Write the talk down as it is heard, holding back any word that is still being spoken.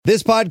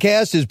This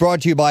podcast is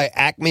brought to you by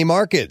Acme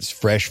Markets,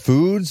 fresh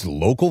foods,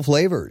 local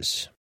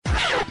flavors.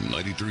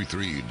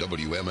 93.3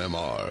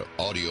 WMMR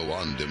Audio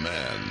on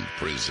Demand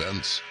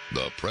presents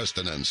the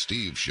Preston and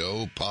Steve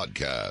Show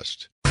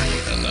podcast.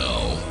 And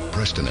now,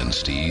 Preston and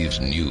Steve's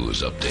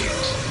News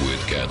Update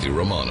with Kathy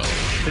Romano.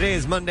 Today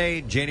is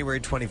Monday, January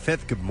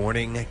 25th. Good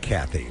morning,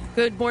 Kathy.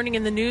 Good morning.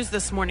 In the news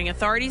this morning,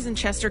 authorities in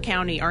Chester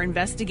County are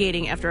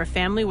investigating after a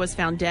family was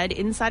found dead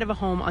inside of a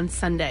home on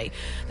Sunday.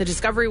 The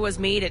discovery was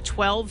made at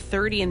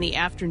 12:30 in the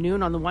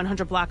afternoon on the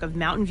 100 block of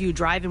Mountain View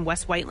Drive in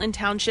West Whiteland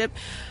Township.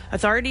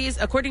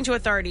 According to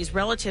authorities,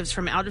 relatives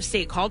from out of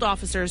state called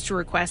officers to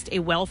request a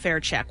welfare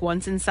check.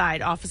 Once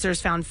inside,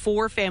 officers found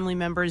 4 family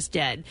members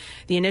dead.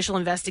 The initial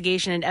investigation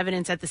and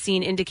evidence at the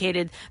scene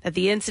indicated that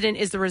the incident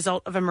is the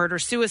result of a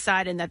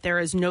murder-suicide and that there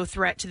is no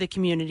threat to the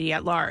community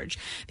at large.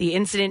 The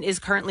incident is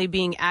currently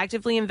being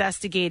actively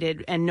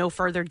investigated and no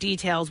further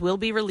details will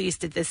be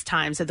released at this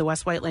time, said the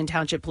West Whiteland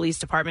Township Police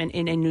Department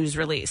in a news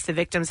release. The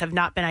victims have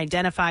not been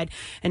identified.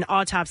 An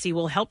autopsy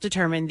will help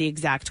determine the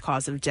exact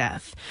cause of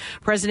death.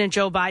 President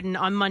Joe Biden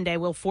on Monday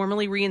will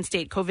formally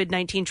reinstate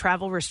COVID-19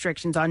 travel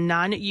restrictions on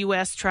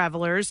non-U.S.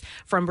 travelers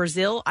from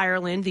Brazil,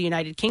 Ireland, the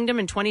United Kingdom,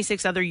 and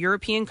 26 other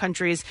European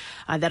countries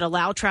that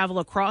allow travel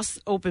across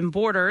open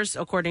borders,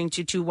 according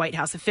to 2 White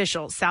House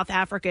officials. South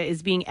Africa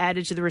is being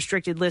added to the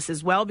restricted list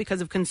as well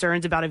because of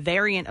concerns about a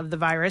variant of the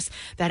virus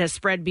that has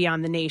spread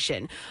beyond the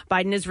nation.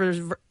 Biden is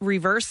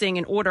reversing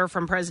an order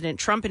from President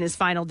Trump in his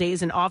final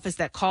days in office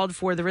that called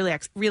for the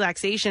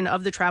relaxation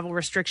of the travel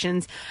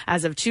restrictions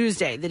as of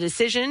Tuesday. The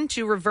decision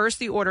to reverse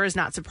the order is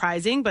not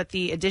surprising, but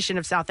the addition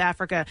of South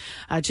Africa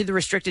to the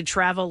restricted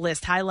travel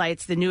list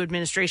highlights the new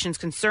administration's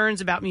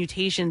concerns about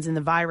mutations in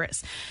the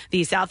virus.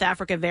 The South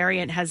Africa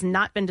variant has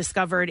not been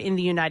discovered in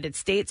the United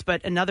States,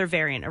 but another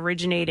variant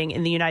originating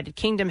in the United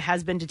Kingdom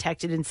has been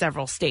detected in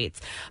several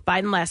states.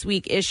 Biden last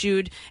week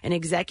issued an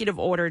executive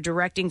order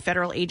directing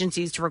federal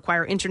agencies to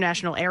require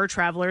international air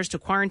travelers to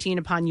quarantine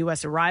upon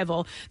U.S.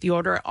 arrival. The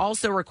order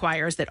also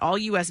requires that all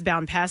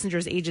U.S.-bound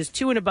passengers ages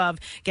 2 and above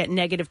get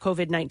negative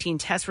COVID-19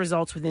 test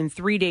results within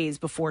 3 days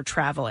before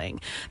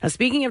traveling. Now,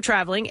 speaking of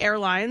traveling,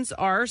 airlines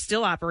are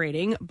still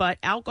operating, but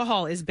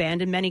alcohol is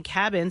banned in many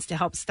cabins to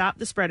help stop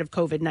the spread of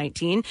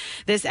COVID-19.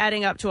 This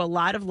adding up to a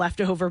lot of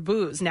leftover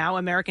booze. Now,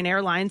 American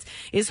Airlines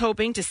is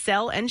hoping to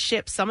sell and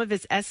ship some of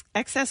its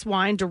excess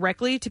wine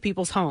directly to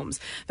people's homes.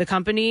 The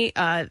company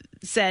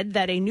said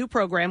that a new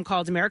program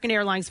called American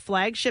Airlines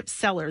Flagship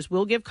Sellers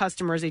will give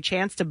customers a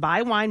chance to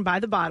buy wine by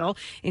the bottle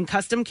in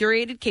custom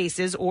curated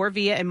cases or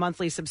via a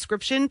monthly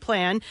subscription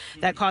plan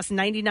that costs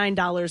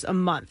 $99 a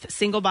month.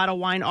 Single bottle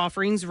wine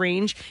offerings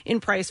range in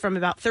price from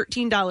about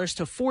 $13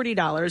 to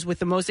 $40, with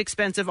the most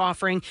expensive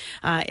offering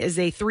is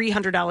a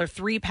 $300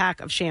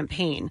 3-pack of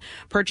champagne.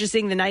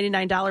 Purchasing the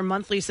 $99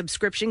 monthly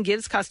subscription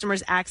gives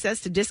customers access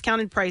to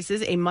discounted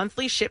prices, a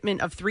monthly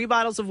shipment of 3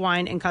 bottles of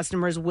wine, and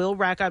customers will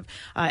rack up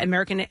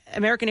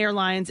American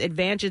Airlines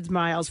Advantage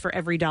miles for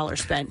every dollar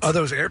spent. Are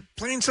those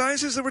airplane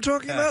sizes that we're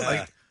talking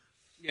about?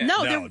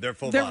 No, they're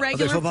full they're bottles. regular.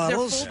 They're full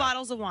bottles? They're full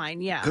bottles of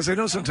wine. Yeah, Because I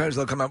know sometimes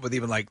they'll come up with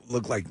even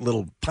look like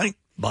little pint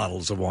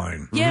bottles of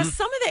wine. Yeah,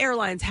 some of the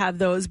airlines have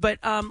those, but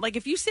like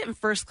if you sit in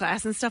first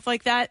class and stuff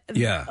like that,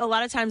 a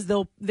lot of times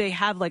they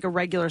have like a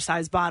regular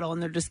size bottle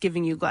and they're just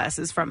giving you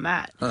glasses from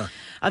that.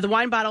 The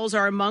wine bottles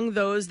are among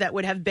those that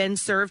would have been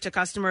served to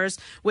customers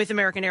with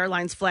American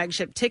Airlines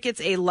flagship tickets,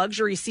 a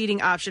luxury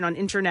seating option on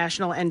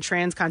international and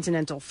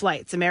transcontinental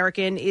flights.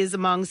 American is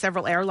among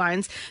several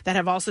airlines that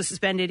have also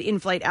suspended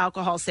in-flight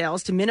alcohol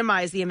sales to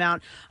minimize the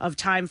amount of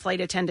time flight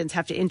attendants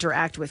have to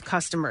interact with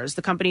customers.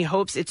 The company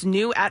hopes its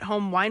new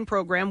at-home wine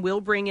program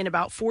will bring in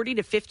about $40,000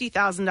 to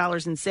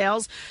 $50,000 in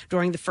sales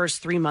during the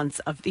first 3 months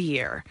of the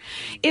year.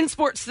 In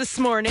sports this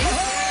morning. Ball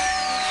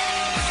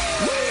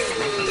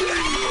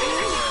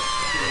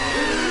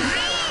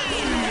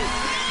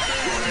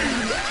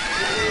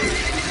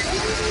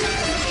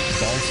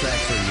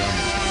sacks are yummy.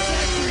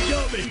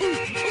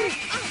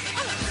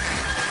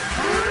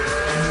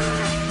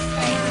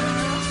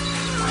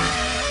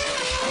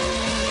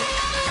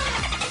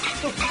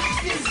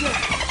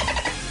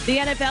 The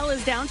NFL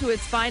is down to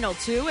its final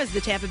 2 as the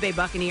Tampa Bay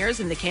Buccaneers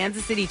and the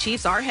Kansas City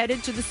Chiefs are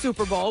headed to the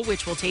Super Bowl,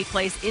 which will take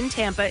place in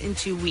Tampa in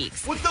 2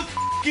 weeks. What the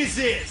is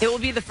this? It will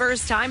be the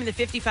first time in the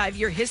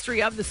 55-year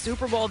history of the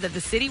Super Bowl that the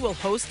city will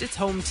host its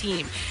home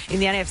team. In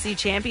the NFC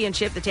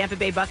Championship, the Tampa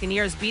Bay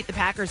Buccaneers beat the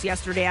Packers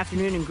yesterday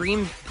afternoon in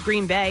Green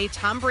Bay.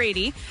 Tom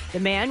Brady, the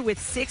man with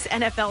 6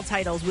 NFL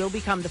titles, will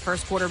become the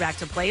first quarterback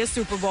to play a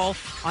Super Bowl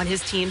on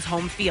his team's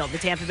home field. The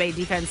Tampa Bay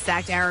defense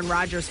sacked Aaron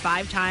Rodgers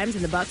 5 times,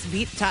 and the Bucs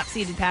beat the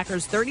top-seeded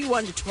Packers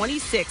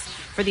 31-26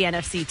 for the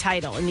NFC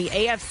title. In the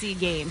AFC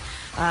game,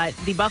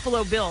 the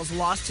Buffalo Bills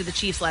lost to the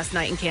Chiefs last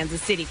night in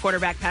Kansas City.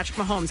 Quarterback Patrick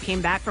Mahomes came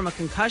back from a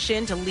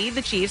concussion to lead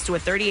the Chiefs to a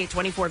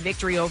 38-24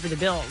 victory over the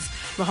Bills.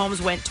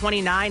 Mahomes went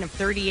 29 of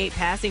 38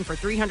 passing for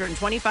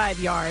 325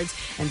 yards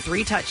and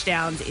 3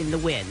 touchdowns in the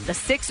win. The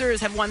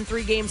Sixers have won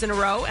 3 games in a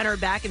row and are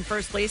back in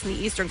first place in the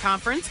Eastern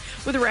Conference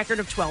with a record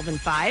of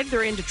 12-5.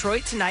 They're in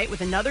Detroit tonight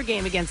with another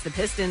game against the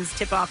Pistons.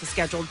 Tip-off is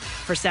scheduled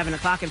for 7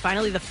 o'clock. And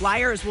finally, the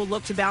Flyers will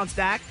look to bounce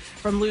back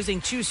from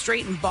losing 2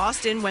 straight in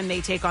Boston when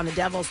they take on the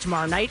Devils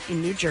tomorrow night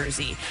in New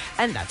Jersey.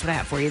 And that's what I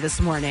have for you this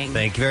morning.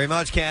 Thank you very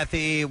much,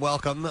 Kathy.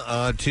 Welcome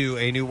to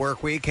a new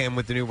work week. And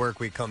with the new work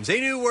week comes a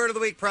new Word of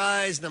the Week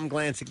prize. And I'm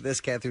glancing at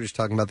this. Kathy was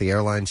talking about the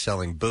airline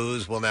selling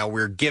booze. Well, now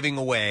we're giving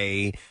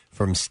away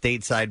from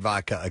Stateside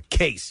Vodka a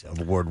case of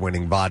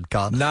award-winning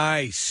vodka.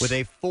 Nice. With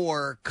a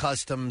 4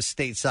 custom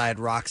Stateside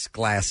Rocks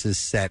glasses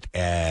set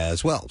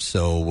as well.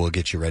 So we'll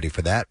get you ready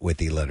for that with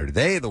the letter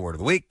today, the Word of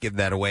the Week. Give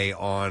that away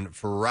on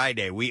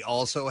Friday. We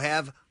also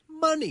have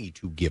money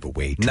to give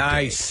away today.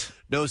 Nice.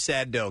 No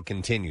Sad Dough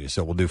continues.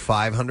 So we'll do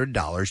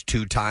 $500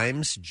 2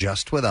 times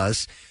just with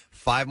us.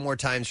 5 more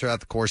times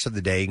throughout the course of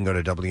the day. You can go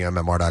to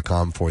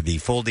WMMR.com for the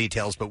full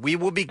details. But we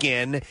will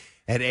begin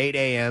at 8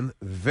 a.m.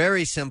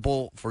 Very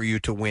simple for you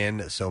to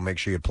win, so make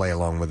sure you play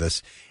along with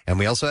us. And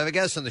we also have a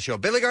guest on the show.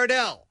 Billy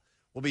Gardell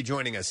will be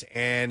joining us,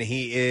 and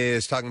he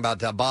is talking about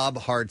Bob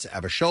Hart's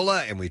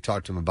Abishola, and we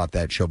talked to him about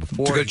that show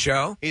before. It's a good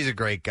show. He's a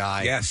great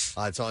guy. Yes.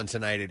 It's on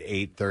tonight at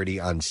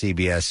 8:30 on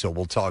CBS, so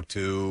we'll talk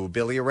to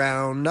Billy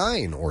around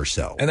 9 or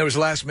so. And there was a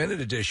last-minute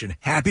edition.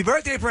 Happy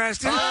birthday,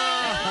 Preston.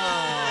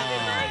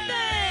 Happy birthday!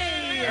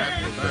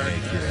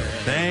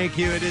 Thank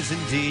you. It is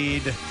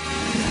indeed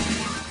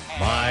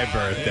my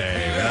birthday.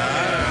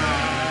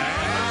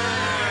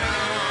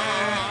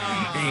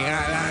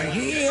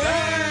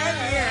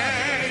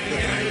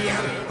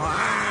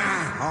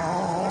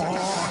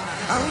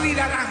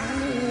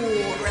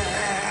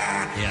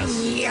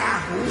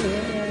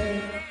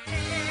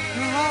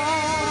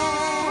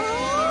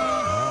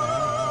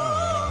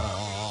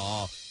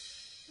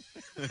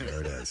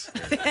 There it is.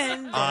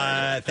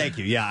 Thank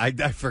you. Yeah, I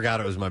forgot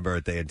it was my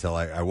birthday until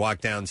I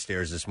walked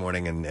downstairs this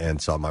morning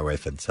and saw my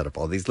wife had set up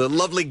all these little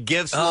lovely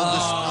gifts, little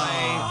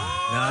display.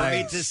 Nice.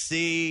 Great to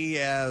see.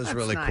 Yeah, it was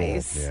really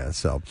nice. cool. Yeah,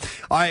 so.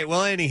 All right,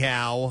 well,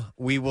 anyhow,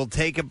 we will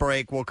take a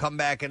break. We'll come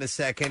back in a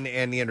second,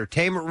 and the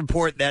entertainment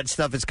report, that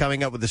stuff is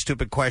coming up with a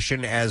stupid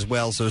question as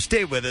well, so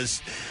stay with us.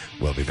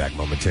 We'll be back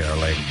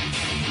momentarily.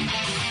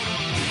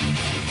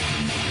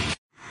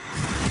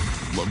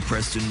 Love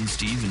Preston and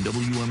Steve and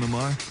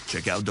WMMR?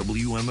 Check out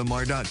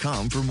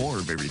WMMR.com for more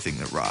of everything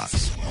that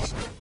rocks.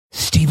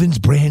 Stevens'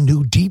 brand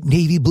new deep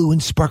navy blue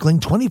and sparkling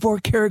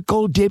 24-karat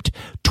gold dipped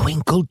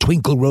Twinkle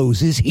Twinkle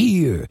Rose is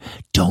here.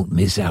 Don't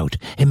miss out.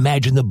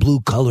 Imagine the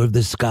blue color of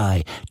the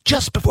sky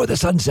just before the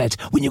sun sets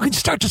when you can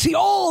start to see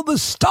all the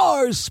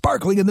stars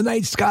sparkling in the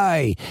night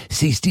sky.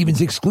 See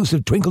Stevens'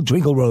 exclusive Twinkle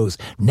Twinkle Rose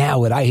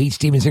now at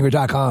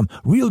IHateStevensSinger.com.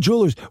 Real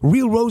jewelers,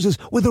 real roses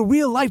with a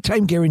real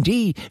lifetime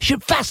guarantee.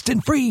 Ship fast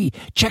and free.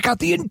 Check out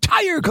the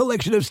entire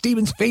collection of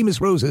Stevens' famous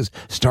roses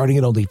starting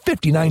at only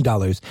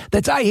 $59.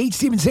 That's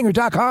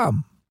IHateStevensSinger.com.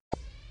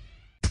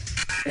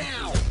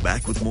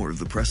 Back with more of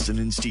the Preston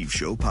and Steve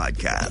Show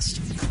podcast.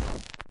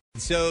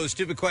 So,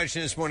 stupid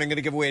question this morning. I'm going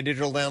to give away a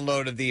digital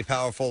download of the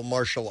powerful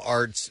martial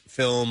arts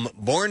film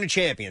Born a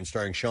Champion,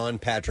 starring Sean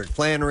Patrick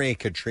Flannery,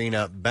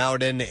 Katrina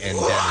Bowden, and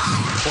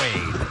Dennis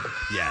Quaid.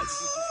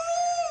 Yes.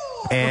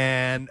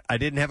 And I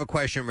didn't have a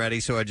question ready,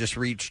 so I just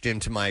reached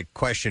into my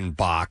question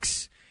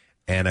box,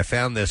 and I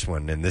found this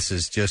one, and this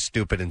is just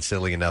stupid and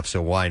silly enough,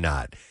 so why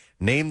not?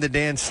 Name the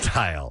dance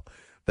style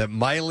that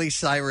Miley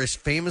Cyrus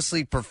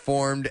famously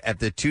performed at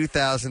the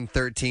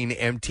 2013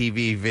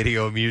 MTV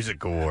Video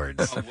Music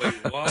Awards.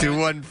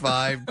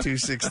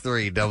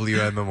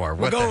 215-263-WMMR.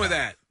 We're going with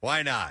that.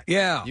 Why not?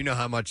 Yeah. You know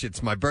how much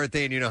it's my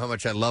birthday, and you know how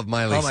much I love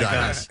Miley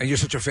Cyrus. God. And you're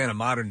such a fan of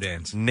modern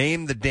dance.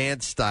 Name the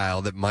dance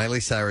style that Miley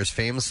Cyrus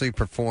famously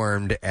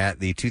performed at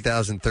the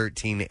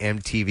 2013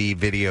 MTV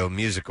Video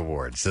Music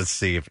Awards. Let's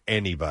see if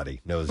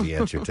anybody knows the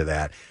answer to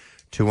that.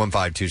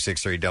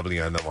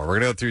 215-263-WMMR. We're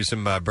going to go through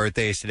some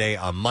birthdays today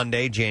on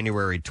Monday,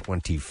 January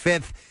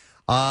 25th.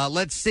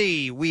 Let's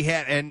see. We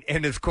had,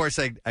 and of course,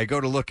 I go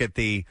to look at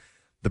the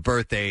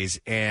birthdays,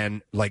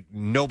 and like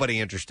nobody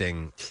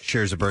interesting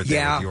shares a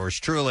birthday with yours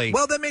truly.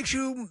 Well, that makes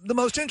you the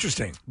most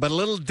interesting. But a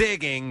little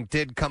digging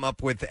did come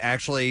up with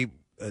actually,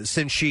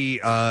 since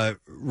she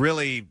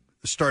really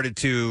started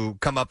to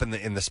come up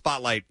in the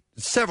spotlight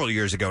several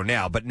years ago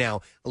now, but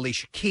now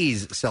Alicia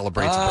Keys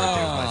celebrates a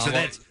birthday with mine. So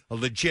that's a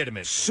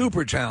legitimate,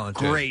 super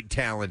talented, great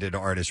talented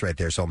artist right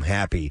there. So I'm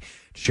happy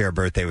to share a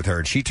birthday with her,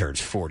 and she turns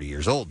 40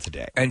 years old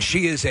today. And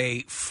she is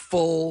a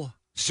full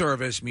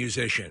service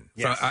musician.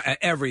 Yes. For,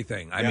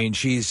 everything. I mean,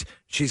 she's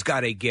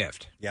got a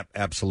gift. Yep,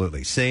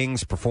 absolutely.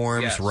 Sings,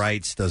 performs,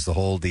 writes, does the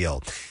whole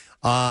deal.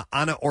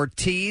 Ana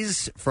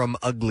Ortiz from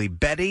Ugly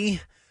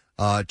Betty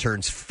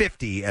turns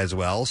 50 as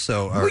well.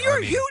 So, you're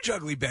a huge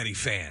Ugly Betty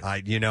fan.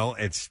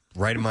 It's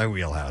right in my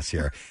wheelhouse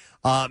here.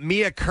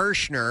 Mia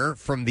Kirshner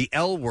from The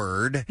L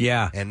Word.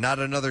 Yeah. And Not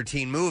Another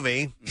Teen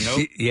Movie.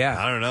 Nope.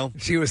 I don't know.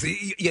 She was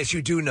yes,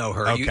 you do know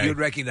her. Okay. You'd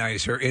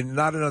recognize her. In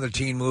Not Another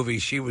Teen Movie,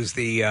 she was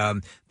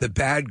the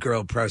bad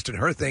girl, Preston.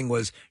 Her thing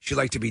was she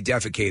liked to be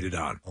defecated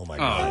on. Oh, my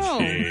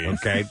gosh.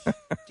 Okay.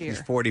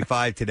 She's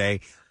 45 today.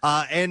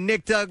 And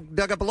Nick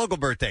dug up a local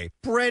birthday.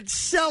 Brent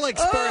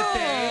Selleck's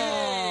birthday.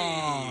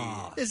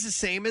 It's the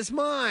same as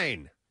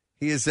mine.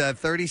 He is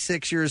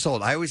 36 years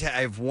old. I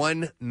have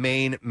one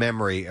main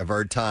memory of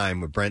our time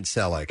with Brent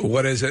Selleck.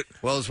 What is it?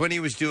 Well, it was when he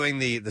was doing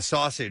the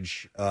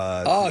sausage.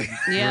 Yeah.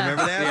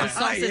 Remember that? The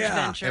sausage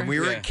venture. And we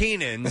were at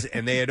Keenan's,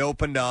 and they had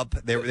opened up.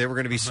 They were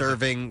going to be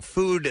serving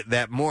food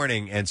that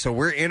morning, and so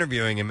we're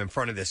interviewing him in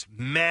front of this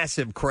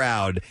massive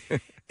crowd.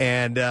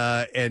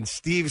 And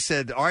Steve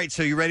said, "All right,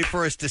 so you ready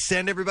for us to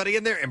send everybody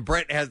in there?" And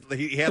Brent had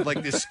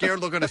like this scared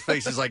look on his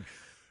face. He's like,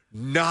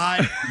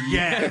 "Not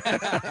yet.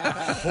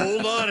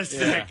 Hold on a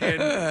second." Is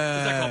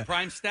that called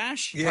Prime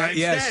Stash? Prime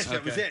Stash.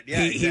 That was it.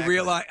 Yeah, he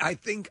realized. I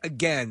think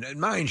again,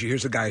 mind you,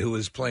 here's a guy who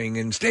was playing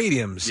in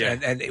stadiums,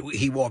 and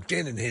he walked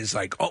in and he's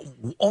like,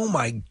 "Oh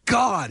my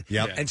God!"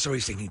 Yep. And so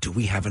he's thinking, "Do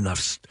we have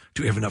enough?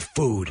 Do we have enough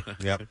food?"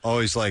 Yep.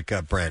 Always like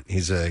Brent.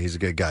 He's a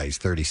good guy. He's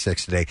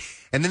 36 today.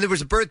 And then there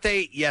was a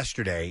birthday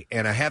yesterday,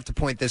 and I have to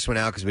point this one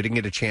out because we didn't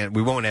get a chance.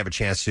 We won't have a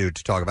chance to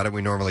talk about it.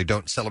 We normally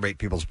don't celebrate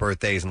people's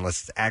birthdays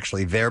unless it's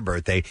actually their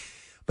birthday.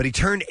 But he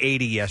turned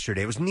 80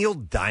 yesterday. It was Neil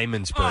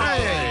Diamond's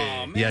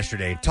birthday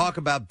yesterday. Talk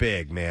about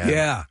big, man.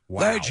 Yeah.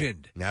 Wow.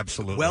 Legend.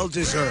 Absolutely. Well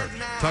deserved.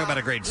 Talk about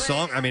a great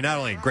song. I mean, not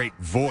only a great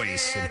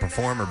voice and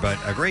performer, but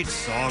a great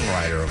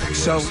songwriter over the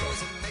years. So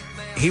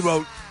he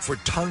wrote for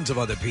tons of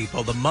other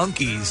people. The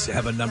Monkees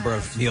have a number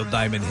of Neil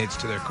Diamond hits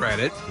to their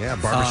credit. Yeah,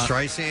 Barbra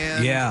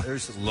Streisand. Yeah.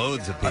 There's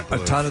loads of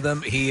people. A ton of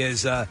them. He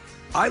is...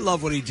 I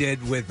love what he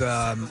did with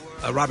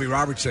Robbie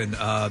Robertson,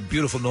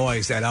 Beautiful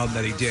Noise, that album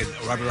that he did.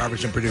 Robbie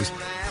Robertson produced.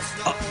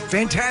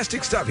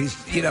 Fantastic stuff. He's,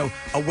 a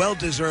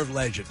well-deserved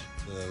legend.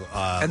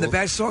 And the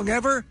best song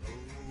ever?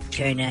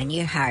 Turn on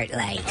your heart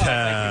light.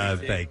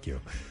 Thank you.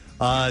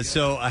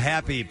 So a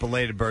happy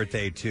belated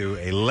birthday to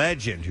a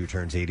legend who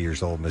turns 80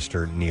 years old,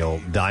 Mr.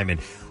 Neil Diamond.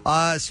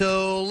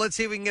 So let's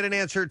see if we can get an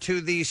answer to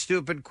the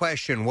stupid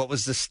question. What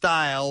was the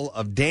style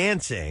of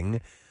dancing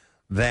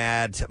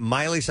that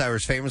Miley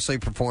Cyrus famously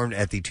performed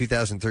at the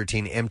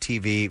 2013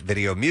 MTV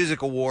Video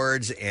Music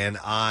Awards? And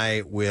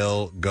I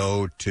will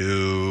go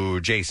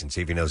to Jason, see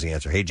if he knows the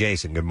answer. Hey,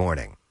 Jason, good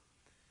morning.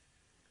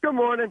 Good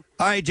morning.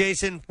 All right,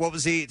 Jason, what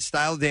was the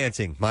style of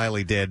dancing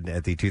Miley did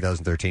at the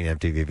 2013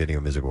 MTV Video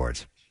Music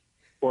Awards?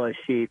 Was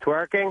she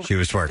twerking? She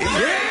was twerking.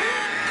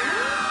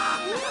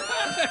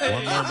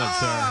 One moment,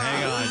 sir.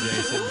 Hang on,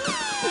 Jason.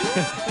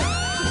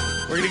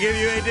 We're going to give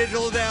you a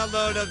digital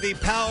download of the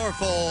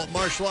powerful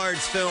martial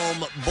arts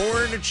film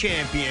Born a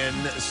Champion,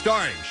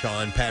 starring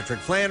Sean Patrick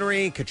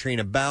Flannery,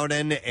 Katrina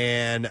Bowden,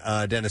 and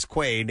Dennis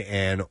Quaid,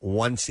 and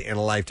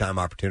once-in-a-lifetime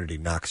opportunity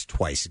knocks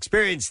twice.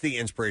 Experience the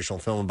inspirational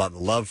film about the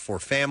love for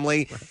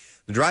family,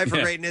 the drive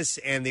for greatness,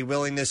 and the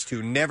willingness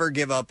to never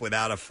give up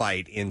without a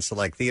fight in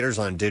select theaters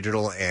on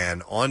digital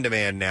and on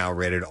demand now,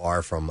 rated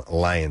R from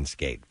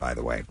Lionsgate, by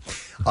the way.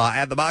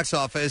 At the box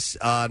office,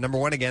 number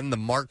one again, The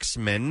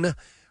Marksman,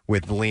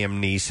 with Liam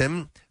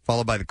Neeson,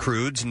 followed by The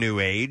Croods, New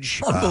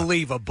Age.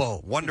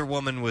 Unbelievable. Wonder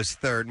Woman was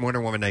third. Wonder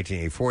Woman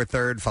 1984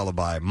 third, followed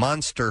by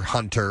Monster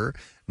Hunter,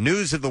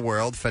 News of the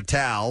World,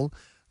 Fatale,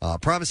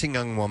 Promising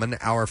Young Woman,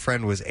 Our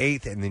Friend was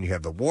eighth, and then you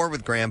have The War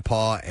with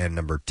Grandpa, and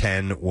number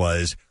 10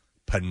 was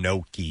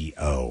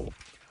Pinocchio.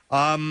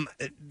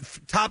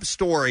 Top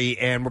story,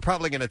 and we're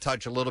probably going to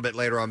touch a little bit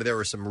later on, but there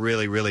were some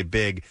really, really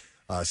big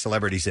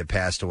celebrities that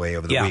passed away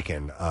over the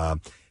weekend.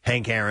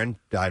 Hank Aaron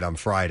died on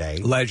Friday.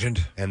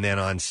 Legend. And then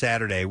on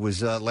Saturday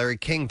was Larry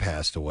King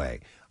passed away.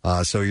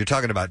 So you're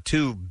talking about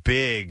two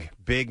big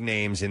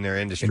names in their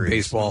industry. In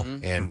baseball.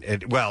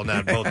 And well,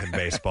 not both in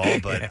baseball,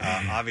 but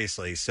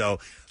obviously. So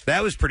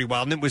that was pretty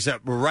wild. And it was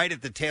right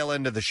at the tail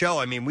end of the show.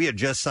 I mean, we had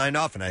just signed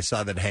off, and I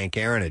saw that Hank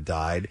Aaron had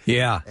died.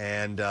 Yeah.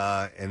 And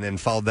then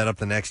followed that up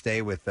the next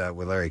day with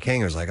Larry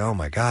King. I was like, oh,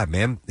 my God,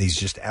 man. He's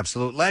just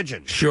absolute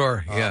legend.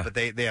 Sure, yeah. But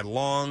they had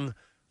long,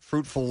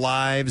 fruitful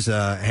lives.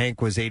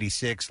 Hank was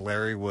 86.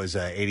 Larry was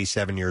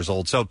 87 years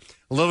old. So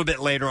a little bit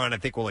later on, I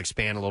think we'll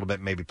expand a little bit,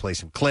 maybe play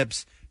some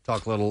clips,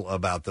 talk a little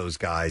about those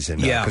guys.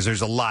 And because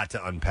there's a lot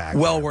to unpack.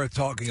 Well worth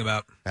talking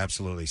about.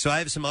 Absolutely. So I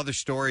have some other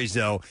stories,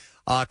 though.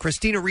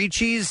 Christina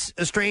Ricci's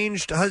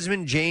estranged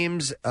husband,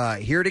 James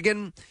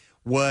Heerdigan,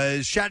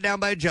 was shot down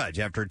by a judge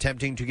after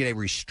attempting to get a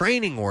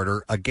restraining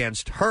order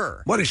against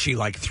her. What is she,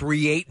 like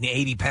 3'8" and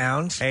 80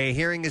 pounds? A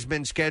hearing has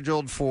been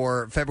scheduled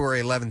for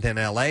February 11th in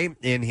L.A.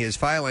 In his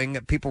filing,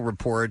 People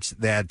reports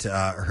that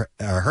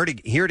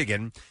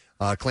Heerdigan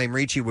claimed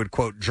Ricci would,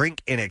 quote,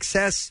 drink in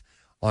excess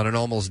on an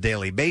almost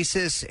daily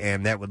basis,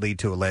 and that would lead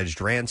to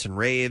alleged rants and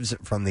raves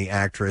from the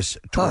actress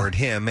toward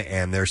him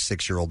and their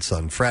 6-year-old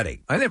son,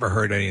 Freddie. I never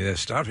heard any of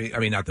this stuff. I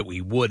mean, not that we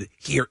would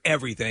hear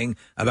everything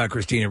about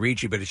Christina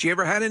Ricci, but has she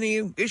ever had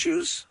any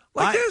issues?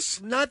 like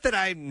this? Not that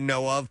I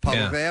know of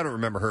publicly. I don't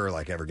remember her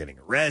ever getting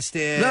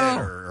arrested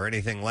or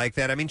anything like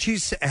that. I mean,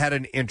 she's had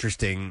an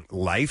interesting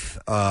life,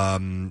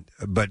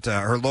 but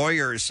her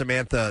lawyer,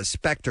 Samantha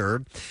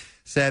Spector,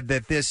 said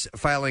that this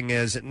filing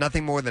is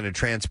nothing more than a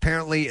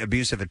transparently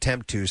abusive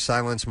attempt to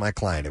silence my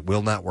client. It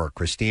will not work.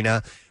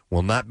 Christina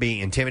will not be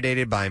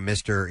intimidated by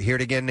Mr.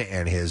 Heerdigan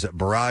and his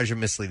barrage of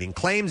misleading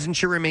claims, and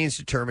she remains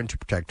determined to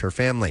protect her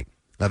family.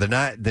 Now,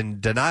 the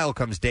denial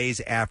comes days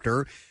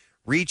after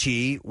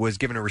Ricci was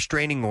given a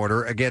restraining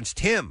order against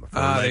him for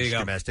alleged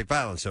domestic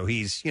violence. So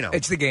he's,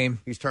 it's the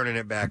game. He's turning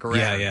it back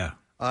around.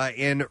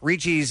 In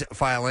Ricci's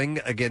filing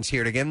against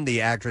Heerdigan,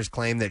 the actress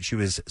claimed that she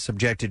was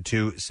subjected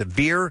to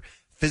severe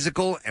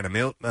physical and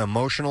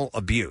emotional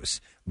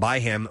abuse by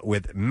him,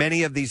 with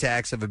many of these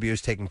acts of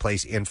abuse taking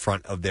place in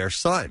front of their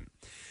son.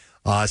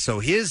 So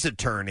his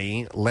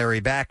attorney, Larry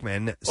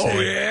Backman,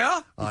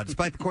 said,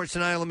 despite the court's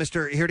denial of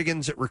Mr.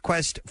 Heerdigan's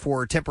request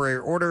for temporary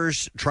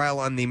orders, trial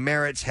on the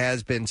merits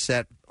has been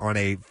set on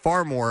a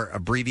far more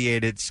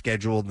abbreviated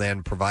schedule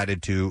than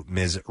provided to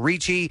Ms.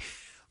 Ricci.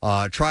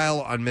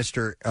 Trial on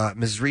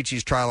Mrs.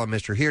 Ricci's trial on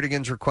Mr.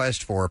 Heerdigan's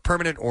request for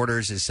permanent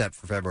orders is set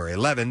for February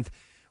 11th.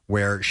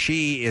 Where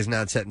she is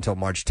not set until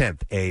March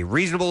 10th. A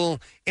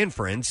reasonable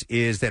inference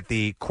is that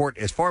the court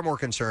is far more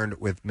concerned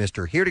with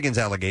Mr. Heerdigan's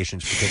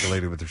allegations,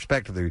 particularly with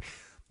respect to the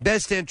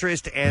best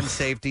interest and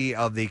safety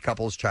of the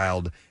couple's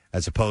child,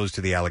 as opposed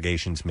to the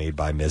allegations made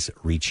by Ms.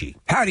 Ricci.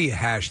 How do you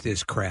hash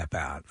this crap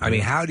out? I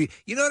mean, how do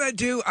you know what I'd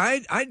do?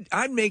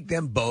 I'd make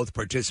them both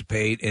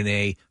participate in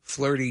a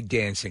flirty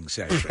dancing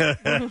session.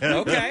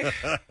 Okay.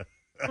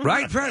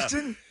 Right,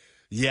 Preston?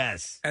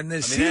 Yes. And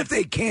then see if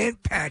they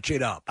can't patch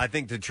it up. I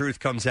think the truth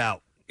comes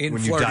out in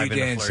when flirty you dive into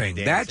dancing. flirty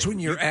dancing. That's when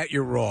you're at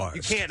your rawest.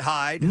 You can't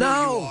hide who you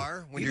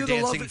are when you're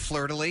dancing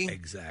flirtily.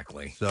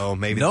 Exactly. So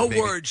maybe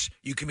words,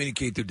 you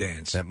communicate through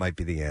dance. That might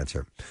be the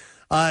answer.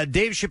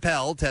 Dave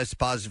Chappelle tested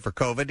positive for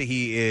COVID.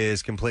 He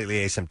is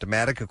completely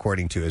asymptomatic,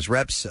 according to his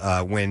reps.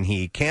 When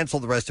he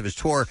canceled the rest of his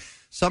tour,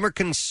 some are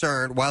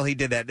concerned, while he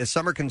did that,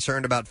 some are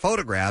concerned about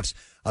photographs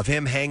of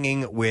him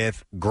hanging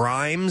with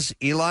Grimes,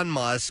 Elon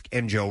Musk,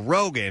 and Joe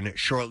Rogan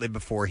shortly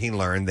before he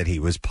learned that he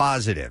was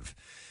positive.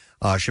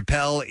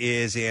 Chappelle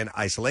is in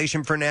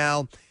isolation for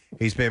now.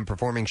 He's been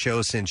performing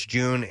shows since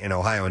June in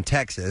Ohio and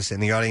Texas,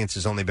 and the audience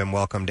has only been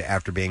welcomed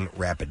after being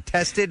rapid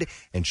tested,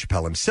 and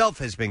Chappelle himself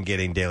has been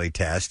getting daily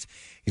tests.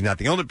 He's not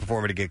the only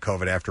performer to get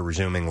COVID after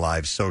resuming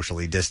live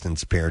socially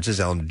distanced appearances.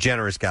 Ellen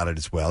DeGeneres got it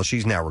as well.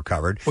 She's now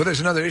recovered. Well,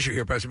 there's another issue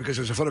here, Preston, because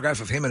there's a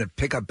photograph of him in a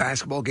pickup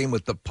basketball game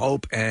with the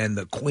Pope and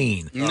the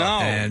Queen. No.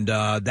 And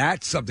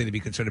that's something to be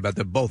concerned about.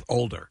 They're both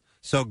older.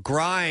 So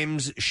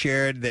Grimes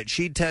shared that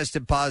she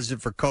tested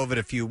positive for COVID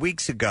a few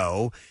weeks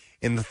ago.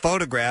 In the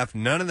photograph,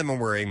 none of them are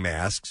wearing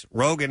masks.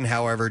 Rogan,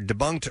 however,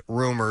 debunked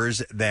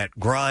rumors that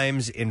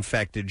Grimes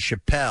infected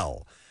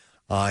Chappelle.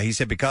 He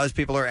said, because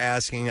people are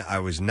asking, I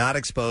was not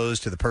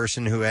exposed to the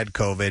person who had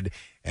COVID,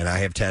 and I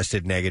have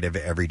tested negative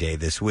every day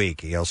this week.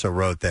 He also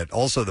wrote that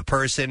also the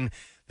person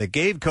that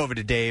gave COVID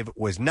to Dave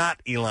was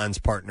not Elon's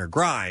partner,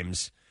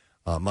 Grimes.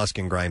 Musk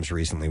and Grimes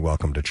recently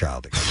welcomed a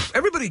child again.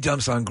 Everybody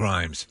dumps on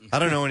Grimes. I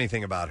don't know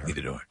anything about her.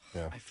 Neither do I.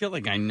 Yeah. I feel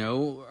like I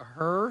know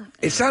her.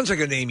 It sounds like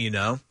a name you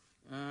know.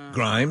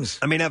 Grimes.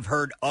 I mean, I've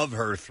heard of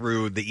her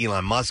through the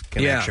Elon Musk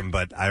connection,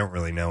 but I don't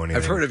really know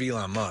anything. I've heard of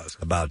Elon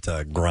Musk. About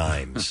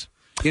Grimes.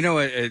 You know,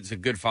 it's a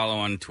good follow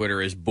on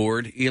Twitter is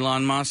Bored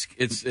Elon Musk.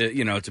 It's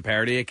it's a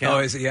parody account. Oh,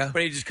 is it? Yeah.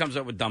 But he just comes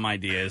up with dumb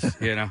ideas.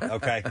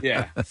 Okay.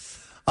 Yeah.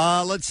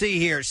 Let's see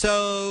here.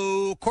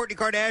 So Kourtney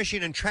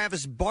Kardashian and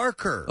Travis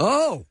Barker.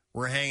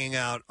 Were hanging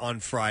out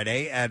on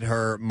Friday at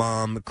her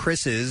mom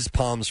Chris's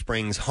Palm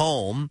Springs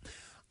home.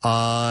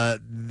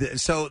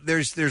 So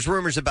there's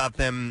rumors about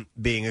them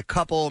being a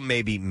couple,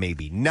 maybe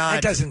not.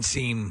 It doesn't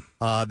seem.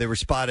 They were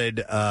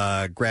spotted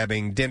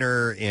grabbing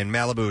dinner in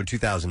Malibu in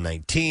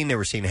 2019. They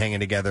were seen hanging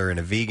together in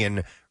a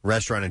vegan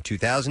restaurant in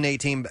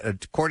 2018.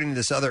 But according to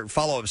this other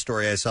follow-up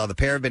story I saw, the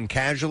pair have been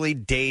casually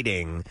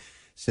dating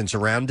since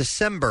around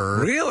December.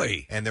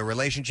 Really? And their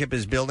relationship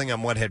is building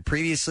on what had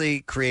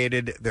previously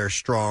created their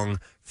strong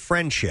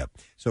friendship.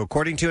 So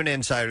according to an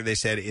insider, they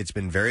said it's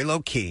been very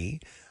low-key.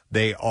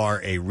 They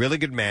are a really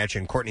good match,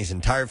 and Kourtney's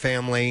entire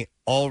family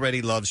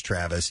already loves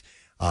Travis.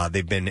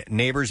 They've been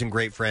neighbors and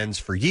great friends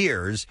for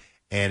years,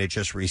 and it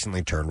just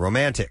recently turned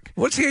romantic.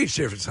 What's the age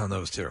difference on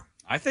those two?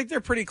 I think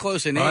they're pretty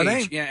close in Are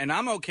age. they? Yeah, and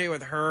I'm okay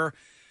with her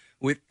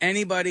with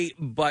anybody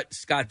but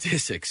Scott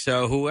Disick.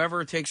 So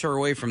whoever takes her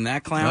away from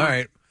that clown. All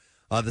right.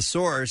 The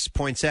source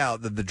points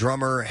out that the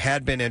drummer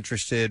had been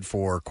interested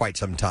for quite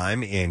some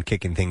time in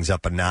kicking things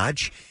up a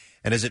notch.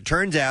 And as it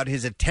turns out,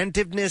 his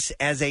attentiveness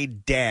as a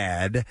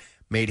dad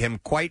made him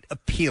quite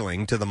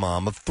appealing to the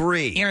mom of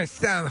three. You're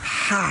so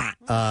hot.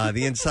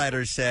 The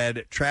insider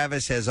said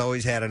Travis has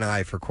always had an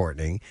eye for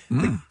Kourtney.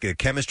 The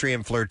chemistry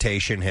and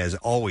flirtation has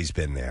always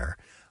been there.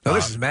 Oh,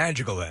 this is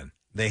magical then.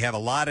 They have a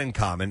lot in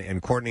common,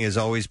 and Kourtney has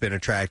always been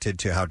attracted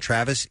to how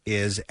Travis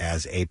is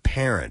as a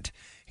parent.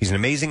 He's an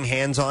amazing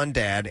hands-on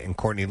dad, and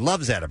Kourtney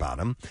loves that about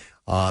him.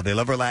 They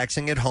love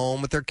relaxing at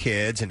home with their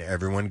kids, and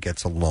everyone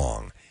gets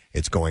along.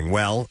 it's going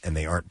well, and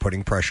they aren't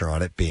putting pressure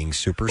on it being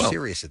super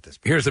serious at this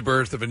point. Here's the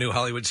birth of a new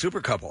Hollywood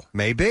super couple.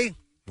 Maybe.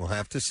 We'll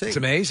have to see. It's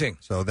amazing.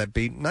 So that'd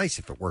be nice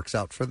if it works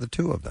out for the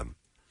two of them.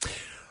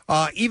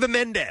 Eva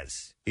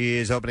Mendes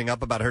is opening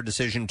up about her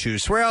decision to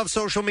swear off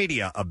social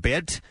media a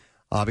bit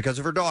because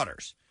of her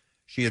daughters.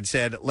 She had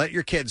said, let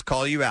your kids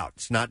call you out.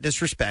 It's not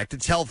disrespect.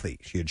 It's healthy.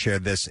 She had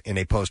shared this in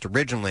a post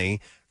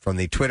originally from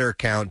the Twitter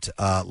account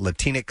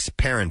Latinx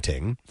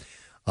Parenting.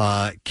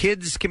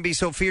 Kids can be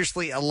so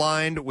fiercely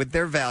aligned with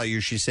their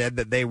values, she said,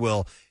 that they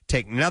will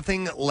take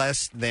nothing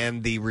less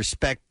than the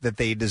respect that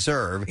they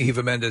deserve.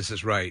 Eva Mendes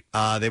is right.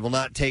 They will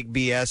not take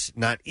BS,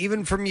 not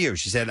even from you.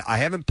 She said, I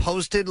haven't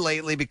posted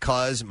lately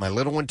because my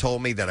little one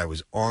told me that I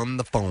was on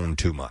the phone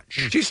too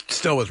much. She's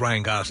still with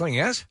Ryan Gosling,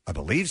 yes? I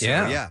believe so,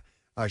 yeah.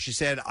 She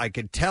said, I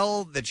could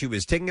tell that she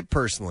was taking it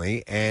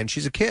personally, and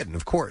she's a kid, and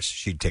of course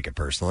she'd take it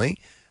personally.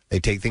 They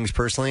take things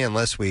personally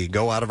unless we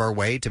go out of our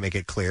way to make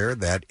it clear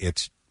that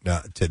it's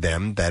to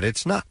them that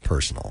it's not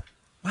personal.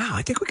 Wow,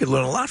 I think we could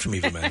learn a lot from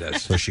Eva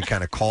Mendes. So she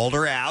kind of called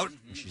her out.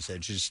 And she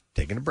said she's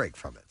taking a break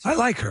from it. So I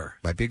like her.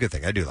 Might be a good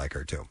thing. I do like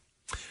her, too.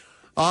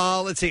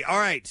 Let's see. All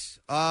right.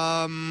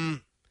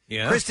 Kristen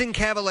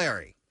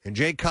Cavallari and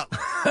Jay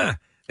Cutler.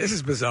 This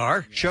is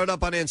bizarre. Showed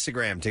up on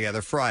Instagram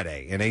together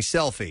Friday in a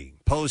selfie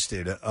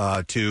posted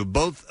to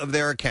both of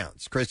their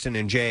accounts. Kristen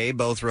and Jay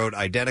both wrote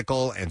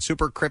identical and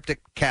super cryptic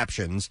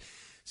captions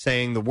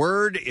saying the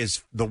world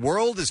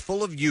is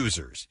full of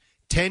users.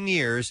 10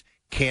 years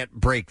can't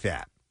break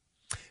that.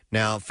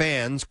 Now,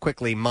 fans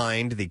quickly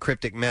mined the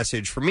cryptic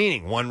message for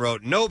meaning. One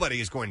wrote, nobody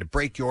is going to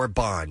break your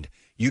bond.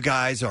 You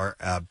guys are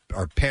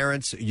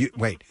parents.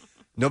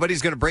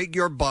 Nobody's going to break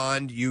your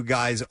bond. You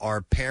guys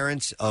are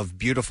parents of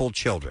beautiful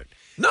children.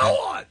 No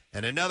one!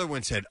 And another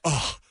one said,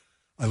 oh,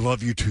 I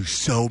love you two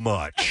so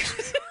much.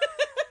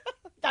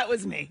 That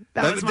was me.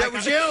 That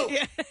was you?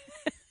 Yeah.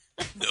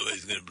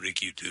 Nobody's going to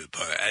break you two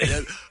apart.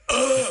 I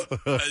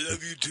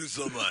love you two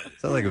so much.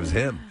 Sounded like it was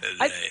him.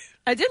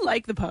 I did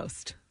like the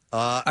post.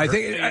 I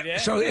think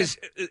so.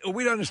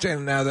 We don't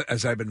understand now that,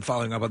 as I've been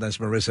following up on this,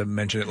 Marissa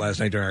mentioned it last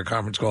night during our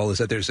conference call, is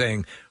that they're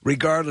saying,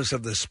 regardless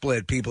of the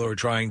split, people are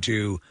trying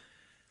to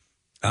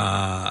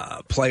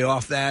play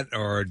off that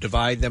or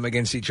divide them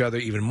against each other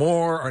even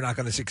more, or not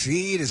going to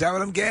succeed. Is that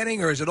what I'm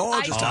getting, or is it all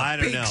just a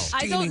big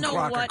I don't know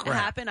crock what of crap?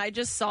 happened. I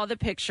just saw the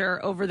picture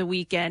over the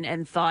weekend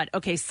and thought,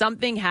 okay,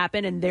 something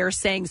happened, and they're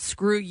saying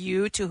screw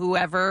you to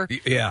whoever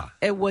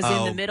it was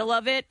in the middle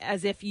of it,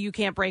 as if you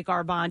can't break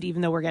our bond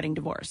even though we're getting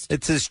divorced.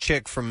 It's this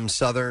chick from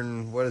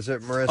Southern, what is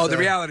it, Marissa? Oh, the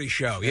reality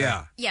show,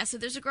 yeah. Yeah, so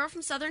there's a girl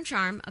from Southern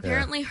Charm.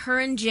 Apparently her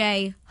and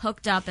Jay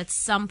hooked up at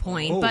some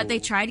point, but they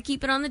tried to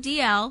keep it on the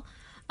DL.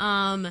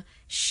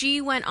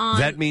 She went on...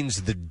 That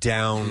means the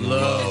down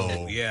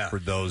low for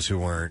those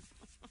who aren't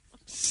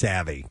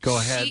savvy. Go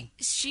ahead.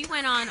 She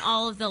went on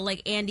all of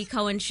the Andy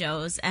Cohen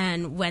shows,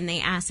 and when they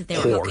asked if they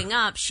were hooking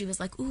up, she was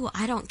like, ooh,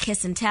 I don't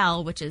kiss and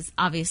tell, which is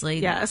obviously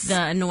the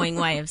annoying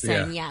way of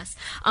saying yes.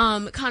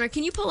 Connor,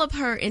 can you pull up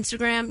her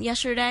Instagram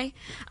yesterday?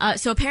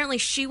 So apparently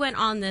she went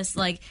on this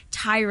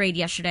tirade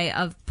yesterday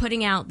of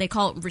putting out, they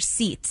call it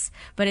receipts,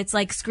 but it's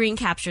screen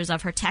captures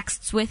of her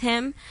texts with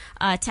him,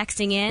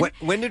 texting in.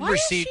 When did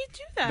receipt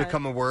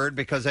become a word?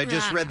 Because I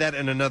just read that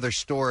in another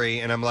story,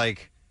 and I'm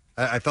like...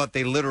 I thought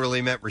they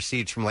literally meant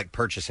receipts from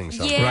purchasing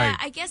something. Yeah,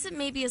 I guess it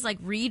maybe is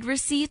read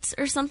receipts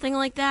or something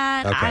like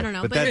that. Okay. I don't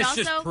know. But it's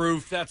also, just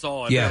proof. That's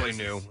all I really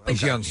knew.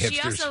 These young hipsters.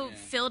 She also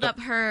filled up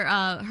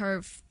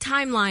her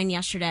timeline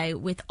yesterday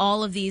with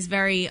all of these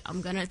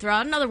I'm going to throw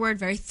out another word,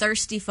 very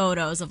thirsty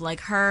photos of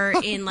her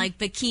in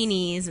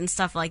bikinis and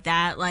stuff like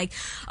that.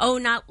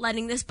 Not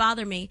letting this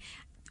bother me.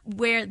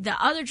 Where the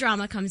other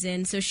drama comes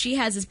in, so she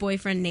has this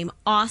boyfriend named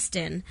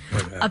Austin.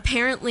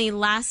 Apparently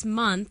last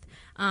month,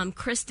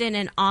 Kristen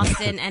and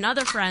Austin and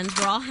other friends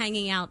were all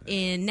hanging out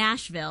in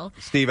Nashville.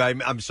 Steve,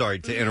 I'm sorry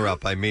to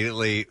interrupt. I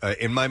immediately,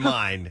 in my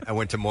mind, I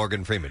went to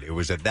Morgan Freeman. It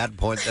was at that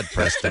point that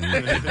Preston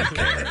didn't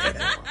care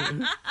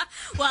anymore.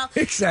 Well,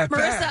 except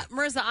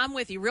Marissa, I'm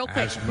with you real quick.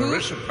 As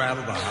Marissa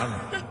prattled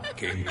on, it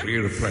came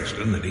clear to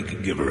Preston that he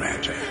could give her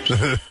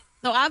answers.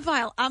 No,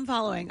 I'm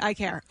following. I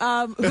care.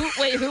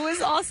 Who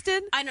is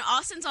Austin? I know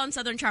Austin's on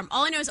Southern Charm.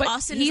 All I know is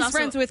Austin he's is also...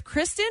 friends with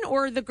Kristen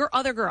or the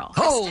other girl?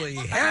 Holy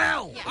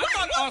hell! I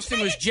thought Austin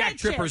was Jack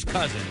Tripper's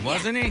cousin,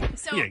 wasn't he?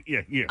 So,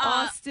 Yeah.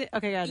 Austin.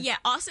 Okay, got it. Yeah,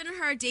 Austin and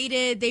her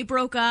dated. They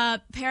broke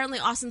up. Apparently,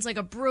 Austin's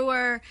a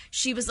brewer.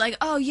 She was like,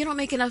 "Oh, you don't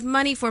make enough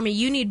money for me.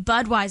 You need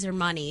Budweiser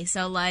money."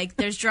 So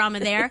there's drama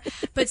there.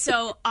 But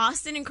so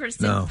Austin and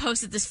Kristen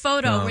posted this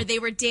photo where they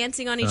were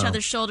dancing on each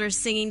other's shoulders,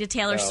 singing to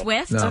Taylor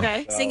Swift.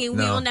 Okay, singing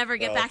 "We Will Never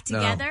Get Back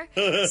Together."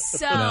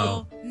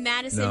 So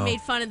Madison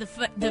made fun of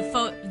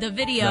the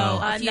video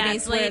a few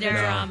days later,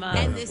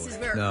 and this is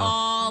where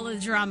all the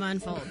drama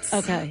unfolds.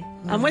 Okay,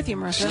 I'm with you,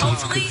 Marissa.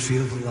 Steve could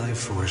feel the life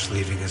force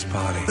leaving his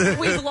body.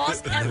 We've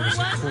lost There was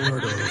a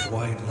everyone. corridor of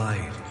white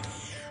light.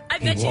 I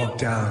He bet you. walked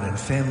down, and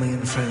family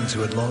and friends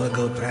who had long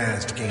ago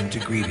passed came to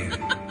greet him.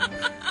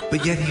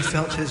 But yet he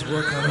felt his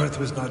work on earth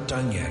was not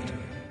done yet.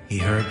 He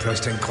heard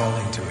Preston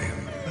calling to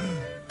him.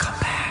 Come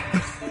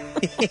back.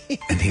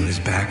 And he was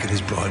back at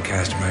his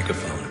broadcast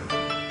microphone,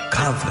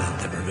 confident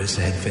that Marissa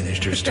had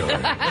finished her story.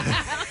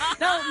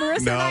 No, Marissa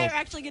and I are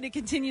actually going to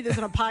continue this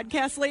on a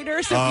podcast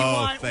later, so if you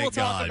want, we'll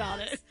talk about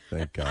it.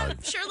 Thank God.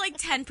 I'm sure like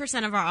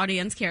 10% of our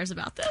audience cares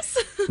about this.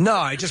 No,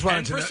 I just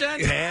wanted to know.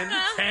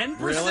 10%?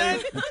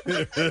 Really?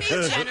 Being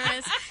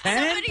generous.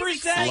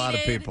 10%? A lot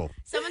of people.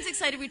 Someone's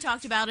excited we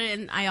talked about it,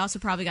 and I also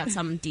probably got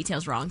some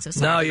details wrong. So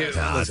No, sorry.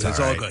 listen, it's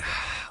all good.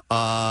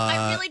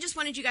 I really just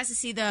wanted you guys to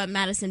see the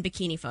Madison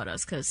bikini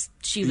photos because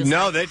she was.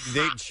 No,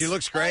 hot. she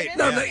looks great.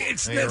 No, Yeah.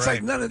 it's You're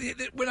like none of the.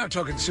 We're not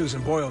talking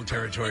Susan Boyle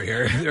territory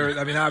here.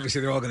 I mean, obviously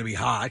they're all going to be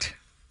hot.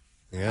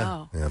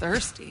 Yeah. Oh,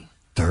 thirsty.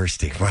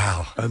 Thirsty.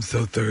 Wow. I'm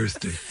so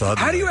thirsty.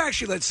 How do you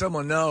actually let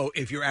someone know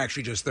if you're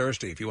actually just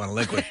thirsty? If you want a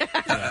liquid,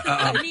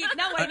 I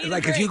need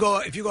like a if you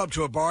drink. go up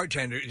to a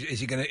bartender,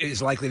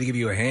 is likely to give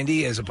you a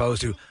handy as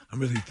opposed to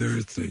I'm really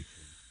thirsty.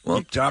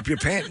 Well, drop your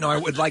pants. No, I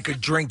would like a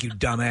drink, you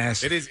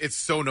dumbass. It's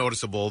so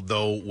noticeable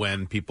though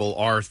when people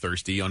are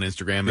thirsty on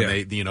Instagram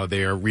and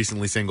they are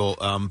recently single.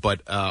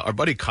 But our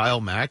buddy Kyle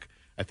Mack,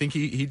 I think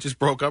he just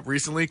broke up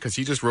recently because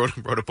he just wrote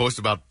a post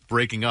about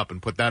breaking up and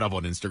put that up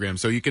on Instagram.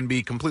 So you can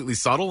be completely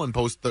subtle and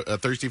post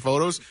thirsty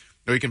photos,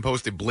 or you can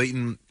post a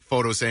blatant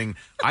photo saying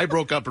I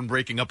broke up and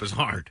breaking up is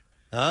hard.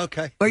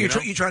 Okay. Well, you're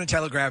trying to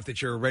telegraph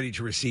that you're ready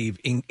to receive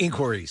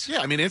inquiries.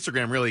 Yeah, I mean,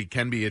 Instagram really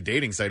can be a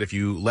dating site if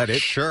you let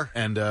it. Sure.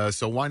 And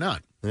so why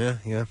not?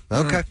 Yeah.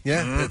 Okay.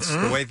 Yeah. That's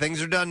the way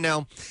things are done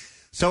now.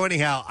 So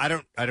anyhow, I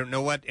don't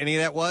know what any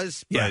of that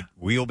was, but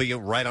we'll be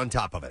right on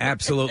top of it.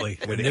 Absolutely.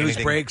 When news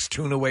breaks,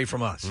 tune away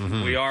from us.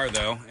 Mm-hmm. We are,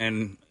 though,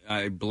 and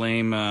I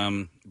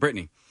blame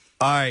Brittany.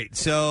 All right,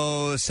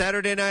 so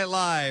Saturday Night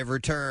Live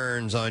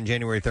returns on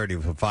January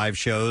 30th with 5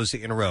 shows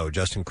in a row.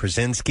 Justin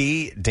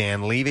Krasinski,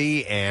 Dan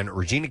Levy, and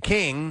Regina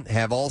King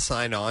have all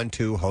signed on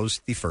to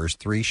host the first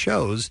 3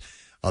 shows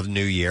of the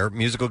new year.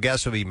 Musical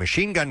guests will be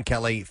Machine Gun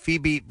Kelly,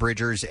 Phoebe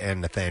Bridgers,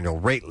 and Nathaniel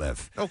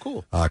Rateliff. Oh,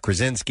 cool.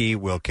 Krasinski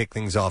will kick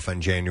things off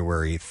on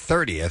January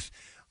 30th.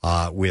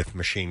 With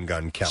Machine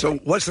Gun Kelly. So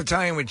what's the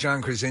tie-in with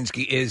John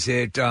Krasinski? Is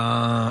it,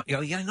 I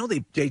know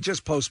they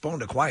just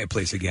postponed A Quiet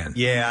Place again.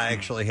 Yeah, I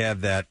actually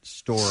have that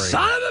story.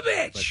 Son of a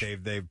bitch!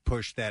 But they've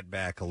pushed that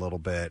back a little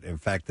bit. In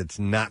fact, it's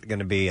not going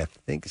to be, I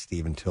think,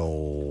 Steve,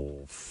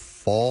 until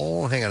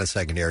fall. Hang on a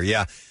second here.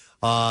 Yeah,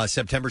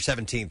 September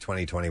 17th,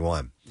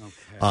 2021.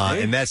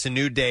 Okay. And that's a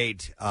new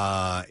date,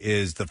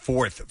 is the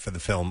 4th for the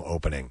film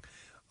opening.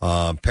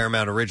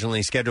 Paramount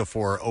originally scheduled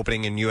for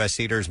opening in U.S.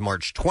 theaters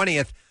March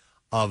 20th.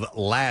 Of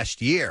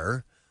last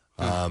year,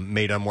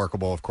 made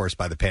unworkable, of course,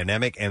 by the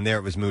pandemic. And there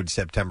it was moved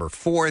September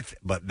 4th,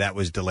 but that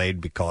was delayed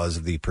because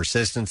of the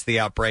persistence of the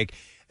outbreak.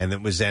 And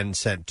it was then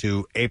sent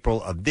to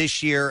April of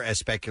this year as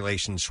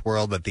speculation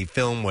swirled that the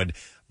film would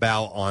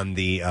bow on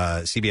the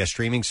CBS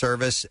streaming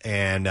service.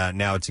 And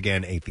now it's,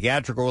 again, a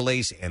theatrical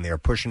release, and they're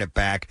pushing it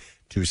back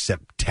to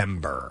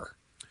September.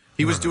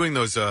 He was doing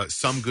those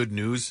Some Good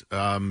News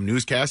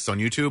newscasts on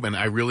YouTube, and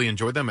I really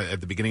enjoyed them at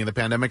the beginning of the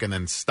pandemic, and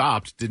then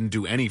stopped, didn't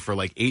do any for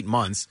like 8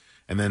 months,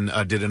 and then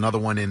did another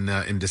one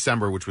in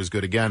December, which was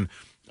good again.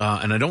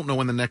 And I don't know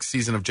when the next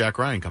season of Jack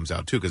Ryan comes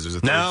out, too, because there's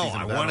a third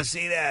season of that. I want to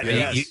see that.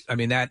 Yes. I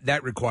mean,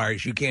 that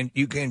requires, you can't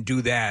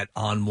do that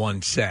on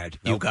one set.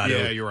 You got to.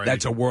 Yeah, you're right.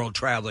 That's a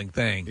world-traveling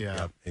thing. Yeah,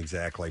 yep,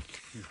 exactly.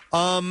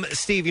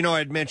 Steve,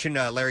 I'd mentioned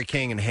Larry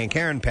King and Hank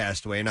Aaron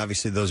passed away, and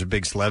obviously those are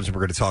big celebs, and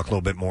we're going to talk a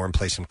little bit more and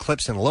play some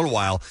clips in a little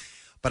while.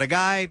 But a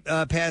guy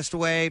passed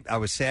away. I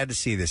was sad to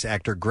see this.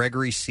 Actor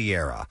Gregory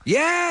Sierra.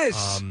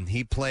 Yes!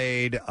 He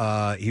played,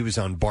 he was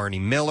on Barney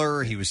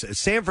Miller. He was,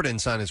 Sanford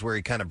and Son is where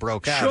he kind of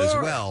broke out as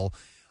well.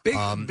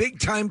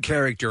 Big-time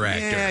character actor.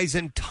 Yeah, he's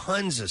in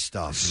tons of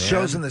stuff, man.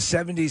 Shows in the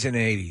 70s and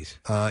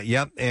 80s.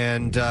 Yep,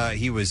 and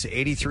he was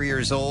 83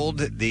 years old,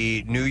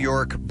 the New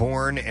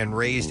York-born and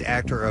raised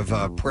actor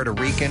of Puerto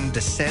Rican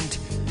descent.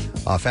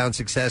 Found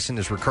success in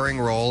his recurring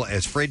role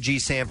as Fred G.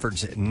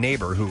 Sanford's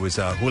neighbor, who was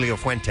Julio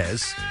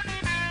Fuentes.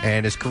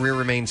 And his career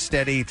remained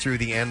steady through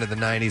the end of the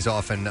 90s,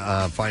 often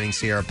finding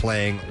Sierra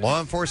playing law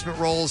enforcement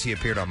roles. He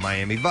appeared on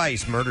Miami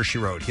Vice, Murder, She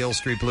Wrote, Hill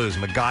Street Blues,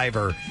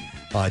 MacGyver.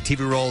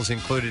 TV roles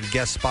included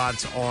guest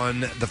spots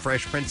on The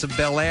Fresh Prince of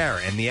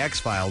Bel-Air and The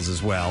X-Files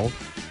as well.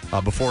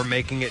 Before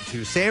making it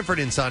to Sanford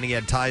and Son, he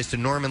had ties to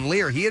Norman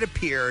Lear. He had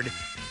appeared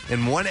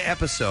in one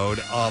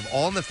episode of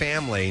All in the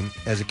Family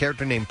as a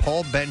character named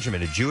Paul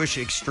Benjamin, a Jewish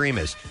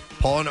extremist.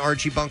 Paul and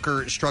Archie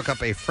Bunker struck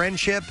up a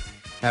friendship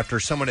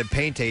after someone had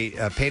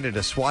painted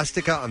a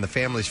swastika on the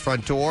family's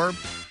front door.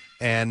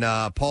 And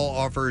Paul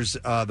offers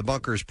the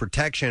Bunkers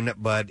protection,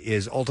 but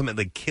is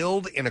ultimately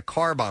killed in a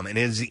car bomb. And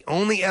it is the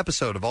only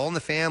episode of All in the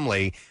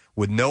Family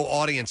with no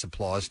audience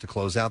applause to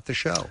close out the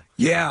show.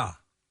 Yeah.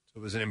 So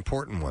it was an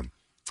important one.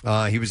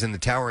 He was in The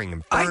Towering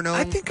Inferno.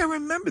 I think I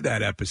remember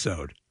that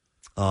episode.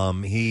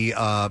 He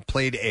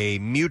played a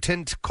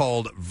mutant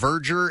called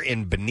Verger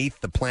in Beneath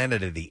the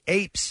Planet of the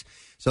Apes.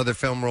 So other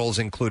film roles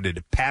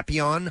included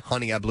Papillon,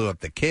 Honey, I Blew Up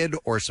the Kid,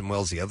 Orson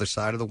Welles' The Other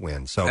Side of the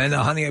Wind. And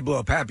Honey, I Blew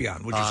Up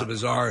Papillon, which is a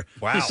bizarre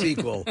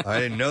sequel.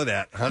 I didn't know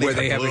that. Honey, where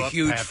they have a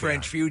huge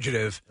French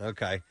fugitive.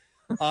 Okay.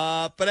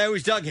 But I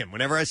always dug him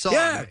whenever I saw him.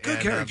 Yeah, good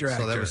character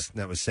So actor.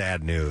 that was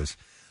sad news.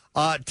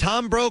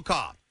 Tom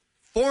Brokaw,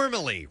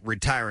 formally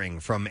retiring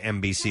from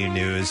NBC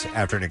News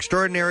after an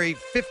extraordinary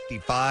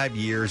 55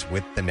 years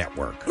with the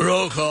network.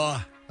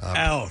 Brokaw.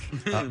 Out.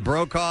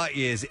 Brokaw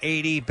is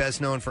 80,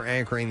 best known for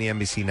anchoring the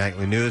NBC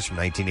Nightly News from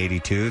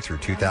 1982 through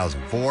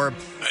 2004.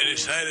 I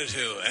decided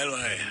to end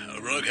my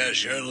broadcast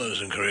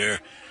journalism career.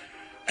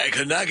 I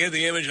could not get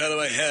the image out of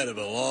my head of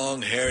a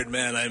long-haired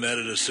man I met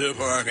at a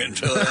supermarket in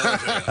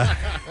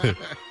Philadelphia.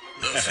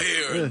 The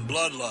fear and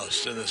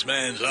bloodlust in this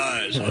man's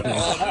eyes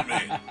haunted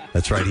me.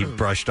 That's right, he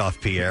brushed off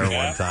Pierre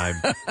one time.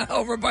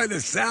 Over by the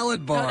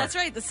salad bar. Oh, that's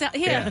right.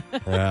 Yeah.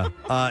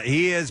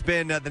 He has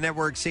been the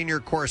network's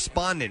senior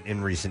correspondent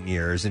in recent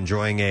years,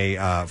 enjoying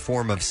a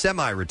form of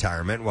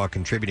semi-retirement while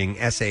contributing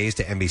essays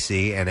to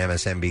NBC and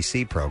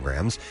MSNBC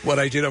programs. What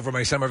I did over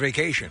my summer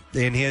vacation.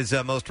 In his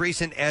most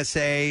recent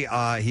essay,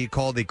 he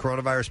called the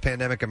coronavirus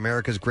pandemic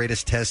America's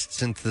greatest test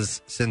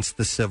since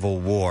the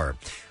Civil War.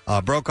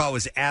 Brokaw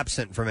was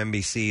absent from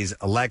NBC's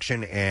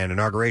election and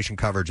inauguration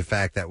coverage, a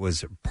fact that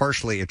was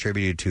partially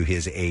attributed to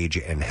his age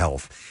and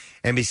health.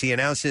 NBC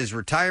announced his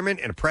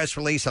retirement in a press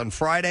release on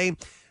Friday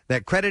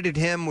that credited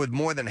him with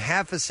more than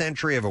half a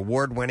century of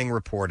award-winning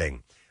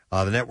reporting.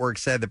 The network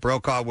said that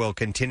Brokaw will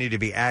continue to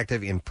be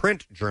active in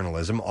print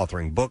journalism,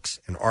 authoring books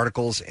and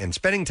articles, and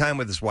spending time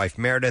with his wife,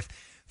 Meredith,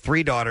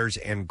 3 daughters,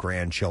 and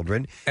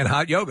grandchildren. And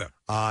hot yoga.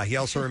 He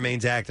also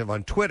remains active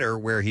on Twitter,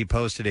 where he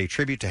posted a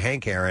tribute to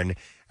Hank Aaron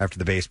after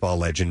the baseball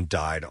legend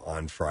died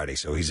on Friday.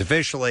 So he's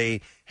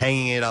officially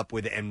hanging it up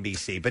with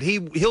NBC. But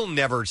he'll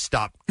never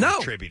stop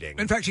contributing.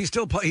 In fact, he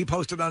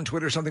posted on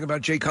Twitter something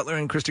about Jay Cutler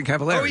and Kristen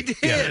Cavallari. Oh, he did?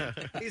 Yeah.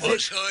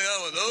 What's going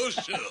on with those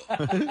two?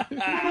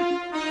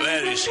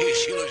 Man,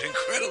 she looks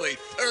incredibly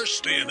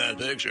thirsty in that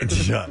picture.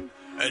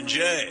 And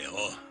Jay,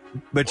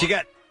 But you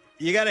got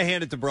to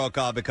hand it to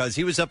Brokaw because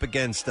he was up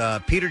against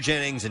Peter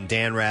Jennings and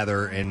Dan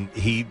Rather, and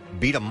he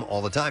beat them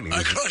all the time.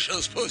 I crush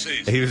those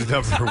pussies. He was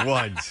number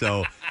one,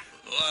 so...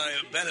 My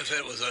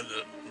benefit was that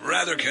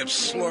Rather kept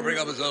slurping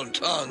up his own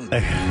tongue,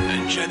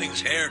 and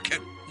Jennings' hair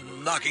kept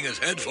knocking his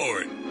head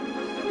forward.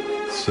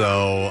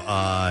 So,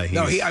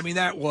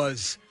 that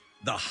was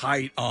the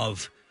height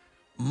of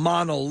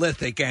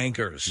monolithic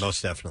anchors.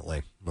 Most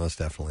definitely.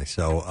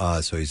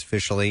 So he's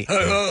officially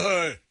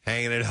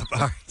hanging it up. All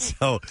right,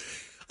 so...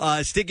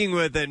 sticking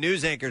with the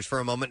news anchors for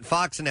a moment,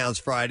 Fox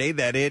announced Friday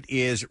that it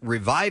is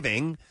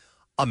reviving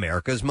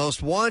America's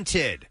Most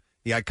Wanted,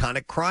 the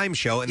iconic crime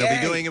show, and they'll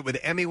be doing it with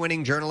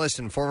Emmy-winning journalist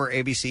and former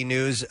ABC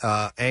News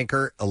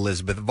anchor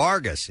Elizabeth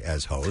Vargas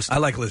as host. I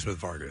like Elizabeth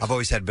Vargas. I've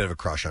always had a bit of a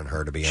crush on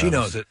her, to be honest. She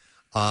knows it.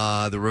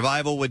 The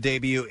revival would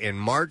debut in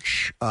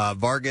March.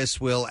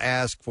 Vargas will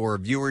ask for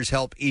viewers'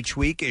 help each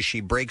week as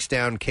she breaks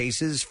down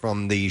cases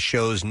from the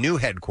show's new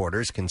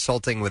headquarters,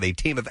 consulting with a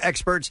team of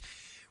experts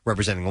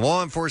representing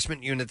law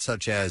enforcement units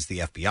such as the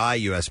FBI,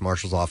 U.S.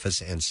 Marshal's Office,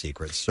 and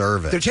Secret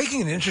Service. They're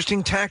taking an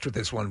interesting tact with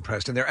this one,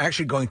 Preston. They're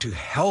actually going to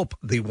help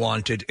the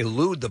wanted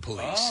elude the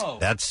police.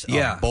 That's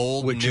a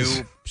bold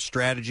new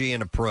strategy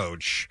and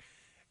approach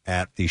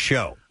at the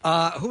show.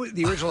 Who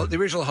the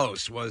original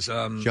host was?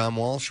 John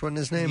Walsh, wasn't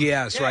his name?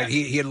 Yes, right.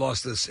 He had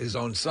lost his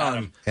own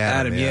son,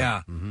 Adam.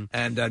 Mm-hmm.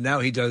 And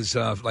now he does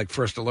like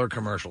First Alert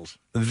commercials.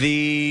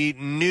 The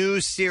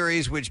new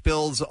series, which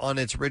builds on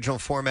its original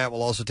format,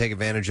 will also take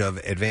advantage of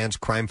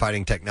advanced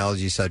crime-fighting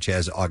technology such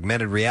as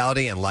augmented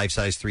reality and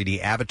life-size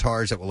 3D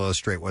avatars that will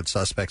illustrate what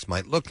suspects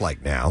might look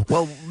like now.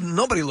 Well,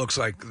 nobody looks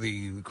like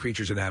the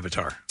creatures in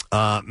Avatar.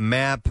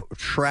 Map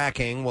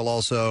tracking will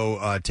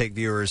also take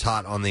viewers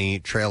hot on the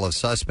trail of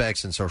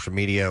suspects, and social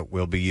media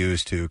will be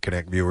used to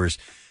connect viewers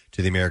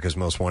to the America's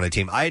Most Wanted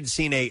team. I had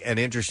seen an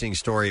interesting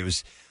story. It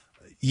was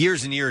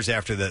years and years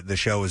after the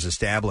show was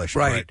established.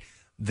 Right. But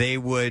they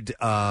would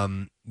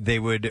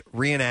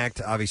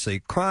reenact, obviously,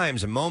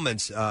 crimes and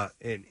moments on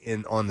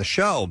the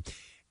show,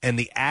 and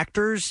the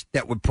actors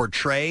that would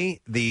portray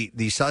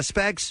the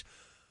suspects,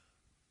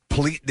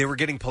 they were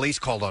getting police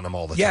called on them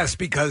all the time. Yes,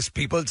 because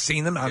people had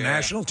seen them on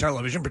national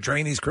television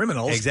portraying these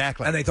criminals.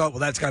 Exactly. And they thought, well,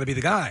 that's got to be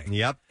the guy.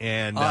 Yep.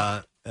 And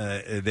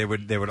they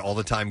would all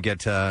the time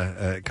get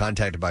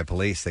contacted by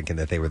police thinking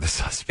that they were the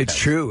suspect. It's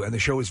true. And the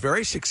show was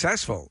very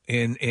successful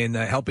in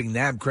helping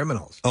nab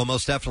criminals. Oh,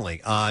 most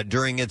definitely.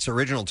 During its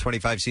original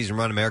 25-season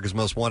run, America's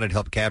Most Wanted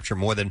helped capture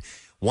more than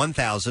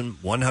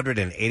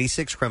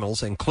 1,186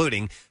 criminals,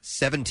 including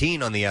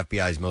 17 on the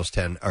FBI's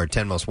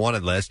 10 Most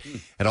Wanted list.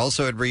 And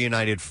also it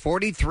reunited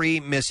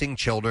 43 missing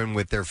children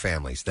with their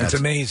families. That's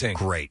amazing.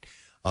 Great.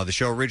 The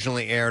show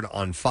originally aired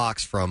on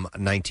Fox from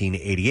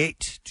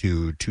 1988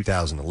 to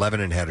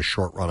 2011 and had a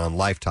short run on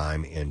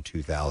Lifetime in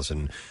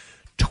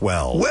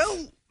 2012.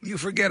 Well, you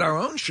forget our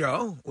own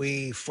show.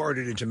 We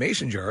farted into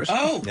mason jars.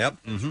 Oh,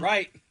 yep. Mm-hmm.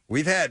 Right.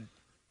 We've had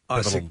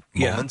little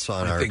moments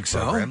on our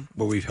program.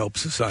 Where we've helped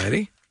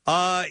society.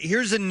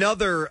 Here's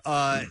another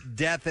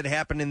death that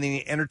happened in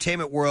the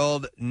entertainment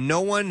world.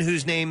 No one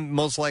whose name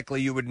most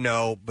likely you would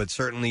know, but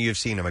certainly you've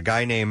seen him. A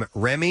guy named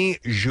Remy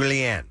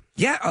Julien.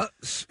 Yeah,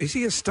 is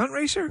he a stunt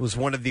racer? Was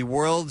one of the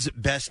world's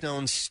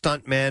best-known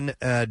stuntmen,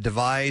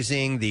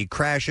 devising the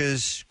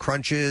crashes,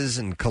 crunches,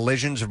 and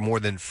collisions of more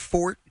than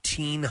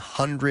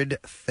 1,400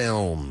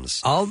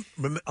 films. I'll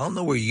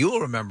know where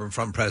you'll remember him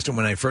from, Preston.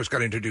 When I first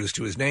got introduced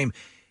to his name,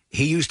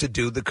 he used to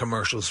do the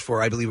commercials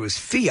for, I believe it was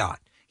Fiat.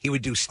 He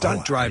would do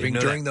stunt driving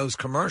during those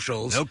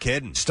commercials. No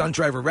kidding. Stunt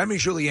driver Remy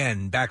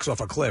Julien backs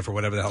off a cliff or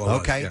whatever the hell it was.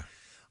 Okay. Yeah.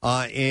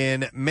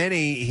 In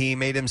many, he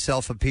made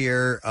himself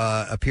appear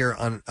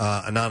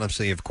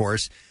anonymously, of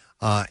course.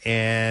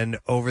 And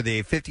over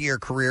the 50-year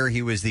career,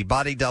 he was the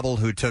body double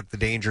who took the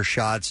danger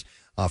shots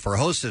for a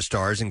host of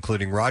stars,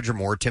 including Roger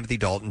Moore, Timothy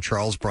Dalton,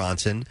 Charles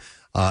Bronson,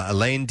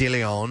 Alain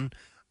Delon,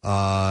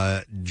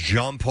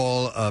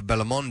 Jean-Paul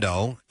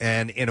Belmondo.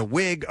 And in a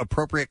wig,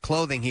 appropriate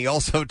clothing, he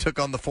also took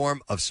on the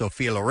form of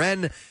Sophia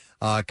Loren,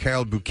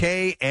 Carole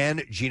Bouquet,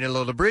 and Gina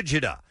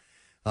Lollobrigida.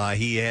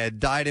 He had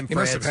died in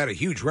France. He must have had a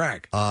huge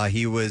rack.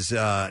 He was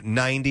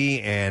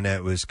 90, and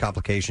it was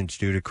complications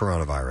due to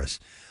coronavirus.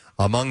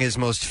 Among his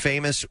most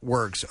famous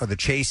works are the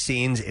chase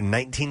scenes in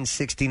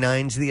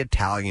 1969's The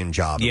Italian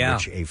Job, in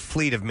which a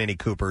fleet of Mini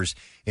Coopers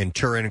in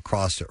Turin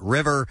cross a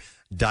river,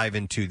 dive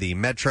into the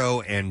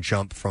metro, and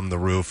jump from the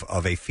roof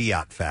of a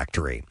Fiat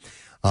factory.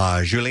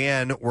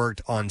 Julien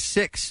worked on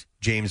 6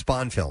 James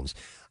Bond films.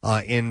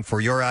 In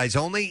For Your Eyes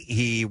Only,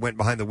 he went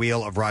behind the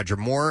wheel of Roger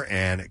Moore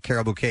and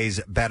Carole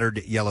Bouquet's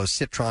battered yellow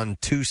Citroen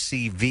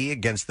 2CV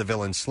against the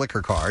villain's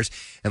slicker cars.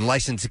 And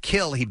License to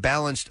Kill, he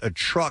balanced a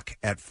truck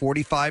at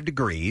 45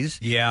 degrees.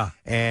 Yeah.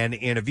 And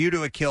in A View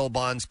to a Kill,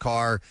 Bond's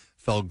car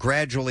fell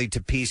gradually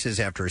to pieces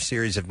after a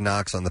series of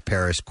knocks on the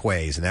Paris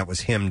quays, and that was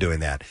him doing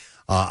that.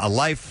 A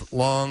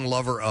lifelong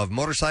lover of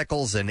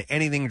motorcycles and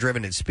anything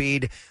driven at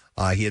speed.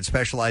 He had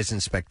specialized in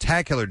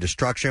spectacular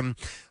destruction,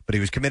 but he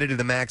was committed to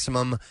the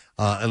maximum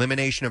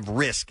elimination of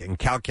risk and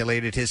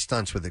calculated his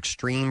stunts with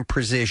extreme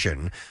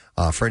precision.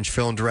 French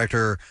film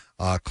director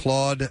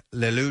Claude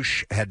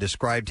Lelouch had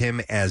described him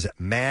as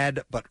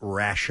mad but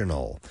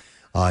rational.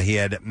 He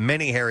had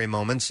many hairy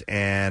moments,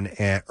 and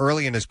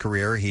early in his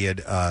career, he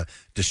had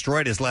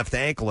destroyed his left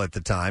ankle at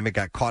the time. It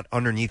got caught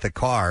underneath a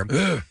car.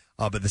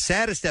 But the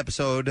saddest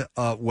episode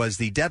was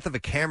the death of a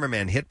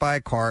cameraman hit by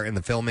a car in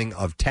the filming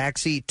of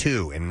Taxi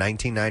 2 in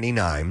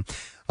 1999.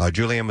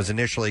 Julien was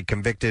initially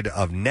convicted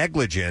of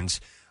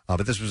negligence,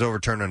 but this was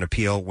overturned on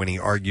appeal when he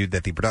argued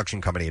that the production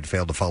company had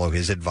failed to follow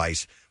his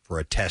advice for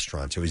a test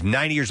run. So he was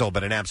 90 years old,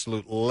 but an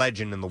absolute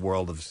legend in the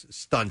world of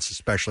stunts,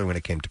 especially when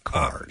it came to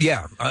cars.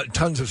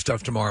 Tons of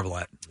stuff to marvel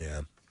at.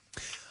 Yeah.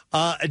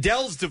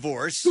 Adele's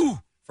divorce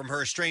from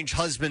her estranged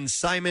husband,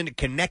 Simon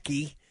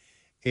Konecki,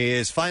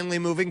 is finally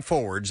moving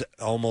forwards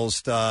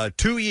almost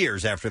 2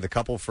 years after the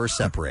couple first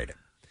separated.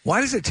 Why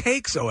does it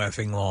take so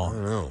effing long? I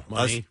don't know.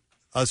 Money.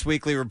 Us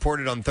Weekly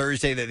reported on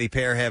Thursday that the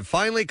pair have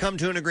finally come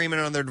to an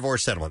agreement on their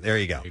divorce settlement. There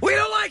you go. We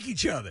don't like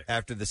each other.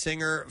 After the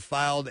singer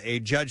filed a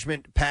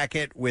judgment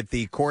packet with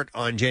the court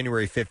on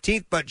January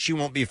 15th, but she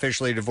won't be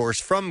officially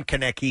divorced from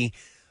Konecki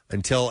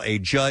until a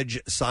judge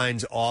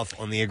signs off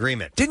on the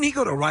agreement. Didn't he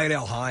go to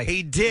Rydell High?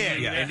 He did.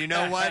 Yeah. And you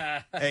know what?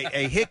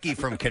 A hickey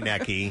from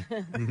Konecki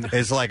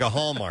is like a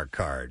Hallmark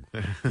card.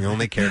 You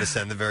only care to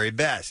send the very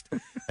best.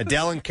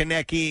 Adele and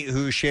Konecki,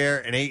 who share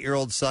an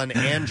 8-year-old son,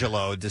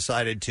 Angelo,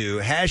 decided to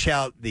hash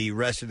out the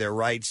rest of their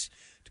rights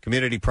to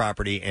community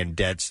property and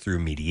debts through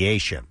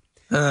mediation.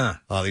 The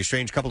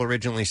estranged couple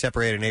originally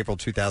separated in April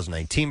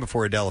 2019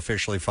 before Adele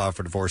officially filed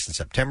for divorce in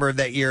September of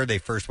that year. They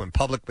first went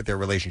public with their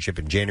relationship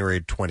in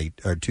January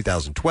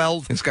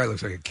 2012. This guy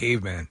looks like a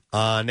caveman.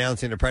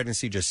 Announcing their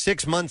pregnancy just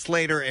 6 months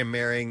later and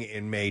marrying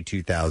in May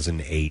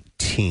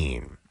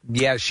 2018.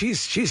 Yeah,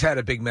 she's had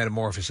a big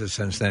metamorphosis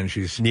since then.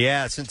 Since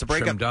the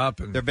breakup,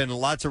 there have been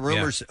lots of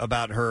rumors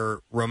about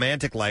her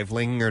romantic life,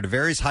 linking her to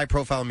various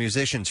high-profile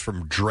musicians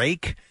from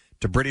Drake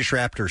to British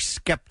rapper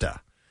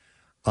Skepta.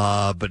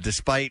 But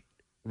despite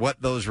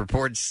what those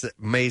reports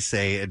may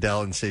say,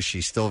 Adele insists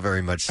she's still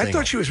very much single. I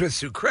thought she was with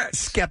Sue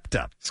Kress.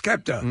 Skepta. He's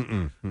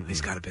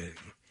got a bit.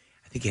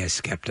 I think he has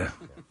Skepta.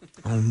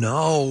 Oh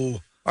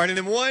no! All right, and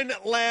then one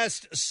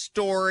last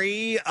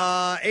story.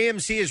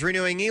 AMC is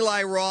renewing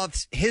Eli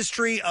Roth's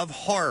History of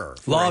Horror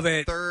for Love a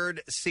it.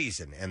 third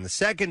season, and the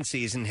second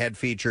season had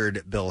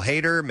featured Bill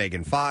Hader,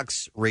 Megan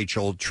Fox,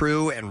 Rachel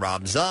True, and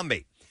Rob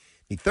Zombie.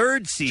 The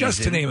third season,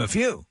 Just to name a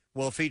few,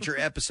 will feature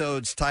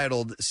episodes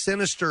titled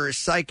Sinister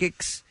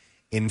Psychics,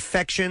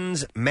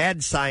 Infections,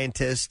 Mad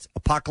Scientists,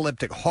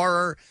 Apocalyptic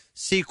Horror,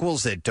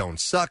 Sequels That Don't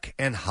Suck,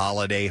 and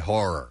Holiday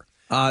Horror.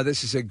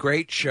 This is a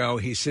great show.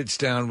 He sits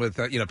down with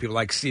people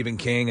like Stephen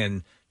King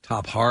and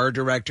top horror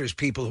directors,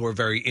 people who are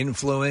very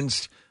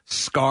influenced,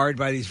 scarred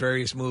by these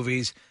various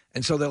movies,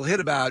 and so they'll hit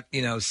about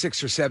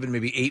 6 or 7,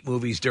 maybe 8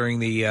 movies during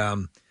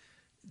the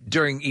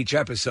during each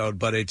episode.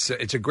 But it's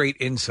a great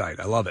insight.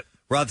 I love it.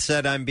 Roth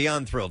said, I'm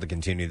beyond thrilled to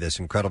continue this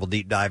incredible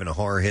deep dive into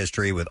horror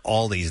history with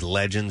all these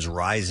legends,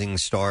 rising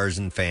stars,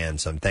 and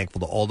fans. I'm thankful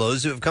to all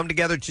those who have come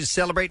together to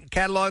celebrate and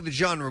catalog the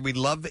genre we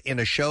love in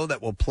a show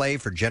that will play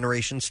for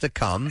generations to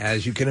come.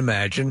 As you can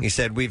imagine. He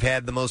said, we've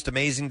had the most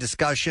amazing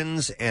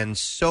discussions, and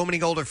so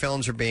many older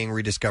films are being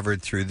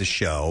rediscovered through the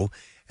show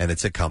and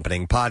its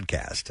accompanying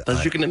podcast.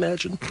 As you can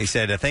imagine. He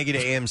said, thank you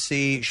to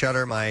AMC,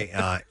 Shudder,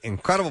 my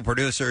incredible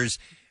producers,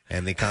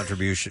 and the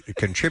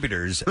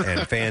contributors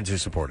and fans who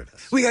supported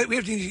us. We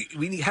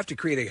have to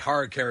create a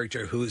horror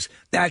character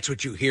that's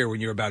what you hear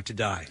when you're about to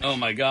die. Oh,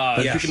 my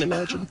God. As you can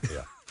imagine.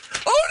 Yeah.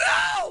 Oh,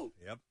 no!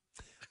 Yep.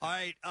 All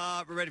right,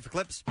 we're ready for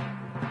clips.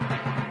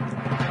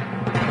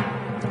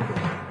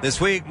 This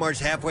week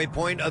marks halfway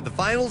point of the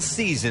final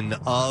season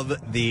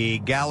of the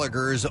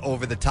Gallagher's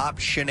over-the-top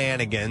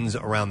shenanigans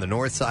around the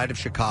north side of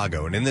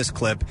Chicago. And in this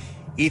clip,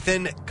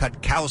 Ethan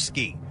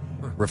Kutkowski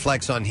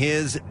reflects on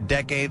his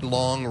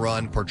decade-long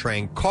run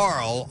portraying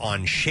Carl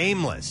on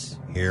Shameless.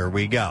 Here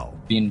we go.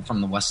 Being from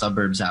the west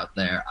suburbs out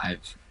there,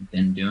 I've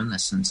been doing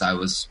this since I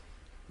was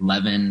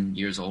 11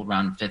 years old,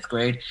 around 5th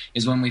grade,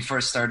 is when we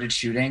first started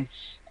shooting,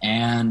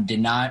 and did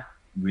not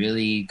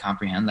really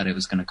comprehend that it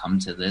was going to come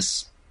to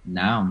this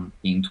now,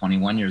 being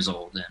 21 years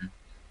old and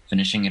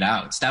finishing it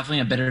out. It's definitely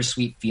a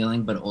bittersweet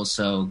feeling, but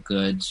also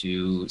good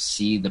to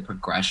see the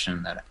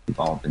progression that we've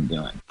all been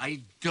doing.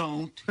 I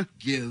don't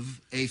give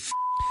a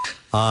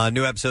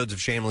New episodes of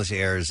Shameless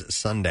airs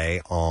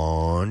Sunday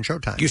on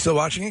Showtime. You still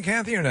watching it,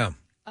 Kathy, or no?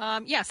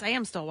 Yes, I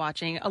am still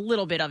watching a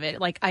little bit of it.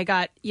 Like, I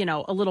got,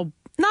 a little,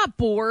 not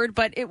bored,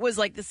 but it was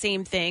like the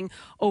same thing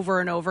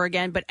over and over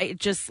again. But it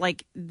just,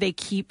 like, they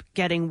keep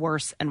getting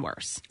worse and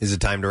worse. Is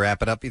it time to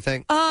wrap it up, you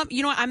think?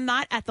 I'm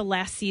not at the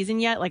last season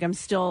yet. Like, I'm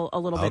still a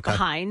little bit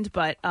behind.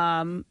 But,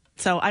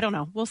 so I don't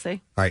know. We'll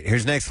see. All right,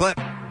 here's the next clip.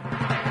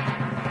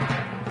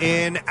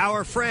 In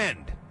Our Friend,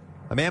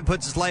 a man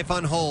puts his life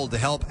on hold to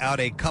help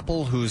out a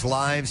couple whose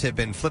lives have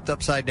been flipped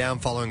upside down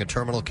following a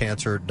terminal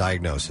cancer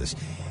diagnosis.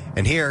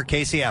 And here,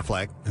 Casey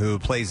Affleck, who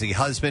plays the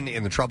husband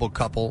in the troubled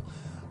couple,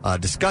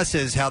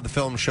 discusses how the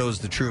film shows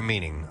the true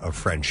meaning of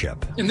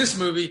friendship. In this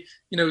movie,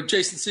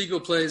 Jason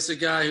Segel plays a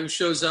guy who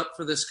shows up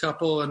for this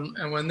couple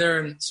and when they're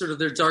in sort of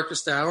their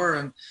darkest hour,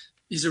 and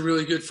he's a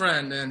really good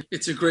friend. And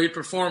it's a great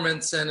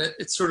performance, and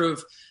it sort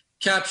of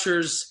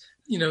captures,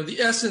 the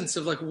essence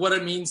of like what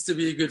it means to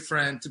be a good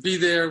friend, to be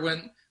there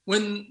when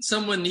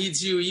someone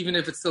needs you, even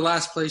if it's the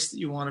last place that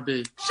you want to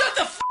be. Shut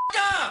the f***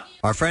 up!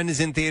 Our Friend is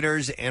in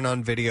theaters and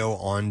on video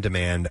on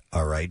demand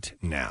right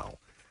now.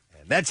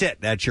 And that's it.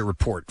 That's your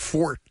report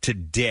for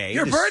today.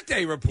 Your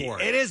birthday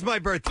report. It is my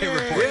birthday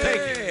report.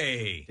 Thank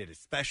you. Did it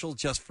special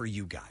just for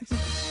you guys.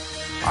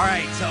 All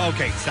right. So,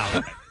 stop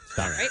it.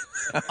 Stop it.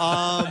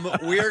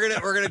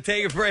 We're gonna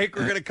take a break.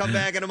 We're gonna come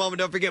back in a moment.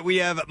 Don't forget, we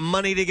have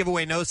money to give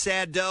away. No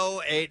sad dough.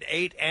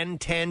 8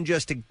 and 10,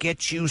 just to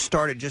get you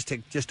started, just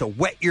to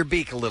wet your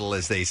beak a little,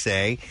 as they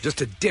say, just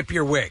to dip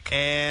your wick.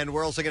 And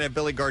we're also gonna have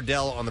Billy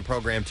Gardell on the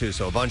program too.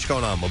 So a bunch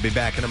going on. We'll be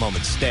back in a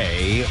moment.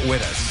 Stay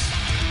with us.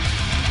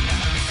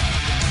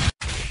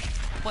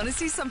 Want to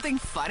see something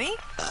funny?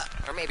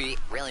 Or maybe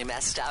really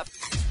messed up?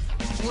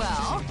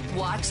 Well,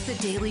 watch The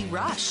Daily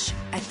Rush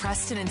at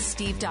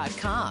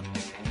PrestonandSteve.com.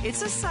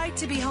 It's a sight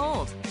to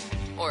behold.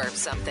 Or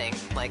something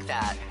like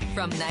that.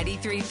 From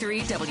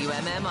 93.3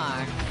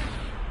 WMMR.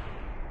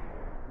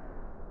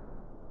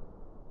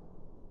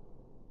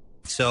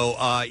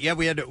 So,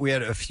 we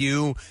had a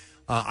few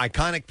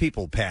iconic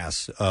people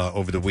pass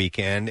over the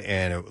weekend,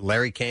 and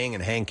Larry King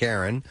and Hank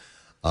Aaron,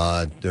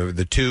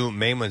 the two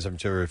main ones. I'm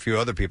sure a few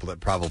other people that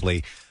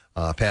probably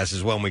passed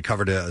as well, and we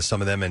covered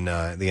some of them in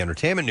the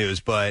entertainment news,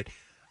 but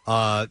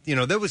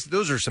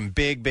those are some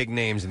big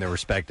names in their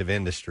respective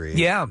industries.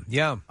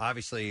 Yeah.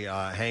 Obviously,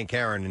 Hank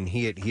Aaron, and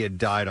he had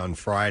died on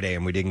Friday,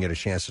 and we didn't get a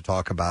chance to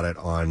talk about it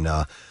on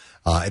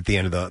at the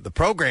end of the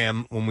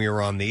program when we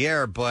were on the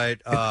air.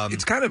 But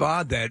it's kind of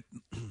odd that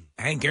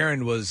Hank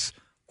Aaron was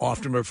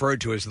often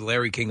referred to as the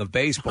Larry King of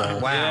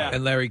baseball. Wow.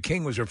 And Larry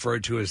King was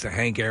referred to as the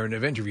Hank Aaron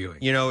of interviewing.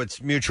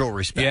 It's mutual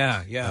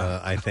respect.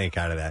 Yeah. I think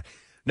out of that.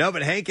 No,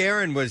 but Hank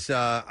Aaron was,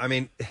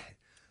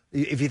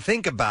 if you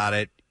think about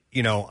it,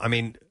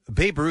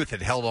 Babe Ruth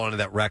had held on to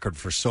that record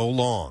for so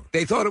long.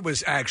 They thought it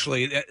was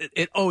actually,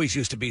 it always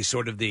used to be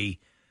sort of the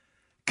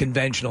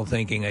conventional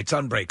thinking, it's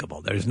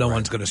unbreakable. There's no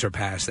one's going to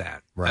surpass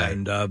that. Right.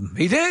 And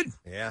he did.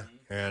 Yeah.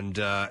 And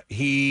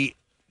he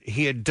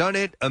had done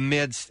it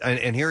amidst,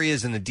 and here he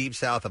is in the Deep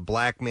South, a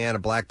black man, a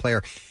black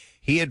player.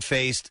 He had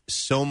faced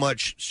so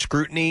much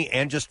scrutiny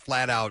and just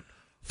flat out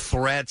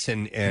threats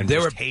and there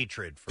just were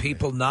hatred.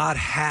 People not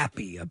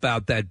happy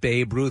about that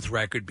Babe Ruth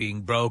record being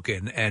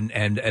broken and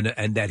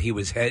that he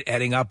was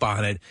heading up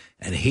on it,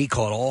 and he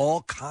caught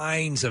all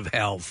kinds of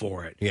hell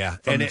for it. Yeah,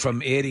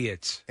 from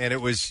idiots. And it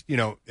was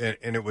and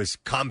it was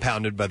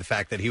compounded by the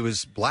fact that he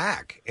was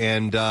black,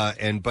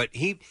 but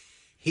he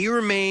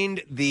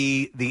remained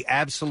the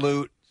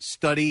absolute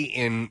study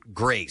in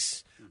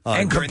grace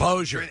And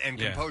composure.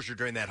 Composure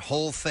during that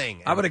whole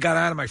thing. I would have got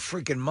out of my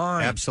freaking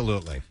mind.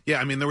 Absolutely. Yeah,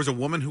 I mean, there was a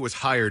woman who was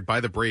hired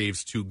by the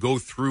Braves to go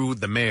through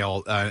the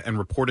mail and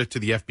report it to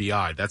the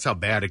FBI. That's how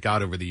bad it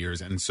got over the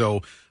years. And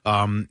so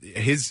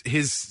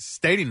his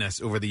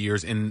steadiness over the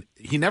years, and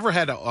he never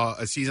had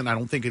a season, I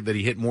don't think, that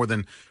he hit more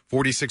than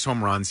 46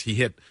 home runs. He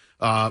hit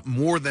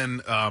more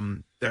than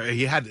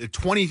he had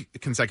 20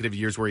 consecutive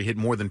years where he hit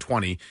more than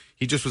 20.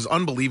 He just was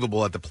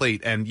unbelievable at the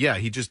plate. And, yeah,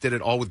 he just did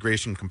it all with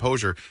grace and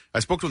composure. I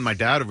spoke with my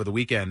dad over the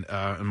weekend,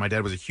 and my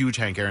dad was a huge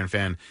Hank Aaron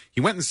fan.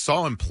 He went and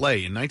saw him play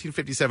in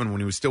 1957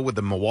 when he was still with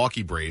the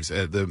Milwaukee Braves.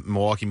 The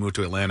Milwaukee moved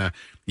to Atlanta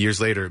years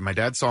later. My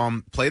dad saw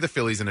him play the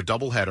Phillies in a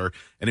doubleheader,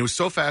 and it was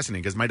so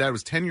fascinating because my dad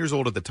was 10 years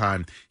old at the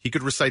time. He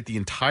could recite the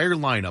entire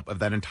lineup of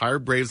that entire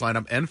Braves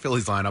lineup and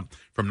Phillies lineup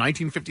from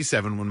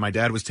 1957 when my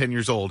dad was 10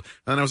 years old.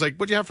 And I was like,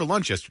 what'd you have for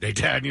lunch yesterday,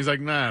 Dad? And he was like,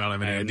 nah, I don't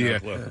have any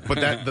idea.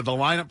 But the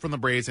lineup from the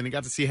Braves, and he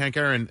got to see Hank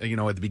Aaron,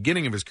 at the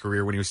beginning of his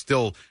career when he was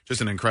still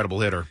just an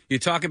incredible hitter. You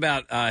talk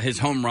about his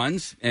home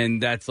runs,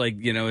 and that's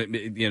like,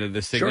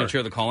 the signature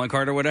of the calling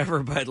card or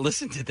whatever. But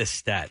listen to this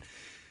stat.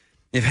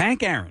 If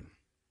Hank Aaron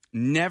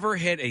never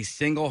hit a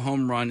single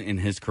home run in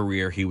his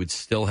career, he would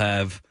still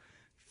have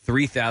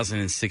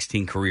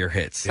 3,016 career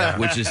hits,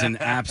 which is an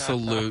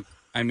absolute...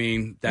 I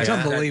mean, that's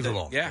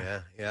unbelievable.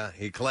 Yeah.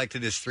 He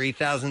collected his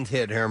 3,000th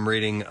hit here, I'm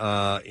reading,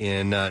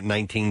 in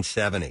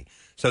 1970.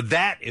 So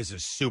that is a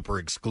super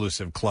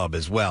exclusive club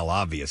as well,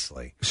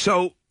 obviously.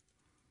 So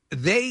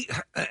they,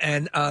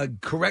 and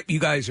correct, you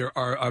guys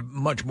are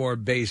much more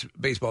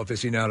baseball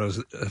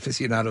aficionados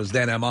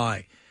than am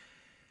I.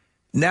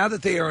 Now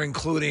that they are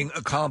including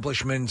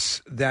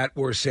accomplishments that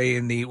were, say,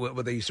 in the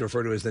what they used to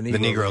refer to as the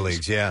Negro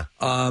Leagues, yeah.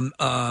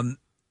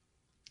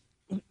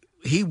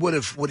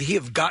 Would he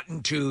have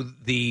gotten to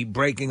the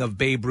breaking of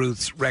Babe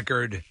Ruth's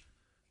record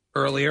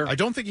earlier? I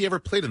don't think he ever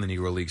played in the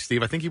Negro League,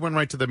 Steve. I think he went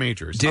right to the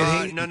majors. Did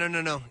he?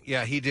 No.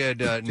 Yeah, he did,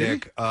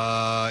 Nick.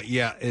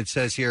 Yeah, it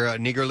says here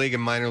Negro League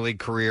and minor league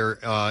career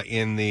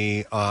in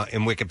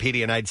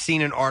Wikipedia, and I'd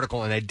seen an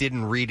article and I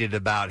didn't read it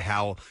about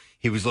how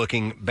he was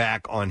looking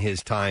back on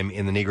his time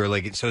in the Negro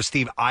League. So,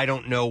 Steve, I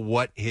don't know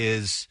what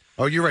his.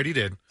 Oh, you're right. He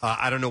did.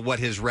 I don't know what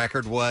his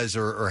record was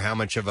or how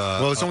much of a.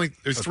 Well, it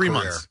was 3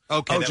 months.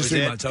 Okay, that just was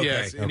 3 it? months. Okay.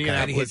 Yes,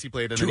 Indianapolis, he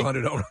played in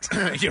 200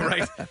 owners. You're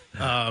right.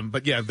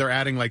 But yeah, they're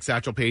adding like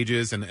Satchel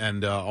Pages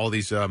and all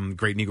these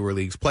great Negro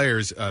Leagues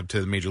players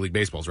to Major League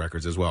Baseball's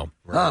records as well.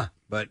 Right.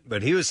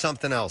 But he was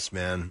something else,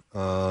 man.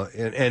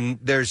 And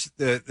there's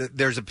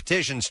a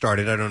petition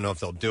started. I don't know if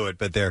they'll do it,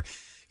 but they're.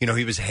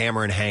 He was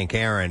hammering Hank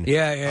Aaron.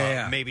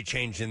 Yeah. Maybe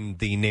changing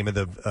the name of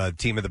the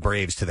team of the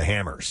Braves to the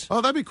Hammers. Oh,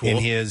 that'd be cool. In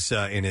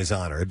his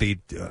honor. It'd be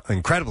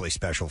incredibly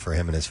special for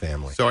him and his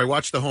family. So I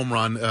watched the home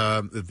run,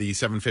 the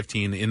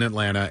 715 in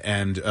Atlanta,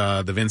 and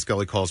the Vin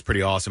Scully call is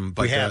pretty awesome.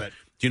 But, we have it.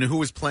 Do you know who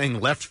was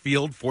playing left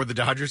field for the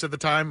Dodgers at the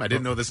time? I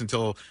didn't know this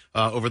until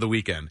over the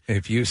weekend.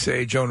 If you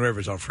say Joan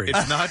Rivers, I'll freeze.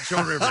 It's not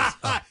Joan Rivers.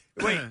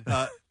 Wait,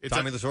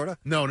 Tommy Lasorda?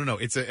 No.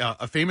 It's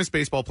a famous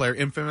baseball player,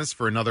 infamous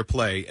for another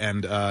play,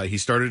 and he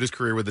started his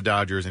career with the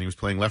Dodgers, and he was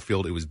playing left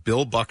field. It was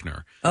Bill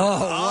Buckner. Oh,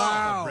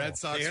 wow. Red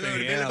Sox fan.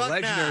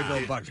 Legendary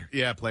Bill Buckner.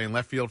 Yeah, playing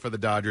left field for the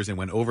Dodgers and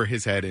went over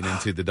his head and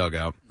into the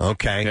dugout.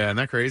 Okay. Yeah, isn't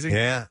that crazy?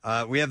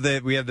 Yeah. We have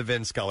the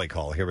Vin Scully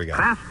call. Here we go.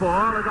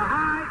 Fastball is a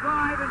high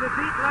drive into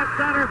deep left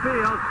center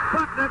field.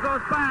 Buckner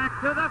goes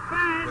back to the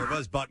fence. There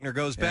was Buckner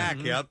goes back.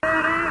 Mm-hmm. Yep. It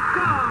is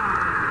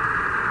gone.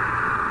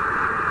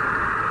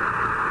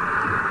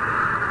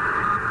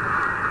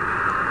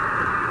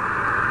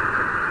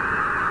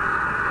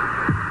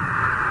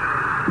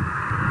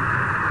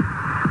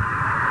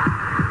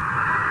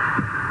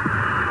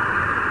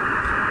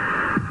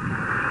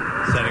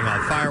 Setting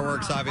off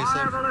fireworks, obviously.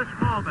 Marvelous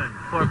moment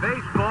for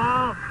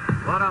baseball.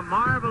 What a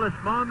marvelous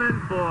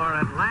moment for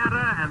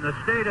Atlanta and the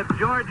state of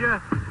Georgia.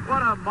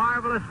 What a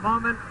marvelous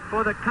moment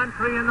for the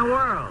country and the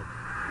world.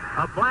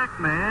 A black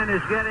man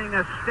is getting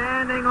a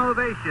standing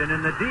ovation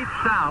in the Deep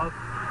South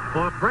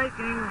for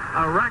breaking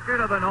a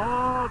record of an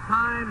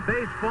all-time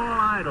baseball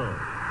idol.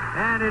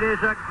 And it is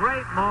a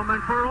great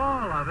moment for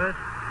all of us,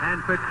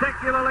 and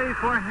particularly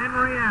for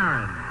Henry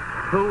Aaron,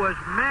 who was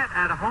met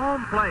at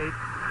home plate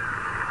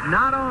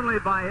not only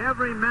by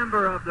every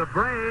member of the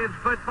Braves,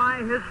 but by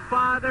his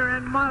father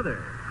and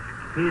mother.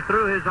 He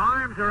threw his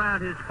arms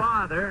around his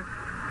father,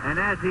 and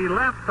as he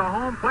left the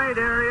home plate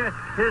area,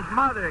 his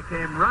mother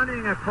came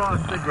running across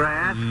the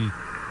grass,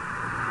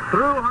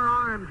 threw her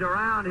arms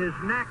around his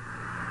neck,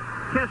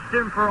 kissed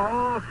him for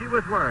all she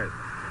was worth.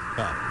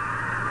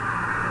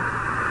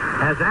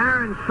 As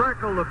Aaron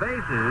circled the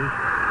bases,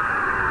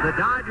 the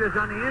Dodgers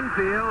on the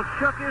infield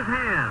shook his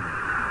hand,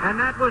 and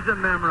that was a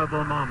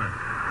memorable moment.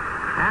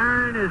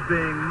 Aaron is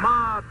being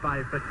mobbed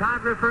by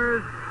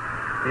photographers.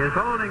 He is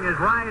holding his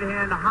right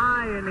hand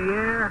high in the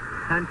air,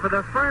 and for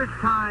the first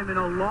time in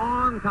a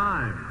long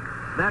time,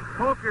 that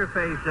poker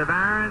face of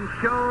Aaron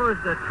shows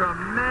the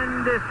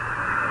tremendous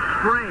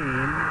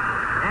strain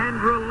and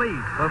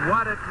relief of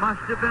what it must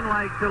have been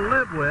like to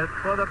live with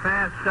for the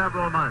past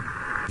several months.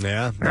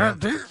 Yeah.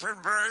 Deep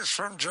embrace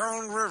from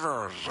Joan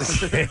Rivers.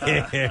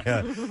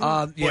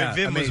 Boy,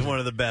 Vin was one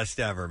of the best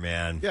ever,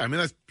 man. Yeah, I mean,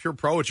 that's pure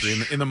poetry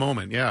in the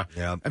moment, yeah.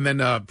 And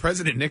then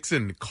President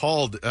Nixon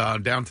called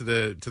down to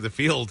the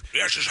field.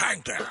 Yes, it's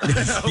Hank there.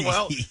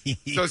 Well,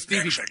 so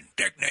Stevie...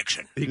 Dick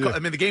Nixon. I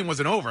mean, the game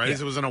wasn't over. Right?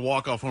 It wasn't a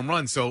walk-off home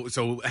run.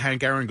 So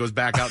Hank Aaron goes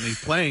back out and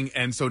he's playing,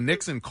 and so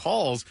Nixon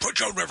calls. Put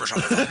Joan Rivers on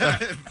the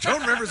phone.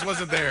 Joan Rivers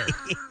wasn't there,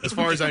 as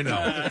far as I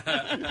know.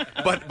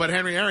 But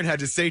Henry Aaron had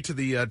to say to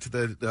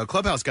the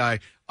clubhouse guy,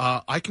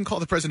 I can call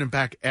the president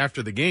back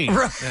after the game.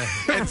 Right.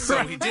 And so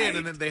he did,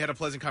 and then they had a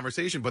pleasant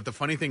conversation. But the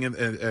funny thing,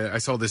 I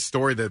saw this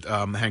story that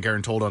Hank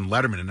Aaron told on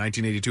Letterman in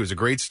 1982. It was a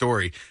great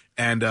story.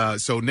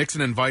 And so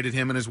Nixon invited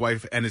him and his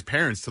wife and his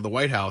parents to the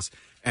White House.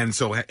 And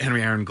so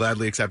Henry Aaron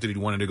gladly accepted he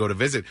wanted to go to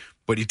visit,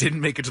 but he didn't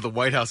make it to the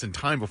White House in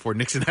time before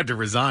Nixon had to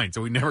resign.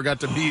 So he never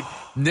got to meet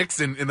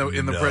Nixon in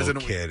the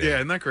president. Kidding. Yeah,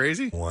 isn't that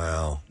crazy?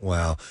 Wow.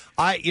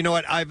 You know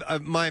what?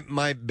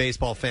 My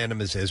baseball fandom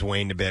has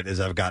waned a bit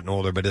as I've gotten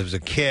older, but as a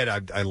kid,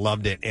 I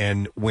loved it.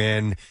 And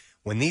when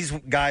these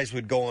guys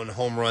would go on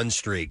home run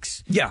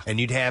streaks, and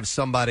you'd have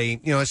somebody,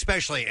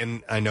 especially,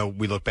 and I know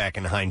we look back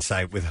in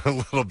hindsight with a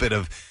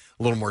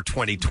little more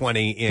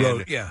 2020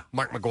 in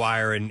Mark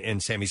McGwire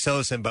and Sammy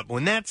Sosa, but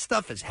when that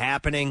stuff is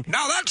happening,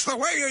 now that's the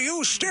way you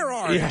use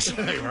steroids. Yes,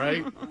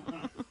 right.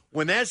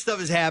 When that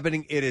stuff is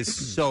happening, it is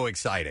so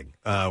exciting.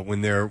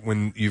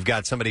 When you've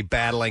got somebody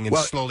battling and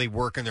slowly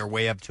working their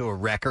way up to a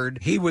record.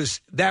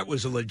 That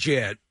was a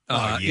legit.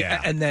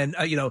 And then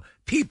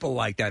people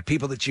like that,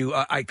 people that you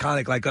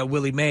iconic like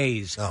Willie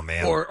Mays. Oh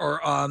man,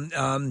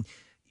 or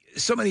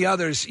so many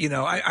others,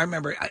 I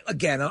remember,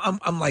 again,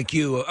 I'm like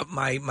you.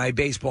 My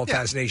baseball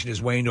fascination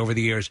has waned over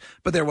the years,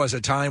 but there was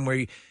a time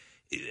where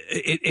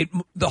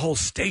the whole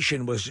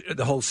station was,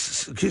 the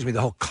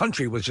whole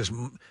country was just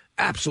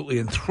absolutely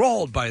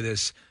enthralled by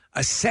this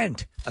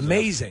ascent.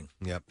 Amazing.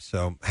 Yep.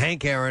 So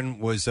Hank Aaron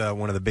was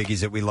one of the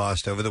biggies that we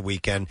lost over the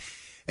weekend.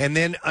 And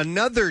then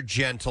another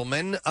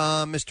gentleman,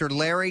 Mr.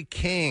 Larry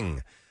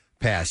King,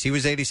 passed. He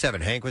was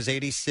 87. Hank was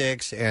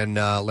 86, and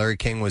Larry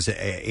King was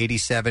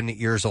 87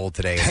 years old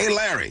today. Hey,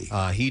 Larry.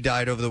 He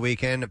died over the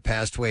weekend,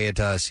 passed away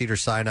at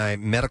Cedars-Sinai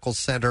Medical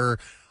Center.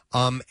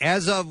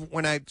 As of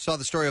when I saw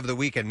the story over the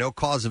weekend, no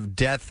cause of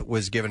death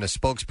was given. A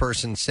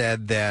spokesperson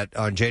said that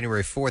on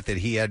January 4th that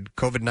he had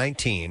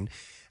COVID-19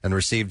 and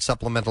received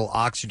supplemental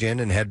oxygen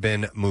and had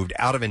been moved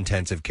out of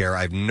intensive care.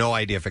 I have no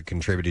idea if it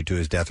contributed to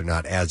his death or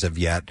not as of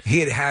yet.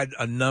 He had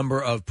a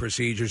number of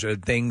procedures or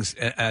things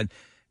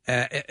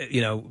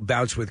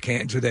bouts with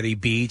cancer that he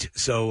beat.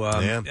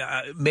 So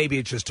maybe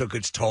it just took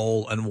its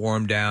toll and wore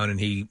him down, and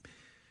he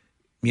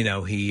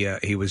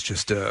was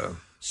just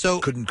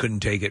couldn't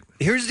take it.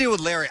 Here's the deal with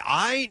Larry.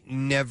 I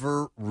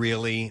never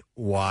really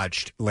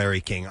watched Larry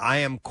King. I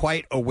am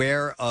quite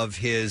aware of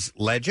his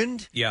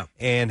legend,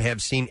 and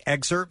have seen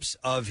excerpts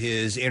of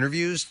his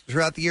interviews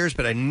throughout the years,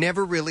 but I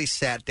never really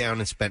sat down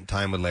and spent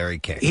time with Larry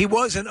King. He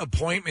was an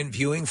appointment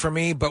viewing for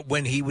me, but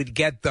when he would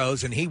get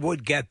those, and he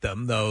would get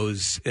them,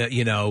 those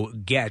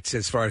gets,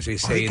 as far as they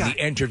say in the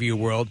interview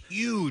world,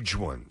 huge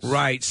ones,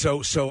 right?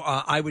 So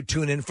I would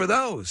tune in for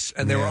those,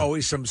 and there were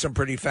always some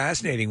pretty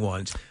fascinating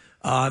ones.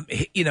 And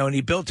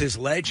he built his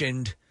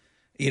legend,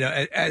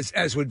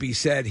 as would be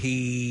said,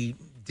 he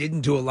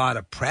didn't do a lot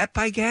of prep,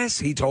 I guess.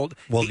 He told.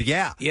 Well,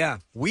 yeah.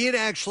 We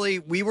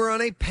were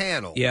on a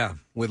panel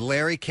with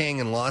Larry King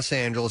in Los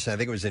Angeles, I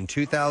think it was in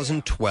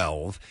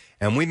 2012,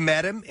 and we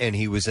met him, and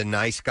he was a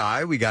nice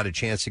guy. We got a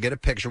chance to get a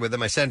picture with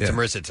him. I sent it to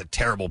Marissa. It's a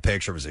terrible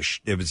picture.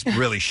 It was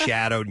really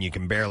shadowed, and you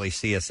can barely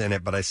see us in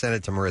it, but I sent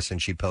it to Marissa,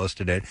 and she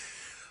posted it.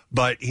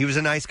 But he was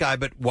a nice guy.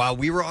 But while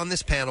we were on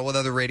this panel with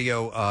other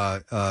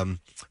radio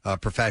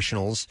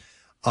professionals,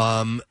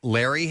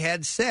 Larry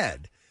had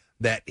said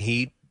that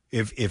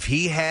if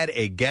he had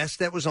a guest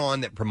that was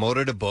on that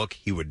promoted a book,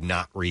 he would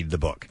not read the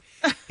book.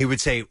 He would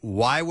say,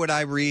 why would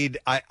I read?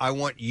 I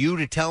want you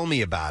to tell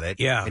me about it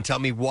and tell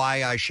me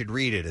why I should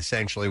read it,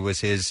 essentially was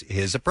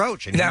his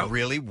approach. And he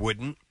really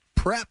wouldn't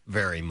prep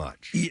very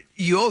much.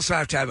 You also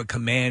have to have a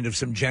command of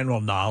some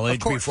general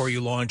knowledge before you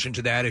launch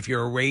into that. If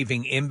you're a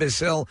raving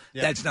imbecile,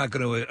 that's not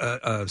going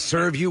to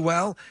serve you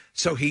well.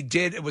 So he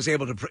was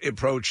able to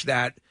approach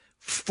that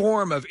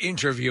form of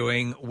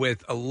interviewing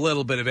with a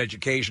little bit of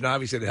education.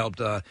 Obviously, it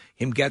helped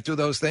him get through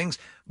those things.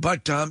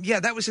 But,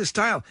 that was his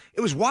style.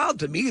 It was wild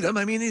to meet him.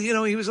 I mean,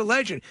 he was a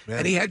legend. Yeah.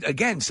 And he had,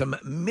 again, some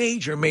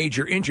major,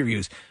 major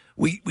interviews.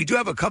 We do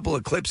have a couple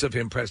of clips of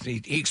him,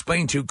 Preston. He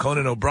explained to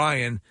Conan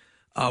O'Brien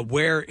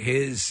where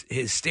his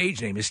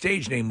stage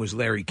name was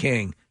Larry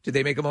King. Did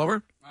they make him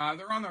over?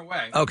 They're on their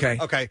way.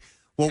 Okay.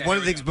 Well, one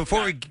of the things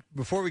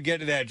before we get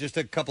to that, just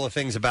a couple of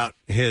things about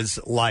his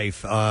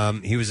life.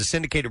 He was a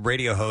syndicated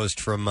radio host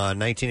from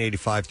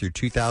 1985 through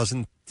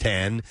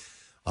 2010,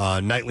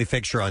 nightly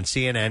fixture on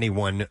CNN. He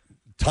won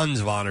tons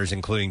of honors,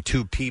 including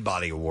 2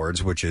 Peabody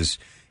Awards, which is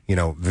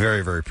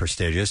very, very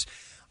prestigious.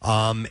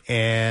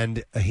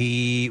 And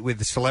he,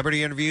 with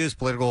celebrity interviews,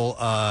 political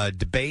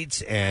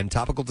debates, and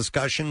topical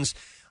discussions,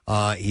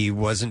 he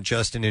wasn't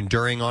just an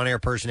enduring on-air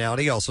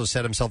personality. He also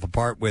set himself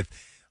apart with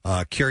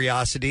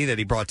curiosity that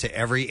he brought to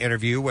every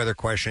interview, whether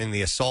questioning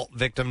the assault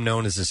victim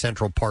known as the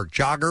Central Park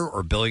jogger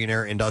or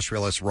billionaire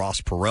industrialist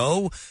Ross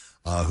Perot,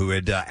 who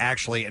had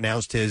actually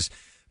announced his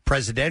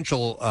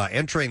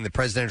entering the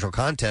presidential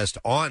contest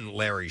on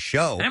Larry's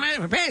show. I'm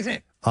running for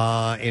president.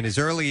 In his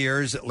early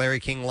years, Larry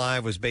King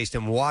Live was based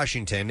in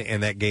Washington,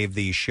 and that gave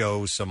the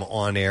show some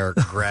on-air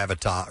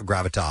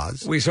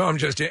gravitas. We saw him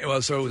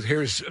so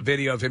here's a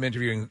video of him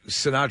interviewing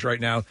Sinatra right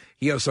now.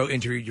 He also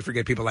interviewed, you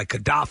forget, people like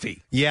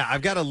Gaddafi. Yeah,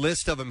 I've got a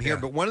list of them here,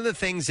 but one of the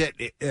things that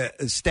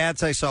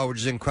stats I saw, which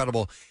is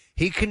incredible,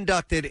 he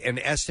conducted an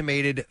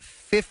estimated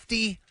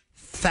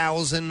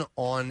 50,000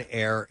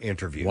 on-air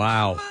interviews.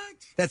 Wow.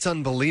 That's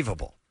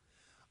unbelievable.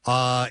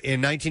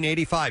 In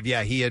 1985,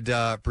 he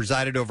had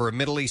presided over a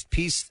Middle East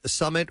peace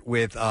summit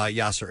with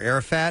Yasser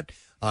Arafat,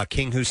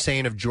 King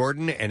Hussein of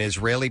Jordan, and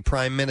Israeli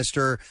Prime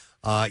Minister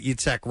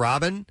Yitzhak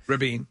Rabin,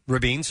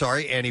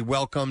 and he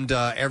welcomed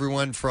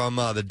everyone from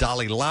the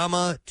Dalai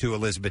Lama to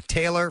Elizabeth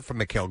Taylor, from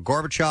Mikhail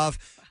Gorbachev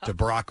to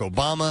Barack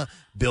Obama,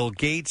 Bill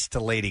Gates to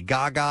Lady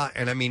Gaga,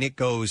 and I mean it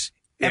goes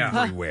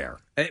everywhere.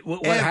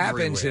 What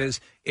happens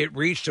is it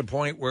reached a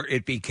point where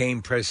it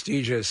became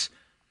prestigious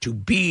to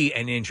be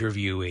an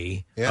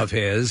interviewee of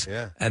his,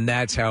 and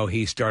that's how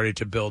he started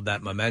to build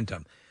that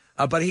momentum.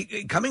 But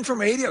he, coming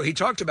from radio, he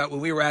talked about when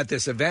we were at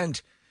this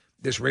event,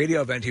 this radio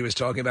event, he was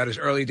talking about his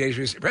early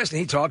days. Preston,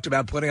 he talked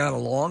about putting on a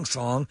long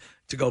song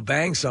to go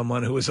bang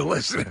someone who was a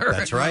listener.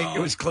 That's right. It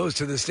was close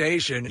to the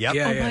station. Yep.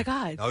 Yeah, my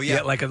God. Oh,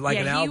 yeah. like an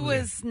album. He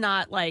was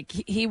not like,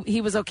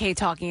 he was okay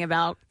talking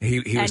about He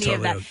was any totally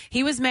of that.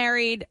 He was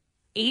married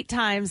 8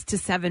 times to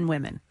 7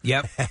 women.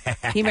 Yep.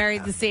 He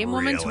married the same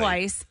woman Really?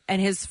 twice,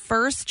 and his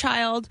first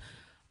child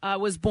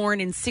was born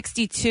in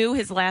 1962.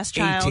 His last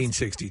child,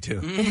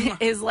 1862.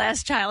 his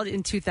last child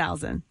in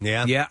 2000.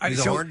 Yeah,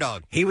 he's a horn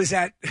dog. He was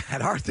at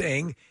our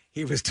thing.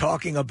 He was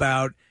talking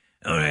about,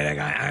 all right,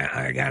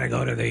 I got to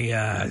go to the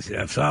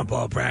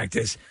softball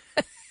practice.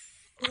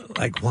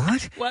 Like,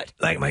 what? What?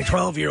 Like my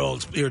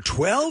 12-year-old. Your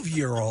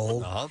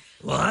 12-year-old? Uh-huh.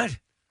 What?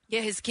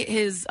 Yeah,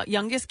 his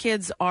youngest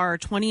kids are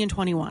 20 and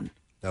 21.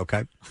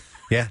 Okay.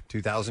 Yeah,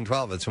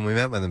 2012. That's when we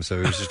met with him. So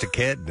he was just a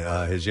kid,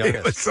 his youngest.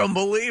 It was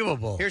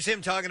unbelievable. Here's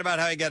him talking about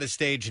how he got his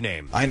stage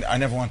name. I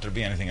never wanted to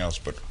be anything else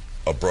but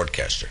a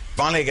broadcaster.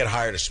 Finally, I get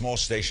hired at a small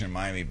station in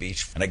Miami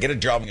Beach, and I get a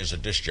job as a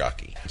disc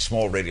jockey. A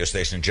small radio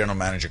station, the general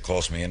manager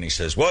calls me in, and he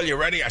says, well, you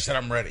ready? I said,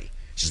 I'm ready.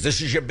 He says,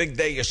 this is your big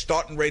day. You're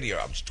starting radio.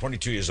 I was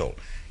 22 years old.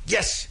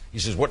 Yes. He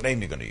says, what name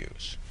are you going to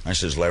use? I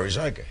says, Larry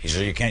Zeiger. He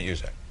says, you can't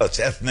use that. It's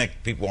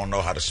ethnic. People won't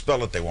know how to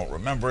spell it. They won't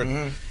remember it.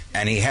 Mm-hmm.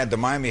 And he had the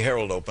Miami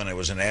Herald open. It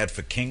was an ad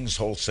for King's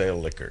Wholesale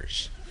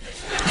Liquors.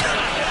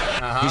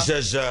 He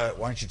says, why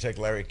don't you take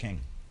Larry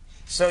King?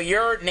 So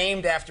you're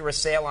named after a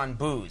sale on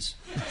booze.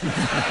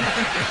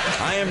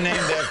 I am named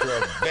after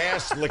a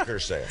vast liquor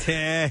sale.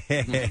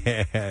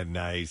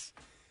 Nice.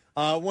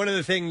 One of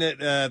the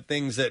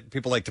things that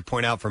people like to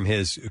point out from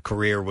his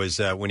career was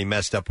when he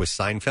messed up with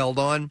Seinfeld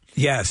on.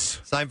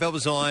 Yes. Seinfeld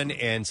was on,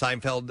 and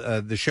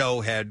Seinfeld, the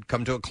show had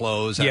come to a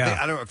close. Yeah.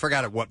 I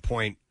forgot at what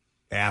point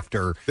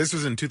after. This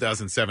was in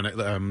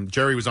 2007.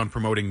 Jerry was on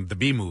promoting the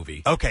B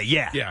movie. Okay,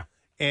 yeah. Yeah.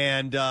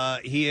 And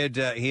he had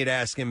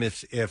asked him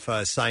if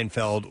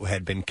Seinfeld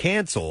had been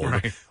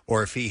canceled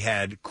or if he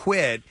had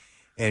quit,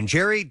 and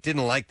Jerry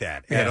didn't like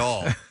that at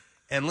all.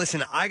 And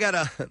listen, I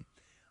gotta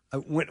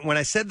when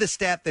I said the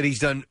stat that he's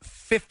done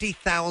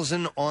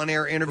 50,000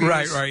 on-air interviews,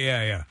 right,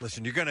 yeah.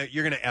 Listen, you're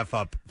gonna f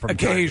up from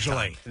occasionally.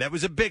 Time to time. That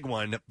was a big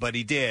one, but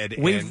he did.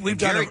 We've done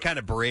Jerry kind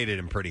of berated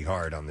him pretty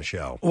hard on the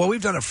show. Well,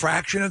 we've done a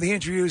fraction of the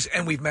interviews,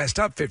 and we've messed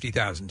up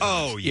 50,000 times.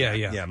 Oh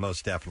yeah,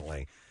 most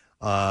definitely.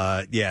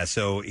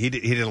 So he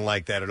didn't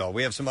like that at all.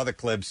 We have some other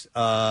clips.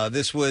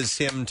 This was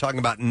him talking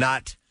about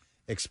not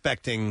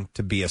expecting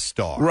to be a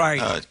star.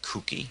 Right.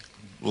 Kooky,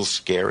 a little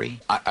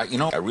scary.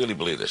 I really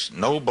believe this.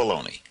 No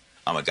baloney.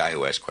 I'm a guy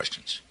who asks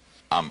questions.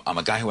 I'm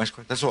a guy who asks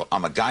questions. That's all.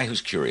 I'm a guy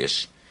who's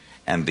curious,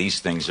 and these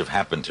things have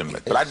happened to me.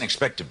 But I didn't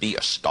expect to be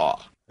a star.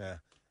 Yeah.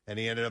 And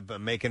he ended up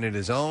making it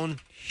his own.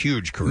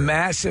 Huge career.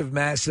 Massive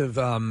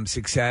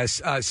success.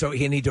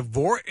 He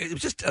divorced. It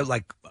was just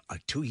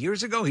 2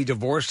 years ago. He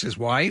divorced his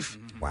wife.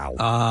 Wow.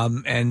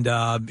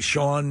 And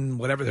Sean,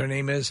 whatever their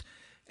name is,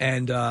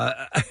 and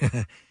I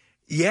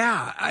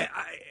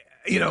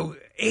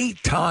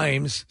 8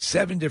 times,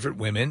 7 different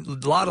women,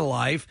 a lot of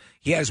life.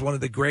 He has one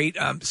of the great.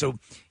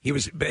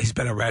 He's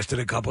been arrested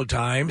a couple of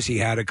times. He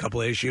had a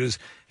couple of issues.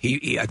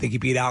 I think he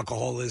beat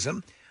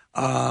alcoholism.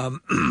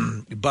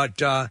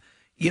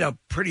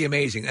 Pretty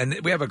amazing. And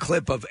we have a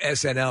clip of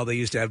SNL. They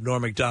used to have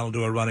Norm Macdonald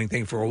do a running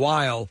thing for a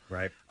while.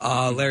 Right.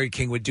 Larry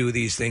King would do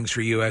these things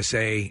for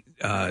USA,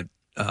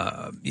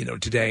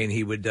 today, and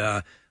he would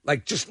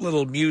just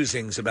little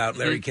musings about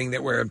Larry King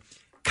that were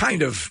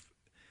kind of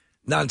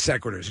non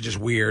sequiturs, just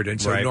weird.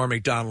 And so Norm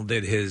Macdonald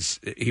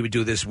he would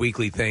do this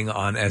weekly thing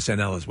on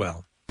SNL as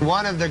well.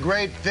 One of the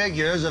great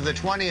figures of the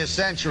 20th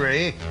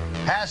century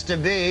has to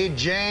be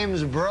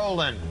James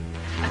Brolin.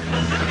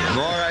 The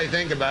more I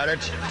think about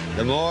it,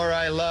 the more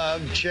I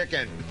love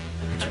chicken.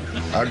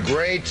 A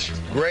great,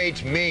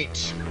 great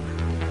meat.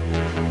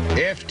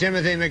 If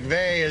Timothy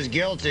McVeigh is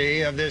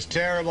guilty of this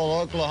terrible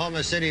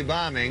Oklahoma City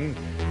bombing,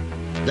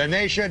 then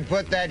they should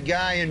put that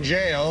guy in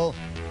jail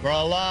for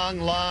a long,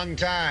 long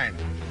time.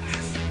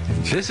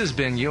 This has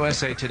been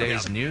USA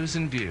Today's News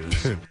and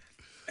Views.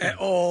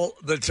 All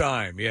the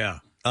time, yeah.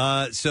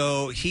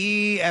 So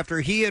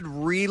after he had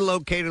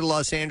relocated to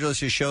Los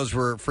Angeles, his shows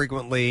were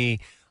frequently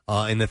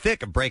in the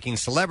thick of breaking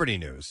celebrity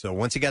news. So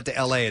once he got to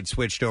L.A., it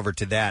switched over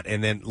to that.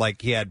 And then,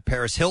 he had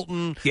Paris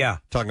Hilton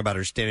talking about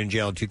her stint in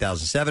jail in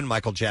 2007,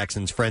 Michael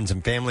Jackson's friends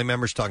and family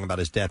members talking about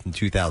his death in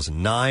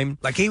 2009.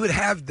 He would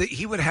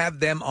have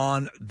them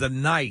on the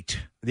night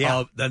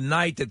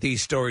that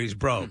these stories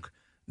broke.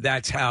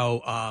 That's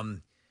how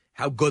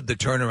good the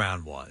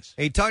turnaround was.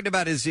 He talked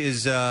about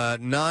his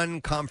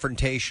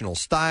non-confrontational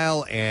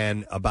style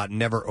and about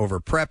never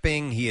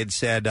over-prepping. He had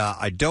said,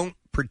 I don't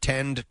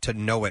pretend to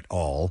know it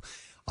all.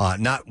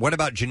 What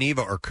about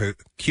Geneva or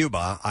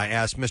Cuba? I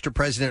asked, Mr.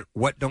 President,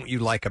 what don't you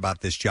like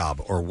about this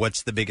job? Or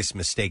what's the biggest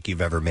mistake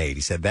you've ever made?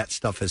 He said, that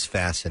stuff is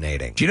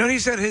fascinating. Do you know what he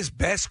said his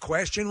best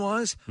question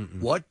was?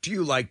 What do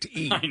you like to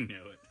eat? I knew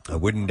it. I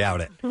wouldn't doubt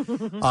it.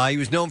 He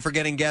was known for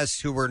getting guests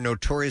who were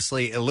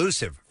notoriously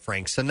elusive.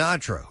 Frank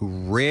Sinatra,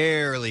 who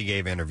rarely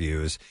gave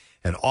interviews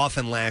and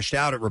often lashed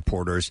out at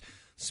reporters,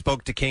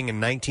 spoke to King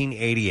in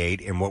 1988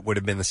 in what would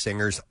have been the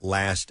singer's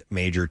last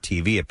major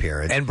TV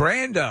appearance. And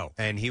Brando.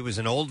 And he was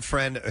an old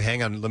friend.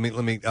 Hang on,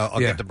 I'll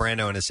get to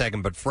Brando in a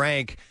second. But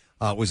Frank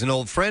was an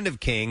old friend of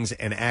King's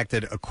and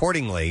acted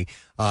accordingly.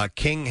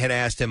 King had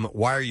asked him,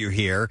 why are you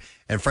here?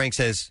 And Frank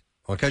says,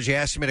 well, because you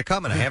asked me to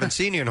come, and I haven't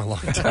seen you in a long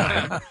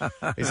time.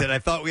 He said, I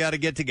thought we ought to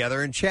get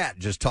together and chat,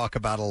 just talk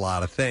about a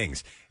lot of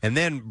things. And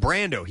then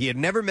Brando. He had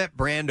never met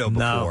Brando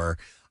before,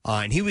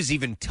 and he was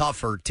even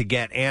tougher to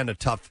get and a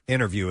tough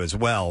interview as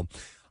well.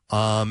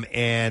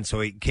 And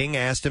so King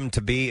asked him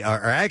to be,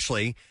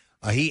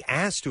 he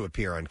asked to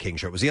appear on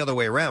King's show. It was the other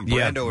way around.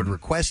 Brando had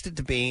requested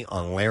to be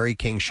on Larry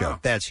King's show.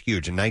 That's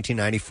huge, in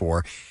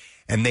 1994.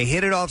 And they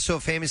hit it off so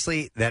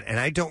famously that, and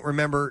I don't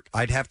remember,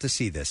 I'd have to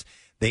see this.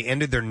 They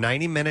ended their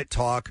 90-minute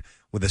talk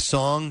with a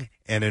song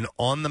and an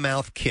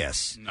on-the-mouth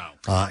kiss.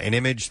 An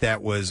image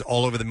that was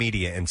all over the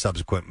media in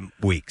subsequent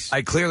weeks.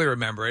 I clearly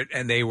remember it,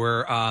 and they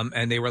were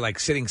like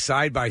sitting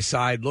side by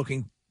side,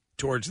 looking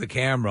towards the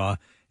camera,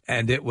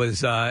 and it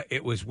was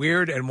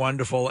weird and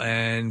wonderful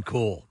and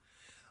cool.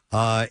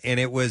 And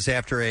it was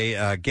after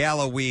a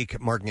gala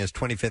week marking his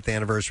 25th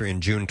anniversary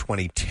in June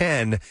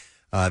 2010.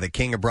 The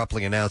King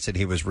abruptly announced that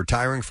he was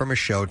retiring from his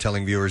show,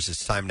 telling viewers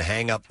it's time to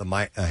hang up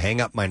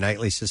my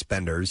nightly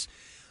suspenders.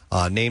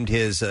 Named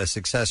his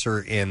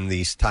successor in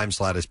the time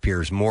slot as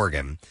Piers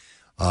Morgan.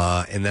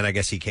 And then I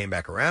guess he came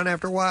back around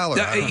after a while?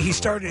 He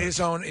started his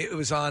own. It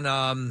was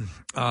on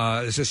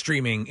it's a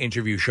streaming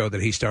interview show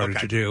that he started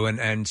to do,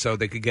 and so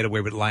they could get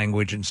away with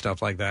language and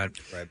stuff like that.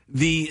 Right.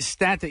 The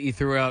stat that you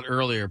threw out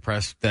earlier,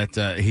 Press,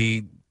 that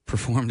he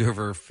performed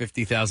over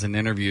 50,000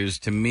 interviews,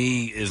 to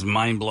me is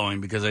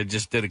mind-blowing because I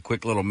just did a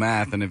quick little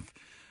math, and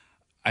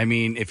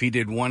if he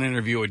did one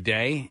interview a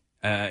day,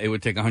 it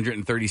would take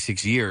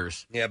 136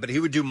 years. Yeah, but he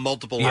would do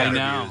multiple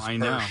interviews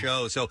per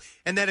show. So,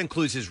 and that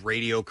includes his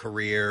radio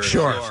career and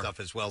stuff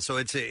as well. So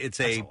it's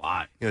a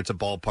lot. It's a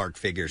ballpark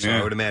figure. So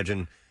Yeah. I would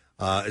imagine,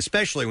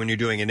 especially when you're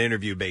doing an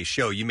interview-based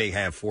show, you may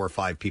have 4 or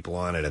 5 people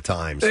on at a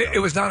time. So. It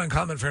was not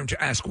uncommon for him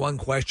to ask one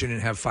question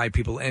and have 5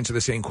 people answer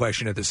the same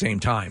question at the same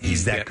time.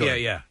 He's that good.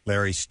 Yeah.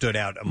 Larry stood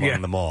out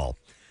among them all.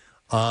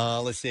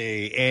 Let's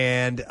see,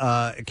 and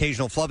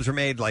occasional flubs were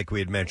made, like we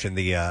had mentioned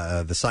the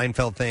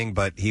Seinfeld thing.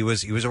 But he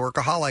was a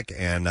workaholic,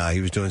 and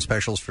he was doing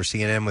specials for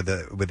CNN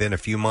within a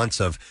few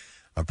months of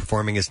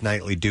performing his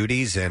nightly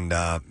duties. And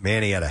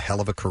man, he had a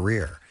hell of a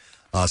career.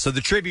 So the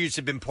tributes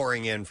have been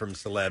pouring in from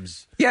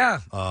celebs,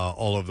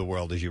 all over the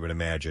world, as you would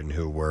imagine,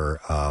 who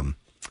were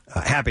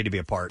happy to be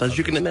a part. As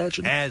you can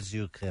imagine. That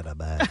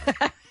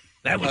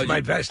was my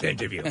best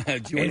interview. Do you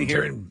want to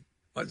hear it?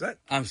 What's that?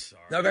 I'm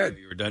sorry. No, go ahead.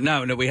 You were done.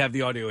 No, we have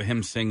the audio of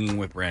him singing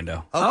with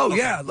Brando. Oh,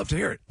 yeah, I'd love to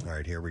hear it. All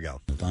right, here we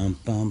go. Bum,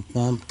 bum,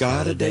 bum.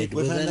 Got a date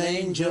with an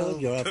angel.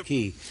 You're up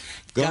key.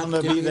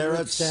 Gonna be there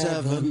at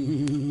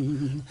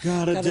 7.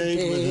 Got a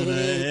date with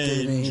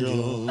an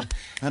angel.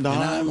 And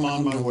I'm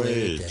on my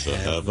way to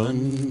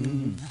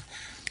heaven.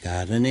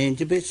 Got an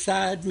angel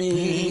beside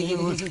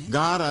me.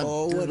 Got a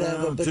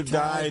whatever to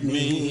guide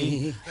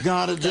me.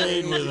 Got a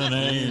date with an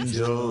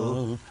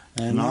angel.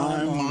 And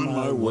I'm on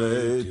my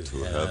way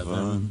to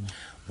heaven.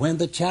 When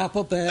the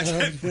chapel bells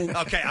ring.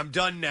 Okay, I'm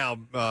done now,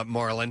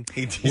 Marlon.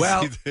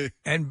 Well,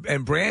 and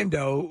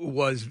Brando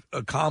was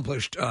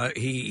accomplished.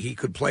 He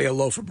could play a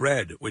loaf of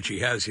bread, which he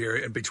has here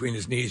in between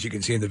his knees. You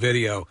can see in the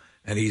video.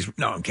 And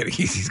I'm kidding.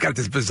 He's got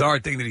this bizarre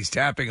thing that he's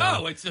tapping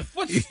on. Oh, it's a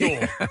footstool.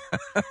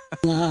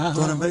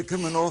 Gonna make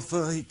him an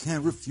offer he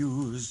can't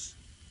refuse.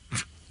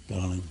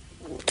 Darling.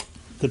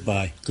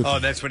 Goodbye. Oh,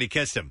 that's when he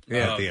kissed him.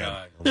 Yeah. At the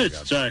God. end.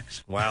 It's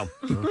sex. Wow.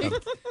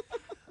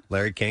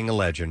 Larry King, a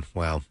legend.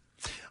 Wow.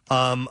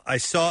 I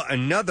saw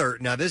another.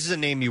 Now, this is a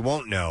name you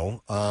won't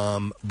know,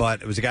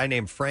 but it was a guy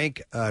named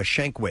Frank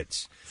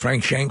Shankwitz.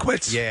 Frank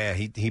Shankwitz? Yeah,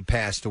 he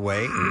passed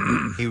away.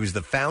 He was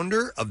the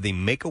founder of the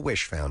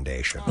Make-A-Wish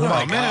Foundation. Oh,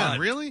 my man,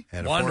 really?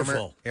 And a Wonderful.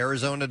 former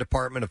Arizona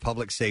Department of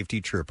Public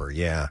Safety trooper,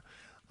 yeah.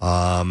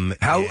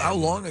 How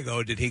long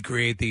ago did he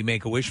create the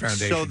Make-A-Wish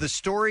Foundation? So the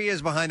story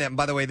is behind that. And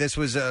by the way, there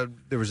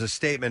was a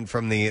statement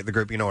from the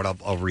group. You know what?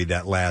 I'll read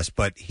that last.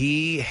 But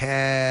he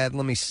had.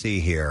 Let me see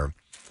here.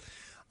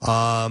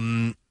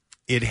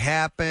 It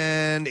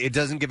happened. It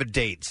doesn't give a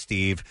date,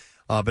 Steve.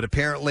 But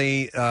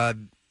apparently,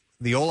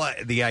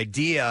 the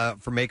idea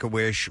for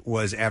Make-A-Wish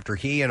was after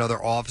he and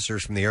other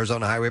officers from the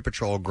Arizona Highway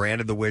Patrol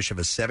granted the wish of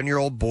a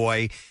 7-year-old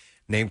boy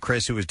named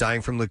Chris, who was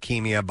dying from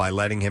leukemia, by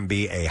letting him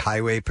be a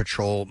Highway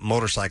Patrol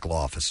motorcycle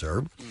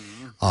officer.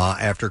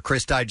 After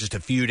Chris died just a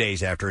few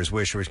days after his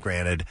wish was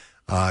granted,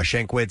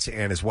 Shankwitz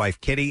and his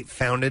wife Kitty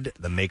founded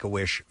the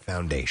Make-A-Wish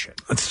Foundation.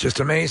 It's just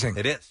amazing.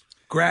 It is.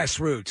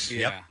 Grassroots.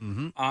 Yeah.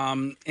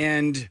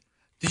 And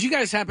did you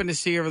guys happen to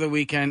see over the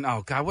weekend?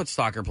 Oh God, what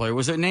soccer player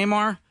was it?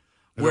 Neymar.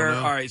 All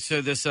right,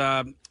 so this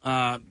one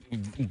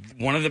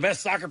of the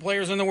best soccer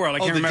players in the world. I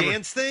can't remember the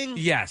dance thing.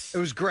 Yes, it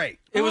was great.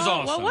 It was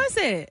awesome. What was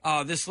it?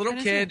 This little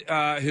kid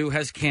who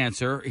has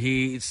cancer.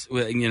 He's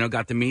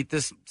got to meet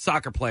this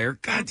soccer player.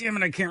 God damn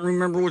it, I can't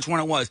remember which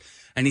one it was.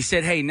 And he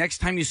said, "Hey, next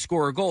time you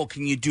score a goal,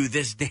 can you do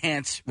this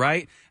dance?"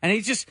 Right? And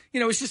he just,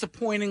 it's just a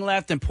pointing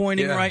left and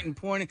pointing right and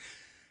pointing.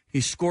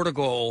 He scored a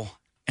goal,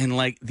 and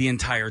the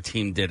entire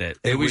team did it.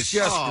 It was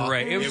just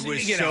great. It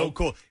was so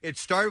cool. It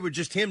started with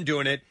just him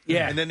doing it,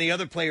 and then the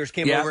other players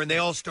came over, and they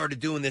all started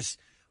doing this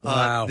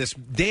this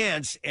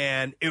dance,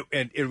 and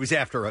it was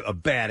after a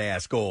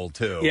badass goal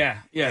too. Yeah,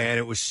 and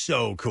it was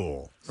so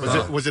cool.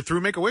 Was it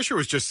through Make-A-Wish or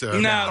was just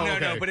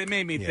no, but it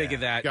made me think of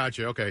that.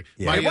 Gotcha. Okay,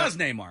 it was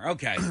Neymar.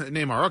 Okay,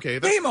 Neymar. Okay,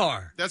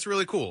 that's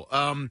really cool.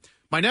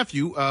 My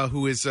nephew,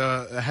 who is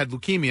had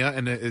leukemia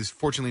and is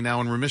fortunately now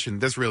in remission.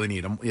 That's really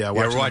neat.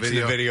 We're watching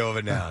the video of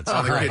it now. It's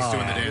the kids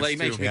doing the dance. It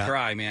makes me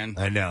cry, man.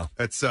 I know.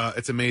 It's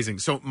amazing.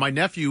 So my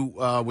nephew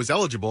was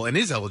eligible and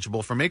is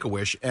eligible for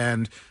Make-A-Wish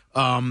and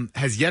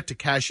has yet to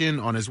cash in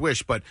on his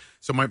wish. But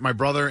so my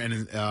brother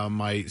and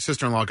my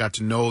sister-in-law got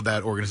to know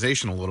that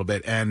organization a little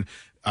bit, and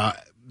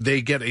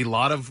they get a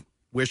lot of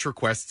wish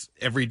requests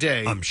every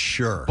day. I'm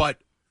sure, but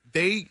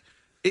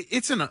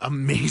it's an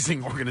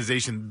amazing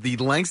organization, the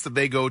lengths that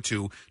they go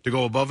to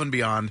go above and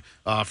beyond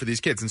for these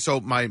kids. And so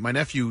my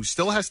nephew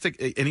still has to,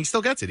 and he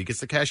still gets it. He gets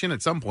to cash in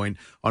at some point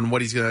on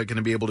what he's going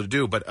to be able to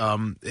do. But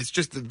it's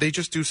just, they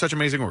just do such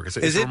amazing work.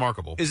 It's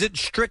remarkable. Is it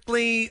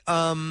strictly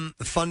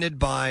funded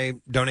by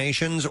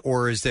donations,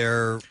 or is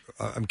there,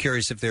 I'm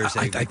curious if there's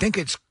I think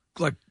it's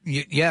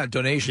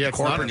donations,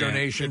 corporate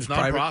donations, it's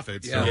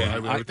non-profit, so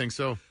I would think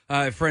so.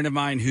 A friend of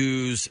mine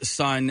whose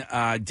son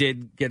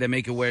did get a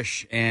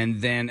Make-A-Wish,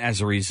 and then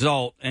as a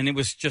result, and it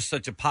was just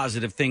such a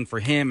positive thing for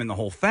him and the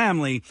whole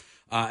family,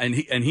 and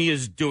he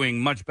is doing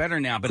much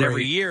better now. But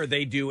every year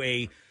they do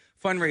a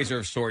fundraiser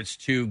of sorts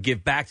to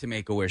give back to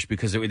Make-A-Wish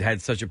because it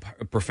had such a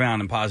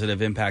profound and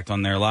positive impact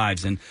on their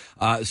lives. And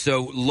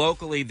so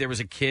locally there was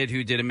a kid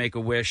who did a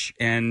Make-A-Wish,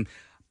 and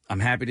I'm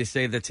happy to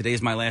say that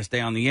today's my last day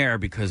on the air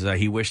because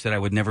he wished that I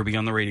would never be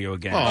on the radio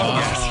again.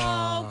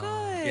 Oh,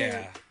 good.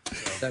 Yeah.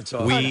 That's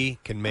awesome. We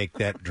can make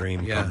that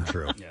dream come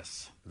true.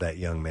 Yes. That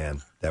young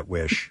man, that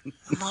wish.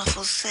 I'm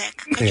awful sick.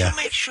 Could you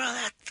make sure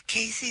that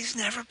Casey's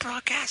never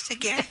broadcast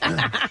again?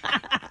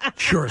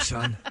 Sure,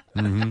 son.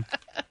 Mm-hmm.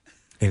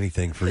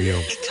 Anything for you.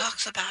 He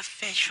talks about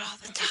fish all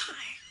the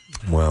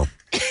time. Well.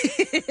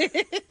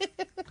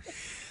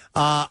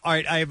 All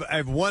right, I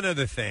have one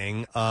other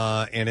thing,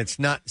 and it's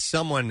not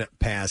someone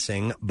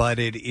passing, but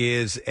it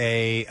is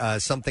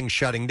something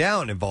shutting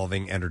down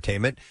involving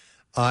entertainment.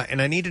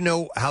 And I need to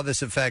know how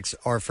this affects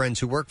our friends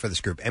who work for this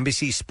group.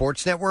 NBC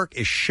Sports Network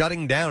is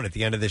shutting down at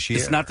the end of this year.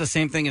 It's not the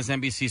same thing as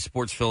NBC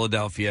Sports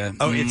Philadelphia.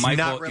 Oh, it's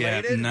not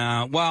related? Yeah,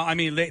 no. Well, I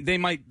mean, they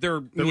might.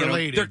 They're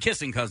related. They're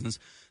kissing cousins.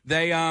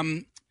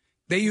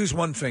 They use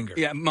one finger.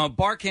 Yeah,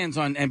 Barkhan's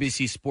on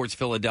NBC Sports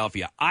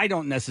Philadelphia. I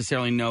don't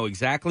necessarily know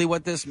exactly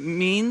what this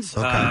means.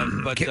 Okay.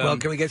 But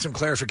can we get some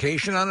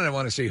clarification on it? I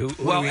want to see who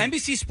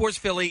NBC Sports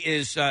Philly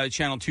is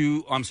channel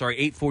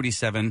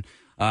 847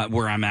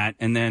 where I'm at,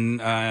 and then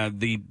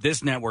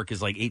this network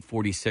is like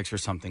 846 or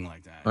something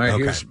like that. All right,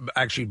 here's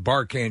actually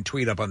Barkhan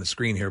tweet up on the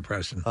screen here,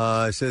 Preston.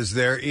 It says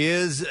there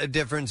is a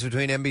difference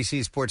between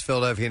NBC Sports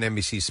Philadelphia and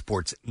NBC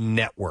Sports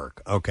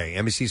Network. Okay,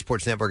 NBC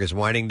Sports Network is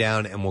winding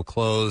down and will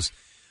close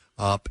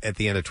up at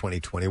the end of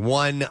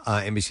 2021.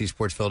 NBC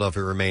Sports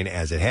Philadelphia remain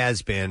as it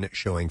has been,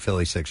 showing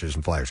Philly, Sixers,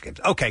 and Flyers games.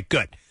 Okay,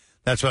 good.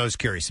 That's what I was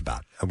curious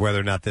about, whether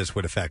or not this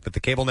would affect. But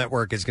the cable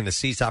network is going to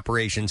cease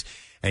operations,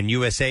 and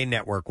USA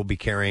Network will be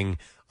carrying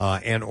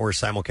and or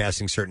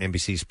simulcasting certain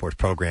NBC sports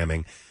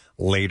programming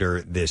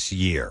later this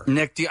year.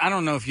 Nick, I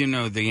don't know if you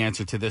know the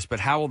answer to this, but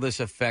how will this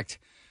affect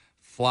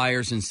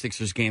Flyers and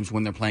Sixers games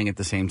when they're playing at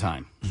the same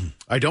time?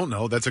 I don't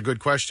know. That's a good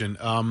question.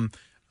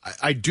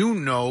 I do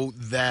know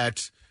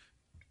that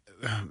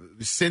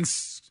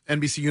since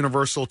NBC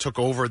Universal took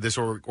over this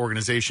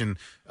organization,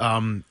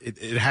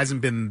 it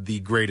hasn't been the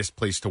greatest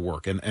place to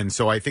work. And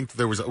so I think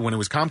there was, when it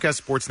was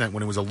Comcast Sportsnet,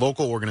 when it was a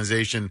local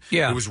organization,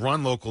 it was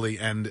run locally,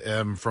 and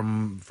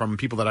from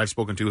people that I've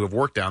spoken to who have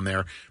worked down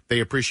there, they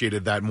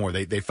appreciated that more.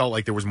 They felt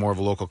like there was more of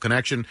a local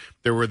connection.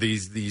 There were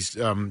these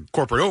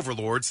corporate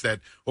overlords that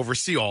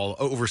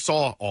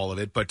oversaw all of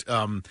it, but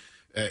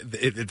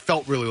it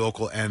felt really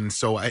local, and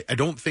so I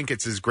don't think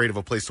it's as great of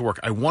a place to work.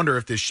 I wonder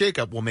if this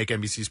shakeup will make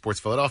NBC Sports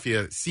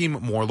Philadelphia seem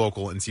more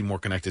local and seem more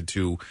connected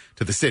to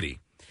the city.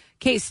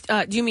 Case,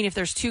 do you mean if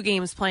there's two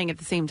games playing at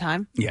the same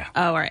time? Yeah.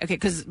 Oh, all right. Okay,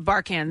 because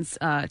Barkan's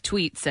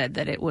tweet said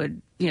that it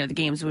would, the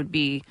games would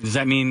be. Does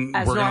that mean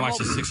we're going to watch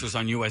the normal? Sixers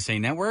on USA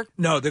Network?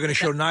 No, they're going to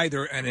show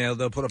neither, and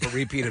they'll put up a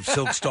repeat of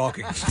Silk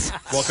Stockings.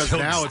 Well, because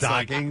now it's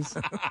Stockings.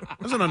 it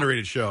was an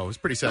underrated show. It was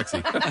pretty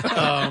sexy.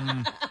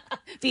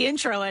 The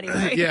intro,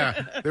 anyway.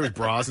 Yeah, there was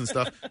bras and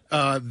stuff.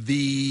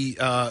 The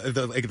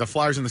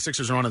Flyers and the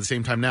Sixers are on at the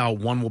same time now.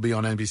 One will be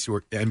on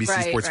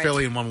NBC Sports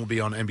Philly, and one will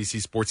be on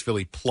NBC Sports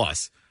Philly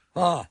Plus.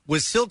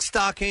 Was Silk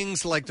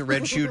Stockings like the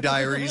Red Shoe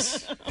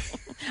Diaries?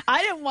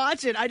 I didn't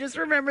watch it. I just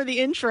remember the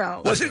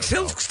intro. Was it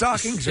Silk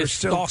Stockings or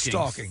Silk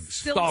Stockings?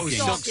 Silk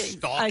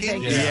Stockings. I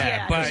think.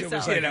 Yeah, but it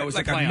was it was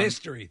like a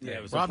mystery thing. Yeah,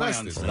 it was a play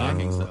on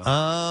stockings. Though.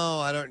 Oh,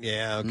 I don't.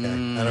 Yeah, okay.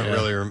 I don't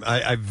really remember. I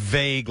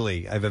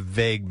have a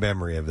vague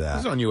memory of that. It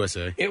was on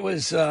USA. It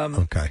was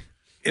okay.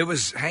 It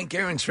was Hank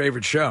Aaron's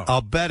favorite show.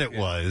 I'll bet it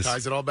was.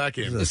 Ties it all back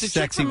in. A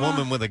sexy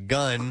woman with a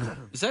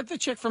gun. Is that the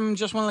chick from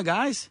Just One of the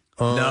Guys?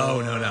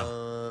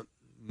 No.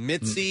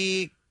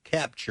 Mitzi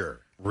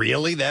Capture.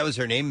 Really? That was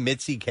her name?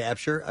 Mitzi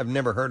Capture? I've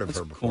never heard of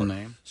her before. Cool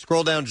name.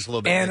 Scroll down just a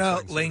little bit. Anna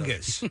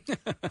Lingus.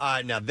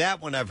 Now,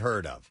 that one I've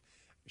heard of.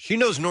 She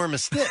knows Norma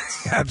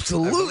Stitz.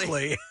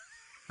 Absolutely.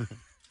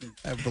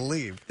 I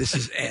believe. This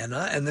is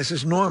Anna, and this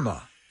is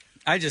Norma.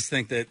 I just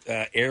think that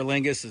Aer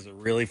Lingus is a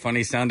really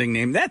funny sounding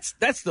name. That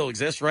still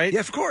exists, right? Yeah,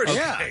 of course. Okay.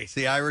 Yeah, it's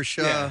the Irish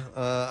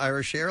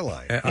Irish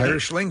airline.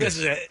 Irish Lingus. This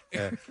is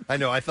it. I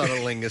know. I thought of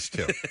Lingus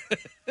too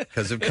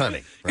because of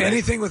cunning. Right?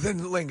 Anything within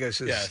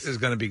Lingus is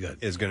going to be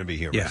good. Is going to be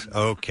humorous. Yeah.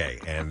 Okay,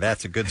 and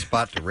that's a good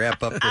spot to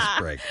wrap up this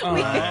break.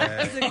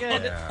 That's a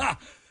good.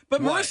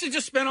 But Marissa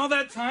just spent all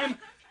that time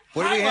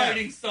What do we have?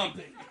 highlighting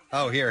something.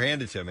 Oh, here,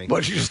 hand it to me.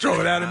 But she just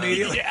throw it out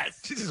immediately? Yes.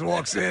 She just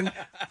walks in?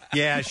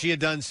 Yeah, she had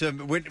done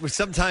some.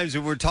 Sometimes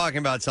when we're talking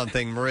about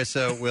something,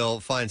 Marissa will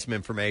find some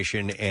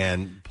information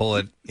and pull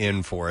it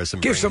in for us.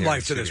 And give bring some it here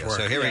life to in the this studio.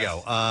 work. So here we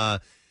go.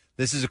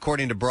 This is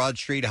according to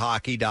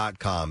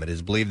BroadStreetHockey.com. It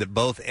is believed that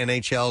both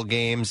NHL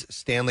games,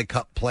 Stanley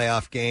Cup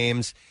playoff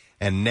games,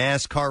 and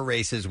NASCAR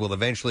races will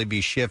eventually be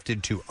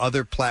shifted to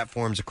other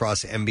platforms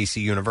across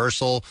NBC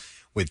Universal,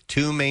 with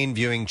two main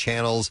viewing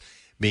channels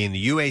being the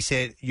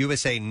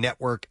USA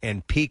Network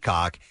and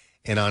Peacock.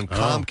 And on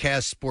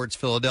Comcast Sports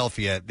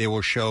Philadelphia, they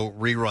will show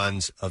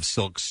reruns of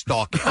Silk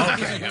Stockings.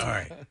 Okay, all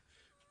right.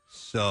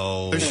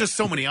 So there's just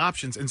so many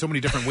options and so many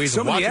different ways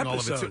So of many watching all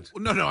of it. episodes. Too.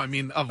 No, I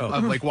mean of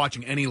like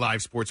watching any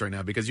live sports right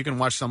now, because you can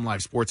watch some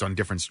live sports on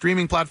different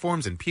streaming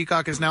platforms, and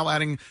Peacock is now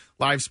adding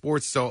live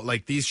sports. So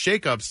like these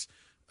shakeups,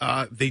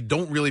 they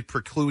don't really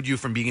preclude you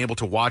from being able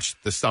to watch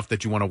the stuff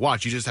that you want to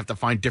watch. You just have to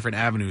find different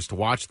avenues to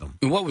watch them.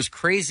 And what was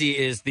crazy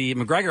is the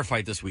McGregor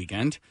fight this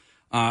weekend.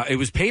 It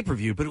was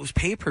pay-per-view, but it was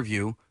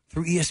pay-per-view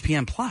through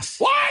ESPN Plus.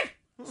 What?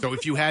 So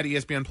if you had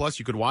ESPN Plus,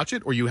 you could watch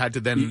it, or you had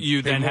to then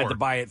you pay then had more? to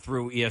buy it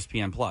through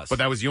ESPN Plus. But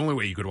that was the only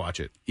way you could watch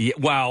it. Yeah,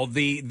 well,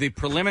 the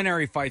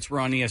preliminary fights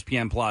were on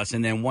ESPN Plus,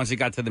 and then once it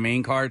got to the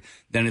main card,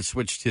 then it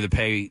switched to the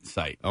pay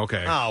site.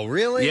 Okay. Oh,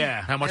 really?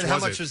 Yeah. How much And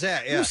was how much it? was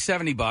that? It Yeah. was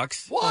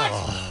 $70.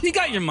 What? You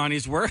got your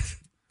money's worth.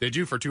 Did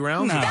you for 2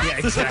 rounds? No. Yeah,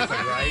 exactly.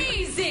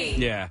 Crazy.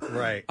 Yeah.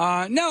 Right.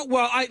 No,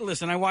 well, I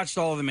watched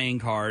all of the main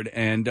card,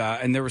 and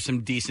there were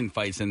some decent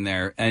fights in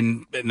there,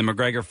 and the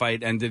McGregor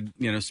fight ended,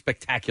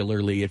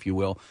 spectacularly, if you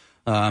will,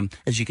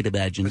 as you could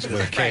imagine. With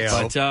a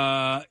KO. But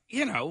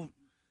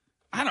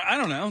I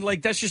don't know.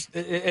 Like that's just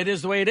it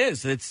is the way it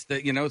is. It's the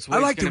it's. The way I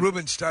it's like the gonna-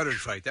 Ruben Studdard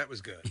fight. That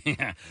was good.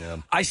 Yeah.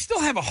 I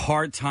still have a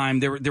hard time.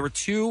 There were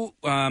two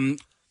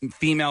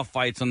female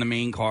fights on the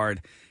main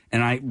card,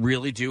 and I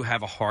really do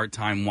have a hard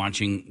time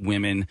watching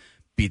women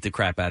beat the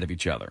crap out of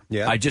each other.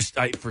 Yeah.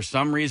 I for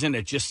some reason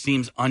it just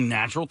seems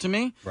unnatural to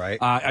me. Right.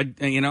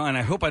 And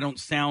I hope I don't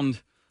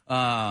sound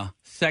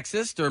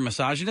sexist or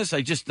misogynist.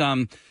 I just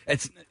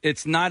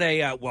it's not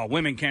a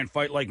women can't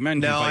fight like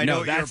men can No, fight. I know No,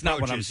 what your that's not what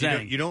approach I'm is.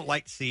 saying. You don't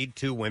like to see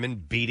two women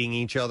beating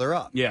each other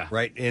up. Yeah.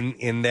 Right.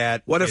 In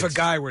that. What if a it's-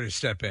 guy were to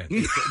step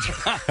in?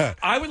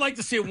 I would like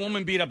to see a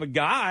woman beat up a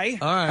guy.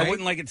 All right. I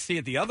wouldn't like it to see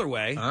it the other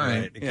way. All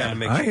right. It kind of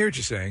makes I hear what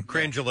you're saying.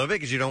 cringe a little bit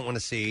because you don't want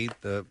to see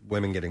the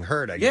women getting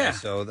hurt. I Yeah.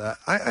 guess. So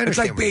I understand. It's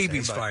like what you're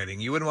babies saying, but- fighting.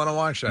 You wouldn't want to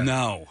watch that.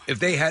 No. If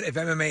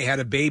MMA had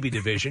a baby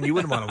division, you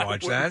wouldn't want to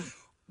watch that.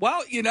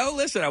 Well,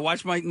 listen, I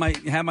watched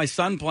my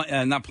son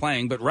not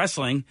playing, but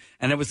wrestling,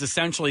 and it was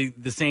essentially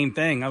the same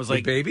thing. I was With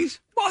like,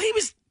 babies? well, he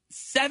was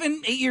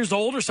 7, 8 years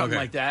old or something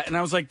Okay. like that, and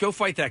I was like, go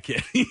fight that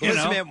kid. you Listen,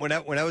 know? man,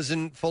 when I was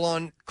in full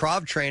on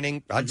Krav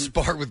training, I'd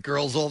spar with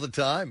girls all the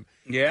time.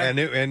 Yeah.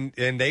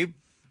 and they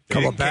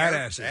Couple They didn't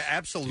care. badasses.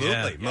 Absolutely,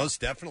 Yeah.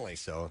 most definitely.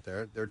 So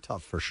they're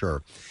tough for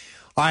sure.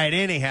 All right.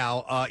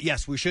 Anyhow,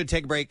 yes, we should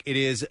take a break.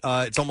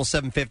 It's almost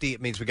 7:50.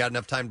 It means we got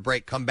enough time to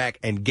break. Come back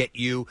and get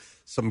you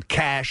some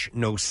cash.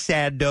 No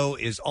sad dough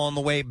is on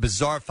the way.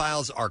 Bizarre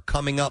Files are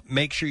coming up.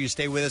 Make sure you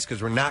stay with us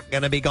because we're not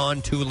going to be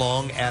gone too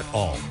long at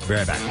all. Be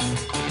right back.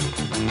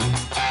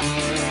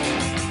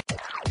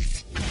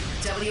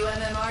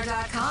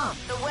 WMMR.com,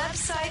 the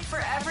website for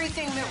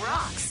everything that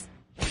rocks.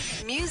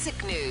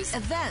 Music news,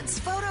 events,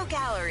 photo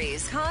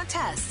galleries,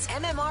 contests,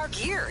 MMR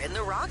gear in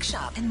the rock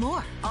shop, and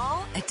more.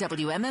 All at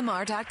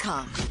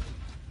WMMR.com.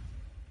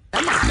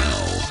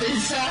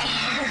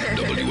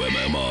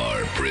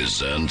 WMMR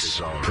presents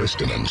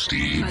Preston and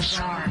Steve's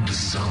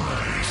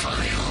Bizarre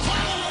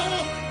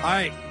File. All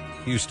right.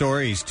 Few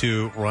stories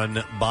to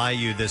run by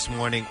you this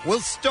morning. We'll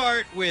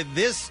start with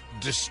this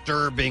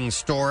disturbing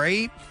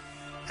story.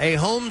 A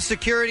home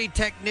security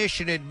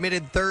technician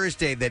admitted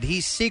Thursday that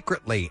he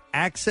secretly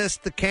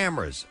accessed the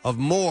cameras of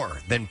more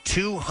than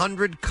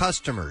 200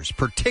 customers,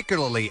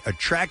 particularly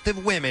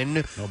attractive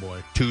women,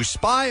 to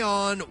spy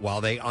on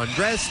while they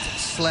undressed,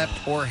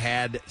 slept, or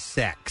had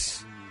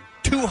sex.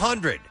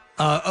 200.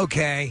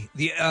 Okay.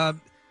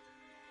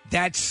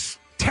 That's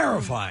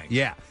terrifying.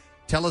 Yeah.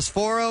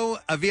 Telesforo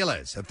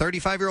Aviles, a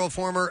 35-year-old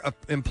former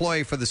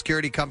employee for the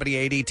security company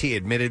ADT,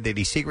 admitted that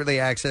he secretly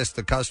accessed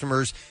the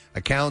customers'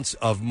 accounts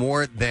of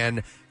more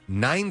than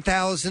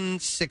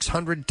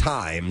 9,600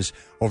 times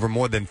over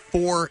more than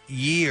 4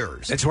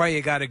 years. That's why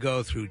you got to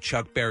go through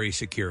Chuck Berry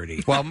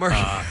security. Well,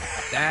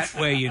 that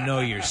way you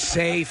know you're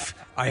safe.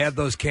 I have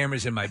those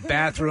cameras in my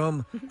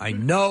bathroom. I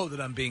know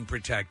that I'm being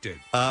protected.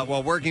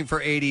 While working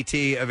for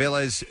ADT,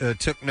 Aviles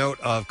took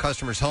note of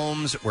customers'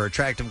 homes where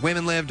attractive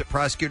women lived.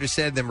 Prosecutors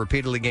said, then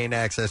repeatedly gained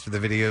access to the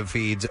video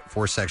feeds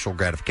for sexual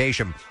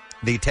gratification.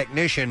 The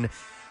technician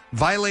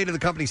violated the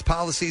company's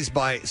policies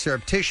by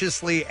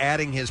surreptitiously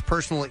adding his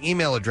personal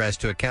email address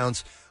to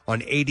accounts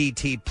on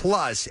ADT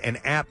Plus, an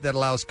app that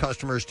allows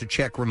customers to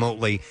check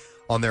remotely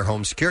on their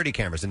home security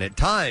cameras. And at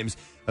times,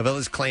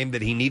 Aviles claimed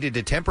that he needed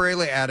to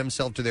temporarily add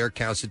himself to their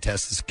accounts to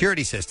test the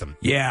security system.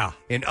 Yeah.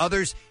 In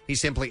others, he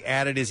simply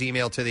added his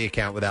email to the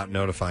account without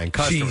notifying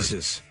customers.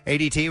 Jesus.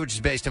 ADT, which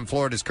is based in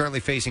Florida, is currently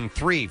facing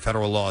 3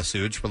 federal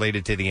lawsuits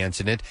related to the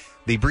incident.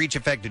 The breach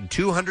affected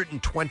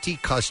 220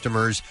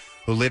 customers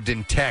who lived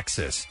in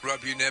Texas.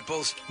 Rub your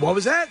nipples. What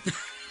was that?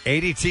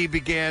 ADT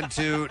began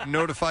to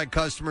notify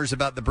customers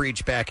about the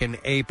breach back in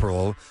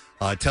April,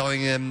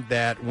 telling them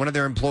that one of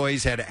their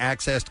employees had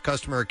accessed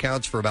customer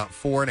accounts for about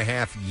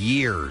 4.5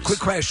 years. Quick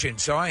question.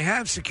 So I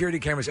have security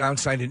cameras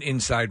outside and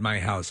inside my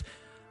house.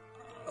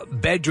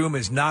 Bedroom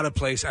is not a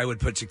place I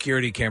would put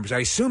security cameras. I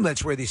assume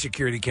that's where these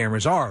security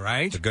cameras are,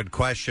 right? It's a good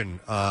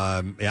question.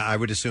 Yeah, I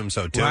would assume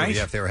so, too, Right?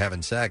 if they were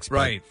having sex. But,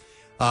 Right.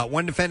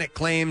 One defendant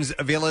claims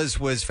Aviles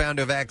was found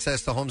to have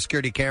accessed the home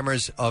security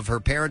cameras of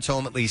her parents'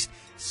 home at least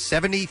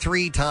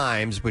 73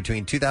 times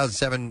between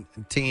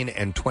 2017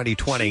 and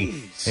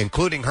 2020,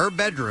 including her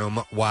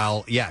bedroom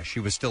while,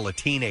 she was still a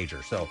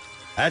teenager. So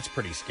that's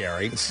pretty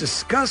scary. It's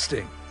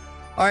disgusting.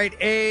 All right,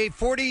 a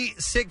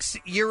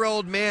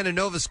 46-year-old man in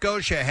Nova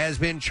Scotia has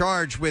been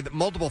charged with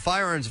multiple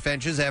firearms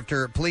offenses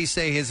after police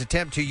say his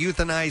attempt to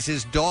euthanize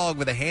his dog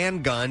with a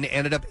handgun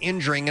ended up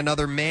injuring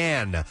another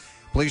man.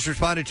 Police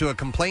responded to a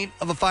complaint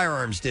of a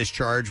firearms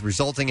discharge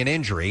resulting in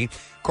injury.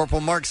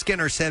 Corporal Mark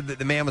Skinner said that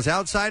the man was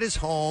outside his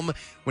home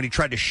when he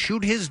tried to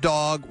shoot his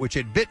dog, which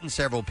had bitten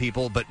several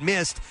people but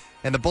missed,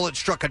 and the bullet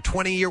struck a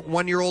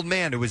 21-year-old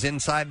man who was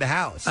inside the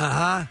house.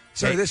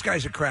 So this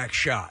guy's a crack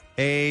shot.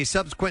 A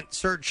subsequent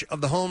search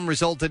of the home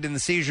resulted in the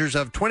seizures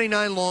of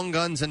 29 long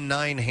guns and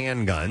 9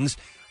 handguns.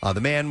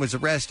 The man was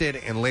arrested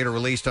and later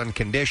released on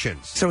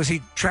conditions. So is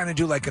he trying to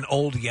do like an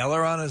old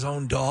yeller on his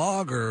own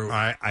dog, or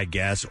I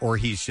guess, or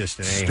he's just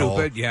an a-hole.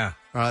 stupid? Yeah.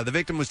 The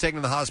victim was taken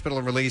to the hospital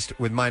and released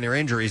with minor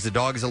injuries. The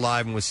dog is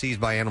alive and was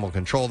seized by animal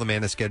control. The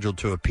man is scheduled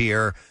to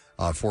appear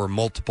for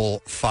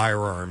multiple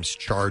firearms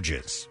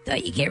charges.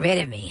 Thought you'd get rid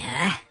of me,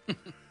 huh?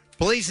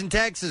 Police in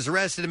Texas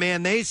arrested a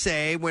man they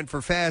say went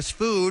for fast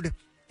food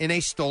in a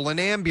stolen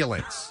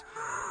ambulance.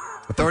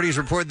 Authorities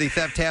reported the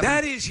theft happened.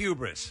 That is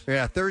hubris.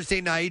 Yeah, Thursday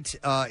night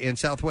in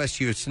southwest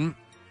Houston.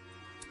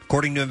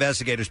 According to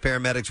investigators,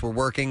 paramedics were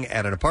working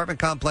at an apartment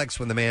complex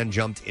when the man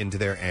jumped into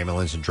their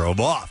ambulance and drove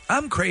off.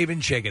 I'm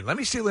craving chicken. Let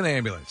me steal an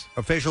ambulance.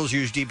 Officials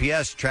used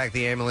GPS to track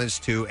the ambulance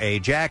to a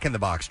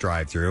Jack-in-the-Box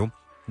drive-thru.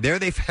 There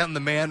they found the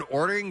man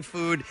ordering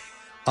food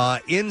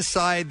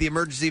inside the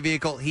emergency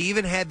vehicle. He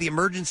even had the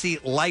emergency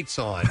lights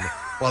on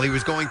while he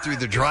was going through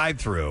the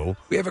drive-thru.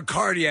 We have a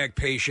cardiac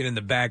patient in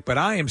the back, but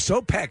I am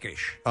so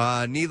peckish.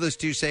 Needless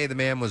to say, the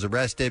man was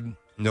arrested.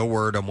 No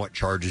word on what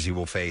charges he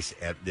will face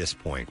at this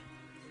point.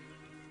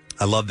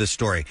 I love this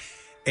story.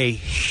 A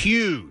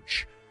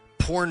huge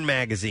porn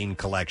magazine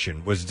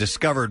collection was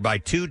discovered by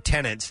 2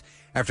 tenants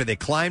after they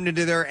climbed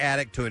into their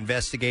attic to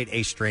investigate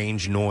a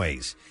strange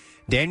noise.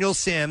 Daniel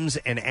Sims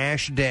and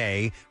Ash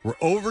Day were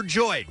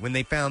overjoyed when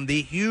they found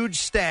the huge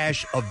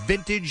stash of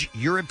vintage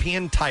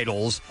European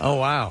titles. Oh,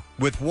 wow.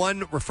 With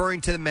one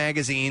referring to the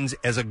magazines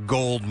as a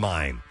gold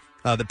mine.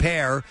 The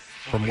pair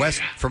from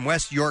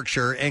West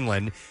Yorkshire,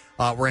 England,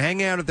 were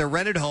hanging out at their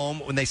rented home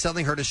when they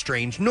suddenly heard a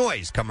strange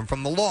noise coming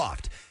from the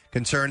loft.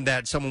 Concerned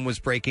that someone was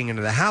breaking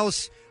into the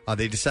house,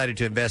 they decided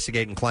to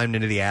investigate and climbed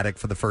into the attic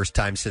for the first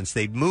time since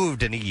they'd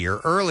moved in a year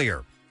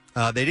earlier.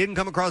 They didn't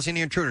come across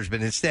any intruders,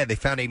 but instead they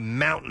found a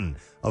mountain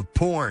of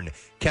porn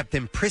kept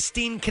in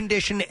pristine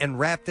condition and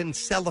wrapped in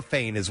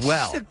cellophane as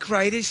well. It's the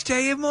greatest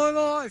day of my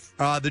life.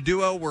 The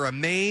duo were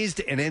amazed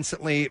and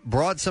instantly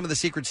brought some of the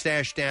secret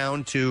stash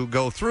down to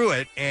go through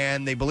it,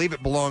 and they believe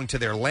it belonged to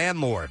their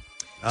landlord.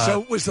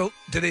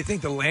 Do they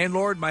think the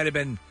landlord might have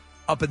been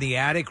up in the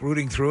attic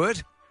rooting through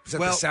it? Is that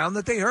the sound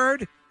that they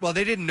heard? Well,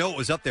 they didn't know it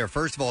was up there,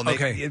 first of all.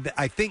 Okay.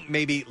 I think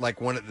maybe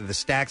like one of the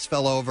stacks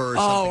fell over or Oh,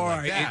 something all like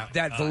right. that.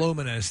 That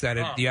voluminous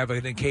that you have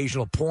an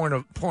occasional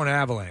porn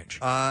avalanche.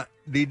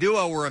 The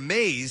duo were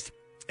amazed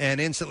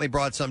and instantly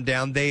brought some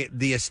down.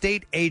 The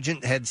estate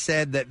agent had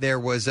said that there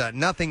was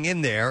nothing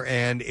in there,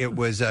 and it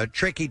was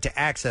tricky to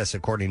access,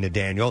 according to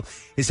Daniel.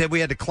 He said we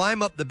had to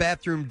climb up the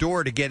bathroom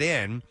door to get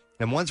in,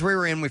 and once we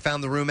were in, we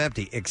found the room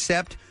empty,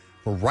 except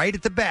for right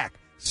at the back,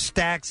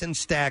 stacks and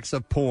stacks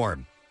of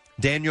porn.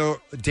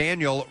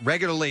 Daniel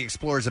regularly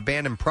explores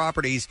abandoned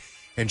properties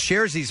and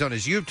shares these on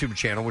his YouTube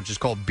channel, which is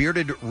called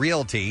Bearded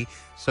Realty.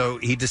 So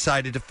he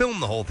decided to film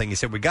the whole thing. He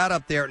said, we got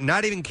up there,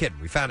 not even kidding,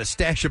 we found a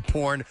stash of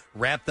porn,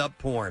 wrapped up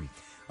porn.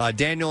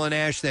 Daniel and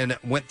Ash then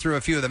went through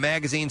a few of the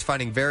magazines,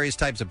 finding various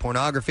types of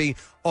pornography,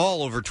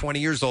 all over 20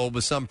 years old,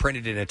 with some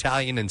printed in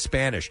Italian and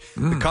Spanish.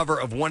 The cover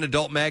of one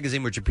adult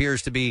magazine, which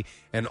appears to be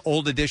an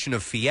old edition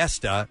of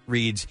Fiesta,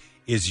 reads,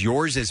 "Is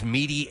yours as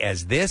meaty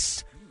as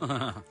this?"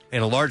 And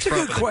a large That's a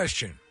front good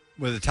question.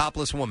 with a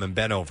topless woman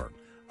bent over.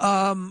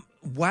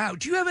 Wow.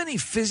 Do you have any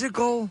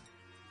physical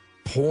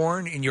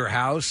porn in your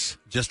house?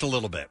 Just a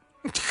little bit.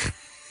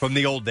 From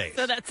the old days.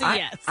 So that's a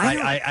yes.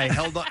 I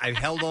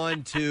held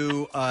on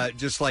to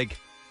just like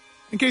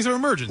in case of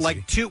emergency,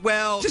 like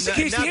just in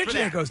case the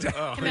internet goes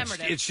down.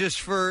 It's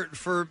just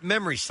for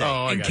memory's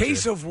sake. In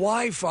case of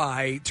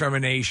Wi-Fi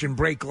termination,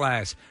 break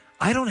glass.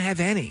 I don't have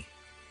any.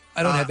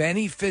 I don't have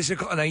any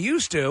physical, and I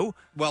used to.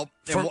 Well,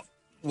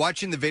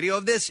 watching the video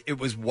of this, it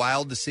was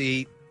wild to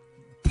see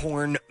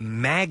porn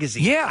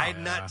magazine. Yeah. I had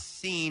not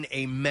seen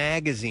a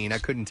magazine. I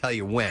couldn't tell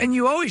you when. And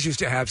you always used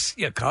to have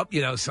a cup,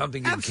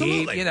 something you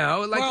Absolutely. keep,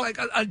 like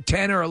a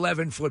 10 or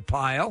 11 foot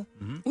pile.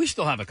 We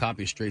still have a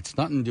copy of Straight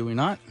Stuntin', do we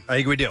not? I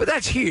think we do. But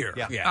that's here.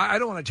 Yeah. I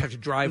don't want to have to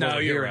drive over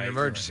here in an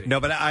emergency. No,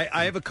 but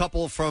I have a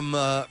couple from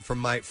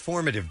my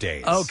formative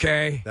days.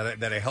 Okay.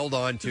 That I held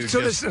on to. So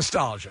this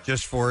nostalgia.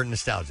 Just for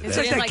nostalgia. It's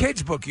like that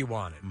kid's book you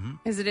wanted.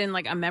 Is it in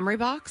like a memory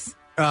box?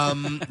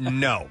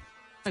 No.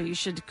 Oh, you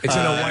should. It's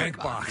in a wank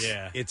box.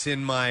 Yeah. It's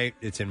in my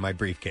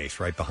briefcase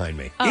right behind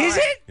me. Oh, Is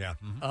it? Yeah.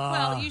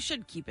 Well, you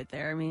should keep it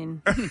there. I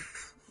mean, you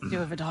do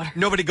have a daughter.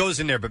 Nobody goes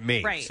in there but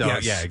me. Right. So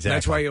Yes. yeah, exactly.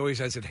 That's why he always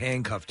has it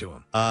handcuffed to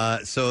him.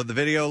 So the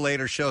video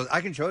later shows.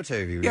 I can show it to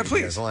you if you Yeah, if please.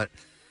 you guys want.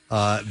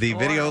 The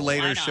video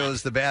later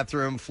shows the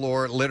bathroom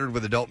floor littered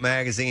with adult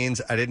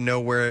magazines. I didn't know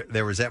where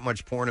there was that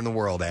much porn in the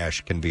world,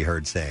 Ash can be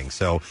heard saying.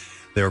 So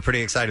they were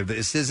pretty excited.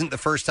 This isn't the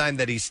first time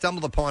that he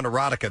stumbled upon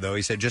erotica, though.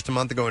 He said just a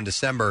month ago in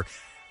December,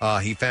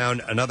 he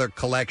found another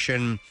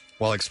collection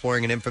while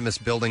exploring an infamous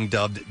building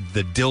dubbed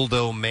the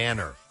Dildo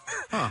Manor.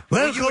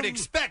 Well, you would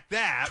expect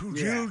that. To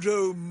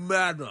Dildo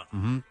Manor.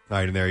 Mm-hmm. All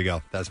right, and there you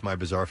go. That's my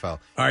bizarre file.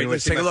 All right, You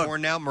let's wanna see take a my look.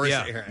 porn now, Marissa.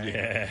 Yeah.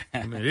 Here.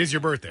 I mean, it is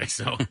your birthday,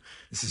 so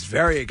This is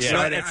very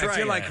exciting. that's I right.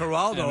 feel like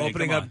Geraldo I mean,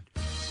 opening come up on.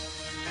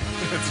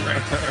 that's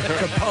right.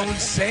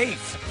 Capone's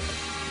safe.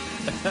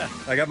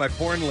 I got my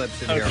porn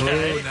lips in here.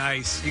 Oh,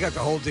 nice. You got the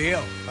whole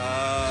deal.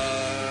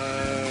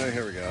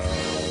 Here we go.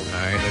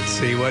 All right, let's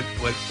see what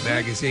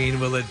magazine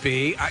will it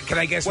be. Can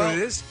I guess what it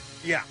is?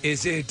 Yeah.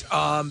 Is it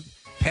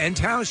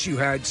Penthouse? You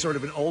had sort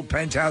of an old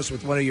penthouse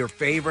with one of your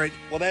favorite.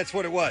 Well, that's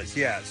what it was.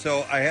 Yeah.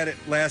 So I had it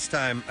last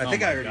time. I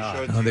think I already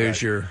showed it to Oh, you there's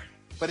guys. your.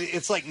 But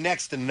it's like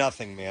next to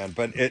nothing, man.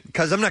 But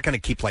because I'm not going to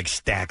keep like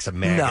stacks of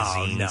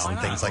magazines and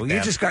things like that.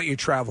 You just got your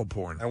travel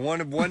porn. I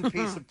wanted one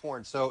piece of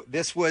porn. So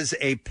this was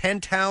a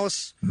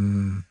Penthouse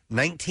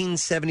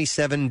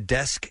 1977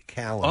 desk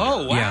calendar.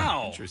 Oh,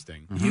 wow.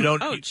 Interesting. You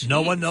don't. Oh, no geez.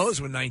 one knows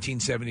when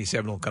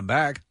 1977 will come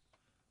back.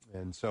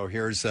 And so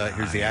here's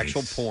the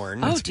actual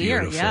porn. Oh,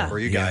 dear, yeah. For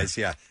you guys,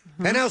 yeah.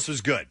 Penthouse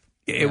was good.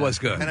 It was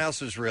good. Penthouse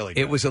was really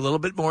good. It was a little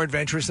bit more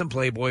adventurous than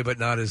Playboy, but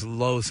not as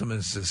loathsome and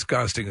as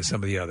disgusting as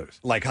some of the others.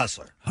 Like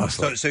Hustler.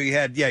 So you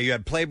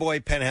had Playboy,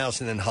 Penthouse,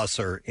 and then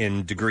Hustler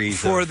in degrees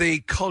For the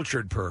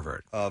cultured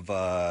pervert. of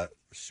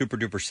super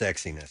duper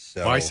sexiness.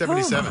 So Why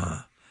 77?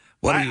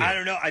 What I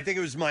don't know. I think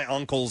it was my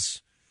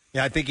uncle's.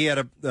 Yeah, I think he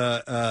had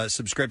a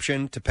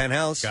subscription to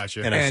Penthouse.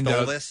 Gotcha. And I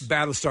stole this.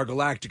 Battlestar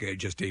Galactica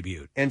just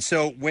debuted. And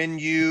so when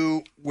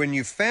you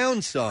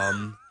found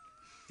some,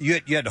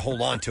 you had to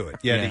hold on to it.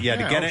 You had to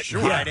get it,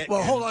 hide it.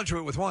 Well, hold on to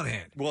it with one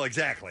hand. Well,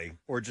 exactly,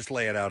 or just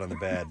lay it out on the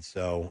bed.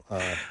 So,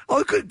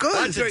 Oh, good.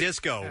 lots of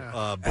disco,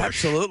 Bush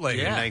Absolutely. in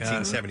Yeah.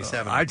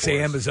 1977. I'd of say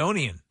course.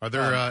 Amazonian. Are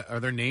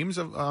there names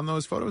on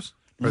those photos?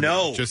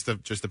 No. Just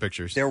the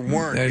pictures. There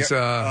weren't. There's,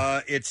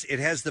 it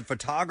has the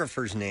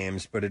photographers'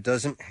 names, but it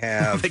doesn't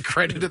have. They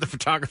credited the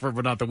photographer,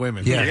 but not the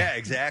women. Yeah,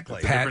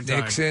 exactly. Pat Different time.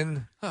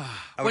 Nixon.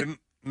 I would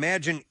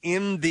imagine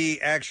in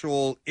the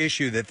actual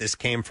issue that this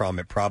came from,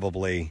 it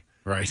probably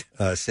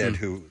said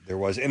who there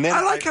was. And then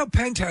I like how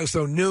Penthouse,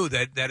 though, knew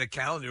that a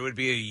calendar would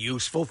be a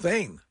useful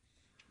thing.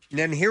 And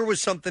then here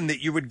was something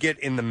that you would get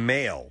in the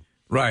mail.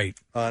 Right.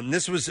 And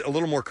this was a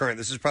little more current.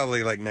 This is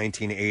probably like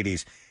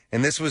 1980s.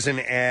 And this was an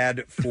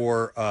ad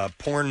for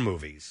porn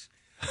movies,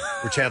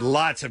 which had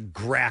lots of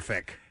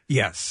graphic.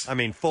 Yes. I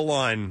mean, full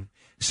on.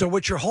 So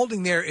what you're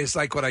holding there is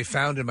like what I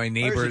found in my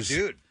neighbor's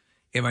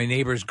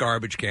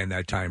garbage can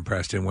that time,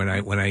 Preston, when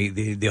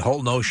the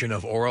whole notion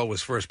of oral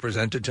was first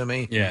presented to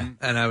me. Yeah.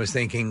 And I was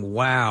thinking,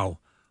 wow,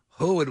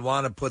 who would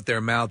want to put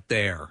their mouth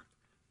there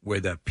where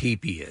the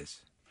pee-pee is?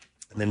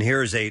 And then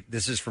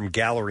this is from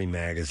Gallery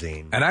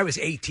Magazine. And I was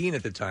 18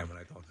 at the time when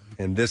I thought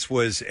that. And this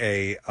was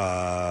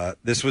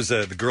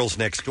the Girls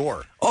Next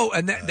Door. Oh,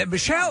 and that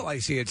Michelle, I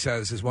see it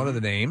says, is one of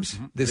the names.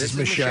 This is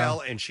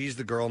Michelle. And she's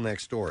the girl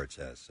next door, it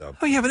says. So.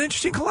 Oh, you have an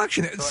interesting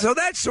collection. So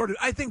that's sort of,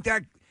 I think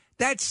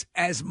that's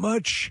as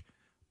much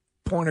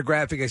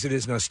pornographic as it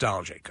is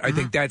nostalgic. I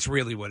think that's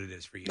really what it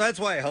is for you. That's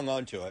why I hung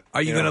on to it.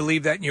 Are you going to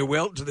leave that in your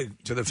will to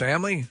the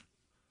family?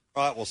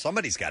 Well,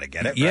 somebody's got to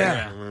get it.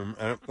 Yeah.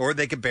 Right? Or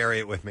they could bury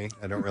it with me.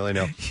 I don't really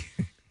know.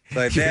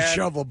 Like your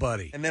shovel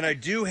buddy. And then I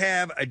do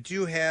have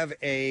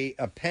a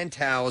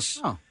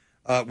penthouse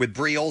with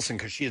Brie Olson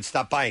because she had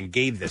stopped by and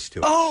gave this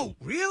to us. Oh,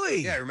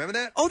 really? Yeah, remember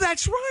that? Oh,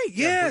 that's right.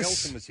 Yeah, Brie Yes.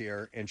 Olson was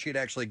here, and she had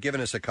actually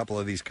given us a couple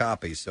of these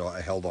copies, so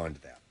I held on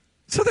to that.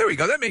 So there we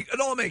go. It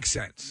all makes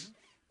sense.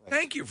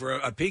 Thank you for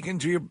a peek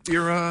into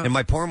your in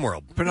my porn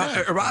world.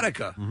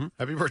 Erotica.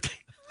 Happy birthday.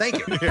 Thank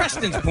you.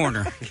 Preston's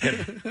Porner.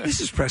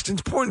 This is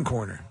Preston's Porn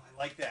Corner.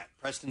 I like that.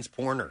 Preston's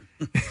Porner.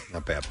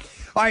 Not bad.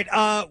 All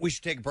right, we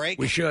should take a break.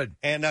 We should.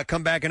 And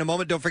come back in a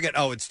moment. Don't forget,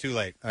 it's too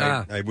late.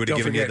 I would have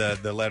given you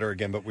the letter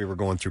again, but we were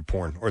going through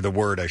porn, or the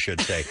word, I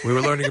should say. We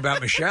were learning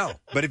about Michelle.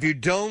 But if you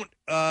don't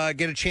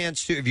get a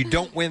chance to, if you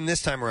don't win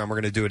this time around, we're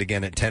going to do it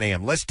again at 10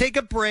 a.m. Let's take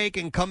a break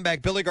and come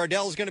back. Billy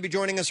Gardell is going to be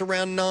joining us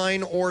around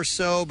 9 or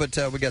so, but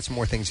we got some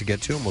more things to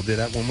get to, and we'll do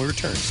that when we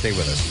return. Stay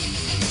with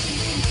us.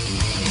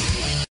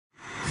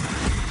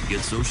 Get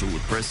social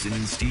with Preston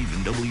and Steve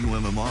and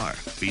WMMR.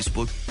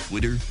 Facebook,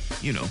 Twitter,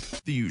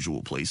 the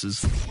usual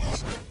places.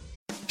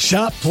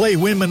 Shop, Play,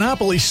 Win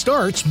Monopoly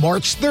starts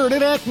March 3rd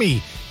at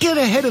Acme. Get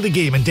ahead of the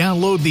game and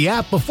download the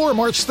app before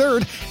March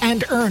 3rd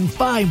and earn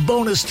 5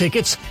 bonus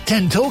tickets,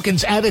 10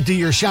 tokens added to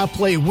your Shop,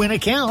 Play, Win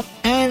account,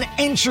 and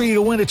entry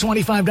to win a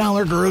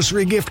 $25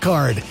 grocery gift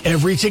card.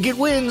 Every ticket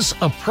wins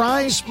a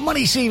prize,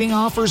 money-saving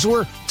offers,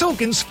 or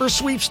tokens for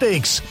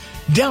sweepstakes.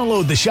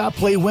 Download the Shop,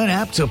 Play, Win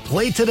app to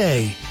play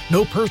today.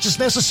 No purchase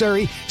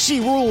necessary. See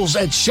rules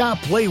at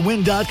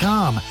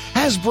shopplaywin.com.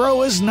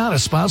 Hasbro is not a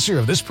sponsor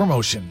of this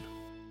promotion.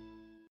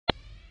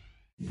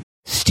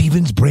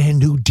 Stevens' brand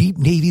new deep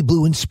navy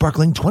blue and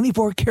sparkling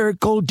 24-karat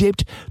gold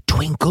dipped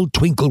Twinkle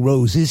Twinkle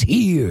Rose is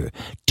here.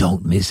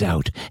 Don't miss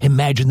out.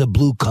 Imagine the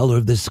blue color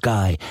of the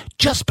sky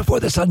just before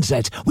the sun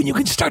sets when you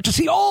can start to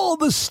see all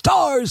the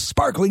stars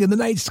sparkling in the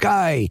night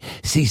sky.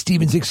 See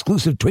Stevens'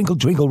 exclusive Twinkle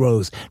Twinkle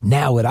Rose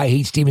now at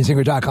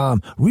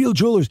IHateStevensinger.com. Real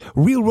jewelers,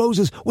 real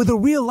roses with a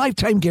real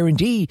lifetime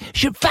guarantee.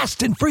 Ship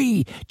fast and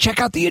free. Check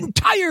out the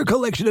entire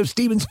collection of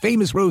Stevens'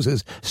 famous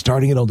roses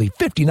starting at only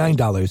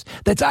 $59.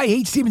 That's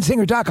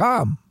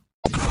IHateStevensinger.com.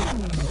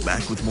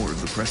 Back with more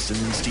of the Preston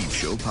and Steve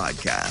Show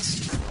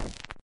podcast.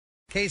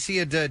 Casey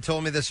had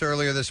told me this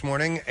earlier this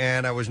morning,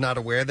 and I was not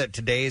aware that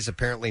today is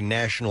apparently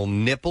National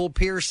Nipple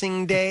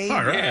Piercing Day.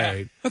 All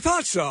right. I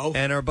thought so.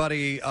 And our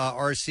buddy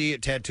RC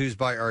at Tattoos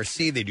by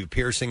RC, they do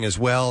piercing as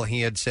well.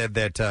 He had said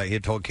that he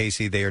had told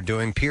Casey they are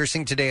doing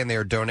piercing today, and they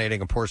are donating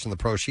a portion of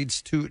the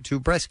proceeds to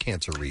breast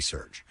cancer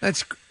research.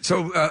 That's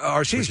so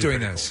RC's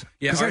doing this.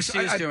 Yeah,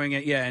 RC is doing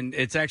it. Yeah, and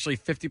it's actually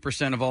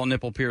 50% of all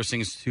nipple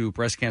piercings to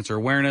breast cancer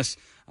awareness,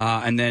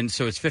 and then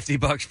so it's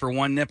 $50 for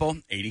one nipple,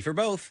 $80 for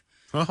both.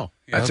 Oh,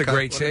 that's a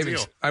great What a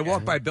savings. deal. I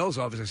walked by Bill's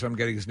office as I'm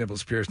getting his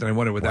nipples pierced, and I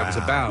wondered what that was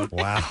about.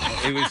 Wow.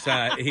 It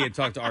was he had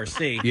talked to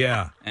RC.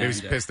 Yeah. He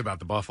was pissed about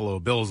the Buffalo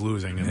Bills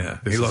losing. And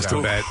He lost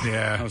a bet.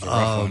 Yeah. That was a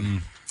rough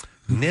one.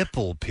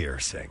 Nipple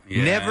piercing.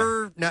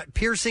 Yeah. Not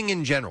piercing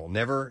in general,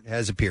 never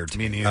has appeared to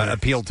me. neither.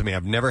 Appealed to me.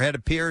 I've never had a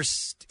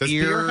pierced Does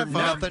ear, Pierre have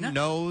nothing,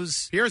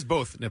 nose. Pierre has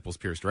both nipples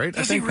pierced, right?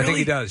 I think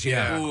he does,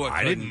 yeah. Ooh,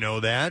 I didn't know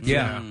that.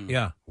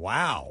 Yeah.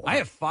 Wow. I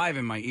have 5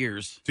 in my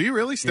ears. Do you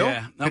really still?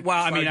 Yeah.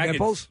 Well, I mean, I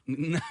nipples?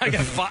 I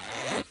got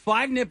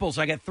 5 nipples.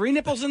 I got 3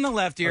 nipples in the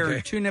left ear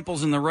and 2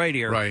 nipples in the right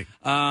ear. Right.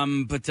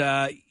 But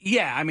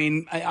yeah, I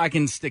mean, I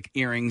can stick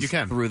earrings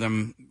through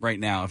them right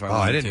now if I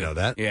wanted to. I didn't know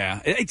that.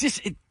 Yeah.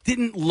 It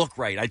didn't look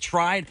right. I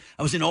tried.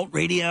 I was in alt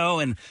radio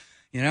and,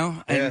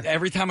 and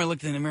every time I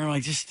looked in the mirror, I'm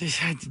like,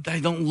 I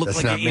don't look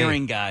like an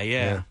earring guy.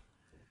 Yeah.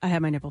 I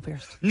had my nipple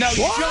pierced. No,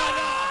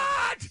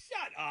 What?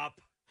 Shut up.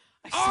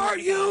 Are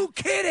you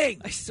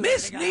kidding?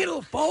 Miss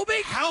Needle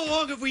Phobic? How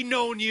long have we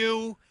known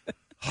you?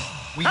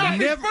 Happy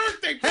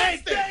birthday,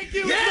 Preston! Thank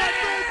you. It's my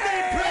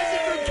birthday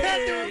present from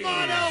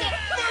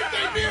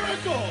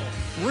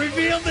uncle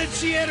revealed that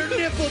she had her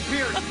nipple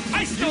pierced.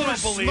 I still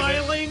don't believe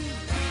smiling.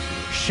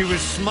 She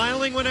was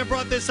smiling when I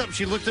brought this up.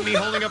 She looked at me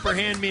holding up her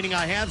hand, meaning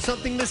I have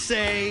something to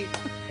say,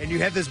 and you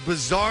had this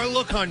bizarre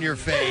look on your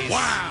face.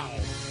 Wow.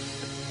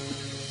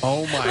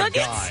 Oh, my Look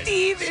God. at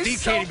Steve. Steve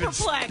Is so can't even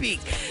perplexed. speak.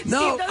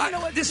 No, Steve doesn't know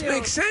what this to do.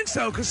 makes sense,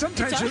 though, because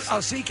sometimes It does?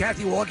 I'll see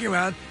Kathy walking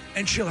around,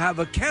 and she'll have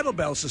a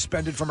kettlebell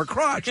suspended from her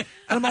crotch. And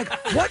I'm like,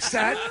 what's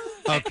that?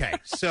 Okay,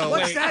 so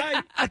What's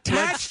that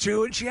attached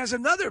to? And she has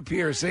another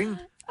piercing.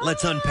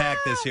 Let's unpack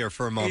this here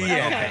for a moment.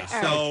 Yeah. Okay,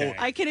 All so right.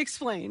 I can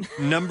explain.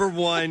 number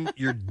one,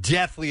 you're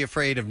deathly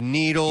afraid of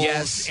needles.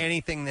 Yes.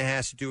 Anything that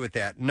has to do with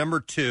that. Number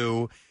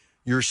two,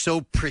 you're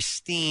so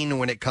pristine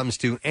when it comes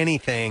to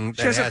anything.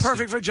 She has a has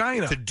perfect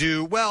vagina. to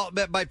do well.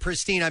 But by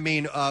pristine, I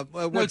mean No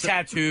what's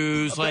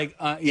tattoos,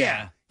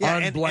 yeah,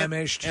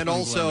 Unblemished. and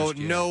also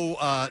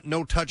Unblemished,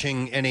 no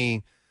touching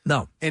any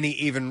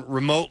even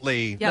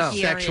remotely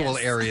Yucky sexual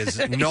areas,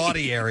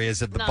 naughty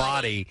areas of the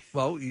body.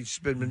 Well, you've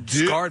been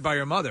scarred by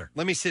your mother.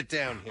 Let me sit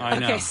down here. I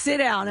know. Okay, sit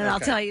down and I'll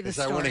Okay, tell you the 'cause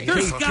I wanna story. hear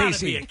There's something. got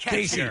to be a catch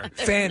Casey, here.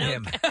 fan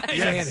him.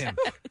 Fan him.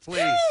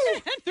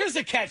 Please. There's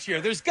a catch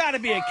here. There's got to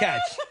be a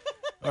catch.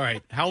 All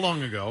right. How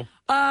long ago?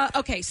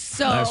 Okay,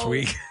 so Last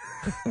week.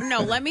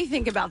 No, let me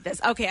think about this.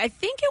 Okay, I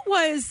think it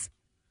was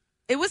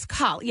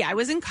college. Yeah, I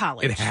was in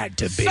college. It had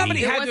to be.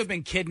 Somebody It had was- to have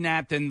been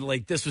kidnapped, and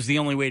like this was the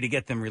only way to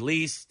get them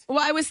released. Well,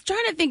 I was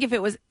trying to think if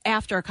it was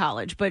after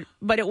college, but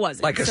it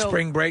wasn't. Like a So-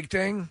 spring break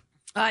thing?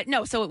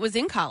 No, so it was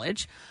in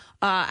college.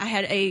 I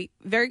had a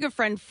very good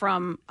friend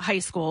from high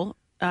school,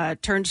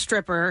 turned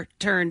stripper,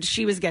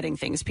 she was getting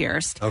things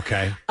pierced.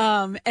 Okay.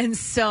 And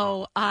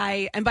so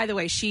and by the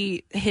way,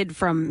 she hid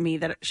from me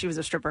that she was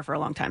a stripper for a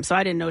long time. So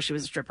I didn't know she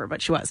was a stripper, but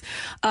she was.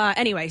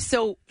 Anyway,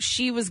 so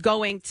she was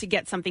going to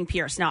get something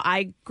pierced. Now,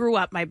 I grew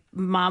up, my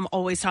mom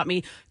always taught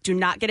me, do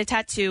not get a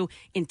tattoo.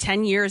 In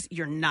 10 years,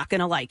 you're not going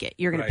to like it.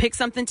 You're going to pick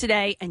something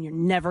today and you're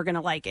never going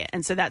to like it.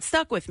 And so that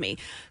stuck with me.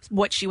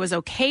 What she was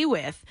okay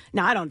with,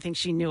 now I don't think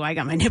she knew I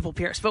got my nipple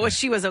pierced, but what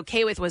she was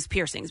okay with was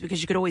piercings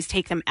because you could always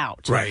take them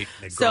out. Right.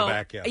 Grow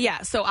back,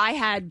 so I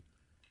had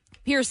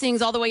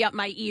piercings all the way up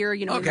my ear,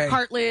 in Okay. the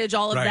cartilage,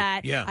 all of Right,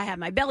 that. yeah. I had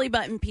my belly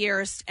button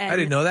pierced. And I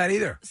didn't know that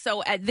either.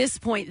 So at this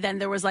point, then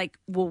there was like,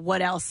 well,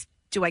 what else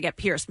do I get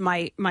pierced?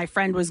 My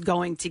friend was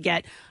going to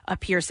get a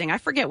piercing. I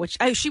forget which.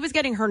 She was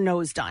getting her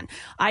nose done.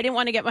 I didn't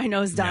want to get my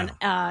nose done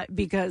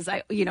because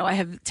I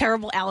have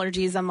terrible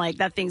allergies. I'm like,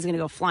 that thing's going to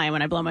go flying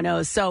when I blow my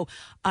nose. So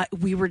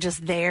we were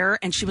just there,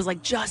 and she was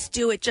like, just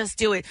do it, just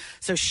do it.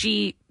 So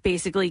she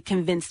basically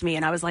convinced me,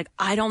 and I was like,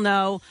 I don't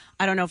know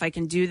if I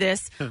can do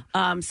this.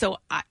 So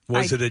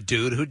Was it a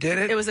dude who did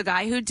it? It was a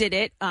guy who did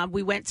it.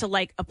 We went to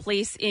like a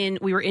place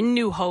we were in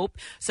New Hope,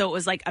 so it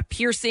was like a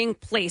piercing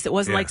place. It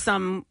wasn't like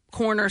some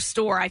corner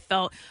store. I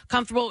felt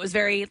comfortable. It was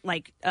very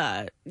like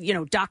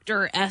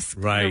doctor-esque.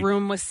 Right. The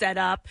room was set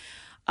up.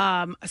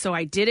 So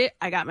I did it.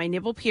 I got my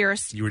nipple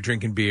pierced. You were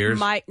drinking beers?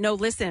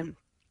 Listen,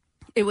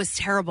 it was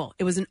terrible.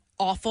 It was an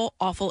awful,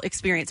 awful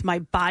experience. My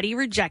body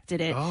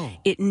rejected it. Oh.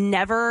 It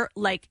never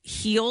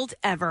healed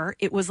ever.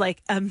 It was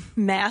like a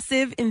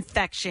massive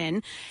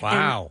infection.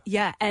 Wow.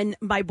 And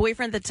my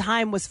boyfriend at the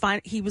time was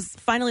fine. He was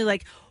finally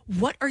like,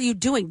 what are you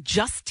doing?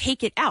 Just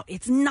take it out.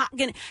 It's not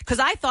going to, because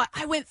I thought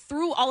I went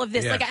through all of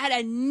this. Yeah. Like I had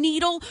a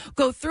needle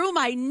go through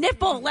my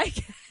nipple. Like,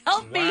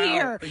 help me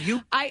here.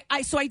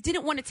 So I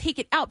didn't want to take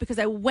it out because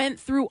I went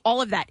through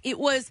all of that. It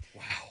was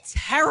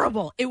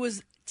terrible. It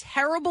was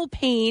terrible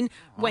pain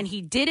when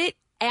he did it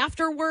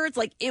afterwards.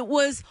 Like it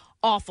was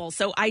awful.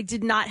 So I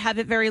did not have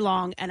it very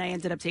long, and I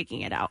ended up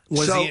taking it out.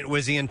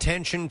 Was the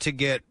intention to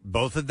get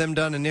both of them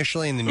done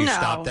initially, and then you No.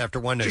 stopped after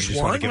one? No, Just you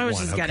just want to one? get I was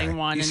one. just Okay. getting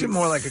one. You and seem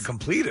more like a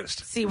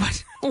completist. See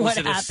what Was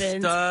it happened.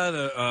 A stud,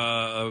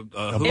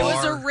 It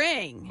was a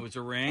ring. It was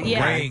a ring.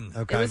 Yeah, Ring.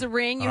 It was a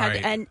ring. You All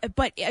had, right.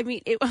 but I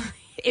mean,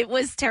 it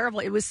was terrible.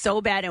 It was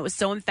so bad. It was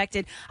so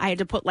infected. I had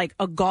to put like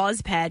a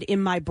gauze pad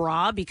in my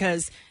bra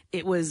because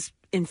it was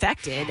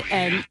infected,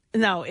 and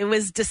no, it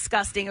was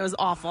disgusting. It was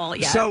awful.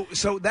 Yeah.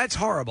 So that's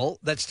horrible.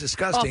 That's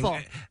disgusting.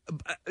 Awful.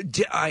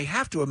 I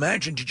have to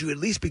imagine, did you at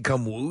least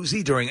become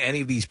woozy during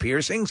any of these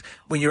piercings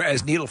when you're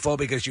as needle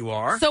phobic as you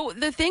are? So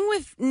the thing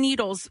with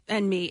needles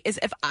and me is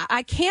if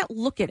I can't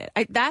look at it.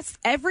 That's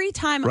every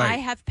time Right. I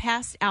have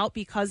passed out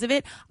because of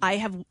it,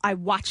 I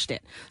watched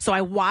it. So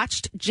I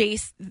watched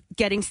Jace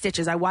getting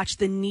stitches. I watched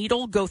the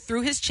needle go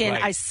through his chin.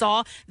 Right. I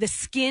saw the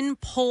skin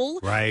pull,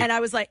 Right. and I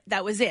was like,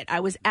 that was it. I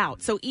was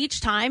out. So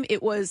each time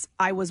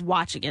I was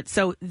watching it.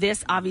 So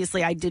this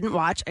obviously I didn't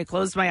watch. I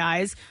closed my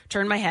eyes,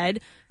 turned my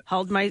head,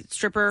 held my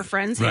stripper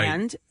friend's Right.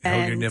 hand, Held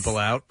and your nipple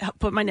out.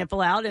 Put my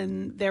nipple out,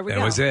 and there we go.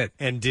 That was it.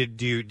 And do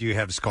you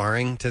have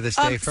scarring to this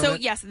day from So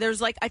it? yes, there's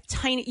like a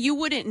tiny. You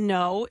wouldn't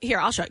know. Here,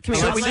 I'll show you. Come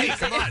here. So I'll we show need- you.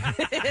 come on.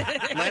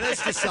 Let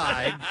us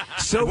decide.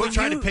 So we'll when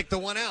try you- to pick the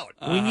one out.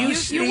 When you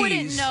You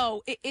wouldn't sneeze-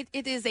 know.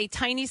 It is a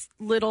tiny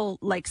little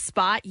like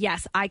spot.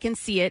 Yes, I can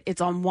see it.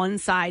 It's on one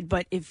side,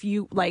 but if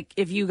you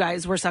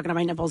guys were sucking on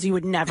my nipples, you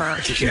would never know.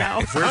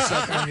 If we're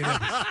sucking on your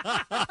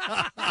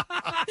nipples.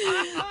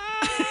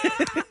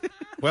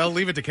 Well,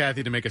 leave it to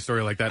Kathy to make a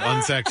story like that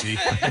unsexy.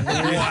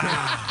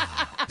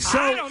 So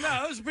I don't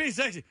know. It was pretty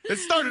sexy. It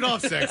started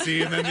off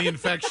sexy, and then the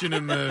infection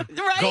and the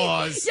Right?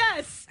 gauze.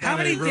 Yes. How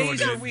many ruined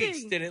days or it.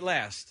 weeks did it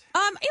last?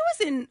 It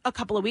was in a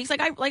couple of weeks.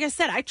 Like I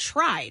said, I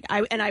tried.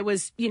 I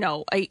was,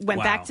 I went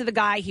Wow. back to the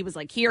guy. He was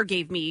like, here,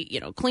 gave me,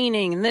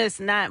 cleaning and this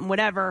and that and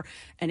whatever.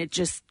 And it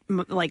just,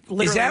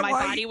 literally, that my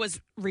why- body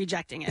was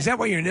rejecting it. Is that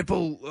why your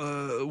nipple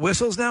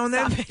whistles now and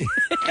then?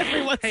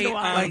 Every once in a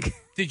while.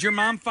 Did your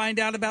mom find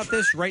out about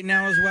this right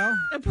now as well?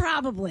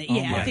 Probably. Oh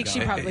Yeah, my I think she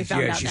God. probably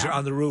found out she's now.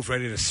 on the roof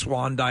ready to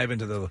swan dive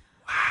into the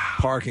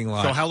parking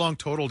lot. So how long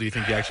total do you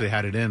think you actually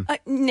had it in?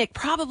 Nick,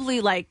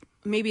 probably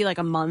maybe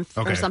a month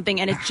or Okay.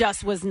 something, and it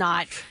just was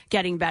not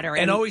getting better.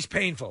 and always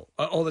painful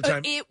all the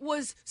time. It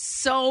was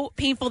so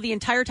painful the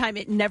entire time.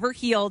 It never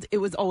healed. It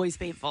was always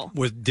painful.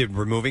 Did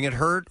removing it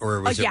hurt,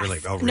 or was it Yes. really?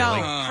 Oh, really? No,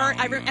 hurt.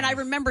 And I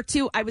remember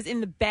too. I was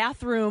in the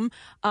bathroom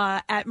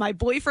at my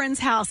boyfriend's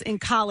house in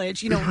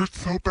college. It hurt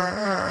so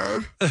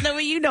bad.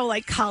 No,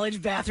 like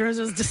college bathrooms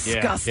was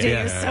disgusting.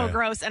 Yeah, It was so yeah.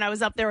 gross. And I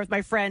was up there with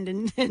my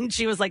friend, and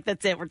she was like,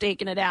 "That's it. We're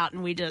taking it out."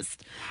 And we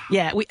just,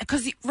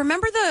 because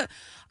remember the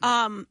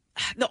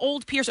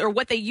old pierce, or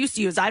what they used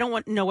to use. I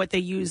don't know what they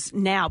use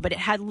now, but it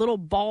had little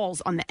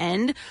balls on the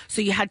end,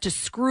 so you had to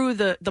screw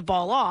the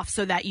ball off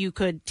so that you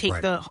could take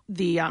Right.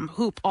 the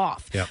hoop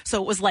off. Yep.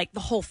 So it was like the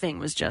whole thing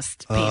was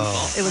just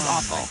painful. It was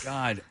awful.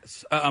 God.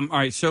 All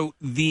right. So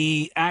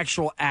the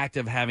actual act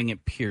of having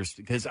it pierced,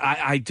 because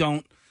I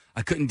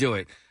couldn't do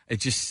it. It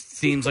just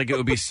seems like it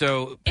would be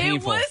so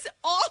painful. It was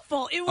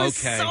awful. It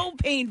was Okay. so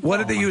painful. What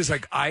did they use,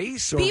 like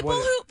ice? Or People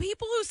what?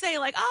 who say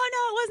like, "Oh no,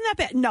 it wasn't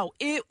that bad." No,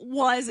 it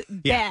was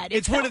Yeah, bad.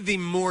 it's one of the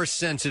more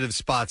sensitive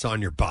spots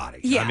on your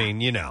body. Yeah. I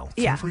mean, Yeah.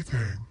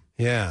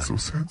 Yeah. So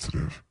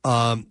sensitive.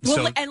 Well,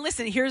 So and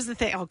listen, here's the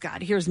thing. Oh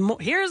God, here's more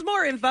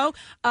info.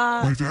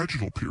 My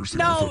vaginal piercing.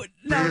 No, was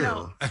a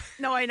bear.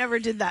 no, I never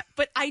did that.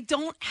 But I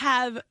don't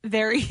have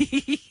very.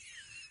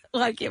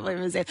 I can't believe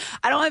I'm saying.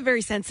 I don't have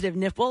very sensitive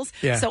nipples,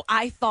 Yeah. so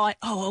I thought,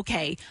 oh,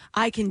 okay,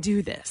 I can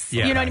do this.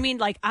 Yeah. You know what I mean?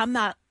 Like I'm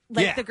not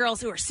like Yeah. the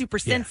girls who are super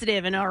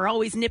sensitive and are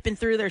always nipping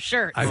through their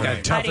shirts. I've got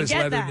I tough didn't as get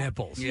leather that.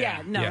 nipples.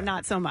 Yeah, no,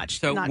 not so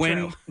much. So not when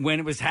true. when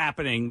it was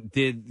happening,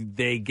 did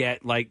they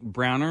get like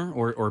browner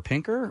or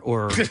pinker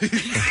or? I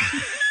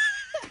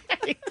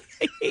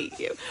hate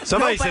you.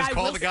 somebody No, but says I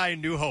call will the guy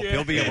in New Hope.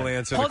 He'll be able to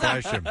answer the Hold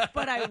on. question.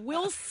 But I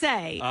will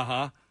say,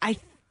 Uh-huh.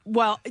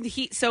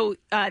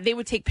 they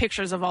would take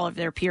pictures of all of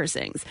their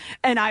piercings,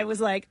 and I was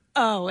like,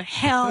 oh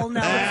hell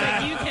no! It's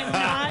like, you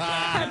cannot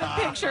have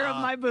a picture of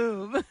my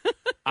boob.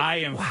 I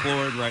am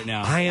floored right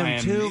now. I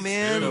am too,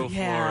 man. So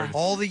Yeah. floored.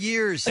 All the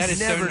years. That is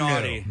so never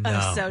naughty. knew.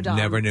 Oh, so dumb.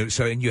 Never knew.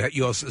 So and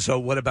you also. So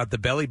what about the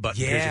belly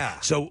button? Yeah.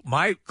 piercing? So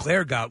my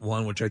Claire got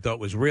one, which I thought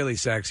was really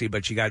sexy,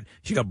 but she got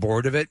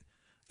bored of it.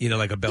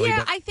 Like a belly Yeah,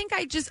 button. I think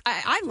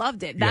I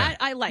loved it. That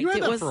I liked. You had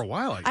It that was for a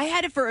while, I guess. I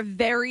had it for a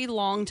very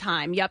long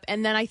time. Yep,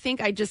 and then I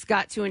think I just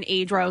got to an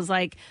age where I was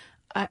like,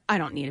 I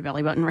don't need a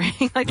belly button ring.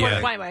 Like,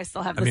 Yeah. why do I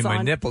still have I this mean, on?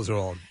 my nipples are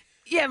all.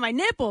 Yeah, my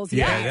nipples.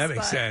 Yeah, yes, that makes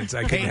but- sense.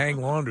 I can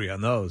hang laundry on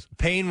those.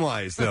 Pain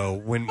wise, though,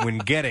 when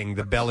getting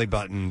the belly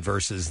button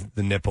versus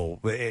the nipple,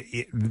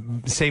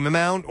 same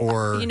amount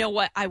or You know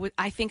what?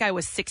 I think I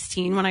was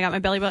 16 when I got my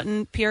belly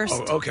button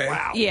pierced. Oh, okay.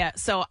 Wow. Yeah,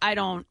 so I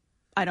don't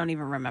even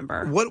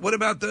remember. What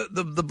about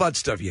the butt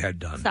stuff you had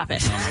done? Stop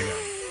it.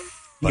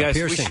 You guys,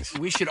 piercings.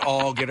 we should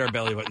all get our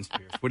belly buttons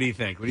pierced. What do you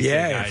think? What do you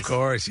think, Yeah, guys? of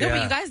course. No, Yeah.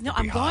 but you guys know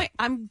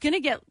I'm gonna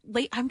get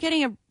I'm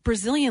getting a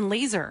Brazilian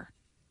laser.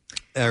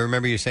 I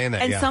remember you saying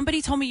that. And yeah.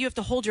 somebody told me you have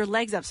to hold your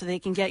legs up so they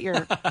can get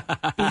your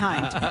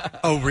behind.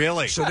 Oh,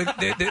 really? So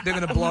they're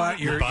going to blow out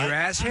your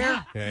ass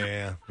hair?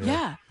 Yeah.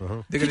 Yeah.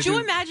 Uh-huh. Could you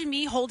imagine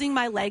me holding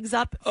my legs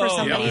up for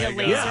somebody to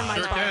laser my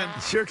Sure butt?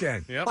 can. Sure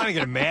can. Yep. I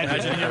can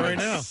imagine it right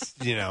now.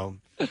 You know.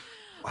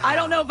 I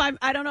don't know if I'm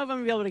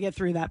gonna be able to get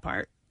through that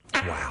part.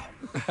 Wow.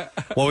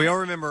 Well, we all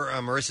remember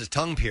Marissa's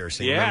tongue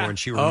piercing. Yeah. Remember when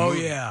she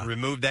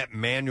removed that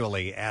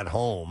manually at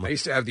home. I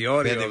used to have the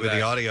audio of with that.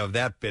 the audio of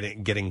that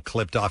getting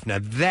clipped off. Now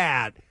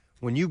that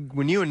when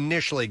you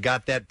initially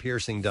got that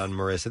piercing done,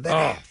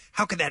 Marissa,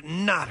 how could that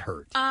not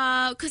hurt?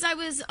 Because I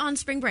was on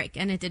spring break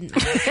and it didn't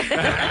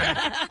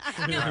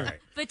matter. No,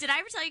 but did I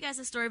ever tell you guys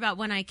a story about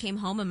when I came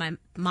home and my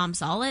mom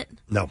saw it?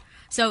 No.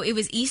 So it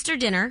was Easter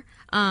dinner.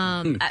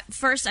 At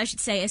first, I should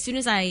say, as soon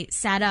as I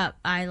sat up,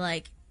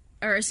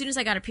 as soon as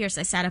I got a pierce,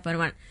 I sat up and I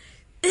went,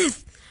 "Ugh,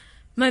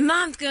 my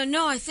mom's gonna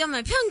know I feel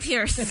my tongue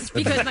pierced,"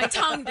 because my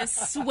tongue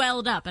just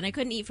swelled up and I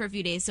couldn't eat for a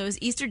few days. So it was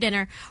Easter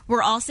dinner.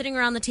 We're all sitting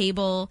around the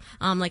table,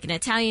 like an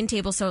Italian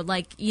table. So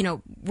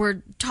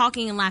we're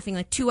talking and laughing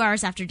like 2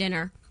 hours after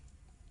dinner.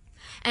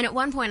 And at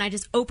one point, I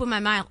just opened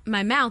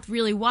my mouth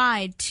really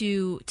wide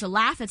to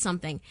laugh at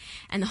something,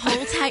 and the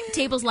whole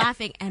table's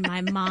laughing, and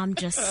my mom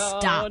just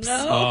stops.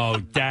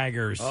 Oh,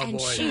 daggers. And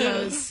she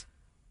goes,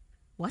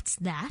 "What's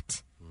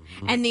that?"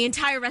 And the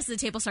entire rest of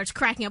the table starts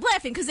cracking up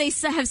laughing because they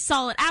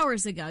saw it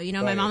hours ago.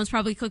 My mom was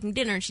probably cooking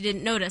dinner and she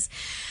didn't notice.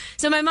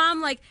 So my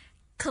mom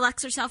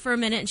collects herself for a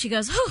minute and she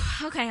goes, "Oh,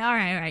 okay, all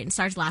right," and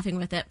starts laughing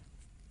with it.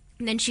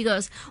 And then she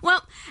goes,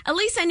 well, at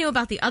least I knew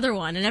about the other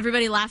one. And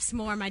everybody laughs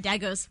more. My dad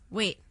goes,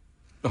 wait,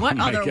 what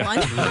other one?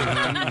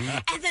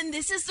 And then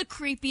this is the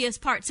creepiest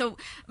part. So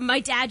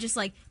my dad just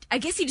like, I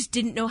guess he just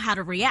didn't know how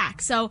to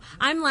react. So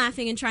I'm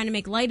laughing and trying to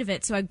make light of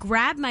it. So I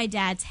grab my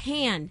dad's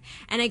hand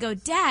and I go,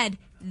 Dad,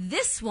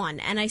 this one.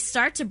 And I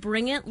start to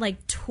bring it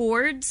like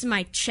towards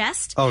my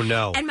chest. Oh,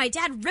 no. And my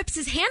dad rips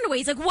his hand away.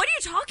 He's like, what are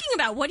you talking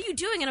about? What are you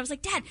doing? And I was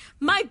like, Dad,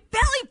 my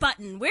belly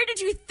button. Where did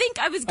you think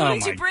I was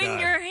going to bring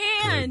your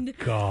hand? Good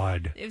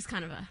God. It was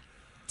kind of a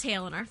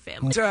tale in our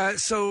family.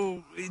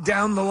 So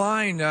down the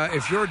line,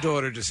 if your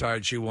daughter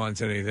decides she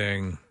wants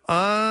anything,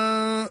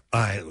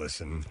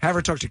 listen. Have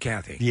her talk to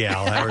Kathy. Yeah,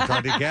 I'll have her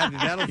talk to Kathy.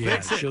 That'll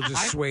fix it. She'll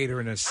just sway her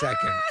in a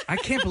second. I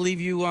can't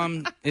believe you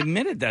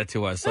admitted that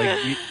to us.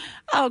 Like,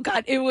 oh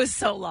God, it was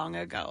so long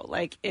ago.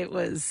 Like it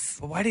was.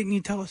 Well, why didn't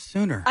you tell us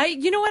sooner?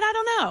 You know what? I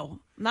don't know.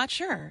 I'm not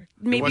sure.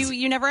 Maybe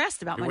you never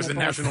asked about my nipples. It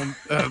was a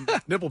National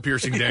Nipple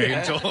Piercing Day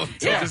until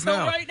just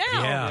now. Right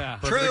now. Yeah.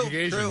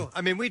 True.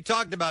 I mean, we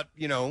talked about,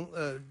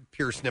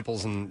 pierced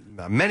nipples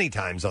many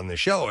times on the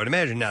show. I'd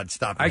imagine not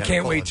stopping. I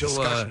can't wait till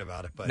discussion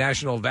about it. But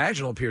National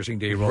Vaginal Piercing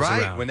Day rolls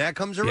around. When that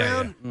comes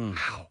around.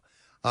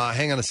 Wow.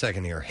 Hang on a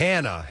second here.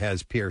 Hannah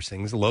has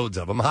piercings, loads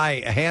of them.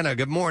 Hi, Hannah.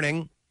 Good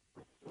morning.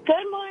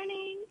 Good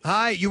morning.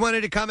 Hi. You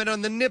wanted to comment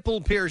on the nipple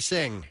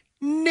piercing.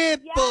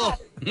 Nipple.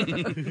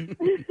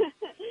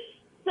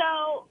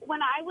 So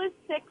when I was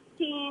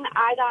 16,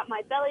 I got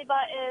my belly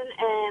button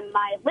and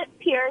my lip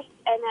pierced,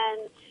 and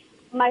then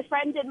my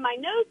friend did my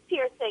nose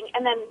piercing,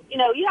 and then,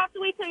 you have to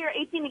wait till you're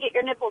 18 to get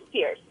your nipples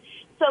pierced.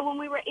 So when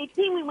we were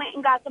 18, we went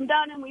and got them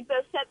done, and we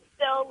both said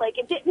still,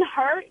 it didn't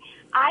hurt.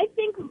 I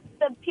think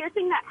the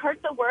piercing that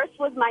hurt the worst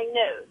was my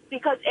nose,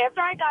 because after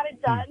I got it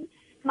done,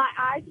 my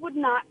eyes would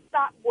not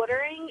stop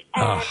watering,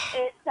 and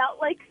it felt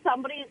like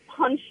somebody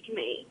punched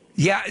me.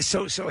 Yeah,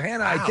 so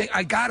Hannah, I think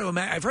I got to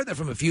imagine. I've heard that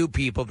from a few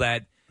people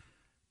that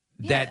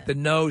the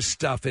nose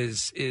stuff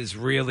is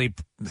really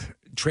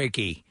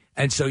tricky.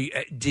 And so,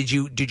 did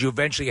you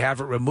eventually have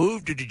it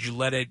removed, or did you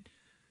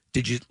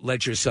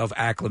let yourself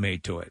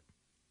acclimate to it?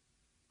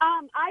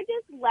 I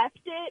just left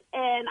it,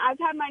 and I've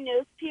had my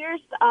nose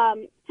pierced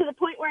to the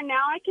point where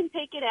now I can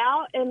take it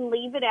out and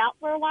leave it out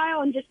for a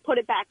while and just put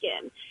it back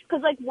in.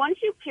 Because once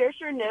you pierce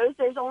your nose,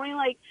 there's only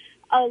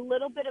a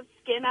little bit of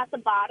skin at the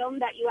bottom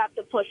that you have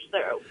to push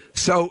through.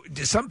 So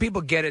some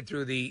people get it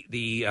through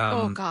the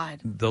oh God,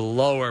 the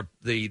lower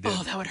the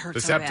that would hurt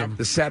the so septum, bad.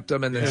 the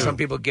septum, and then some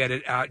people get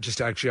it out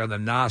just actually on the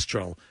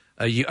nostril.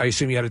 I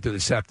assume you had it through the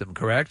septum,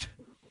 correct?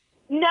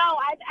 No,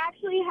 I've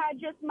actually had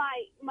just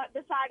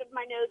the side of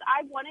my nose.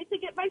 I wanted to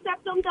get my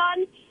septum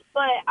done,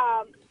 but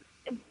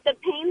the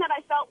pain that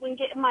I felt when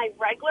getting my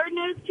regular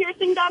nose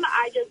piercing done,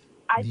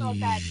 I thought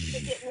that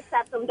getting the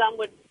septum done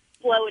would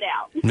blow it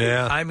out.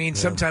 Yeah, I mean,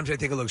 sometimes I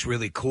think it looks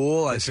really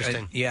cool.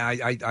 Interesting.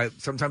 I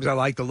sometimes I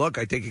like the look.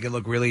 I think it can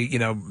look really,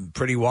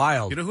 pretty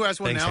wild. You know who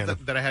has one now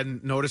that I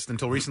hadn't noticed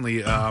until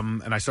recently,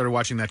 and I started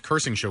watching that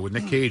cursing show with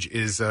Nick Cage,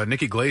 is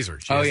Nikki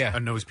Glazer. She has a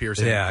nose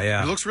piercing.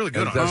 Yeah. It looks really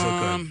good It on does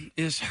her. look good.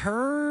 Is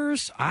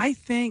hers? I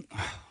think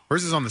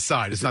hers is on the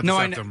side. It's not the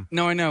septum.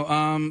 I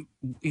know.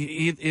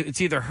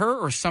 It's either her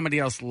or somebody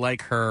else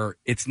like her.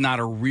 It's not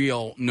a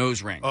real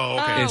nose ring. Oh,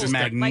 okay. It's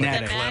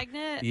magnetic. Like the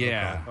magnet?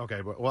 Yeah.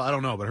 Okay, but I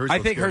don't know, but hers. I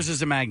looks think good. hers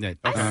is a magnet.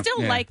 I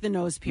still like the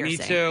nose piercing.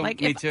 Me too.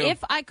 Me too.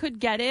 If I could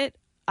get it,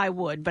 I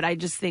would, but I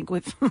just think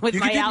with my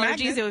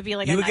allergies, it would be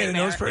like you a would nightmare.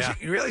 get a nose piercing.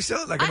 You really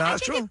still like a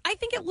nostril? I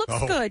think it looks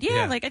good.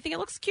 Yeah, yeah. I think it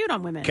looks cute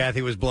on women.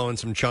 Kathy was blowing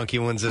some chunky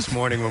ones this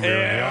morning when we were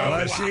in the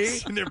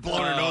office. And they're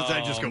blowing her nose.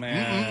 I just go,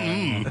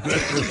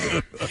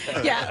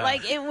 Yeah,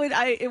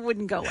 it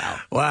wouldn't go well.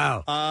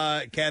 Wow.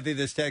 Kathy,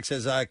 this text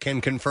says,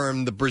 can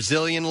confirm the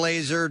Brazilian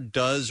laser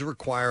does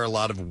require a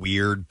lot of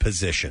weird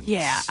positions.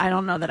 Yeah, I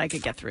don't know that I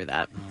could get through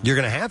that. You're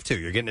going to have to.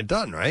 You're getting it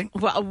done, right?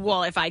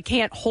 Well, if I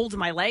can't hold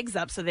my legs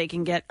up so they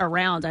can get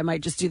around, I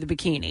might just do the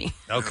bikini.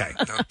 Okay.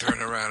 Don't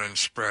turn around and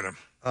spread them.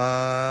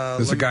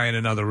 There's a guy in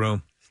another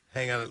room.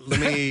 Hang on. Let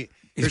me.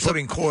 He's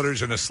putting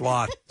quarters in a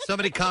slot.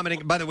 Somebody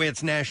commenting. By the way,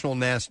 it's National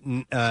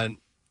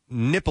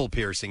Nipple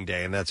Piercing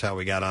Day, and that's how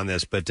we got on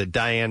this. But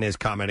Diane is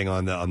commenting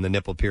on the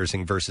nipple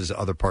piercing versus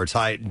other parts.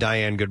 Hi,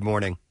 Diane. Good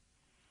morning.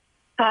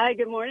 Hi,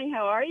 good morning.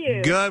 How are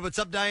you? Good. What's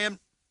up, Diane?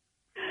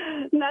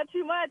 Not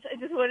too much. I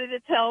just wanted to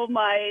tell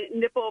my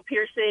nipple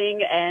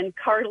piercing and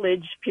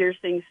cartilage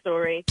piercing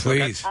story.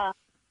 Please.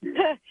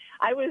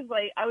 I was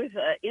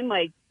in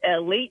my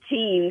late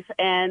teens,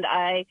 and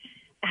I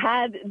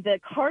had the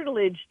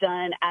cartilage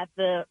done at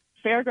the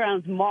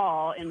Fairgrounds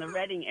Mall in the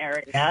Reading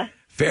area.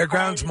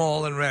 Fairgrounds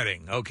Mall in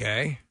Reading.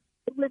 Okay.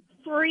 It was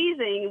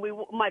freezing.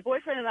 My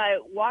boyfriend and I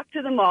walked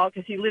to the mall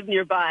because he lived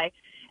nearby,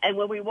 and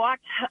when we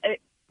walked,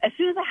 as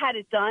soon as I had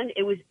it done,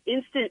 it was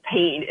instant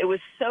pain. It was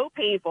so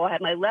painful. I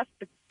had my left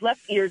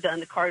ear done,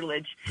 the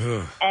cartilage,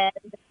 and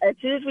as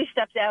soon as we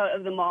stepped out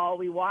of the mall,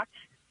 we walked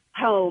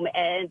home,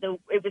 and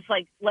it was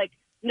like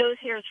nose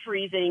hairs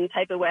freezing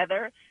type of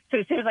weather. So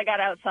as soon as I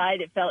got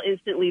outside, it felt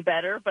instantly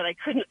better. But I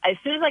couldn't. As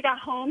soon as I got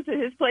home to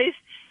his place,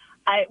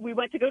 we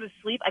went to go to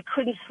sleep. I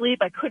couldn't sleep.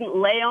 I couldn't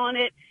lay on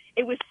it.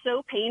 It was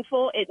so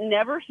painful. It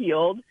never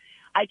healed.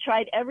 I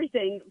tried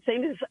everything,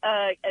 same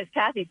as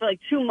Kathy, for like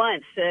 2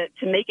 months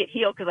to make it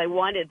heal because I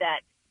wanted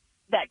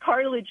that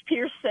cartilage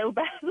pierced so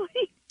badly.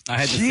 I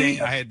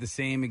had the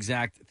same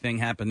exact thing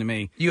happen to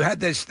me. You had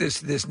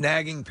this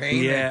nagging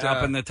pain. Yeah, that,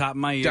 up in the top of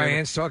my ear.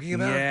 Diane's talking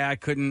about. Yeah, I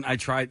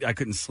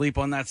couldn't sleep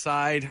on that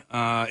side.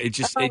 It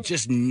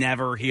just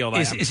never healed.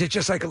 Is it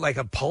just like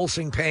a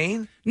pulsing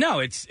pain? No,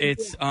 it's.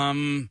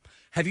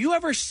 Have you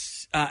ever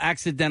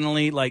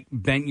accidentally like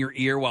bent your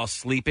ear while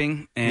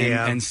sleeping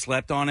and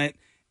slept on it?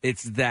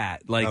 It's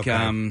that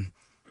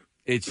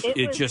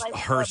It just like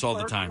hurts all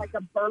the time. Like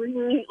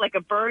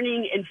a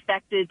burning,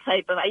 infected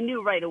type of. I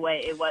knew right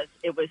away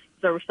there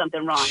was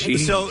something wrong.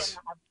 So,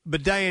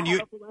 but Diane, you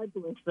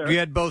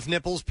had both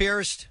nipples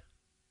pierced?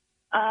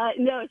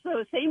 No.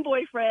 So same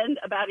boyfriend.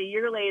 About a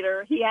year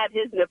later, he had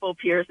his nipple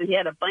pierced, and he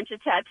had a bunch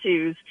of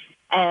tattoos.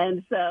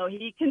 And so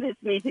he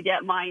convinced me to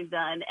get mine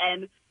done.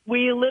 And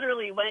we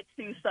literally went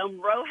to some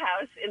row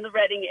house in the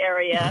Reading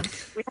area.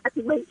 We had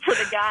to wait for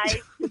the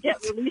guy to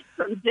get released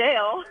from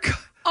jail.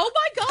 Oh,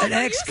 my God. An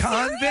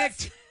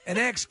ex-convict? An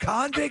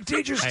ex-convict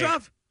did your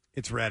stuff?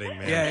 It's Reading,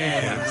 man.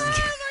 Yeah.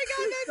 Oh, my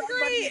God, that's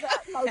great.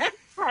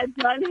 Had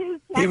done his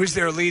He was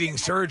their leading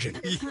surgeon.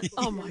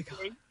 Oh, my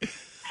God.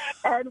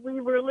 And we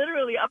were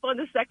literally up on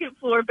the second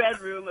floor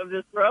bedroom of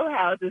this row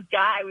house, this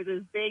guy with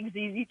his big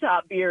ZZ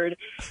Top beard,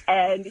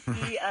 and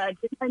he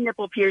did my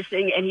nipple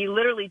piercing, and he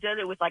literally did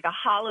it with like a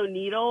hollow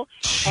needle.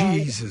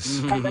 Jesus.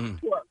 And a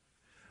fork.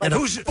 And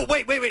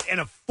wait, and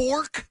a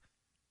fork?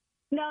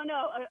 No,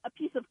 a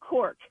piece of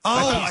cork.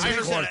 Oh, I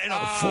heard fork.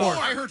 fork.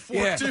 I heard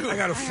fork, too. I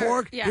got a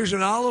fork. Yeah. Here's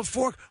an olive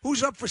fork.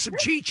 Who's up for some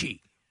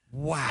chi-chi?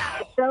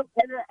 Wow. So,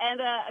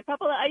 and a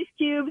couple of ice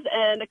cubes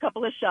and a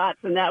couple of shots,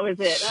 and that was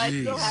it. And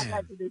I still have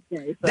that to this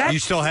day. So. You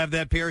still have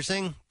that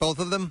piercing? Both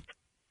of them?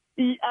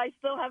 I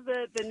still have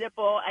the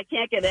nipple. I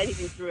can't get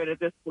anything through it at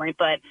this point,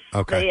 but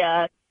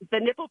okay. The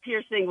nipple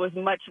piercing was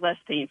much less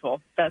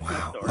painful. That's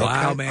the story.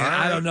 Wow, man.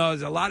 I don't know.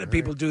 There's a lot of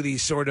people do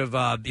these sort of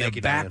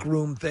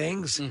backroom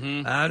things.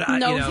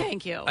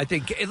 Thank you. I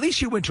think at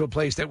least you went to a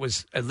place that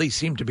was at least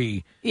seemed to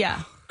be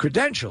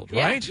credentialed,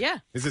 Yeah, right? yeah.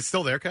 Is it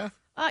still there, Kath?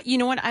 You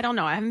know what? I don't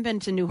know. I haven't been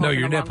to New Hope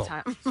your in a nipple.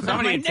 long time.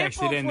 Somebody My had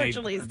texted nipple, in.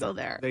 fortunately, is still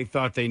there. They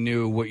thought they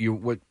knew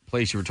what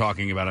place you were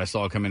talking about. I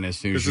saw it come in as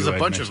soon as This you is a had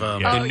bunch of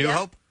mentioned it. in New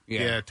Hope.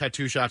 Yeah,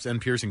 tattoo shops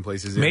and piercing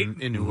places in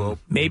New Hope.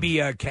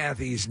 Maybe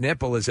Kathy's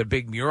nipple is a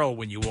big mural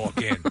when you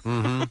walk in.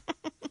 Mm-hmm.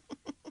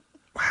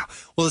 Wow.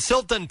 Well, the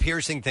self-done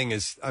piercing thing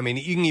is, I mean,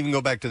 you can even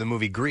go back to the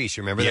movie Grease.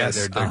 You remember Yes,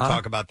 that? They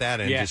talk about that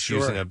and just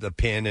using a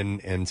pin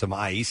and some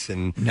ice.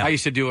 And I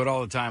used to do it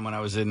all the time when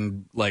I was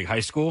in like high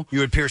school. You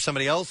would pierce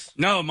somebody else?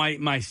 No,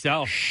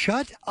 myself.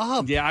 Shut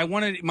up. Yeah, I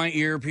wanted my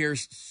ear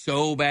pierced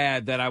so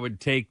bad that I would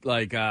take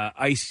like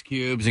ice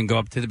cubes and go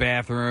up to the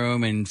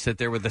bathroom and sit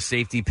there with a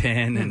safety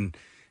pin and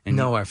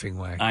no effing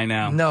way. I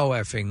know. No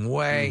effing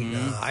way. Mm-hmm.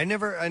 No, I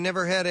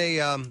never had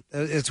a.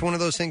 It's one of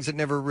those things that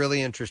never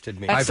really interested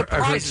me. That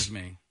surprises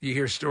me. You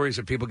hear stories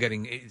of people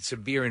getting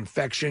severe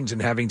infections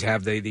and having to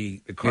have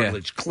the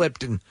cartilage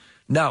clipped, and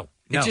no.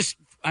 It just,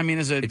 I mean,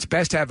 it's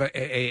best to have an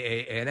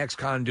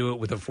ex-con do it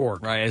with a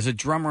fork. Right. As a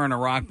drummer in a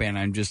rock band,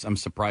 I'm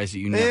surprised that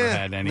you never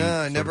had any. No, I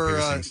sort of never.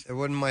 piercings. It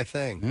wasn't my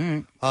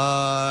thing.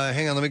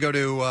 Hang on, let me go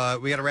to.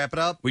 We got to wrap it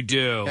up. We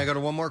do. Can I go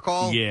to one more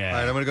call? Yeah. All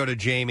right, I'm going to go to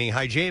Jamie.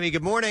 Hi, Jamie.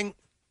 Good morning.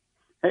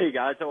 Hey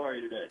guys, how are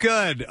you today?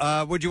 Good.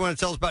 What do you want to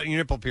tell us about your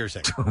nipple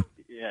piercing?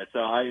 Yeah, so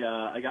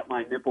I got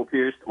my nipple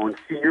pierced on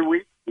Senior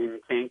Week in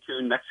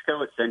Cancun,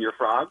 Mexico at Senor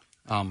Frog.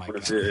 Oh my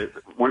God!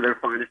 One of their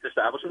finest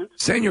establishments.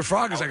 Senor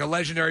Frog is like a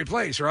legendary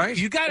place, right?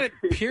 You got it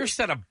pierced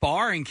at a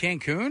bar in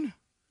Cancun?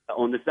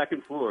 On the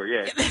second floor,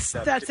 yeah.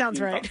 That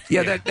sounds right.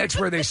 Yeah, that's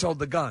where they sold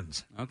the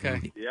guns.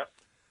 Okay.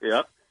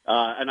 Yep.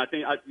 And I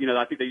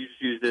think they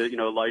just used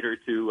a lighter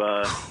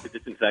to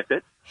disinfect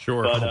it.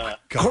 Sure. But,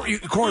 You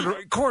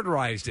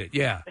cauterized it,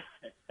 yeah.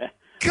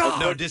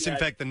 God. No,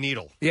 disinfect the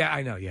needle. Yeah,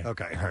 I know, yeah.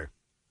 Okay, all right.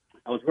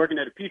 I was working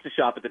at a pizza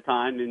shop at the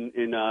time in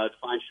the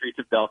fine streets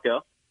of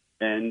Delco,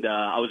 and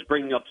I was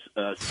bringing up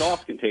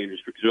sauce containers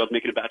because I was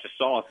making a batch of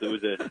sauce. It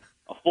was a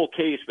full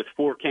case with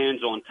 4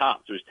 cans on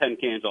top, so it was 10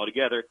 cans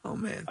altogether. Oh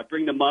man! I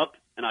bring them up,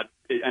 and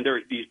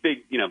they're these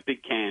big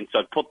cans. So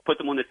I put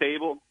them on the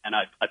table, and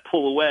I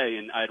pull away,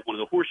 and I had one of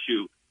the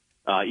horseshoe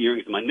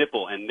earrings in my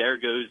nipple, and there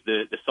goes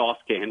the sauce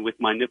can with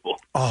my nipple,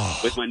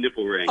 with my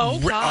nipple ring. Oh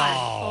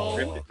God!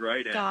 Ripped it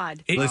right out.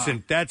 God!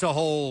 Listen, that's a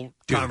whole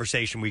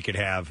conversation we could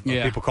have. Of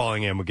Yeah. people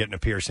calling in with getting a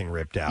piercing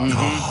ripped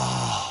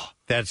out.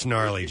 That's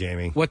gnarly,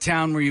 Jamie. What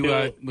town were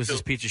you? Was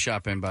this pizza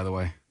shop in, by the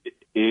way?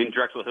 In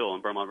Drexel Hill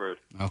on Vermont Road.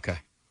 Okay.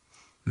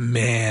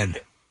 Man.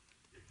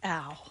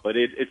 Ow. But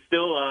it's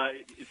still.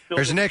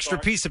 There's an extra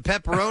piece of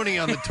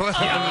pepperoni on the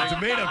toilet on the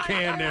tomato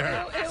can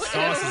there.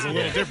 Sauce is a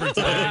little different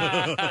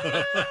today.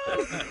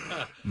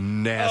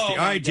 Nasty. Oh, All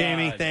right, my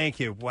Jamie. God. Thank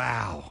you.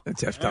 Wow.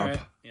 That's effed All up. right.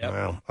 Yep.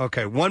 Well,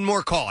 okay. One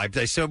more call. I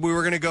said we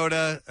were going to go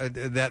to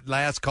that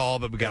last call,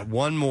 but we got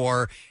one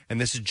more, and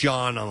this is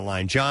John on the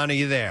line. John, are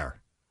you there?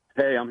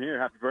 Hey, I'm here.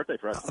 Happy birthday,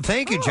 Preston.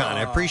 Thank you, John.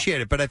 I appreciate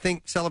it. But I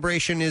think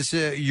celebration is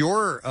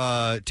your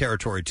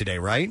territory today,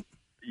 right?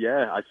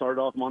 Yeah, I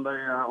started off Monday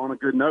on a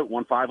good note.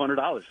 Won $500.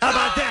 How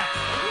about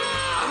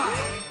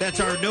that? That's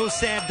our No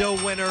Sad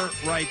Dough winner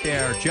right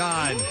there,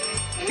 John.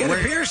 Get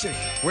a piercing.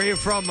 Where you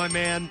from, my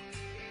man?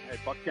 Hey,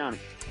 Bucks County.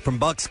 From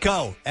Bucks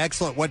Co.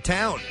 Excellent. What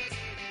town?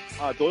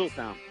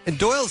 Doylestown. In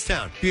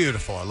Doylestown.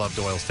 Beautiful. I love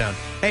Doylestown.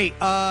 Hey,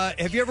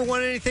 have you ever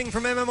won anything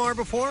from MMR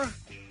before?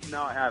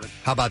 No, I haven't.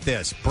 How about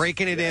this?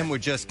 Breaking it in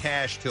with just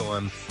cash to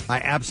him. I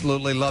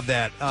absolutely love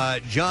that.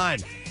 John,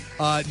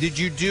 did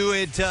you do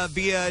it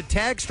via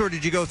text or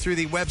did you go through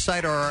the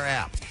website or our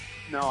app?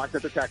 No, I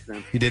sent the text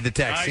in. You did the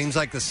text. Seems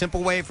like the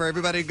simple way for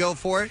everybody to go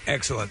for it.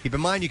 Excellent. Keep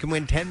in mind, you can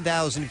win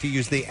 $10,000 if you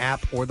use the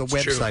app or the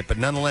website. True. But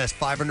nonetheless,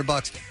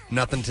 $500,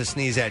 nothing to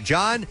sneeze at.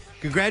 John,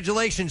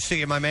 congratulations to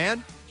you, my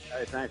man.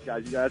 Hey, thanks,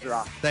 guys. You guys are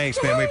awesome.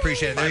 Thanks, man. We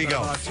appreciate it. There you go.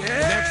 $500. The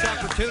next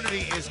opportunity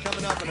is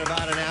coming up in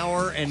about an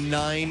hour and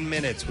 9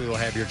 minutes. We will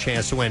have your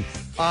chance to win.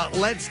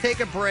 Let's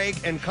take a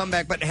break and come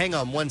back. But hang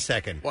on one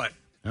second. What?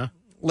 Huh?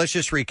 Let's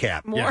just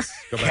recap. More. Yes,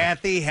 go back.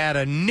 Kathy had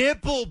a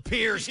nipple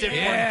pierced at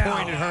one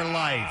point in her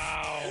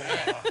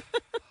life.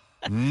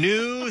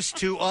 News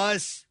to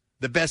us.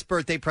 The best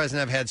birthday present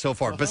I've had so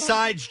far,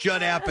 besides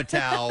Judd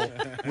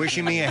Apatow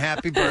wishing me a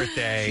happy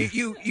birthday.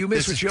 You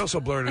missed what she also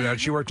blurted out.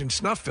 She worked in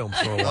snuff films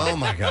for a while. Oh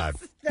my God,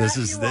 this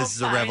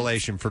is a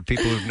revelation for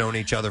people who've known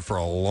each other for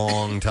a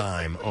long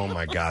time. Oh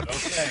my God.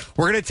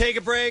 We're gonna take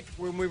a break.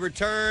 When we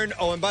return.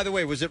 Oh, and by the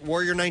way, was it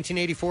Warrior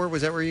 1984?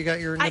 Was that where you got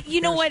your?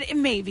 You know what?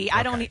 Maybe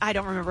I don't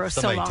remember. It was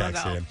Somebody so long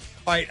texted ago. him.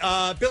 All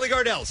right, Billy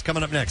Gardell's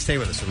coming up next. Stay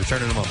with us. We'll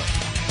return in a moment.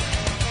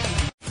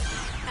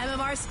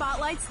 MMR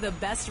spotlights the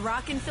best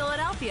rock in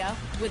Philadelphia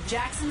with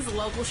Jackson's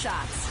Local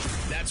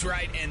Shots. That's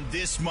right, and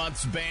this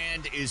month's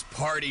band is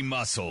Party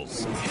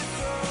Muscles.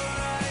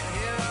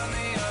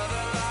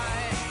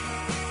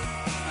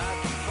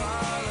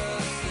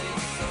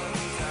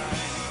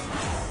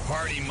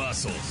 Party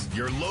Muscles,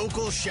 your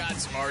local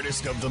Shots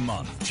Artist of the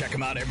Month. Check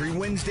them out every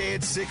Wednesday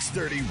at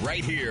 6:30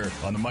 right here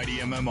on the Mighty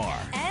MMR.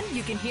 And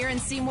you can hear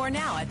and see more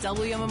now at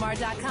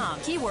WMMR.com.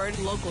 Keyword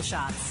Local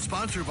Shots.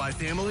 Sponsored by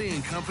Family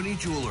and Company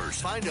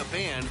Jewelers. Find a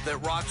band that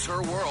rocks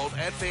her world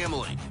at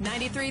Family.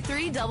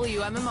 93.3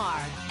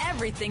 WMMR.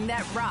 Everything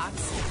that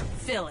rocks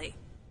Philly.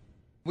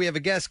 We have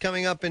a guest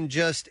coming up in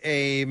just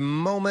a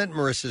moment.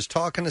 Marissa's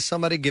talking to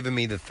somebody, giving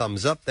me the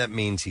thumbs up. That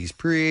means he's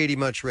pretty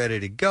much ready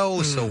to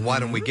go. So why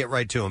don't we get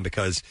right to him?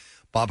 Because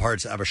Bob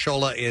Hart's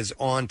Avashola is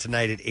on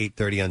tonight at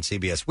 8:30 on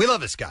CBS. We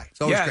love this guy. It's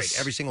always great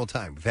every single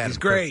time. We've had him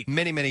great. for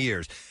many, many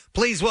years.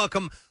 Please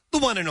welcome the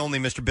one and only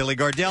Mr. Billy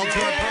Gardell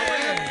to our program.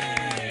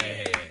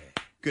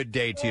 Good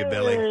day to you,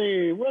 Billy.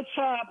 Hey, what's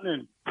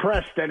happening?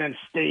 Preston and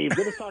Steve.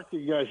 Good to talk to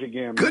you guys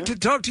again. Good to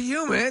talk to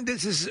you, man.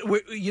 This is,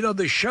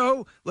 the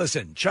show.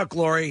 Listen, Chuck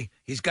Lorre,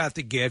 he's got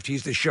the gift.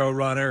 He's the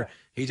showrunner.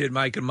 He did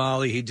Mike and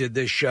Molly. He did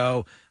this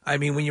show. I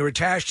mean, when you're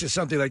attached to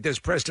something like this,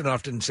 Preston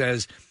often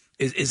says,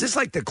 is this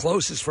like the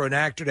closest for an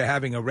actor to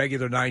having a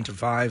regular 9 to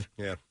 5?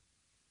 Yeah.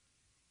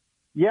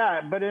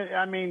 Yeah, but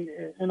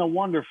in a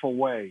wonderful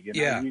way. You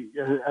know?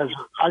 Yeah. As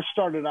I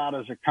started out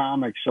as a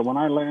comic, so when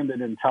I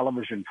landed in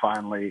television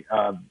finally,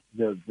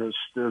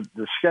 the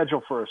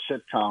schedule for a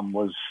sitcom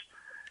was,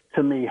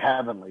 to me,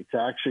 heavenly. To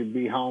actually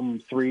be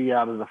home 3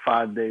 out of the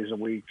 5 days a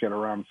week at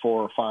around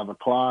 4 or 5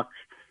 o'clock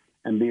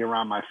and be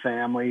around my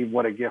family,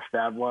 what a gift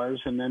that was.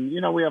 And then,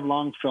 we have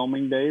long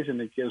filming days,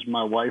 and it gives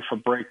my wife a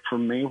break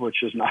from me,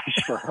 which is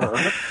nice for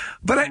her.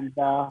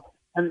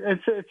 And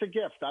it's a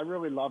gift. I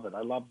really love it.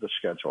 I love the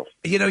schedule.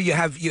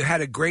 You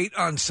had a great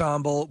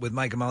ensemble with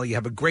Mike and Molly. You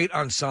have a great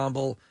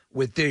ensemble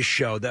with this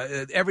show.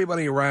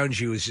 Everybody around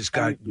you has just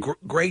got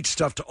great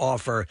stuff to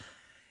offer.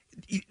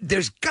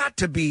 There's got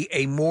to be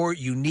a more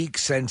unique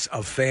sense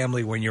of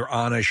family when you're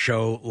on a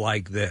show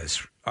like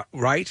this,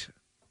 right?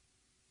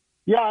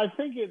 Yeah, I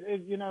think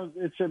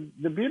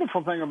the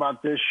beautiful thing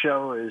about this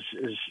show is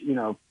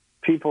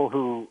people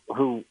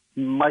who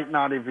might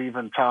not have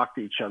even talked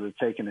to each other,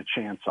 taking a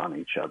chance on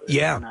each other.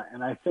 Yeah.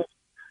 And I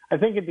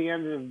think at the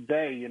end of the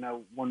day,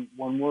 when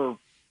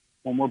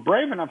we're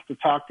brave enough to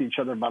talk to each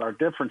other about our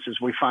differences,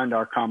 we find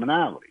our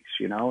commonalities,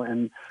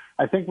 and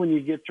I think when you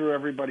get through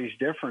everybody's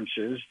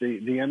differences,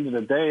 the end of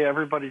the day,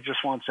 everybody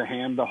just wants a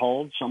hand to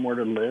hold, somewhere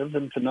to live,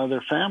 and to know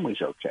their family's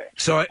okay.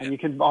 And you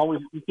can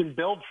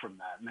build from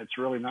that, and it's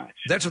really nice.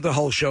 That's what the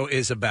whole show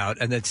is about,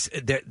 and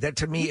that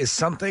to me is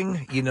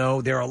something.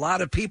 There are a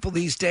lot of people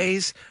these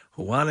days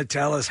who want to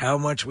tell us how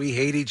much we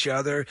hate each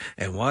other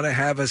and want to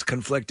have us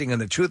conflicting.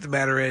 And the truth of the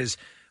matter is,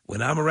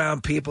 when I'm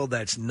around people,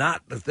 that's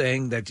not the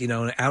thing. That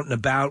out and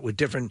about with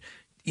different,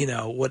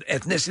 what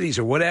ethnicities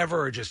or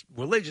whatever, or just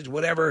religions,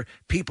 whatever.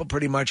 People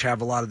pretty much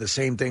have a lot of the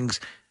same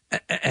things,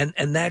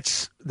 and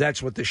that's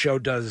what the show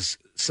does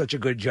such a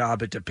good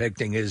job at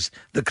depicting, is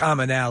the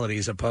commonality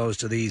as opposed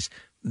to these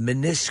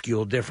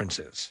minuscule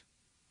differences.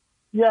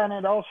 Yeah, and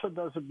it also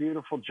does a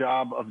beautiful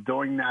job of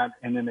doing that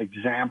in an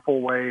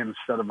example way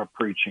instead of a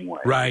preaching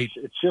way. Right.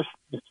 It's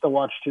to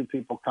watch two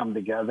people come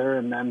together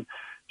and then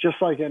just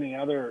like any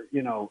other,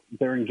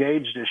 they're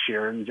engaged this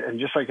year, and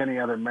just like any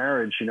other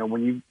marriage,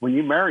 when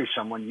you marry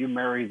someone, you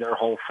marry their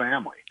whole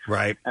family,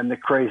 right? And the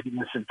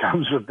craziness that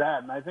comes with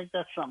that, and I think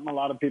that's something a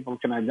lot of people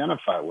can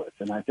identify with,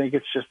 and I think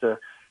it's just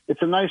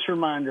it's a nice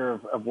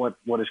reminder of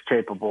what is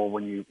capable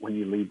when you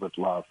lead with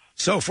love.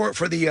 So for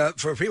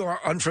people who are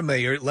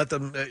unfamiliar, let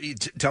them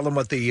tell them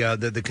what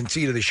the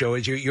conceit of the show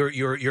is.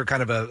 You're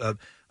kind of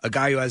a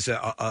guy who has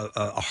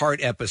a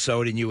heart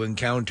episode, and you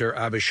encounter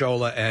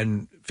Abishola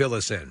and fill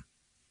us in.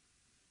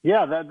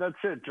 Yeah, that's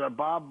it.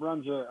 Bob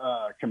runs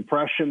a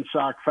compression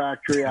sock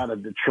factory out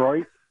of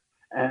Detroit,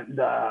 and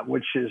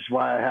which is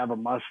why I have a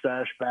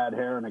mustache, bad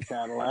hair, and a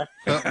Cadillac.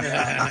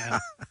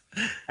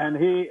 And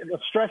the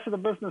stress of the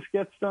business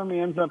gets to him. He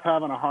ends up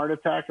having a heart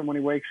attack, and when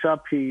he wakes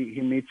up, he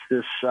meets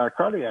this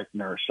cardiac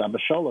nurse,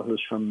 Abishola,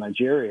 who's from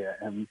Nigeria,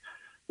 and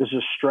there's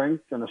a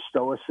strength and a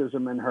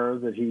stoicism in her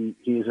that he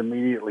is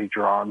immediately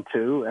drawn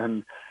to,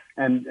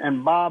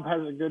 and Bob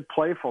has a good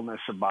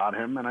playfulness about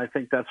him, and I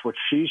think that's what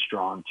she's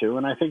drawn to.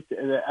 And I think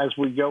as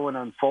we go and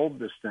unfold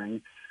this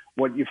thing,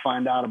 what you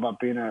find out about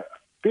being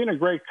a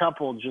great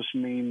couple just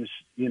means,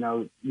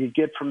 you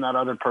get from that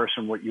other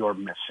person what you're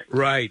missing.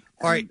 Right.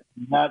 All right.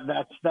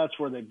 That's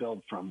where they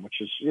build from, which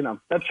is,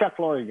 that Chuck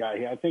Lorre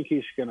guy. I think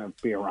he's going to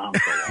be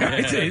around for a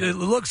while. It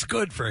looks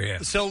good for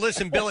him. So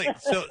listen, Billy,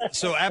 so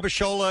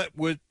Abishola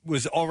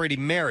was already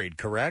married,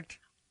 correct?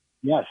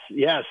 Yes.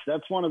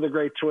 That's one of the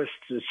great twists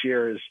this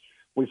year is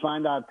we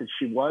find out that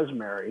she was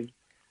married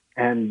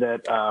and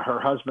that her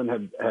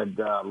husband had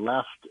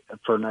left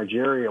for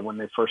Nigeria when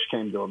they first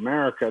came to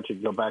America to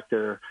go back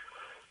there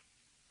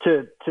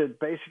to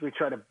basically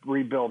try to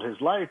rebuild his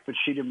life. But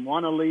she didn't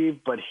want to leave,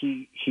 but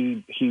he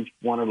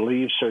wanted to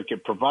leave so he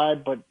could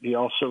provide, but he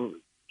also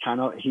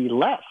he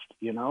left,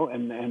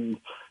 and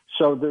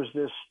so there's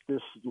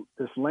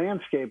this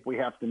landscape we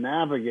have to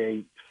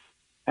navigate.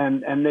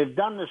 And they've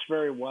done this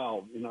very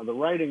well. The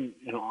writing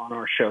on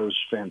our show is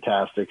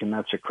fantastic, and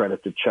that's a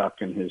credit to Chuck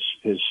and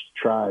his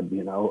tribe.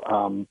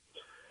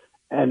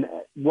 And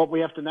what we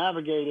have to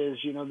navigate is,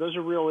 those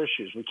are real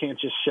issues. We can't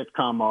just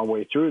sitcom our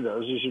way through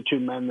those. These are two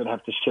men that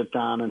have to sit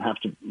down and have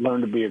to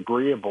learn to be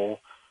agreeable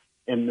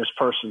in this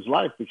person's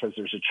life because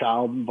there's a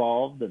child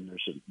involved, and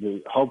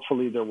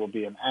hopefully there will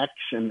be an ex,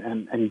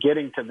 and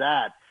getting to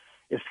that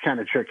is kind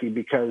of tricky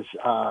because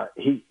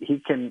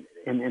he can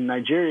in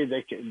Nigeria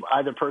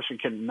either person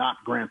can not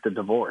grant the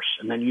divorce,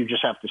 and then you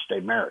just have to stay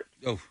married.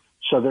 Oh.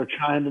 So they're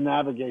trying to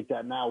navigate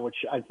that now, which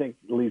I think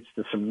leads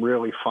to some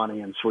really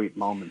funny and sweet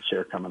moments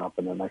here coming up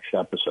in the next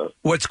episode.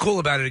 What's cool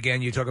about it,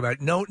 again, you talk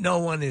about no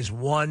one is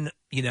one,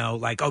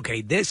 like,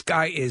 okay, this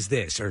guy is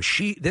this, or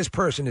this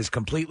person is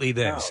completely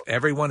this. No.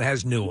 Everyone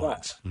has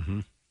nuance. Yeah. Mm-hmm.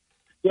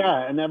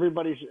 Yeah, and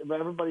everybody's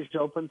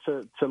open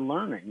to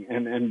learning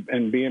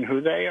and being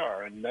who they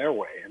are in their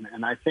way.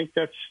 And I think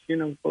that's,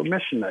 we're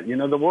missing that.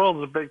 The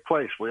world's a big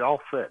place. We all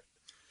fit.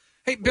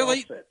 Hey,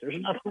 Billy. There's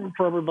enough room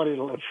for everybody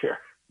to live here.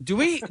 Do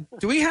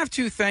we have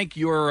to thank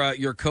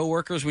your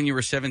coworkers when you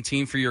were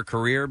 17 for your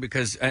career?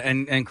 Because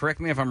and correct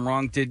me if I'm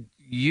wrong, did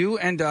you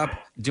end up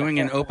doing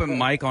an open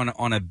mic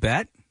on a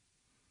bet?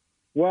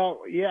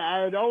 Well, yeah,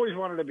 I had always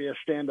wanted to be a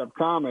stand-up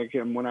comic,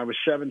 and when I was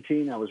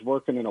 17, I was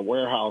working in a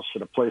warehouse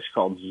at a place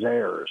called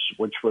Zayre's,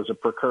 which was a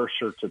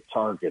precursor to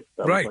Target.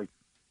 That right. was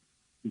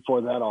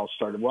before that all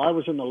started. Well, I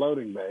was in the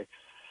loading bay,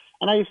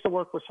 and I used to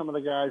work with some of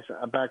the guys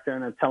back there,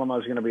 and I'd tell them I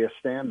was going to be a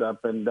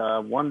stand-up,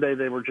 and one day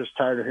they were just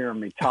tired of hearing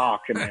me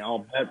talk, and they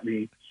all bet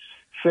me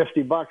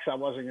 $50 I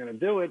wasn't going to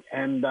do it,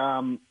 and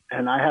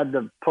I had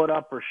to put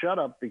up or shut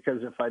up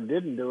because if I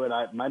didn't do it,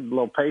 my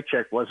little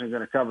paycheck wasn't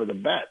going to cover the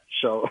bet.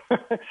 So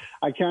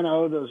I kind of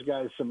owe those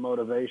guys some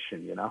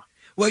motivation,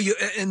 Well,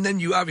 and then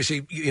you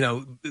obviously,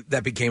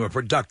 that became a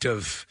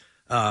productive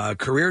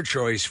career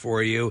choice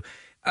for you.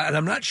 And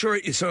I'm not sure.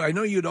 So I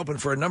know you'd open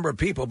for a number of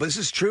people, but is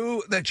this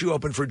true that you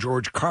opened for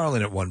George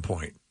Carlin at one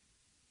point?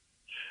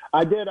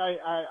 I did.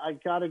 I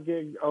got a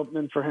gig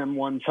opening for him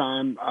one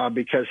time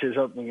because his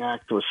opening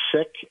act was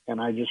sick,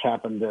 and I just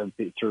happened to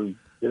be through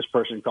this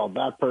person called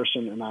that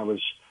person, and I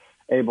was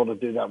able to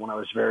do that when I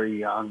was very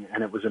young,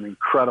 and it was an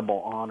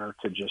incredible honor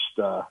to just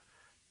to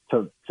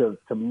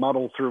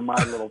muddle through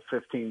my little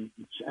 15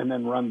 and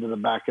then run to the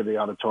back of the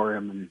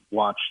auditorium and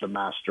watch the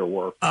master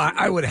work.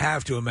 I would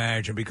have to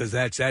imagine because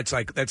that's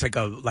like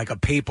a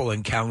papal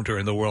encounter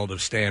in the world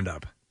of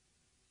stand-up.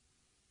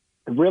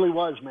 It really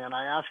was, man.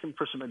 I asked him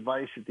for some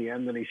advice at the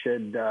end, and he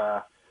said,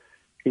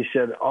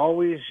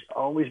 always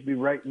be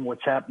writing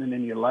what's happening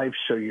in your life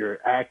so your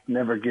act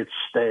never gets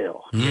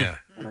stale. Yeah.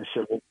 And I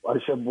said,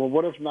 well,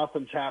 what if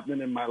nothing's happening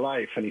in my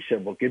life? And he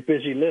said, well, get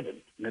busy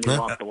living. And then he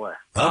walked away.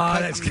 Oh,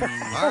 that's good. All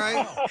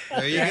right.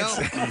 There you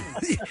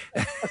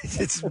go.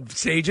 It's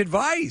sage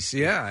advice.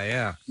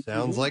 Yeah.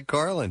 Sounds like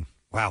Carlin.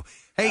 Wow.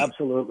 Hey,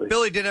 absolutely.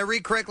 Billy, did I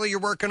read correctly? You're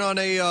working on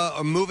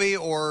a movie,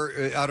 or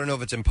I don't know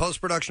if it's in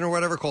post-production or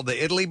whatever, called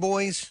The Italy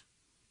Boys?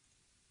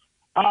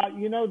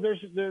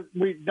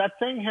 That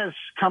thing has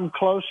come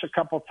close a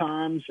couple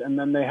times, and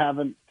then they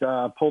haven't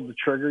pulled the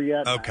trigger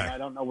yet. Okay. I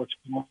don't know what's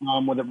going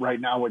on with it right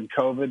now with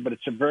COVID, but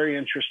it's a very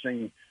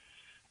interesting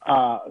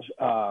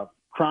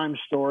crime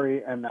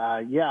story, and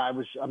I'm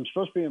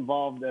supposed to be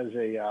involved as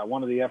a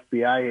one of the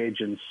FBI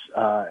agents,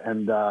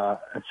 and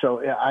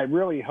so I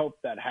really hope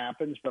that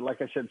happens. But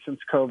like I said, since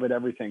COVID,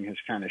 everything has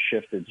kind of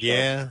shifted. So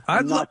Yeah,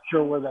 I'm not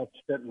sure where that's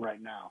sitting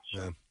right now.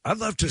 So. I'd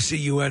love to see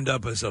you end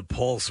up as a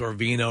Paul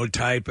Sorvino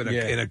type in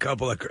a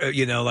couple of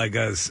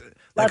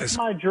That's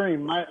my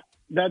dream.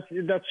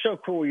 That's so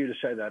cool of you to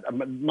say that.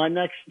 My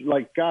next,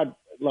 God,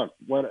 look,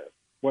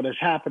 what has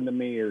happened to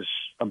me is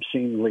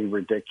obscenely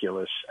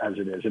ridiculous as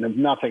it is. And if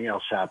nothing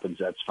else happens,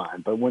 that's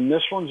fine. But when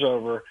this one's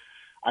over,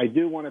 I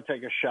do want to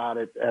take a shot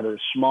at a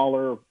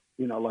smaller,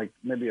 like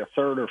maybe a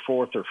third or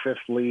fourth or fifth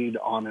lead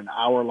on an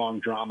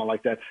hour-long drama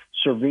like that.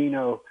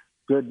 Sorvino,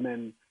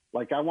 Goodman.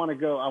 I want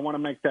to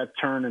make that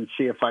turn and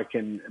see if I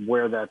can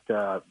wear that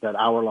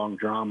hour-long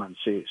drama and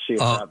see if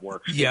that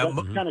works. Yeah.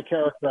 That's the kind of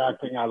character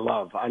acting I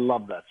love. I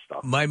love that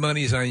stuff. My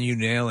money's on you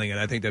nailing it.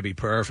 I think that'd be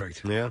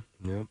perfect. Yeah.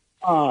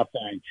 Oh,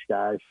 thanks,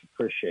 guys.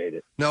 Appreciate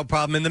it. No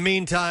problem. In the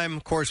meantime,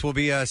 of course, we'll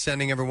be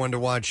sending everyone to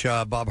watch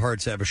Bob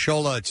Hart's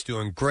Abishola. It's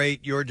doing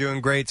great. You're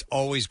doing great. It's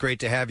always great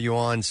to have you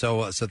on.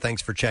 So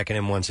thanks for checking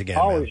in once again.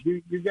 Always.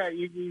 You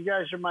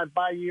guys are my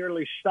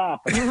bi-yearly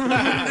stop.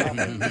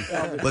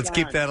 Let's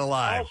keep that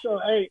alive. Also,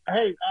 hey,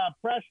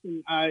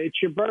 Preston,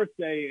 it's your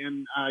birthday,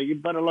 and you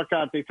better look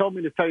out. They told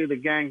me to tell you the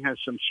gang has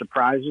some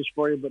surprises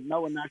for you, but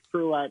knowing that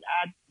crew, I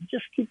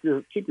just keep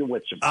your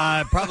wits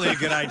about. Probably a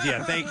good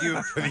idea. Thank you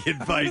for the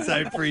advice. I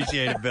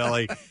appreciate it,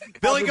 Billy.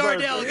 Billy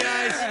Gardell,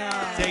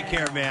 guys. Take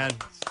care, man.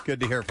 It's good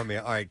to hear from you.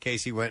 All right,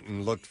 Casey went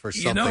and looked for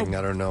something.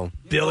 I don't know.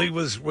 Billy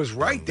was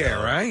right there,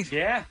 right?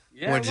 Yeah.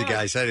 What did you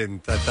guys? I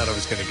thought I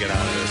was going to get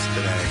out of this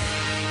today.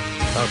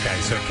 Okay,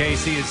 so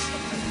Casey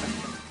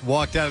has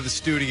walked out of the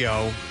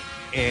studio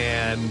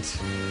and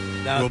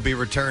will be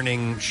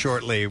returning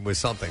shortly with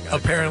something.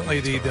 Apparently,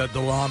 the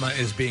llama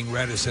is being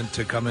reticent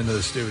to come into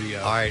the studio.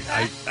 All right,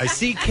 I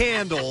see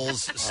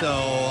candles, so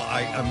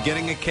I'm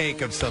getting a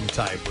cake of some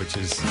type, which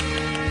is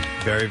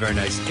very, very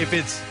nice. If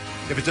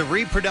it's a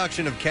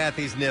reproduction of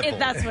Kathy's nipple, If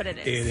that's what it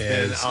is.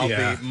 then I'll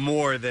be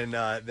more than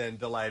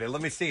delighted.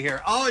 Let me see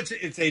here. Oh, it's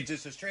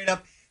just a straight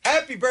up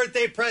happy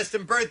birthday,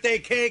 Preston birthday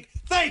cake.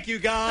 Thank you,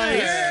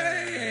 guys.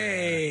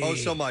 Hey. Oh,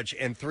 so much.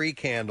 And 3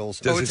 candles.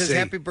 Does it it says say-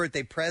 happy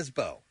birthday,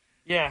 Presbo.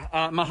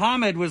 Yeah,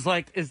 Muhammad was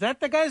like, "Is that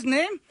the guy's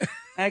name?"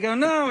 I go,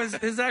 "No,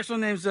 his actual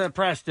name's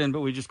Preston,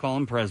 but we just call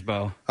him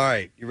Presbo." All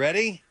right, you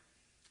ready?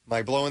 Am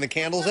I blowing the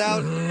candles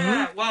out?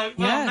 Yeah, well,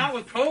 not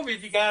with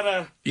COVID. You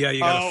gotta. Yeah, you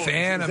got to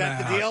fan is them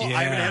that out. the deal? Yeah.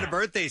 I haven't had a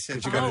birthday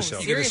since You're going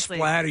to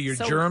splatter your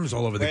germs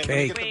all over the Wait, let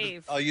me cake.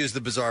 get I'll use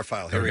the bizarre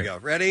file. Here we Okay. go.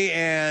 Ready?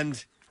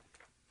 And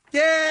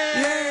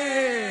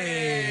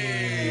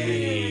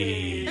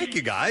yay! Thank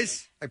you,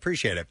 guys. I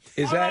appreciate it.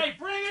 Is that? Hey,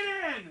 bring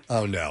it in.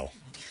 Oh, no.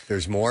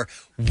 There's more.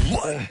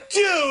 What?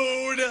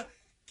 Dude!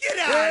 Get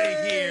out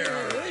of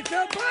here! It's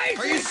a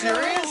bicycle! Are you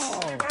serious?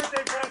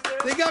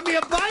 They got me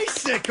a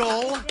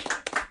bicycle!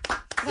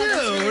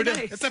 Dude!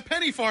 It's a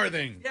penny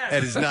farthing.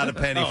 It is not a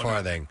penny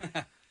farthing.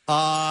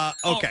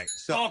 Okay,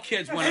 so all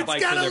kids want a bike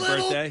it's for got their a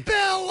little birthday.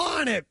 bell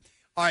on it.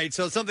 All right,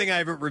 so something I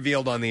haven't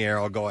revealed on the air.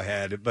 I'll go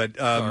ahead, but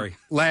Sorry.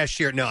 last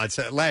year,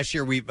 last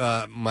year we,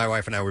 my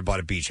wife and I, we bought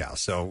a beach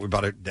house. So we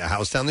bought a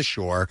house down the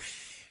shore,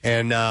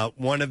 and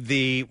one of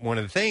the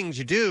things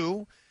you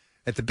do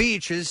at the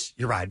beach is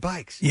you ride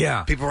bikes.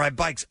 Yeah. People ride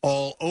bikes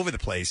all over the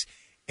place.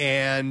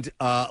 And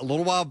a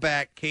little while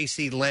back,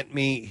 Casey lent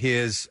me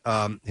his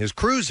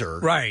cruiser,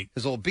 Right.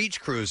 his little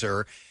beach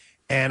cruiser.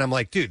 And I'm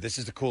like, dude, this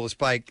is the coolest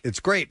bike.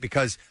 It's great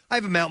because I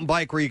have a mountain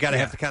bike where you got to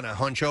have to kind of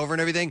hunch over and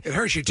everything. It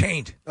hurts your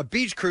taint. A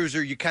beach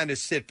cruiser, you kind of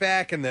sit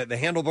back and the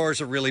handlebars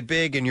are really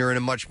big and you're in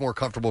a much more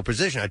comfortable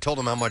position. I told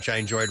him how much I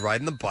enjoyed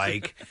riding the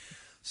bike.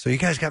 So you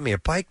guys got me a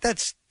bike?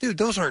 Dude,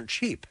 those aren't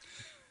cheap.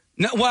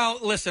 No, well,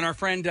 listen, our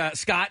friend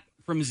Scott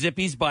from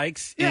Zippy's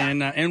Bikes in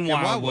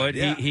Wildwood,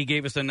 yeah. he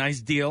gave us a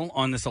nice deal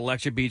on this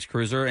electric beach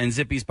cruiser. And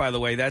Zippy's, by the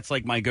way, that's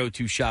like my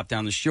go-to shop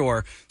down the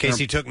shore.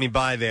 Casey took me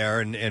by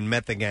there and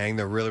met the gang.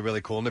 They're really,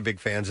 really cool, and they're big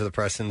fans of the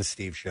Preston and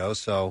Steve show.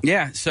 So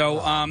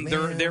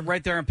They're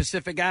right there on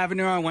Pacific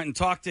Avenue. I went and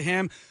talked to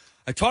him.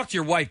 I talked to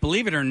your wife.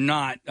 Believe it or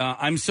not,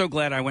 I'm so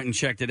glad I went and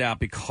checked it out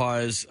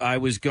because I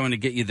was going to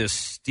get you this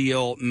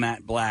steel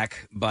matte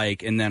black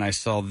bike, and then I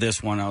saw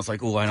this one. I was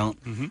like, "Oh, I don't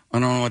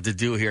know what to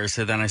do here."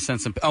 So then I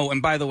sent some. Oh,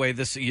 and by the way,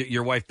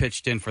 your wife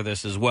pitched in for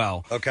this as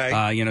well. Okay,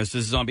 so this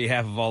is on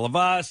behalf of all of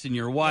us and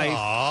your wife.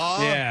 Aww.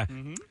 Yeah.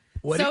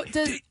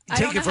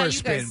 Take it for a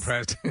spin,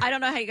 Preston. I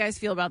don't know how you guys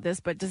feel about this,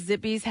 but does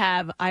Zippy's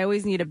have? I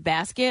always need a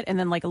basket and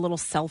then like a little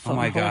cell phone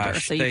holder,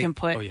 gosh, so you can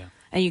put. Oh, yeah.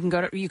 And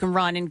you can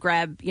run and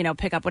grab,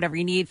 pick up whatever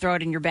you need, throw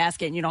it in your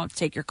basket, and you don't have to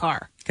take your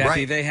car.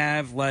 Kathy, they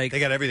have they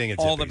got everything at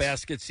all the Zippy's.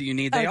 baskets that you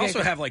need. They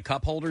also have like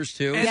cup holders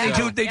too. And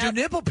they do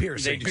nipple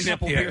piercings. They do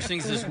nipple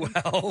piercings as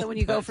well. So when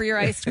you go for your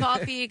iced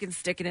coffee, you can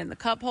stick it in the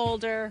cup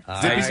holder.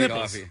 Zippy's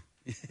nipples.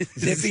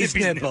 Zippy's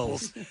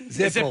nipples.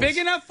 Is it big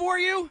enough for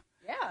you?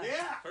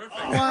 Yeah. Perfect.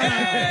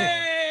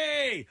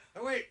 Hey!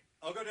 Oh, wait.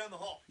 I'll go down the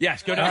hall.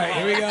 Yes, go down All the right,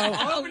 hall. here we go.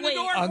 I'll open the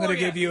door I'm for going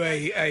to you. give you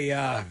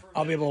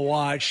I'll be able to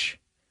watch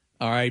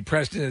All right,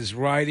 Preston is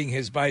riding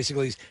his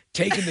bicycle. He's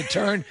taking the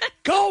turn,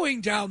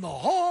 going down the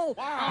hall.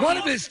 Wow. One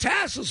of his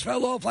tassels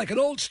fell off like an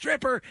old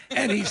stripper,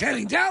 and he's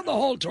heading down the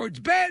hall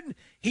towards Ben.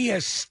 He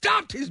has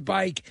stopped his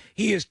bike.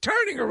 He is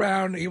turning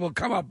around. He will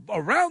come up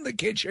around the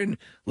kitchen.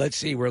 Let's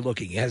see. We're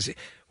looking.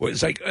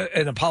 It's like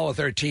an Apollo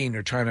 13.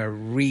 They're trying to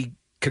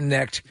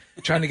reconnect,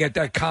 trying to get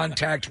that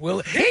contact.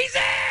 He's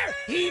there!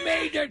 He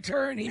made the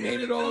turn. He made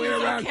it all the way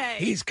around. Okay.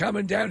 He's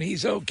coming down.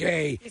 He's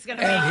okay.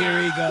 And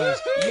here he goes.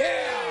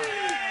 Yeah!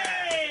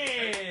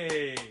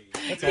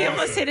 He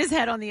almost hit his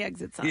head on the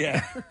exit sign.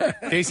 Yeah.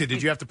 Casey,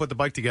 did you have to put the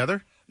bike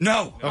together?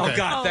 No. Okay. Oh,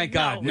 God. Thank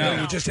God. No.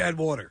 You just add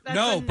water.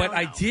 But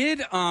I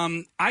did.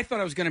 I thought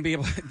I was going to be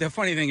able. The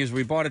funny thing is,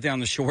 we bought it down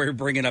the shore. We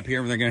bring it up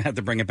here, and they're going to have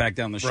to bring it back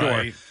down the shore.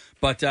 Right.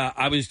 But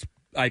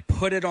I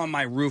put it on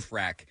my roof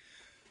rack.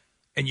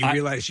 And you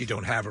realize you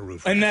don't have a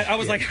roof rack. And I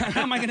was like,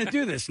 how am I going to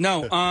do this?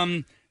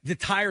 No. The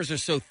tires are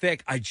so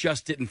thick, I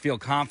just didn't feel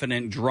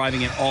confident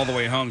driving it all the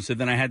way home. So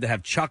then I had to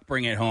have Chuck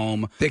bring it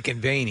home. Thick and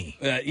veiny.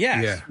 Yes.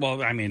 Yeah.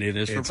 Well, I mean, it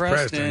is for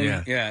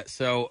Preston. Yeah.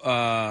 So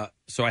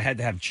I had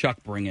to have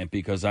Chuck bring it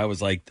because I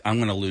was like, I'm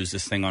going to lose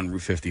this thing on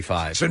Route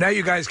 55. So now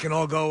you guys can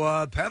all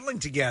go pedaling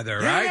together,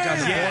 right? Down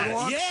the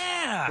boardwalks?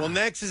 Yeah. Well,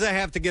 next is I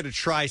have to get a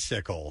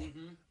tricycle.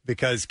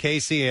 Because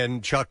Casey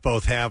and Chuck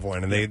both have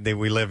one, and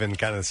we live in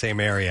kind of the same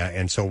area,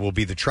 and so we'll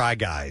be the tri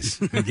guys.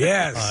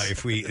 Yes,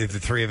 if the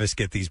three of us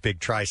get these big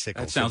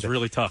tricycles, that sounds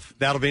really tough.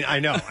 That'll be. I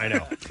know.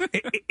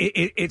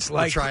 It's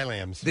like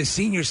tri-lambs, the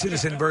senior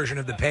citizen version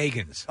of the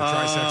pagans. The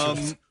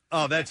trisexuals.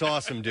 Oh, that's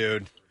awesome,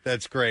 dude.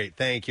 That's great.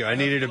 Thank you. I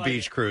needed a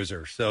beach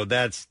cruiser, so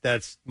that's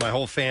my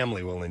whole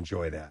family will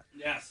enjoy that.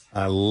 Yes,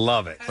 I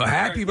love it. Well,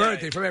 happy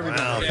birthday from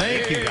everybody! Wow,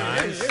 thank you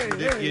guys.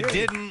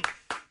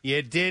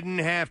 You didn't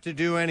have to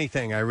do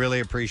anything. I really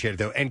appreciate it,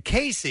 though. And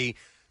Casey,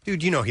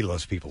 dude, you know he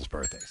loves people's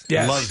birthdays.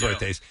 Yes. He loves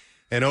birthdays.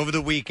 And over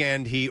the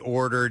weekend, he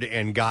ordered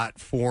and got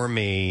for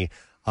me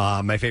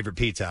my favorite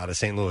pizza out of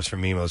St. Louis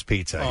from Mimo's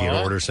Pizza. He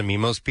ordered some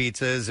Mimo's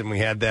pizzas, and we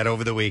had that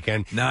over the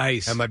weekend.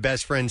 Nice. And my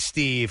best friend,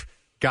 Steve,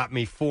 got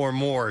me 4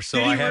 more, so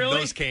Did he I had really?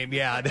 those came.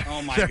 Yeah.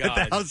 Oh, my they're God.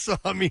 at the house, so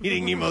I'm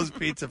eating Mimo's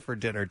Pizza for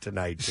dinner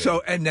tonight, too.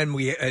 So, and then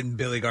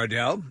Billy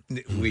Gardell,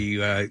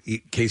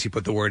 Casey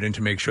put the word in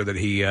to make sure that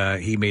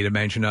he made a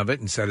mention of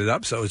it and set it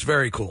up. So it's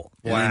very cool.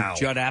 And wow.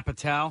 Judd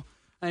Apatow.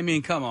 I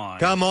mean, come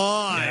on. Come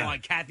on.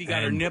 Kathy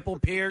got her nipple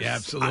pierced. Yeah,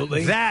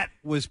 absolutely. That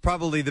was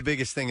probably the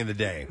biggest thing of the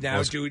day.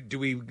 Now, do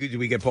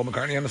we get Paul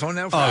McCartney on the phone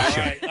now?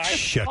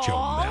 Shut your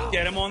mouth.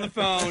 Get him on the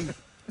phone.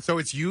 So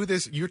it's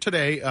you're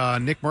today.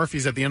 Nick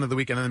Murphy's at the end of the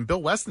week, and then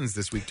Bill Weston's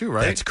this week too,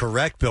 right? That's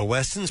correct. Bill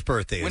Weston's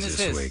birthday When is is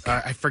this his? week.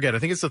 I forget. I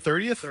think it's the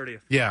 30th.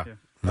 30th.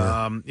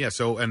 Yeah.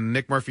 So and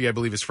Nick Murphy, I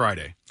believe, is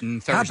Friday.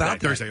 Thursday. How about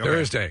Thursday? Okay.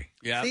 Thursday.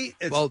 Yeah. See,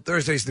 it's, Well,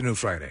 Thursday's the new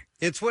Friday.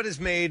 it's what has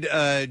made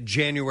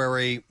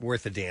January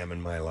worth a damn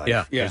in my life.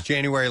 Yeah. Yeah. 'Cause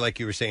January, like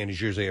you were saying, is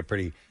usually a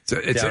pretty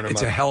It's downer a month.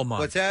 hell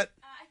month. What's that?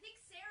 I think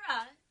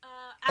Sarah.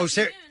 Oh,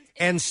 Sarah.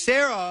 And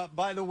Sarah,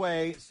 by the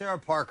way, Sarah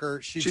Parker,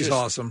 she's just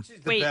awesome.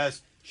 She's the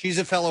best. She's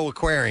a fellow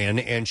Aquarian,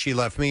 and she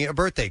left me a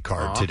birthday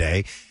card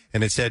today.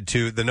 And it said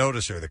to the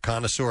noticer, the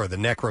connoisseur, the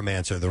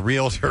necromancer, the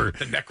realtor,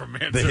 The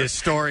necromancer. the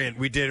historian.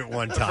 We did it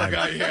one time.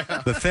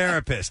 The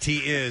therapist. He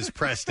is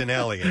Preston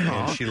Elliott,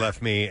 and she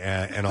left me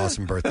an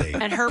awesome birthday.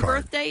 And her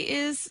card. birthday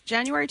is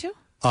January too?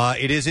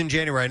 It is in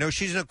January. I know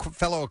she's a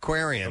fellow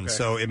Aquarian,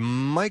 so it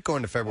might go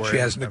into February. She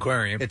has an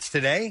aquarium. It's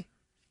today?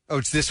 Oh,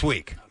 it's this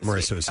week,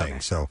 Marissa was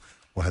saying. So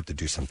we'll have to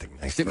do something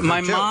nice. for her,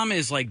 My too. mom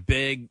is like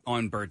big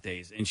on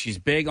birthdays, and she's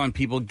big on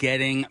people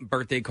getting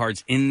birthday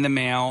cards in the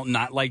mail,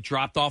 not like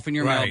dropped off in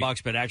your Right.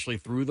 mailbox, but actually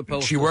through the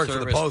postal service. She worked for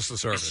the Postal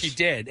Service. She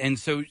did. And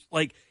so,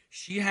 like,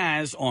 she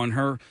has on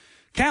her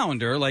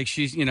calendar, like,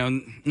 she's,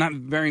 not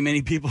very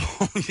many people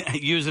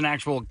use an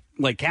actual,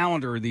 like,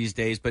 calendar these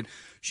days, but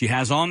she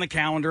has on the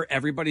calendar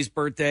everybody's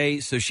birthday,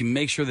 so she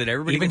makes sure that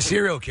everybody... Even gets-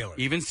 serial killers.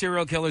 Even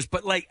serial killers.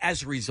 But, like,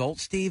 as a result,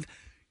 Steve...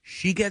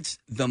 She gets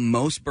the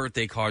most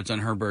birthday cards on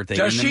her birthday.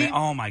 Does she?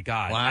 Oh, my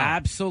God. Wow.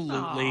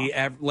 Absolutely.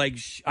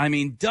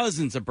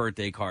 Dozens of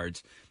birthday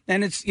cards.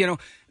 And it's,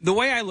 the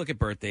way I look at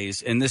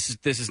birthdays, and this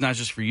is not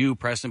just for you,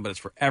 Preston, but it's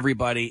for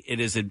everybody. It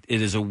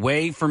is a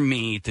way for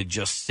me to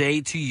just say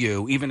to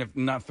you, even if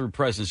not through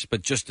presents,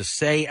 but just to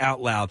say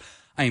out loud,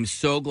 I am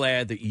so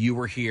glad that you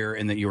were here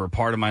and that you were a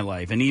part of my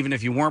life. And even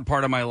if you weren't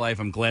part of my life,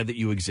 I'm glad that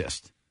you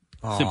exist.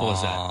 Simple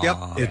as that.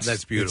 Yep.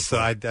 That's beautiful.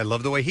 I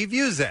love the way he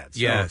views that.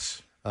 So,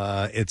 Yes.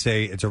 It's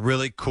a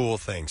really cool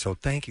thing. So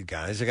thank you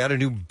guys. I got a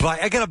new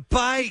bike. I got a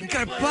bike.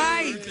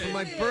 For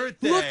my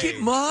birthday. Look at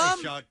Mom.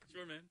 Thanks, Chuck.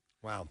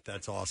 Wow,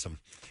 that's awesome.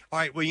 All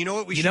right. Well, you know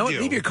what we should You know what? do?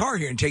 Leave your car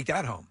here and take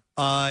that home.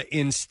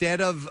 Instead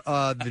of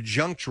the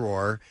junk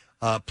drawer,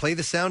 play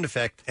the sound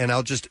effect, and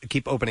I'll just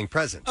keep opening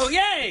presents. Oh,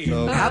 yay!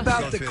 So How go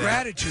about the through that.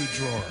 gratitude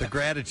drawer? The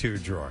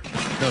gratitude drawer.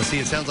 No, see,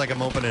 it sounds like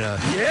I'm opening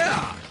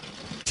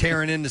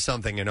tearing into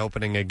something and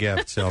opening a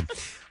gift. So,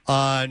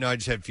 no, I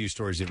just had a few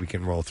stories that we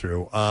can roll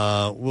through.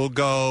 We'll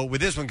go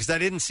with this one because I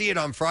didn't see it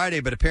on Friday,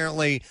 but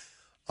apparently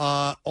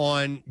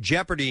on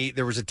Jeopardy,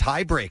 there was a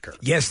tiebreaker.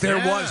 Yes, there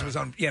was. It was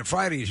on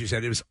Friday, as you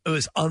said. It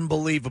was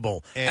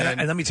unbelievable.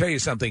 And let me tell you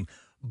something.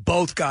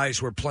 Both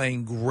guys were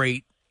playing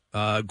great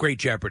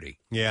Jeopardy.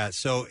 Yeah,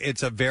 so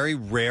it's a very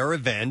rare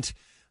event.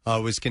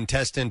 It was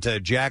contestant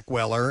Jack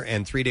Weller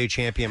and 3-day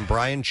champion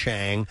Brian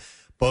Chang.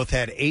 Both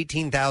had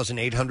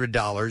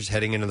 $18,800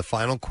 heading into the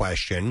final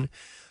question.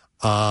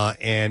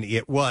 And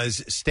it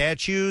was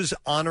statues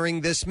honoring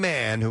this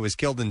man who was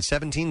killed in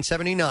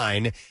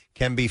 1779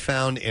 can be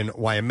found in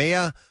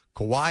Waimea,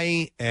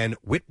 Kauai, and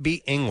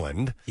Whitby,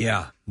 England.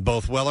 Yeah.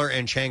 Both Weller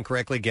and Chang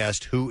correctly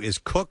guessed who is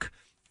Cook,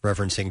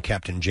 referencing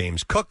Captain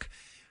James Cook.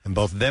 And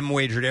both of them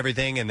wagered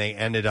everything, and they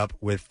ended up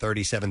with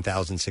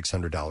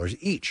 $37,600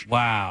 each.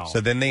 Wow.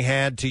 So then they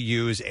had to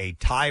use a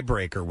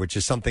tiebreaker, which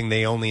is something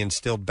they only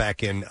instilled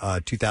back in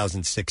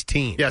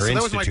 2016. Yeah, or so that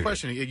was my instituted.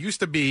 question. It used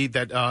to be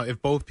that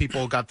if both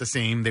people got the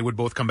same, they would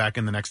both come back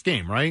in the next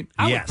game, right?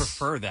 I would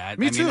prefer that.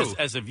 Me I mean, too.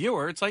 as a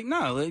viewer, it's like,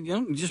 no,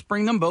 you just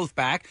bring them both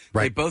back.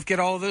 They both get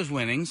all of those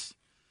winnings.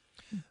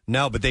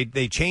 No, but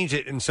they changed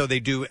it, and so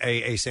they do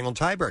a single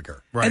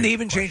tiebreaker. And they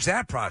even changed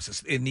that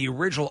process. In the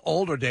original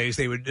older days,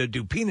 they would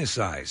do penis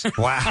size.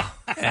 Wow.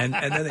 and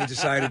then they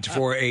decided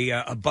for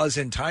a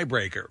buzz-in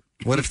tiebreaker.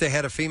 What if they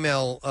had a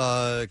female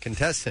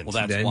contestant?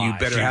 Well, then you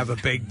better have a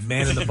big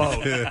man in the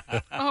boat.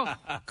 Oh,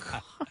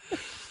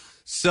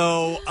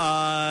 So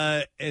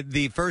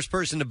the first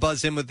person to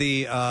buzz in with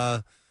the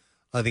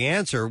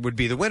answer would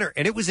be the winner,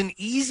 and it was an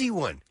easy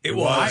one. It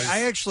was.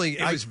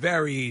 It was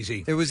very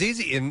easy. It was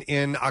easy.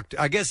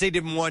 I guess they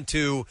didn't want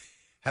to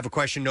have a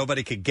question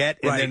nobody could get,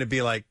 and then it'd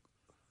be like,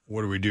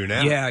 what do we do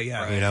now? Yeah.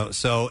 You know.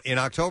 So in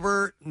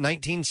October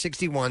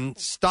 1961,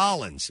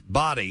 Stalin's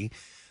body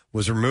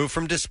was removed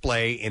from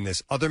display in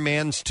this other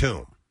man's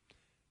tomb.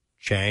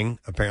 Chang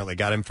apparently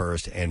got him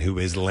first, and who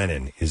is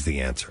Lenin is the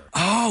answer.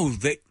 Oh,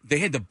 they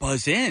had to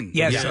buzz in.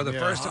 Yes, so the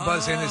first to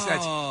buzz in is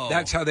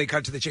that's how they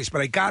cut to the chase. But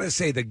I gotta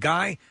say, the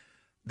guy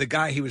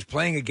he was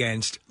playing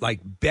against, like,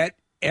 bet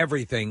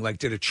everything, like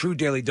did a true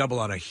daily double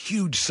on a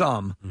huge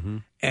sum,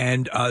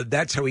 and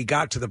that's how he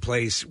got to the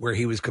place where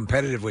he was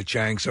competitive with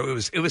Chang. So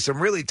it was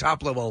some really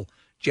top level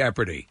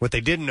Jeopardy. What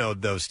they didn't know,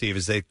 though, Steve,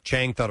 is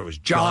Chang thought it was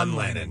John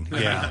Lennon.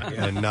 Yeah,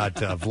 and not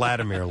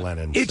Vladimir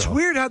Lenin. It's so.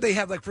 weird how they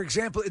have, like, for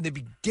example, in the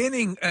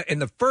beginning, in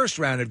the first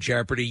round of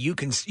Jeopardy, you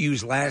can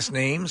use last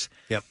names.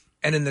 Yep.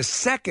 And in the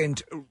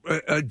second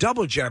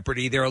double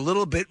Jeopardy, they're a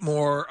little bit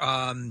more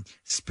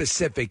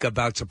specific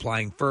about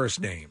supplying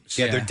first names.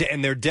 Yeah,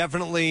 they're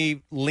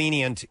definitely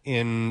lenient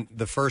in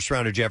the first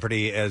round of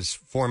Jeopardy as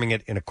forming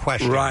it in a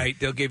question. Right,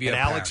 they'll give you and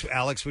a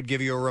Alex would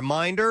give you a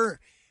reminder.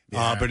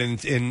 But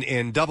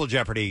in Double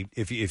Jeopardy,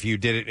 if you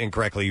did it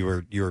incorrectly, you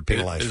were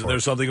penalized. Is for there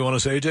it. something you want to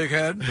say,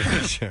 Dickhead?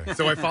 Sure.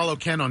 So I follow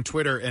Ken on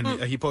Twitter,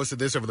 and he posted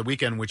this over the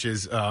weekend, which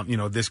is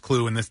this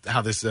clue and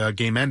how this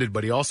game ended.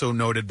 But he also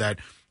noted that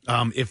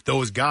if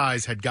those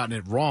guys had gotten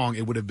it wrong,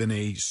 it would have been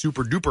a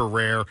super duper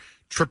rare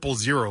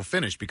 000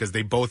 finish because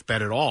they both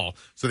bet it all.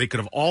 So they could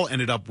have all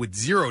ended up with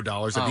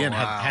 $0 at the end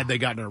had they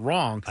gotten it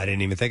wrong. I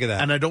didn't even think of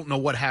that. And I don't know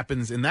what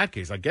happens in that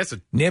case. I guess a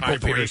nipple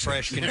pretty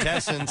fresh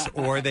contestants,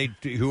 or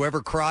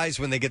whoever cries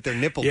when they get their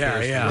nipple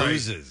pierced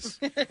loses.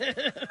 But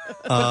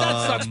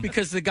that sucks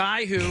because the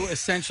guy who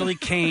essentially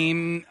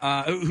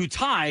who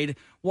tied,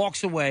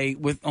 walks away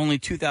with only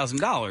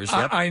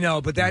 $2,000. I know,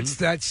 but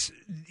that's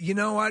you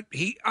know what,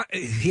 he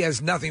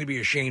has nothing to be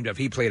ashamed of.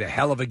 He played a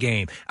hell of a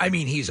game. I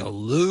mean, he's a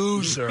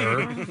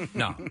loser.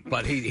 No,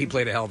 but he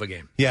played a hell of a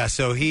game. Yeah,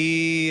 so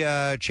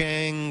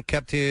Chang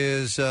kept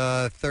his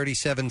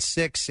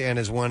 37-6 and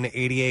has won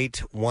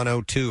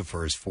 88-102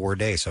 for his 4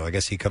 days. So I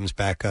guess he comes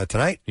back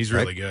tonight. He's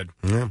really good.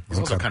 Yeah, he's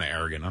also kind of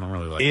arrogant. I don't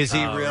really like. Is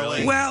he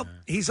really? Well,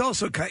 he's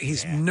also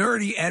he's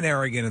nerdy and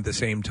arrogant at the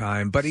same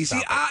time, but he's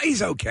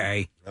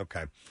okay.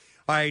 Okay.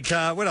 All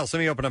right, what else? Let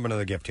me open up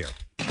another gift here.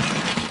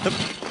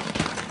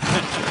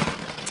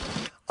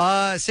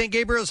 St.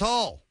 Gabriel's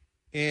Hall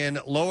in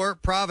Lower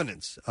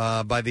Providence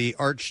by the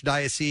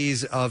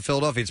Archdiocese of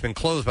Philadelphia. It's been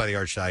closed by the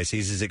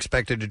Archdiocese. Is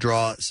expected to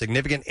draw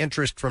significant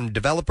interest from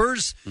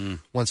developers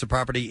once the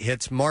property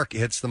hits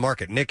the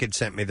market. Nick had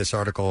sent me this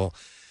article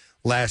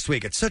last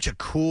week. It's such a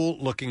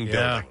cool-looking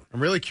building. I'm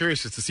really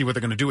curious as to see what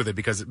they're going to do with it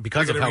because of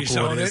how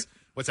cool it is.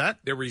 What's that?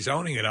 They're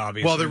rezoning it,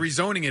 obviously. Well, they're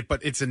rezoning it,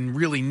 but it's a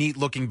really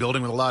neat-looking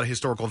building with a lot of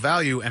historical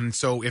value. And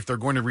so if they're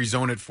going to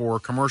rezone it for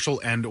commercial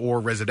and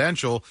or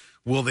residential,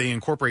 will they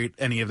incorporate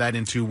any of that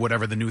into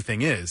whatever the new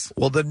thing is?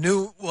 Well,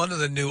 one of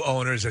the new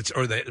owners,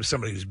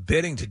 somebody who's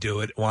bidding to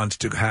do it, wants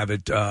to have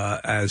it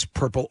as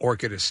Purple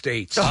Orchid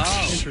Estates.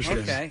 Oh, interesting.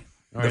 Okay.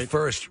 The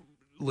first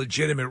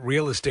legitimate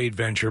real estate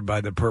venture by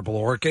the Purple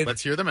Orchid.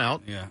 Let's hear them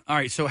out. Yeah. All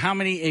right. So how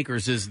many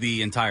acres is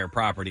the entire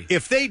property?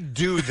 If they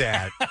do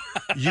that,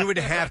 you would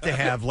have to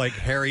have like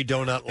Harry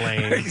Donut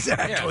Lane.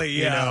 Exactly.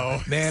 You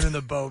know, Man in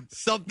the Boat.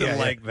 something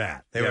like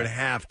that. They would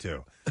have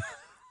to.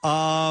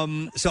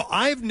 So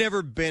I've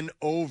never been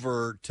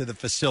over to the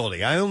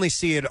facility. I only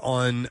see it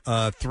on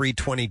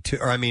 322,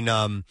 or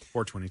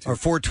 422. Or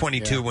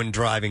 422 Yeah. when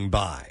driving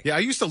by. Yeah, I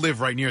used to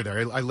live right near there.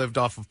 I lived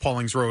off of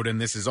Paulings Road, and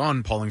this is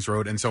on Paulings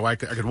Road, and so I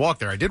could walk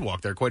there. I did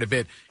walk there quite a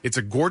bit. It's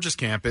a gorgeous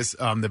campus.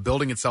 The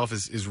building itself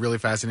is really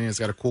fascinating. It's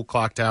got a cool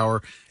clock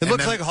tower. It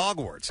looks like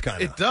Hogwarts,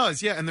 kind of. It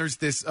does, yeah. And there's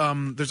this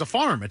there's a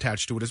farm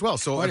attached to it as well.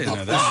 So I didn't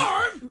know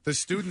that. the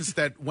students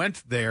that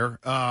went there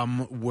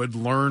would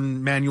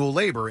learn manual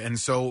labor, and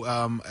so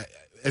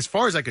as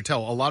far as I could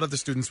tell, a lot of the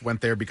students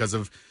went there because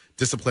of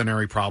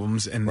disciplinary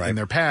problems in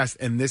their past,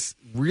 and this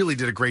really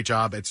did a great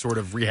job at sort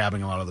of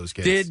rehabbing a lot of those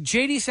kids. Did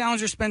J.D.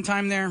 Salinger spend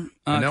time there?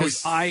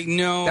 Because I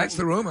know That's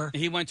the rumor.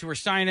 He went to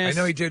Ursinus. I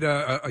know he did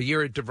a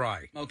year at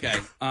DeVry. Okay,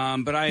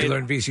 but I He had,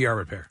 learned VCR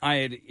repair. I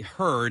had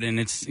heard, and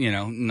it's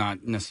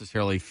not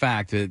necessarily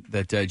fact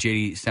that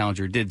J.D.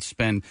 Salinger did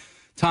spend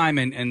time,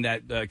 and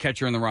that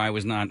Catcher in the Rye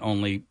was not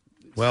only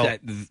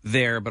set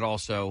there, but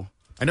also.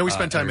 I know we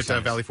spent time at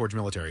Ursinus. Valley Forge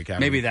Military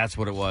Academy. Maybe that's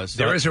what it was.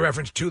 There is a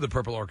reference to the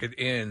Purple Orchid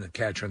in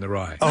Catcher in the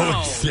Rye.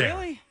 Oh, yeah.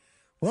 Really?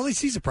 Well, he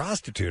sees a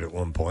prostitute at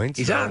one point.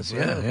 He does,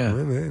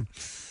 yeah.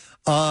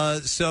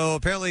 So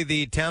apparently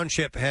the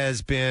township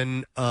has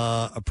been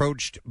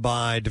approached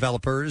by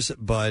developers,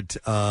 but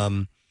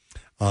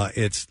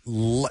it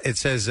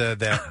says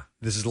that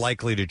this is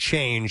likely to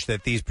change,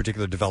 that these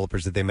particular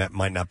developers that they met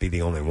might not be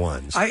the only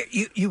ones.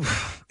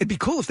 It'd be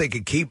cool if they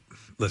could keep.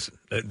 Listen,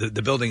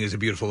 the building is a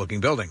beautiful looking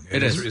building.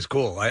 It is. It's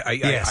cool.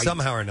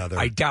 Somehow or another.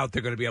 I doubt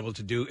they're going to be able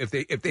to do if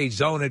they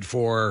zone it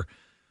for,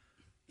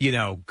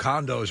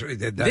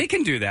 condos. They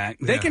can do that.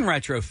 They Yeah. can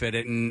retrofit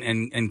it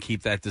and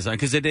keep that design,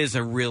 because it is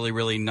a really,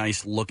 really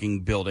nice looking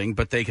building.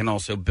 But they can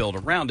also build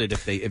around it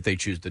if they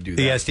choose to do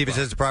that. Yeah, Stephen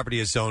says the property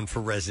is zoned for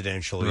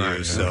residential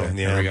use. So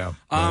okay. yeah. There we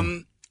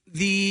go.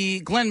 The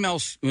Glen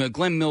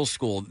Mills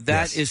School,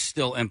 that is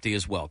still empty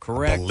as well,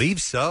 correct? I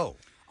believe so.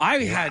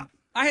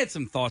 I had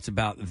some thoughts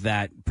about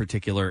that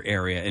particular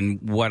area and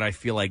what I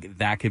feel like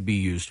that could be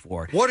used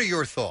for. What are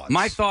your thoughts?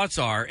 My thoughts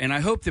are, and I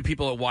hope the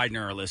people at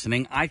Widener are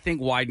listening, I think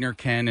Widener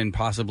can and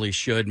possibly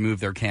should move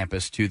their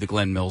campus to the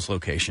Glen Mills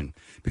location,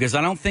 because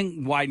I don't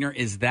think Widener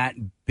is that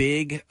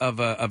big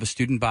of a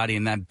student body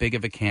and that big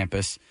of a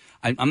campus.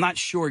 I'm not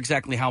sure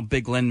exactly how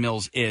big Glen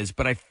Mills is,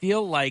 but I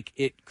feel like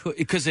it could,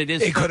 because it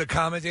is. It could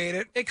accommodate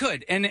it. It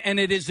could, and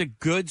it is a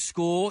good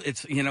school.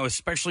 It's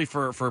especially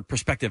for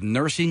prospective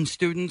nursing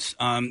students.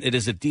 It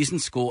is a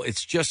decent school.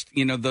 It's just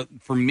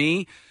for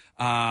me.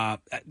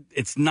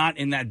 It's not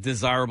in that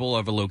desirable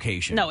of a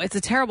location. No, it's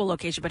a terrible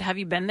location. But have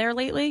you been there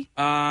lately?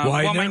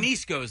 Well, my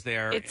niece goes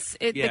there.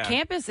 The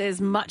campus is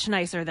much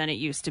nicer than it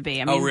used to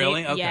be. I mean, Oh,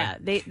 really? Okay. Yeah,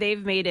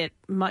 they've made it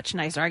much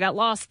nicer. I got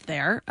lost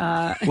there.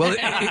 Well,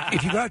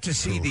 if you got to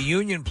see the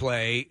Union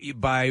play,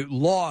 by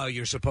law,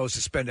 you're supposed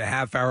to spend a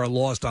half hour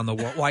lost on the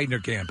Widener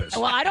campus.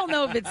 Well, I don't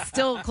know if it's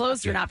still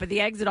closed or not, but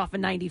the exit off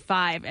of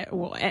 95,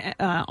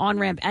 on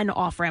ramp and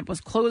off ramp, was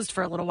closed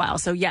for a little while.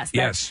 So yes,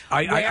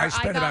 I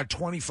spent about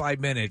 25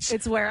 minutes.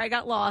 It's where I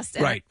got lost,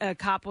 and Right. a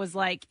cop was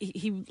like,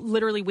 he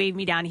literally waved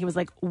me down. He was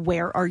like,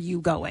 "Where are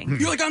you going?"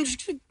 You're like, I'm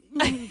just.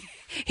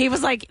 He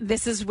was like,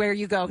 "This is where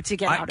you go to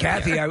get out of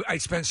Kathy, here." I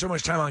spent so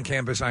much time on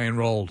campus, I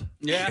enrolled.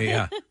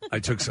 Yeah. I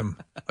took some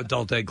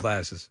adult ed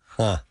classes.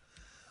 Huh.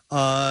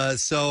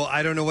 So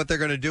I don't know what they're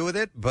going to do with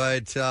it,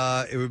 but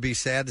it would be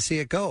sad to see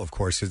it go, of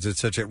course, because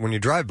it's when you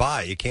drive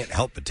by, you can't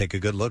help but take a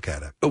good look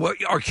at it. Well,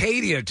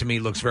 Arcadia to me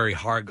looks very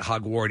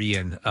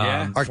Hogwartian.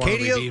 Arcadia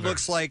formerly Beaver.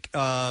 looks like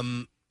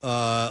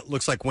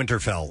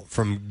Winterfell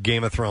from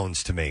Game of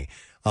Thrones to me.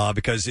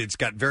 Because it's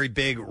got very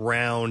big,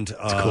 round,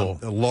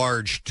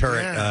 large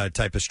turret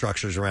type of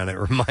structures around it. It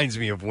reminds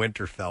me of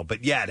Winterfell.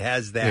 But yeah, it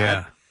has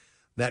that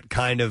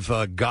kind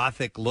of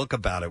gothic look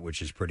about it,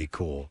 which is pretty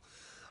cool.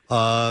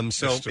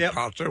 Mr.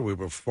 Potter, we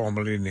were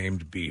formerly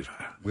named Beaver.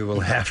 We will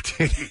have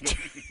to.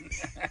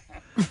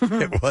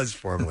 It was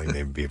formerly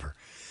named Beaver.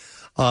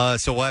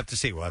 So we'll have to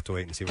see. We'll have to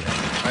wait and see what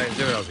happens. All right,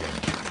 see what else we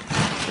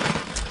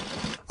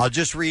got. I'll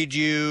just read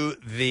you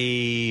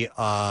the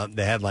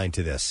headline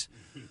to this.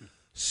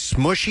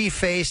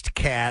 Smushy-faced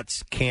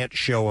cats can't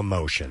show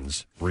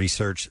emotions,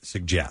 research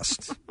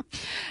suggests.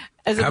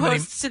 As How many-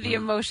 opposed to the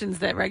emotions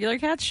that regular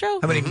cats show.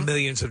 How many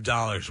millions of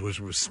dollars was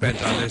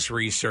spent on this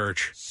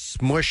research?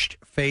 Smushed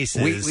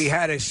faces. We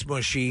had a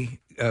smushy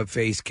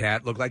faced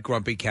cat, looked like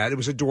Grumpy Cat. It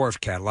was a dwarf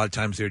cat. A lot of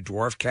times they're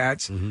dwarf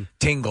cats. Mm-hmm.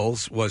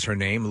 Tingles was her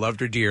name. Loved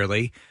her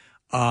dearly.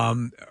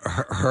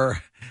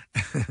 Her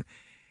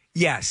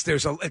yes,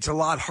 it's a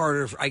lot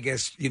harder, I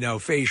guess,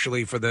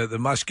 facially for the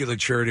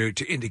musculature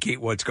to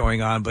indicate what's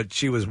going on, but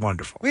she was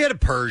wonderful. We had a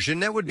Persian.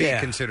 That would be Yeah.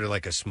 considered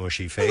like a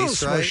smushy A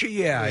face, little right? smushy,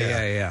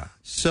 yeah.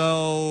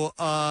 So,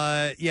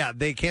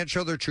 they can't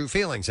show their true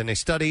feelings. And a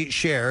study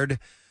shared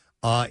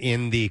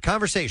in the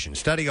conversation,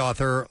 study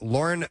author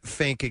Lauren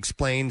Fink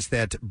explains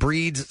that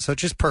breeds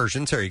such as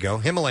Persians, there you go,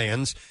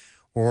 Himalayans,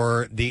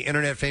 or the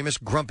internet famous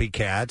Grumpy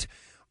Cat,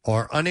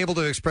 are unable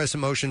to express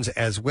emotions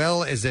as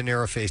well as their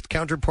narrow-faced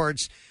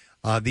counterparts.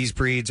 These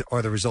breeds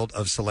are the result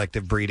of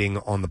selective breeding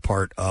on the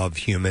part of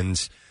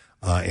humans.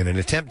 in an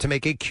attempt to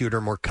make a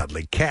cuter, more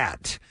cuddly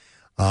cat.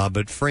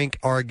 But Frank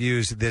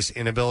argues this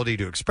inability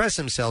to express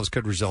themselves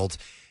could result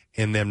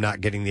in them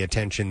not getting the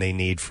attention they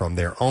need from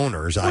their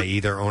owners,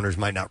 i.e. their owners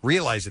might not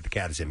realize that the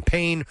cat is in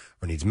pain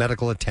or needs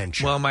medical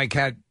attention. Well, my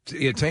cat,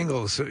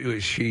 Tingles,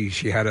 she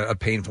had a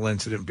painful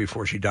incident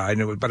before she died,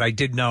 but I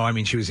did know, I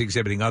mean, she was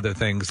exhibiting other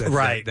things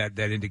that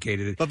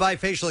indicated it. But by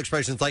facial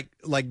expressions,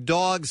 like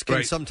dogs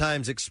can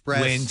sometimes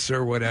express wince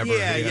or whatever.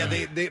 Yeah.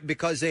 They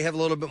because they have a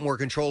little bit more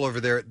control over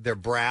their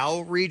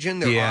brow region,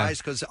 their eyes,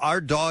 because our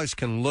dogs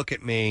can look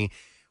at me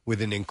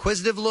with an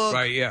inquisitive look,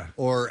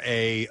 or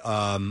a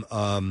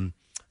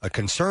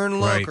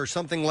concern look or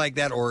something like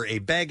that, or a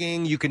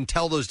begging. You can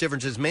tell those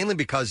differences mainly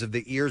because of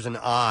the ears and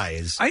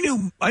eyes. I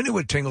knew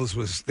what Tingles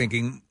was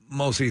thinking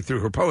mostly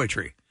through her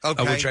poetry.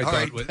 Okay, which I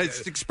thought was,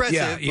 it's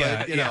expressive,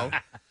 but you know.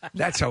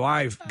 That's how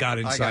I got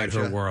inside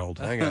her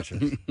world. I got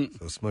you.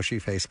 So smushy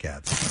face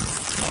cats.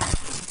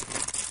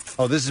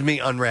 Oh, this is me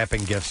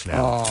unwrapping gifts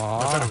now. I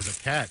thought it was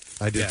a cat.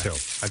 I did too.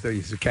 I thought it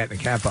was a cat in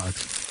a cat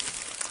box.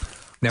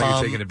 Now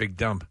you're taking a big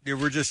dump. Yeah,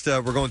 we're just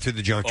we're going through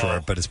the junk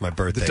drawer, but it's my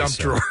birthday. The dump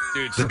drawer.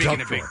 Dude,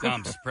 speaking of big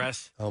dumps,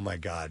 Press. Oh, my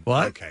God.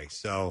 What? Okay,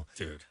 so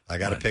dude, I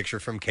got a picture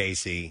from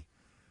Casey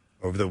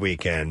over the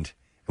weekend,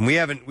 and we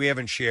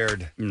haven't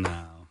shared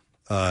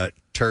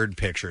turd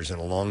pictures in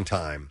a long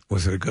time.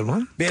 Was it a good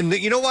one? And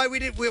you know why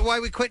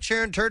we quit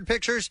sharing turd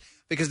pictures?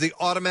 Because the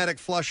automatic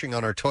flushing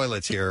on our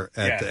toilets here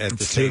at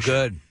the station. Too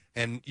good.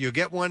 And you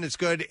get one, it's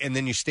good, and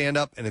then you stand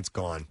up and it's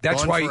gone.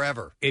 That's gone why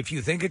forever. If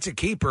you think it's a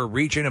keeper,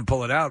 reach in and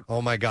pull it out.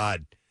 Oh my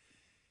God,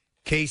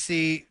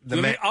 Casey,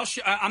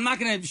 I'm not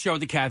going to show it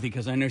to Kathy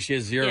because I know she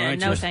has zero interest.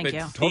 No, thank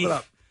you. Hold it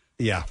up.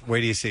 Yeah, wait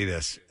till you see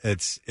this.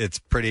 It's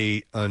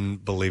pretty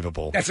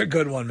unbelievable. That's a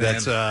good one,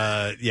 man.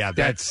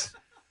 That's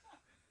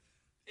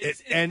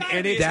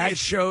that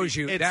shows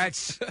you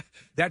that's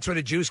what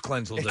a juice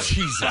cleanse will do.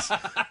 Jesus,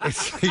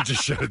 he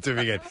just showed it to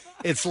me again.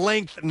 It's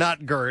length,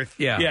 not girth.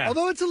 Yeah.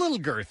 Although it's a little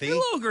girthy. A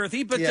little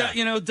girthy,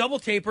 but double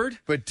tapered.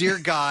 But dear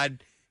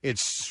God, it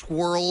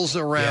swirls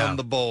around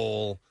the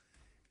bowl,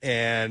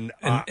 and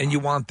you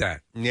want that.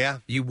 Yeah,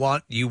 you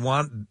want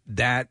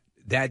that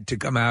to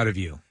come out of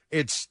you.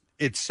 It's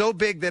so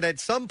big that at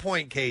some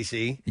point,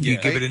 Casey, you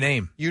give it a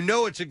name. You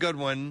know it's a good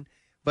one,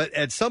 but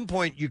at some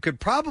point you could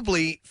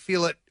probably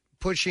feel it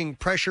pushing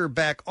pressure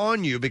back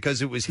on you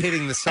because it was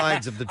hitting the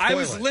sides of the toilet. I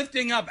was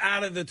lifting up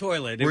out of the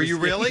toilet. Were you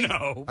really?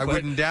 No. I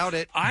wouldn't doubt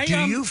it. Do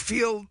you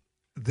feel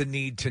the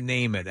need to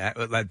name it at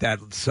that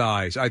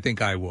size? I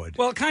think I would.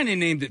 Well, it kind of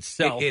named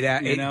itself.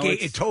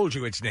 It told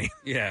you its name.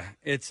 Yeah.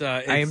 It's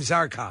I am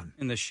Zarkon.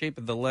 In the shape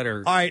of the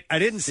letter. All right. I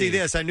didn't see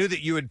this. I knew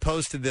that you had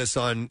posted this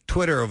on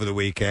Twitter over the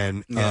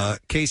weekend. Yeah.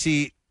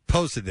 Casey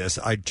posted this.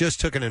 I just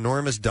took an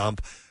enormous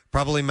dump,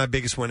 probably my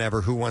biggest one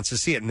ever. Who wants to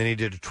see it? And then he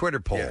did a Twitter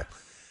poll. Yeah.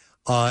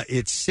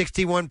 It's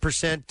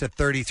 61% to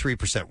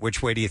 33%.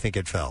 Which way do you think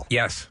it fell?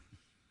 Yes.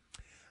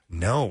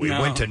 No, it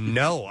went to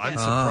no. I'm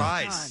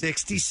surprised.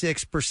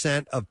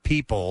 66% of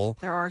people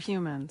There are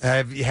humans.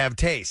 have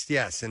taste,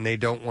 yes, and they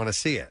don't want to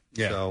see it.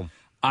 Yeah. So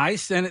I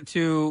sent it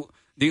to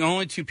the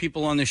only two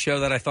people on the show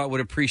that I thought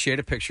would appreciate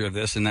a picture of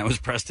this, and that was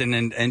Preston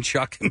and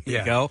Chuck. And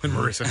Go. And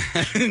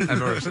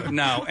Marissa.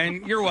 No,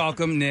 and you're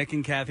welcome, Nick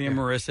and Kathy and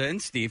Marissa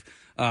and Steve,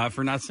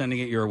 for not sending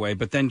it your way.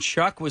 But then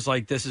Chuck was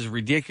like, "This is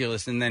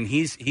ridiculous," and then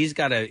he's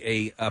got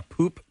a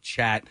poop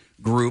chat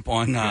group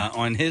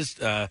on his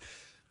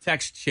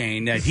text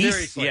chain that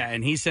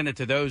and he sent it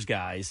to those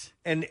guys.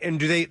 And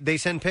do they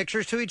send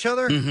pictures to each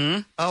other?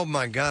 Mm-hmm. Oh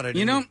my God!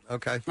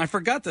 Okay. I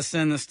forgot to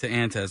send this to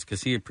Antes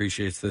because he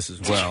appreciates this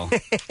as well.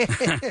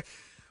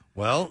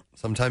 Well,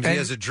 sometimes he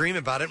has a dream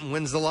about it and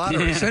wins the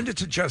lottery. Send it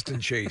to Justin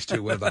Chase,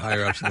 too, one of the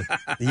higher ups in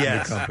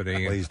the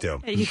company. Please do.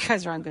 Hey, you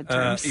guys are on good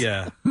terms.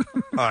 Yeah. All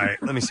right,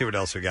 let me see what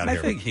else we got I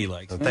here. think he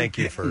likes So it. thank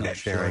you for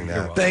sharing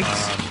that.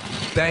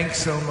 Thanks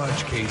so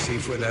much, Casey,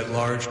 for that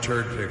large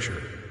turd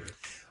picture.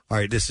 All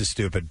right, this is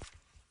stupid,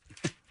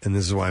 and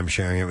this is why I'm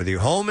sharing it with you.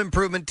 Home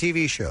improvement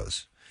TV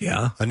shows.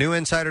 Yeah. A new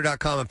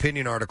Insider.com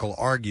opinion article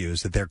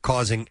argues that they're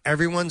causing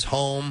everyone's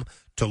home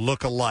to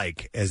look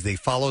alike as they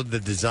follow the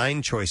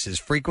design choices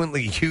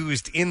frequently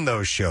used in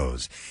those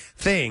shows.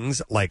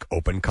 Things like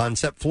open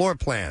concept floor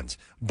plans,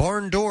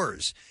 barn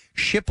doors,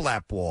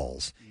 shiplap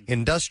walls,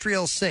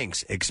 industrial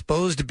sinks,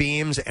 exposed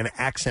beams, and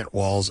accent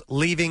walls,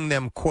 leaving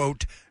them,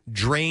 quote,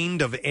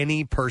 drained of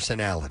any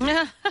personality.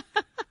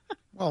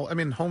 Well, I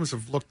mean, homes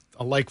have looked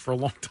alike for a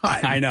long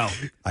time. I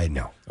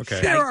know.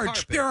 Okay.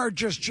 There are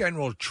just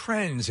general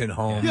trends in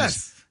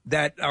homes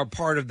that are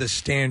part of the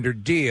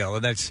standard deal,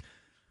 and that's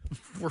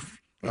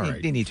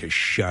they need to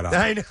shut up.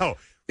 I know.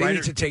 They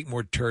need to take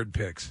more turd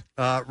pics.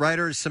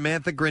 Writer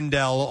Samantha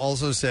Grindell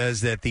also says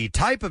that the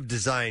type of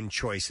design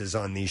choices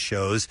on these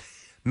shows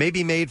may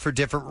be made for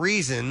different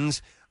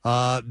reasons,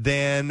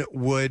 than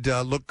would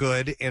look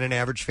good in an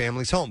average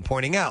family's home,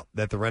 pointing out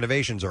that the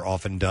renovations are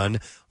often done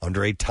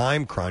under a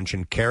time crunch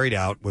and carried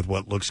out with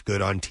what looks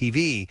good on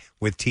TV,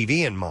 with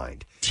TV in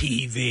mind.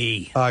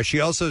 TV. She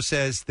also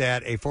says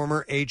that a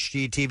former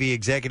HGTV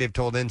executive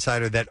told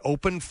Insider that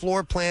open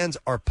floor plans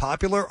are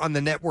popular on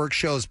the network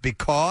shows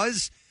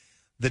because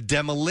the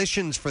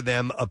demolitions for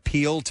them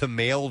appeal to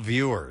male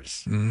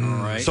viewers. All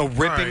right. So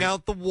ripping All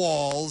out the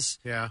walls.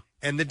 Yeah.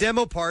 And the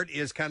demo part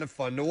is kind of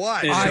fun to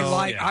watch.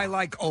 I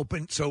like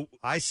open. So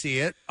I see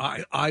it.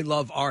 I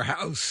love our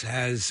house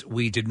as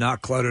we did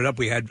not clutter it up.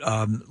 We had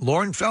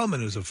Lauren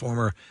Feldman, who's a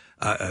former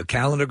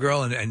calendar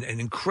girl and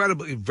an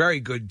incredibly very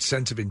good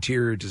sense of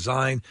interior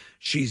design.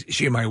 She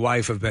and my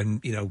wife have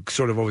been,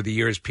 sort of over the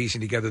years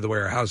piecing together the way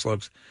our house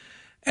looks.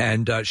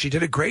 And she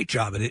did a great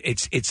job, and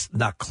it's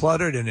not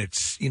cluttered, and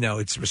it's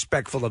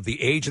respectful of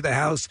the age of the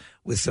house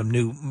with some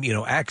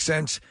new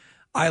accents.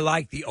 I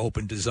like the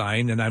open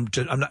design, and I'm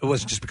not. It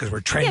wasn't just because we're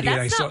trendy. Yeah,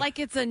 that's not like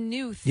it's a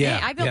new thing. Yeah,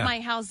 I built yeah.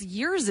 my house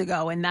years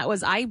ago, and that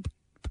was I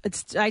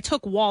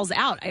took walls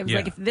out. I was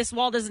like, if this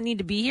wall doesn't need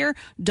to be here,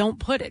 don't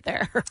put it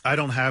there. I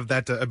don't have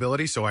that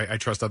ability, so I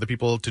trust other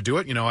people to do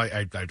it.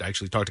 I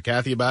actually talked to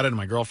Kathy about it, and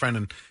my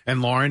girlfriend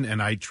and Lauren,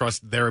 and I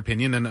trust their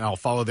opinion, and I'll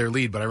follow their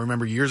lead. But I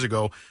remember years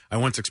ago, I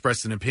once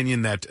expressed an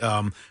opinion that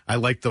I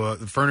liked the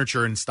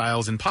furniture and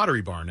styles in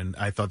Pottery Barn, and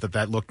I thought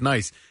that looked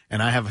nice.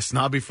 And I have a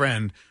snobby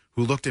friend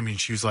who looked at me, and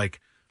she was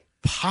like,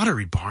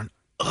 Pottery Barn?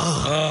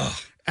 Ugh.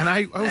 And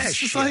I was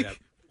just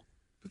like...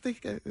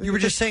 You were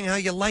just saying how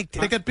you liked it.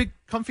 They got big,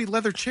 comfy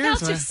leather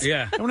chairs.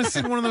 Yeah. I want to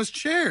sit in one of those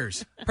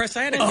chairs. Press,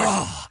 I had a question.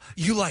 Oh,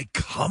 you like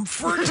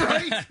comfort?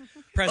 Right?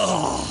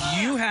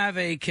 Preston, you have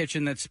a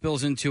kitchen that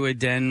spills into a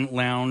den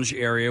lounge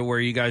area where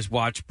you guys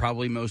watch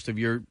probably most of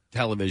your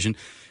television.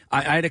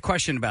 I had a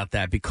question about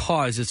that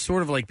because it's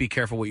sort of like be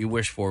careful what you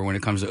wish for when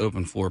it comes to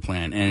open floor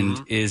plan.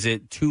 And is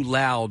it too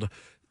loud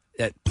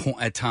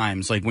at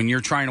times? Like when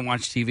you're trying to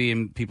watch TV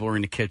and people are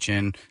in the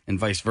kitchen and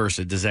vice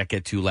versa, does that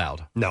get too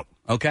loud? No.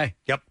 Okay.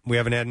 Yep. We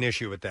haven't had an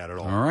issue with that at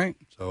all. All right.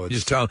 So it's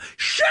just tell them,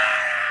 shut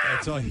up!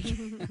 That's all you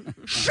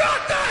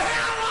Shut the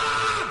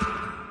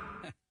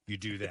hell up! You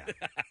do that.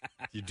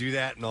 You do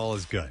that and all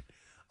is good.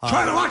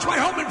 Trying to watch my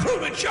home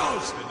improvement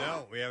shows.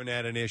 No, we haven't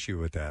had an issue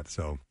with that,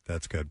 so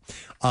that's good.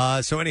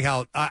 So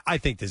anyhow, I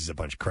think this is a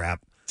bunch of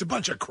crap. It's a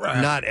bunch of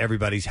crap. Not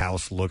everybody's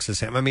house looks the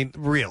same. I mean,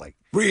 really.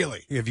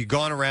 Really? Have you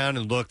gone around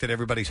and looked at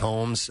everybody's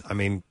homes? I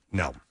mean,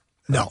 no.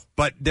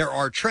 But there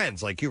are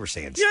trends, like you were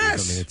saying, Steve.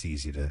 Yes. I mean, it's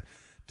easy to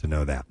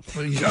know that.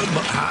 Well,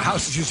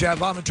 houses used to have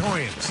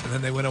vomitoriums, and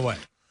then they went away.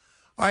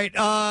 All right,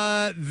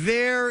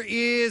 there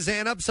is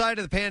an upside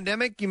of the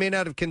pandemic you may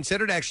not have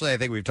considered. Actually, I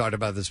think we've talked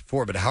about this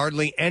before, but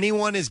hardly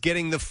anyone is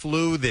getting the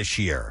flu this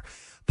year.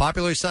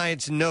 Popular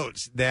Science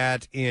notes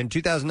that in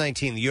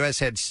 2019, the U.S.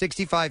 had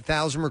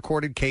 65,000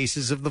 recorded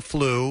cases of the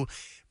flu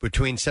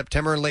between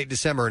September and late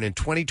December, and in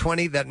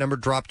 2020, that number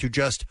dropped to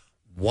just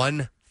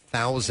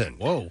 1,000.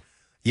 Whoa.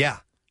 Yeah.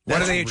 What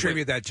do they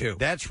attribute that to?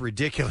 That's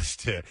ridiculous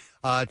to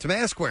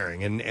mask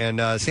wearing and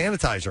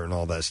sanitizer and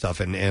all that stuff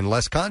and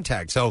less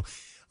contact. So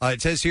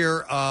it says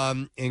here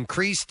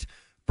increased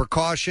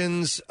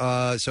precautions,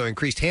 so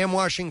increased hand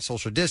washing,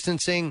 social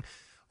distancing,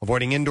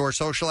 avoiding indoor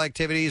social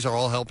activities are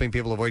all helping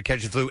people avoid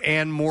catching flu,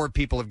 and more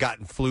people have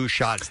gotten flu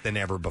shots than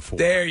ever before.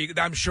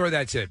 I'm sure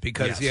that's it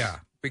because,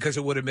 because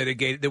it would have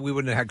mitigated that we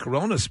wouldn't have had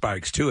corona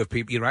spikes too if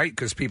people, right?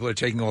 Because people are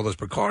taking all those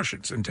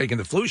precautions and taking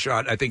the flu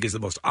shot. I think is the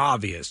most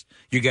obvious.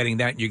 You're getting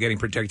that, and you're getting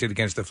protected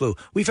against the flu.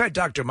 We've had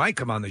Dr. Mike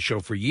come on the show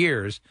for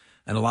years,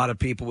 and a lot of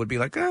people would be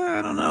like,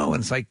 I don't know,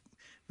 and it's like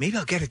maybe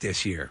I'll get it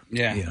this year.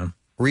 Yeah.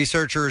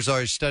 Researchers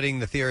are studying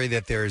the theory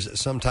that there's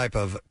some type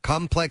of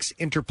complex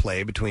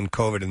interplay between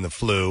COVID and the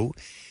flu.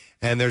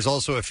 And there's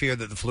also a fear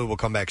that the flu will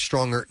come back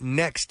stronger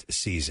next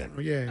season.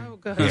 Oh,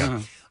 good.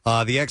 Yeah.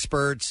 The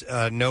experts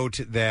note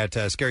that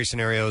scary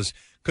scenarios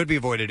could be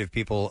avoided if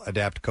people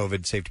adapt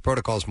COVID safety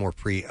protocols more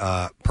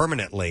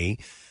permanently,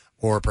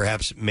 or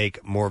perhaps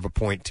make more of a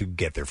point to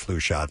get their flu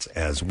shots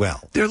as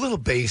well. There are little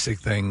basic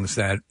things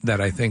that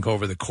I think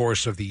over the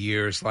course of the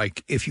years,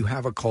 like if you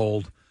have a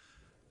cold,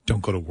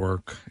 don't go to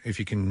work if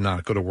you can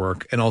not go to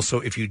work. And also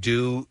if you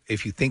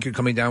think you're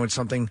coming down with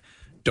something,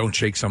 don't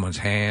shake someone's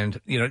hand.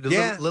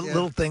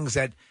 Little things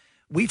that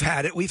we've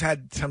had,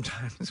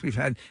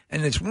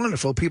 and it's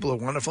wonderful. People are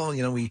wonderful.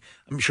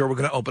 I'm sure we're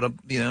going to open up,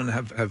 and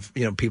have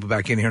people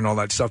back in here and all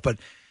that stuff. But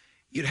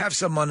you'd have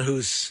someone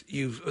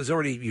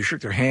you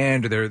shook their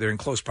hand, or they're in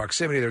close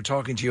proximity, they're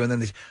talking to you, and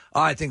then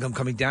I think I'm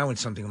coming down with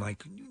something. I'm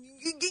like,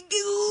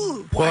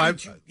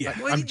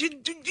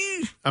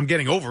 I'm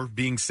getting over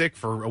being sick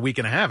for a week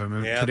and a half. I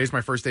mean, today's my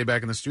first day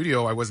back in the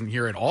studio. I wasn't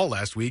here at all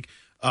last week.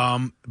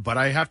 But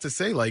I have to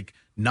say,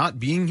 not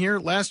being here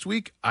last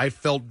week, I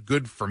felt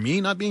good for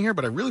me not being here,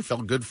 but I really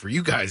felt good for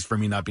you guys for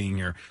me not being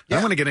here. I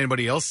don't want to get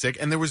anybody else sick.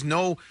 And there was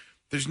no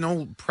there's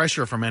no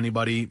pressure from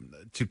anybody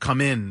to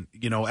come in.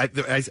 You know, I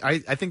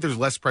think there's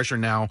less pressure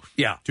now.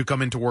 Yeah. To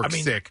come into work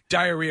sick.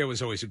 Diarrhea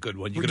was always a good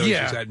one. You could always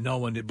use that. No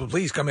one did, but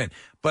please come in.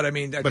 But I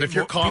mean, But if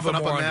you're coughing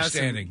up a mess,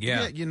 understanding,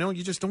 you know,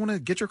 you just don't want to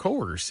get your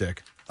coworkers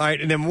sick. All right,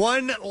 and then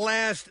one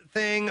last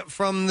thing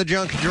from the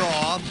junk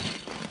draw.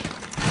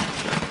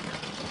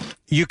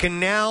 You can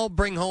now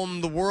bring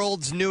home the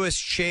world's newest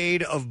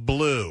shade of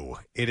blue.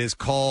 It is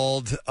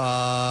called,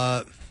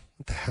 what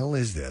the hell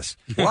is this?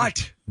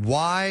 What?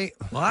 Why?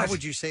 What? How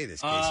would you say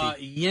this,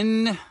 Casey?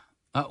 Yin.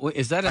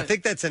 Is that I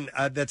think that's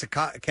a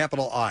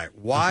capital I.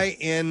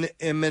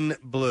 Y-N-M-N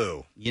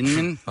blue.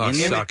 Yinmin? Oh,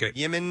 suck it.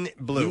 Yemen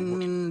blue.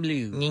 Yinmin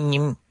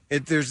blue.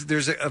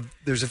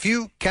 There's a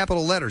few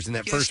capital letters in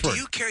that first word. Do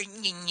you carry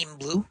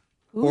blue?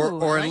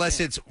 Or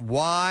unless it's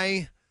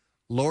Y,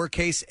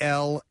 lowercase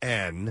L,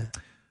 N,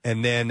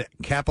 and then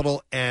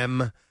capital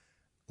M,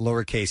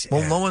 lowercase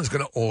Well, n. no one's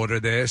going to order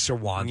this or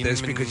want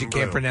this because you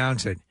can't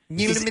pronounce it.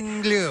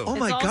 Blue. Oh,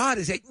 my God.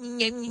 Is it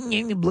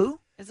blue?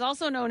 It's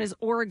also known as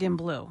Oregon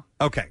blue.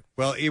 Okay.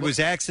 Well, it was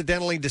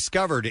accidentally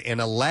discovered in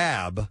a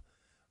lab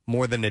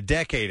more than a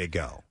decade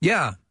ago.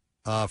 Yeah.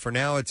 For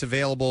now, it's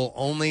available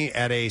only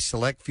at a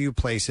select few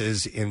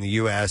places in the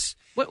U.S.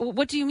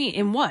 What do you mean?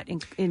 In what?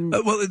 In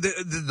Well,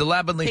 the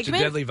lab unleashed a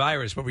Pigment? deadly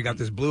virus, but we got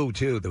this blue,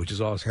 too, which is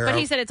awesome. But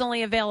he said it's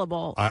only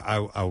available.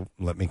 I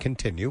let me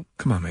continue.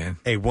 Come on, man.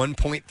 A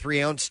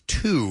 1.3 ounce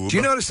tube. Do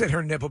you notice that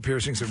her nipple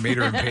piercings have made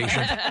her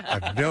impatient?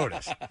 I've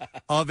noticed.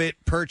 Of it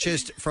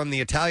purchased from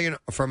the Italian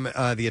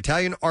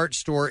art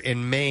store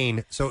in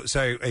Maine. So a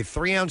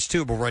 3-ounce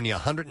tube will run you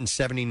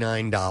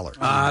 $179.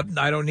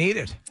 I don't need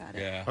it.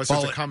 Yeah. Oh, so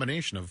it's a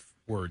combination of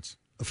words.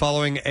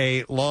 Following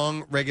a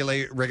long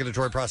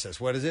regulatory process.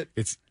 What is it?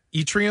 It's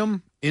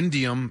yttrium,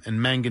 indium,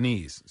 and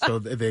manganese. So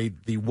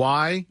the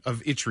Y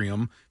of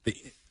yttrium, the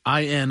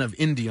IN of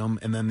indium,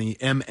 and then the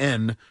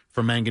MN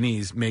for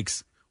manganese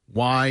makes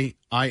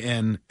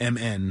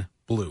YINMN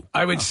blue.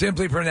 I would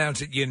simply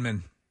pronounce it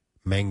Yinmin.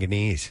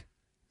 Manganese.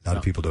 A lot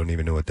of people don't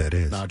even know what that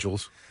is.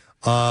 Nodules.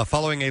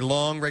 Following a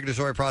long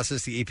regulatory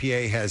process, the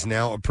EPA has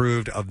now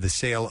approved of the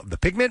sale of the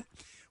pigment,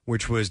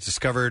 which was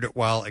discovered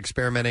while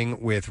experimenting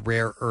with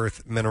rare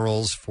earth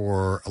minerals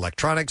for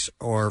electronics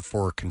or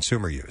for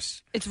consumer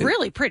use. It's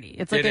really pretty.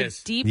 It's like It a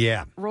is. deep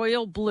Yeah.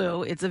 royal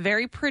blue. It's a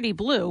very pretty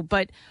blue,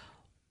 but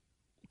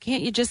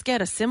can't you just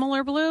get a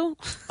similar blue?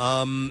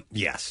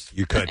 Yes,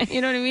 you could. You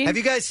know what I mean? Have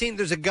you guys seen,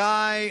 there's a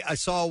guy I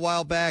saw a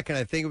while back, and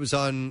I think it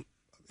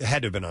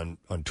had to have been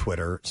on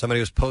Twitter. Somebody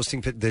was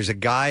posting, there's a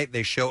guy,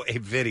 they show a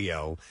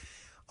video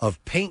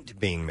of paint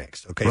being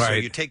mixed. Okay, so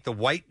Right. you take the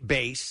white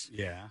base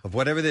of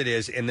whatever that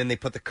is, and then they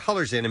put the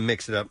colors in and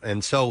mix it up.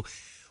 And so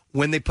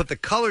when they put the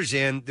colors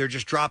in, they're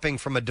just dropping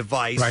from a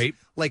device Right.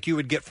 like you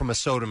would get from a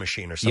soda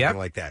machine or something Yep.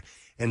 like that.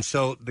 And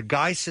so the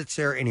guy sits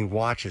there and he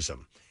watches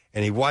them.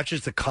 And he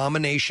watches the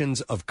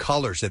combinations of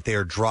colors that they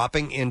are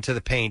dropping into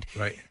the paint.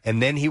 Right. And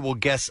then he will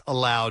guess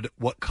aloud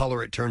what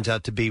color it turns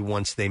out to be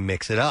once they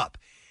mix it up.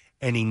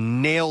 And he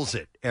nails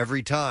it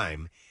every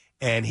time.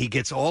 And he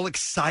gets all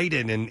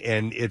excited, and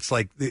it's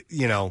like,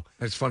 you know,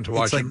 it's fun to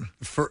watch him.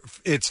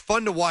 It's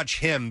fun to watch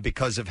him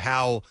because of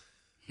how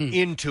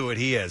into it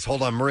he is.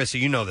 Hold on, Marissa,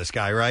 you know this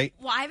guy, right?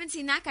 Well, I haven't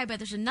seen that guy, but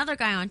there's another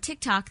guy on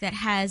TikTok that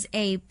has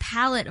a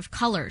palette of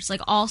colors,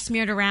 like all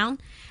smeared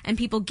around, and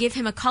people give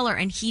him a color,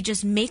 and he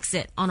just makes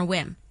it on a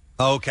whim.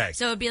 Okay.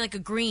 So it'd be like a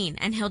green,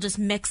 and he'll just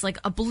mix like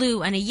a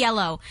blue and a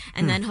yellow,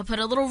 and then he'll put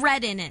a little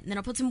red in it, and then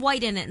he'll put some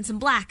white in it, and some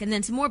black, and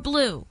then some more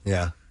blue.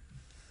 Yeah.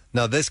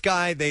 No, this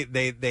guy,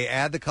 they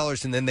add the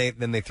colors, and then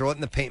they throw it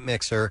in the paint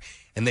mixer,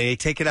 and they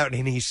take it out,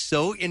 and he's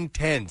so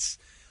intense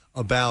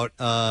about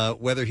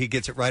whether he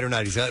gets it right or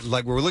not. He's got,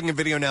 like, we're looking at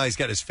video now, he's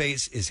got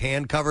his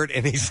hand covered,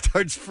 and he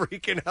starts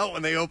freaking out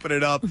when they open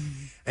it up,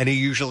 and he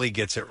usually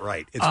gets it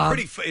right.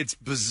 It's it's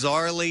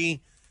bizarrely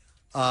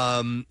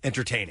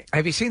entertaining.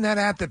 Have you seen that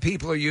app that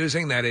people are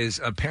using that is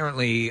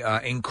apparently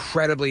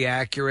incredibly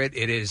accurate?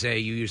 It is you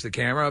use the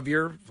camera of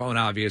your phone,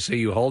 obviously,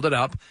 you hold it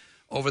up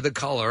over the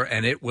color,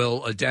 and it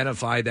will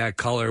identify that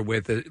color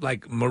with,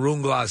 like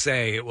maroon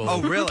glacé. It will,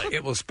 oh, really?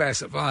 It will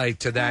specify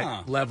to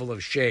that level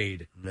of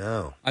shade.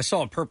 No. I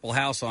saw a purple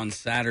house on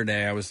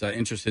Saturday. I was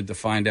interested to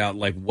find out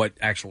like what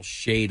actual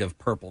shade of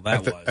purple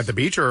that was. At the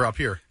beach or up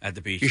here? At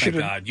the beach. You Thank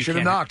should God.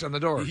 have knocked on the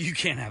door. You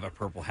can't have a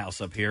purple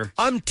house up here.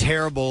 I'm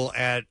terrible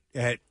at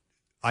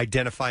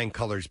identifying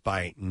colors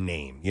by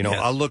name. You know,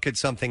 Yeah. I'll look at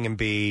something and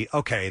be,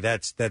 okay,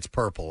 that's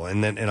purple,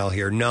 and I'll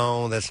hear,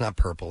 no, that's not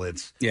purple.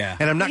 It's Yeah.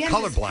 and I'm not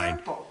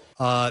colorblind.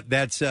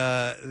 That's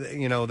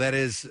that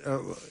is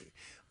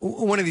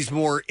one of these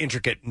more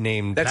intricate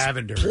named That's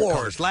lavender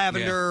colors,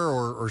 lavender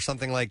or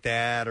something like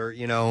that, or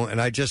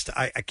and I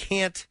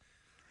can't.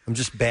 I'm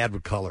just bad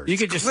with colors. You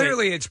could just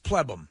Clearly, it's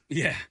plebum.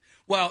 Yeah.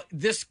 Well,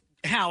 this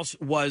house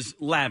was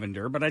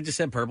lavender, but I just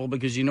said purple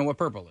because you know what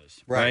purple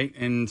is, right?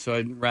 And so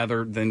I'd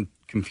rather than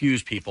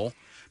confuse people.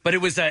 But it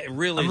was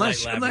really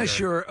light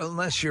lavender.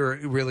 unless you're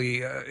really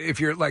if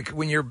you're like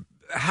when you're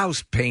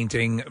house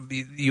painting,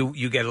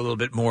 you get a little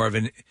bit more of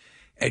an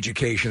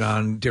education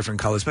on different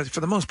colors. But for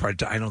the most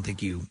part, I don't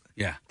think you.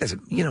 Yeah,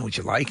 you know what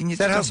you like, and you Is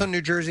that house on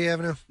New Jersey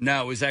Avenue?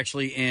 No, it was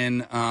actually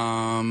in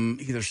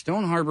either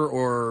Stone Harbor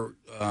or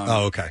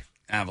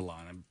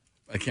Avalon.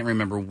 I can't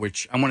remember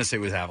which. I want to say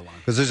it was Avalon.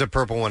 Because there's a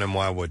purple one in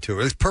Wildwood, too.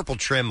 There's purple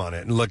trim on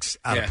it and looks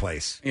out of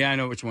place. Yeah, I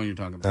know which one you're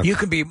talking about. You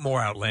can be more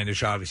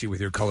outlandish, obviously,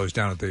 with your colors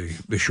down at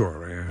the shore,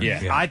 right?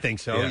 Yeah, I think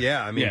so.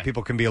 Yeah, I mean,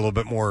 people can be a little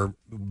bit more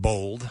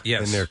bold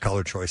in their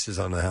color choices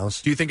on the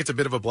house. Do you think it's a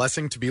bit of a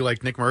blessing to be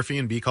like Nick Murphy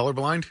and be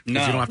colorblind? Because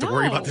No. you don't have to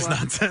worry about No. this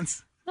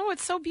nonsense. No,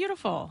 it's so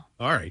beautiful.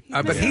 All right.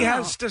 But he Yeah.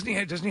 has, doesn't he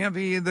have does he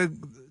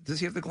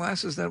have the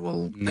glasses that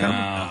will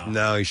come?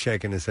 No, he's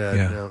shaking his head.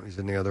 Yeah. No, he's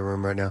in the other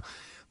room right now.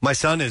 My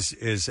son has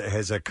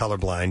a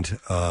colorblind,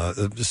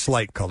 a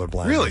slight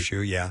colorblind Really?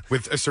 issue. Yeah,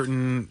 with a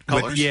certain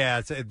colors.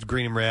 It's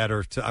green and red,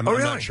 or I'm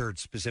really? not sure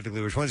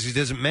specifically which ones. He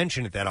doesn't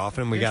mention it that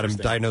often. We got him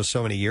Interesting. diagnosed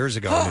so many years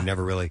ago, and he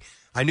never really.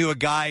 I knew a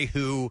guy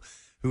who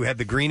had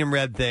the green and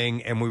red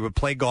thing, and we would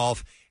play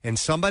golf, and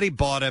somebody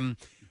bought him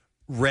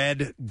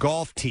red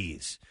golf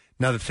tees.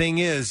 Now the thing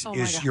is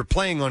you're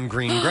playing on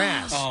green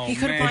grass, He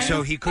couldn't and find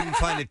so it? he couldn't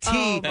find a tee.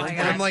 Oh, my and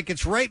God. I'm like,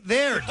 it's right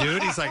there,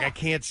 dude. He's like, I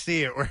can't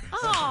see it.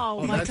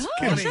 Oh, my that's gosh,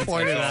 funny. that's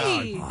Pointed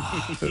crazy.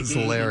 It was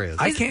hilarious.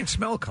 I can't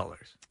smell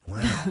colors.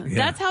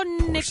 That's how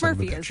Nick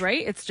Murphy is,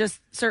 right? It's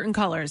just certain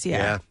colors.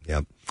 Yeah.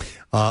 Yep.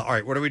 All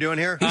right, what are we doing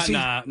here?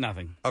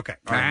 Nothing. Okay.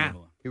 All right.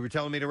 You were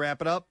telling me to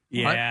wrap it up?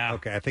 Yeah.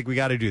 Okay, I think we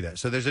got to do that.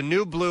 So there's a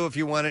new blue if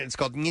you want it. It's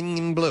called Yin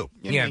Yin Blue.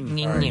 Yeah. All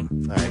right.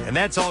 And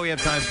that's all we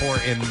have time for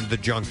in the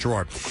junk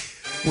drawer.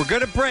 We're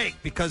going to break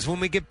because when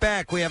we get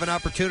back, we have an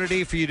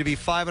opportunity for you to be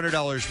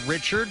 $500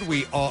 Richard.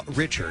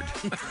 Richard.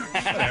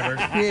 Whatever.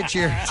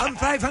 Richard. I'm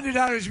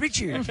 $500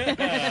 Richard.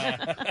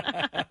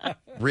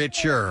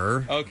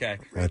 Richer. Okay.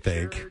 I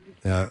think.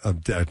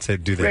 I'd say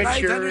do that.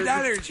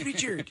 $500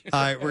 Richard. All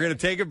right, we're going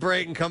to take a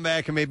break and come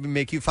back and maybe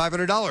make you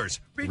 $500.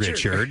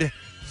 Richard.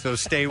 So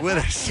stay with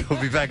us.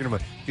 We'll be back in a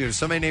moment. If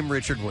somebody named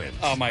Richard wins.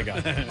 Oh, my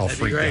God. I'll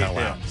freak the hell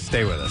out.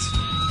 Stay with us.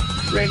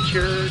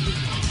 Richard.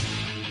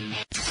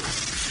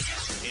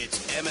 It's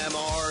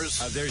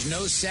MMR's. There's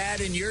no sad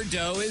in your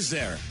dough, is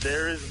there?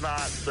 There is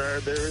not,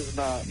 sir. There is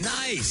not.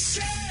 Nice.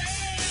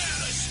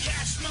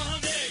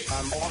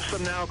 I'm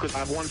awesome now because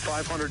I've won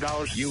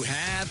 $500. You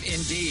have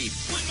indeed.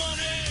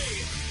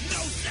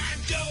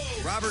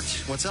 Robert,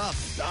 what's up?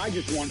 I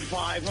just won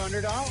 $500.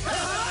 Nice job,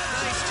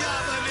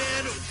 my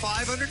man.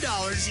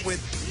 $500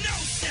 with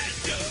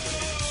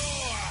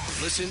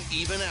Listen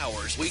even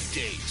hours,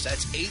 weekdays.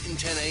 That's 8 and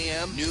 10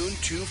 a.m., noon,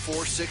 2,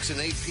 4, 6, and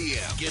 8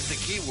 p.m. Get the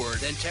keyword,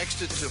 then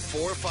text it to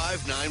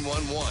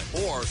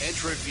 45911. Or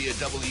enter it via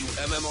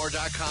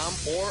WMMR.com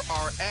or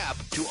our app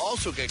to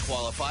also get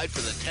qualified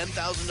for the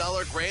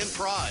 $10,000 grand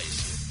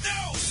prize.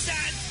 No,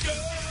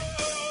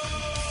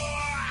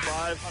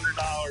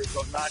 $500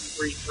 on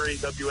 93.3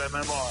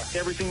 WMMR.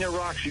 Everything that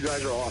rocks, you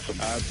guys are awesome.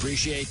 I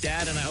appreciate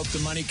that, and I hope the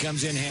money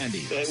comes in handy.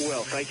 It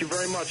will. Thank you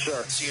very much,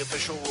 sir. See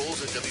official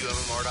rules at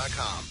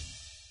WMMR.com.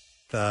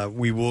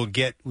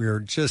 we're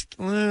just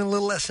a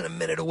little less than a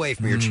minute away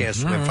from your chance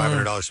to win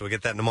 $500, so we'll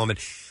get that in a moment.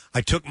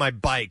 I took my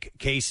bike.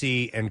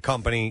 Casey and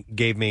company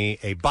gave me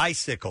a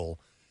bicycle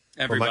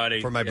for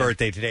my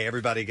birthday today.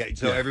 Everybody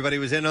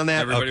was in on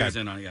that? Everybody was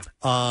in on it,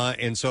 yeah.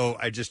 And so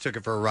I just took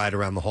it for a ride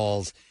around the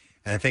halls,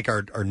 and I think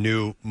our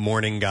new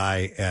morning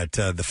guy at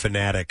the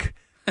Fanatic,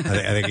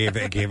 I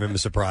gave him a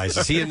surprise.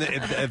 Is he in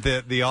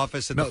the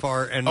office at the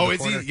far end of the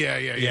corner? Is he?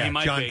 Yeah. He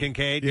might John be.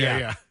 Kincaid?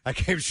 Yeah. I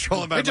came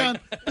strolling by. Hey, John.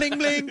 Like, bling,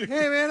 bling.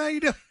 Hey, man, how you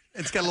doing?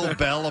 It's got a little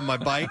bell on my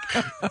bike.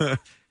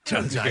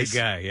 John's a good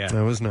guy, yeah.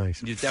 That was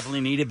nice. You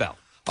definitely need a bell.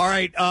 All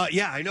right,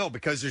 I know,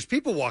 because there's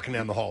people walking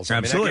down the halls.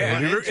 Absolutely.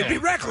 I mean, It'd be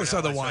reckless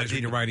otherwise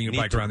when you're riding your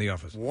bike around the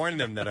office. Warn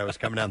them that I was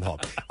coming down the hall.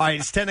 All right,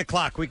 it's 10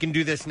 o'clock. We can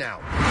do this now.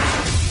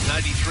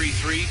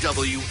 93.3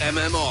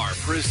 WMMR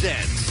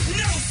presents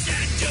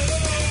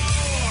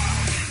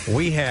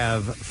We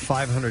have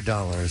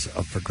 $500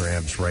 up for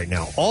grabs right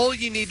now. All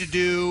you need to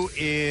do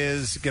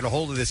is get a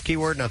hold of this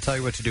keyword, and I'll tell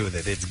you what to do with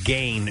it. It's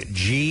GAIN,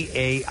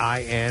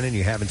 G-A-I-N, and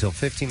you have until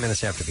 15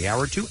 minutes after the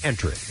hour to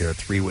enter it. There are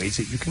 3 ways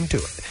that you can do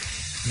it.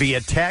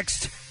 Via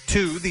text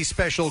to the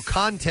special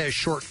contest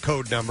short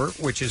code number,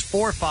 which is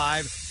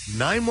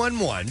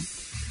 45911.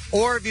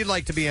 Or if you'd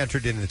like to be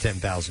entered in the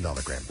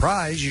 $10,000 grand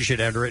prize, you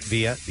should enter it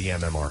via the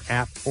MMR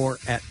app or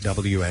at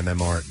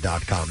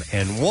WMMR.com.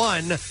 And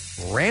one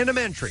random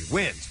entry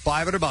wins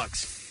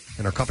 $500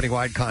 in our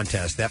company-wide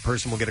contest. That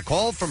person will get a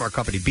call from our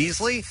company,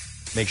 Beasley.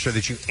 Make sure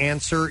that you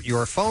answer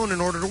your phone in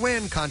order to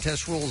win.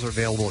 Contest rules are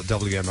available at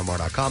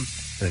WMMR.com.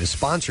 And it is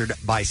sponsored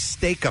by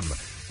Steakum.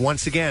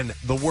 Once again,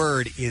 the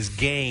word is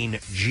GAIN,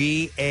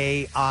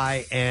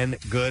 G-A-I-N.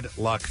 Good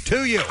luck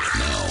to you.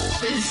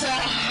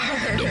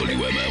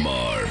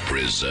 WMMR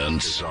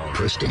presents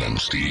Preston and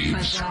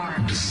Steve's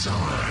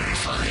Bizarre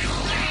File.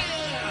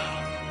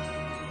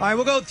 All right,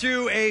 we'll go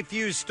through a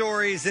few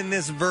stories in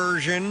this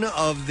version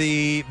of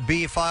the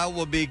B file.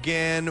 We'll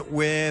begin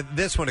with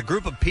this one. A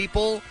group of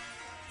people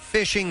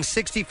fishing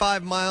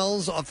 65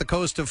 miles off the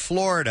coast of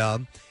Florida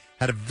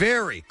had a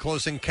very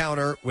close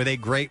encounter with a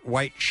great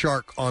white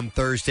shark on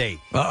Thursday.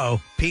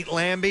 Uh-oh. Pete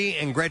Lambie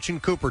and Gretchen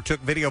Cooper took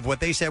video of what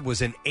they said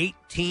was an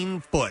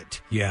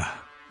 18-foot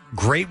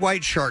great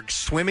white shark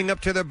swimming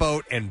up to their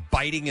boat and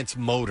biting its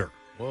motor.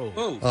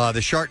 Whoa.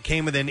 The shark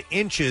came within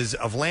inches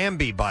of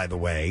Lambie, by the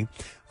way.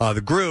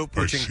 The group,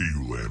 which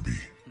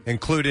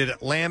included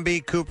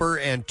Lambie, Cooper,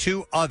 and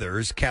two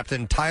others,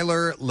 Captain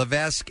Tyler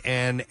Levesque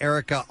and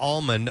Erica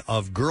Allman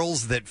of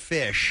Girls That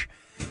Fish.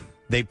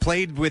 They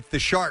played with the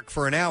shark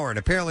for an hour, and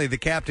apparently the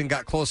captain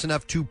got close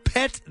enough to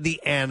pet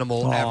the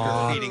animal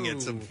after feeding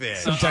it some fish.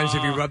 Sometimes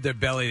if you rub their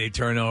belly, they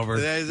turn over.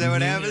 Is that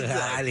what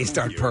happens? They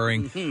start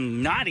purring.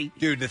 Naughty.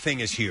 Dude, the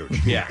thing is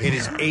huge. Yeah, it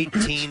is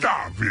 18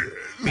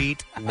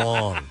 feet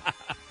long.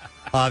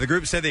 The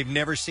group said they've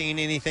never seen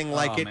anything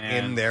like it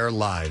in their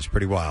lives.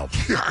 Pretty wild.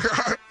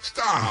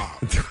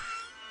 Stop.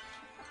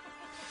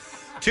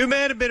 2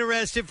 men have been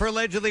arrested for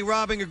allegedly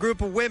robbing a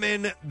group of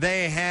women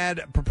they had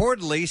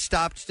purportedly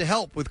stopped to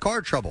help with car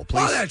trouble.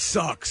 Police that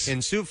sucks.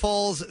 In Sioux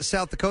Falls,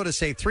 South Dakota,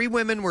 say 3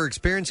 women were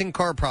experiencing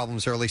car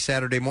problems early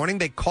Saturday morning.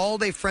 They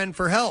called a friend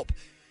for help.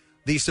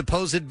 The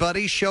supposed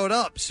buddy showed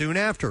up soon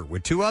after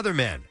with 2 other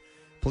men.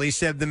 Police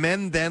said the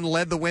men then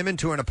led the women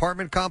to an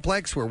apartment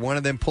complex where one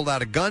of them pulled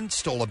out a gun,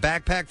 stole a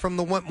backpack from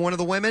one of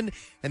the women,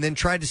 and then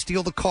tried to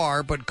steal the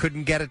car but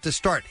couldn't get it to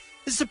start.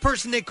 This is the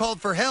person they called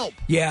for help.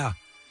 Yeah.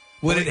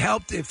 Would it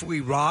help if we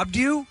robbed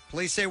you?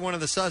 Police say one of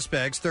the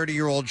suspects,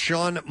 30-year-old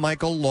Sean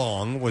Michael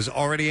Long, was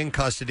already in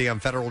custody on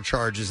federal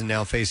charges and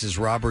now faces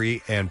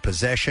robbery and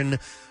possession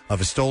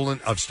of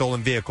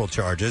stolen vehicle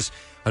charges.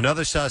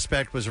 Another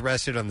suspect was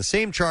arrested on the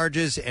same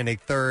charges, and a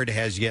third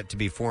has yet to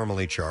be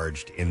formally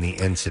charged in the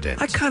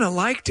incident. I kind of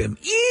liked him.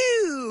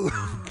 Ew!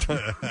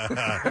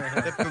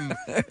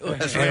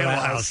 That's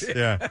house.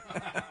 Yeah.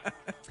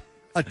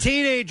 A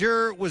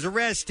teenager was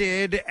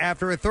arrested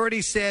after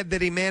authorities said that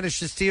he managed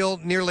to steal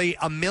nearly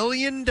 $1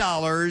 million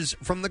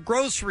from the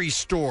grocery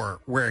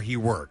store where he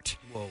worked.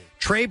 Whoa.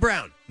 Trey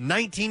Brown,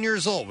 19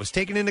 years old, was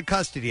taken into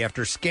custody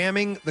after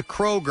scamming the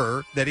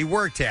Kroger that he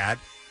worked at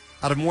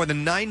out of more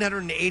than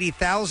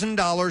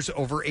 $980,000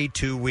 over a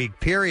 2-week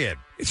period.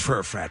 It's for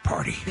a frat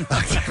party.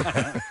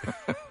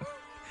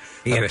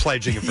 I'm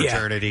pledging a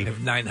fraternity. I have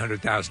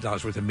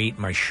 $900,000 worth of meat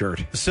in my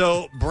shirt.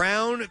 So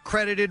Brown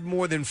credited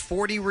more than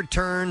 40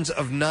 returns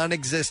of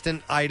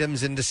non-existent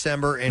items in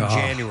December and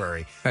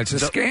January. That's a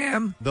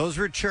scam. Those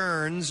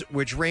returns,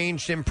 which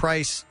ranged in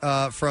price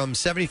from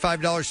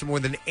 $75 to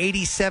more than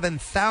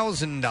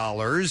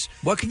 $87,000.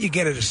 What can you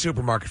get at a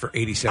supermarket for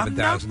 $87,000? I'm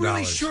not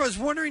really sure. I was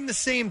wondering the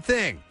same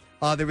thing.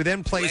 They were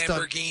then placed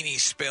Lamborghini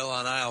spill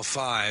on aisle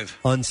 5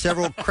 on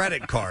several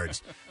credit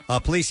cards.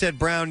 Police said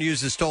Brown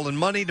used the stolen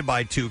money to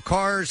buy 2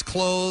 cars,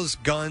 clothes,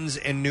 guns,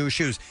 and new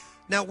shoes.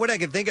 Now, what I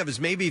can think of is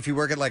maybe if you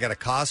work at a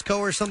Costco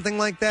or something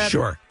like that.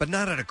 Sure. But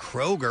not at a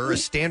Kroger, a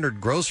standard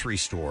grocery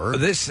store.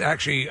 This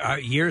actually,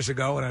 years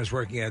ago when I was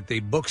working at the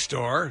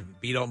bookstore,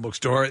 Beat-On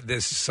Bookstore,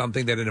 this is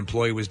something that an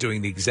employee was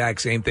doing the exact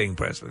same thing,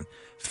 Preston.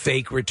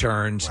 Fake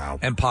returns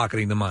and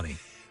pocketing the money.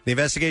 The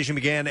investigation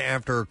began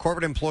after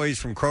corporate employees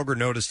from Kroger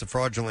noticed the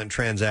fraudulent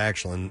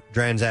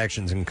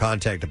transactions and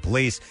contacted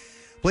police.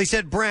 Police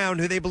said Brown,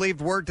 who they believed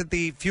worked at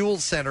the fuel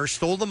center,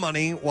 stole the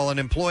money while an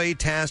employee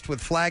tasked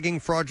with flagging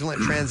fraudulent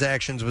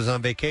transactions was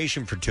on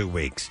vacation for 2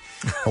 weeks.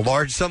 A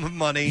large sum of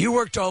money. You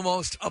worked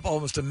almost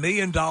 $1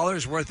 million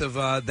worth of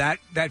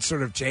that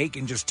sort of take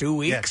in just 2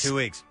 weeks? Yeah, 2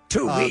 weeks.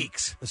 2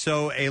 weeks.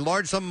 So a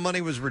large sum of money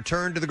was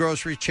returned to the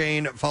grocery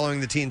chain following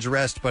the teen's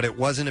arrest, but it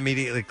wasn't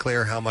immediately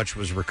clear how much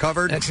was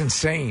recovered. That's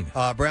insane.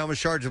 Brown was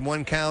charged with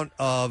 1 count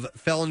of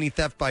felony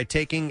theft by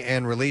taking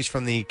and released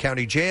from the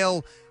county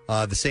jail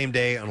the same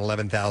day on an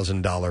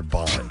 $11,000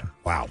 bond.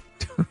 Wow.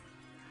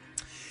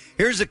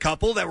 Here's a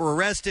couple that were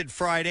arrested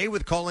Friday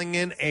with calling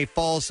in a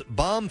false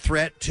bomb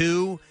threat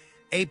to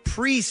a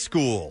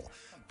preschool.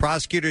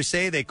 Prosecutors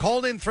say they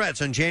called in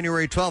threats on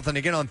January 12th and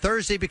again on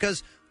Thursday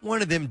because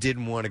one of them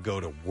didn't want to go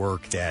to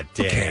work that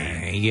day.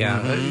 Okay,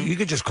 yeah. You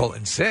could just call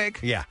in sick.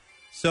 Yeah.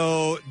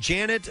 So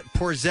Janet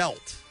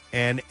Porzelt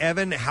and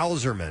Evan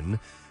Hauserman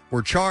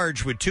were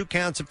charged with 2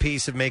 counts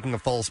apiece of making a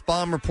false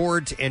bomb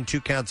report and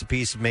 2 counts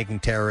apiece of making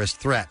terrorist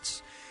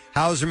threats.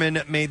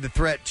 Hauserman made the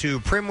threat to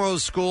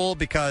Primrose School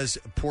because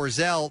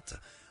Porzelt,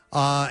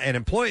 an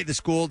employee at the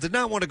school, did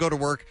not want to go to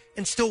work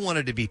and still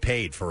wanted to be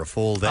paid for a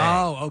full day.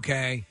 Oh,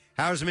 okay.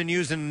 Hauserman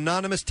used an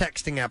anonymous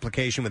texting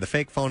application with a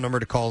fake phone number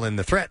to call in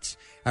the threats.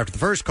 After the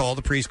first call,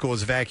 the preschool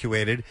was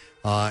evacuated,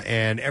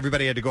 and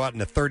everybody had to go out in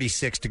the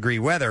 36-degree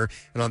weather.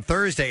 And on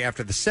Thursday,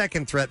 after the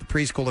second threat, the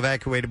preschool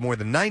evacuated more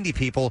than 90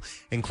 people,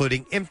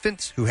 including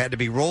infants who had to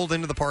be rolled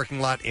into the parking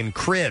lot in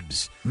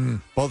cribs.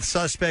 Both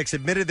suspects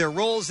admitted their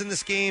roles in the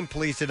scheme.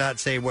 Police did not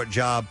say what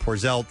job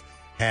Porzelt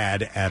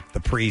had at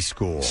the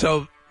preschool.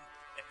 So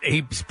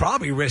he's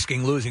probably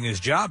risking losing his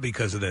job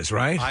because of this,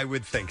 right? I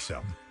would think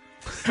so.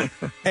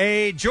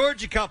 A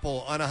Georgia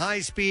couple on a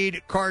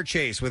high-speed car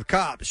chase with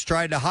cops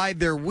tried to hide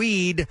their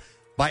weed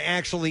by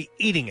actually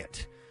eating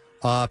it.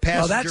 Well,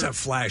 that's a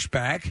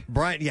flashback.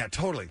 Brian, yeah,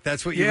 totally.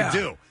 That's what you would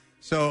do.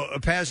 So, a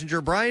passenger,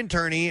 Brian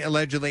Turney,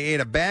 allegedly ate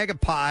a bag of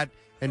pot,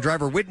 and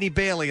driver Whitney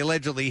Bailey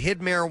allegedly hid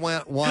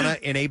marijuana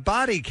in a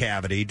body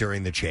cavity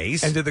during the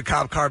chase. And did the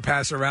cop car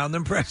pass around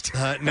them,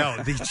 Preston? No,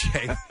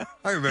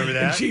 I remember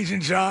that. In Cheech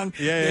and Chong,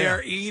 Yeah, they yeah.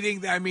 are eating.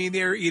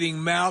 They're eating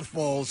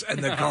mouthfuls, and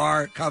the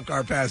cop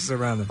car passes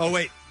around them. Oh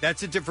wait,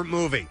 that's a different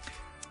movie.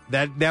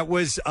 That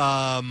was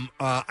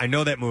I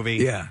know that movie.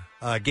 Yeah.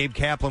 Gabe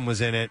Kaplan was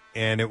in it,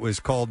 and it was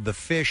called The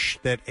Fish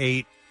That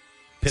Ate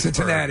Pittsburgh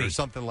Cincinnati. or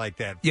something like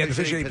that. Yeah, The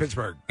Fish Ate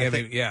Pittsburgh. I Yeah,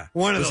 think yeah.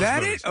 one of Was those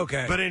that movies. it?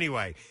 Okay. But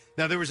anyway,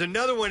 now there was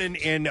another one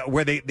in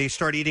where they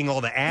start eating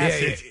all the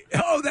acid.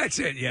 Yeah. Oh, that's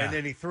it. Yeah. And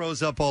then he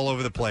throws up all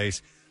over the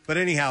place. But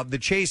anyhow, the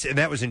chase, and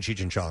that was in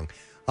Cheech and Chong.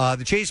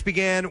 The chase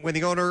began when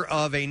the owner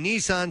of a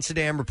Nissan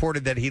sedan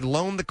reported that he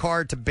loaned the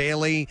car to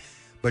Bailey,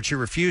 but she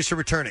refused to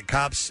return it.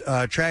 Cops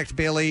tracked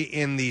Bailey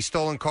in the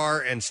stolen car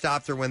and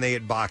stopped her when they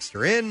had boxed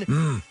her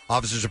in.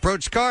 Officers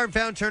approached the car and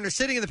found Turner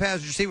sitting in the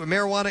passenger seat with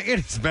marijuana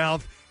in his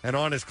mouth and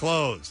on his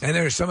clothes. And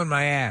there's some in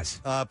my ass.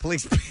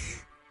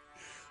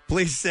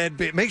 Police said,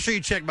 make sure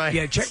you check my ass.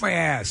 Yeah, check my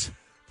ass.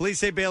 Police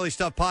say Bailey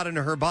stuffed pot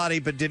into her body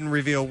but didn't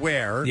reveal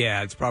where.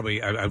 Yeah, it's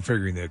probably, I'm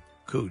figuring the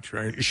cooch,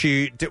 right?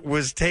 She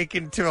was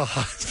taken to a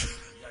hospital.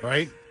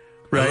 Right?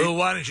 Right. Well,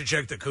 why don't you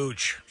check the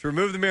cooch? To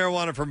remove the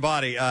marijuana from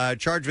body,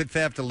 charged with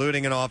theft,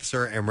 eluding an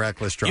officer, and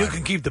reckless driving. You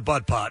can keep the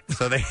butt pot.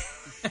 So they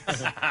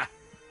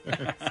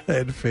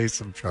had to face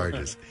some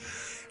charges.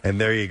 And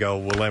there you go.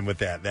 We'll end with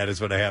that. That is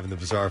what I have in the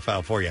bizarre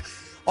file for you.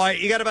 All right,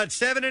 you got about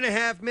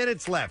 7.5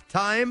 minutes left.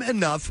 Time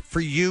enough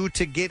for you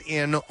to get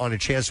in on a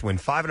chance to win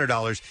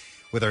 $500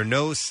 with our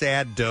No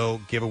Sad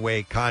Dough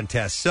giveaway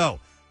contest.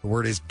 So the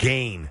word is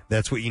GAIN.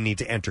 That's what you need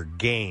to enter,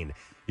 GAIN.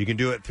 You can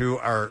do it through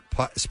our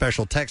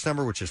special text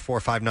number, which is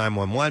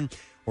 45911,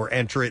 or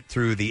enter it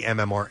through the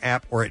MMR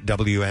app or at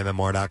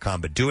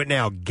WMMR.com. But do it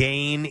now.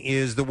 GAIN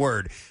is the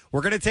word.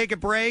 We're going to take a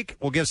break.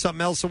 We'll give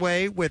something else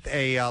away with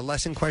a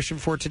lesson question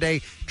for today.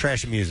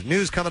 Trash and music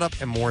news coming up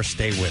and more.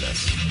 Stay with us.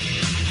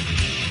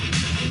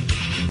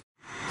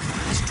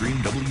 Stream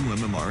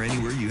WMMR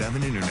anywhere you have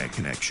an internet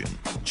connection.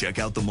 Check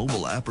out the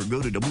mobile app or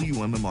go to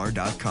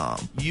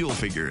WMMR.com. You'll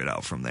figure it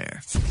out from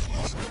there.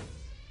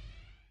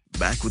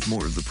 Back with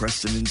more of the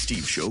Preston and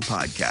Steve Show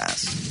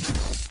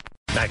podcast.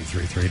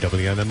 93.3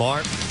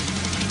 WMMR.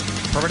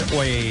 Permanent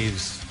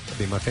Waves. That'd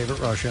be my favorite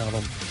Rush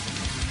album.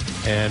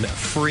 And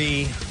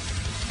Free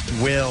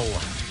Will.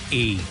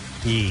 E.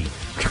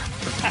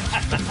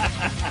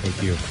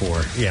 Thank you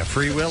for... Yeah,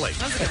 Free Willy.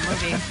 That's a good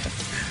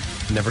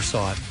movie. Never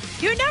saw it.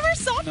 You never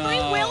saw Free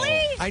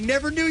Willy? I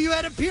never knew you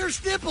had a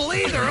pierced nipple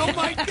either. Oh,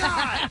 my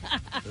God.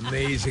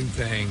 Amazing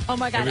thing. Oh,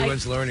 my God.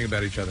 Everyone's learning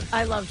about each other.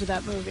 I loved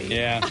that movie.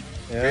 Yeah.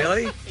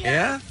 Really?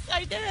 Yes,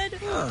 I did.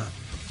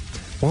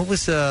 What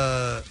was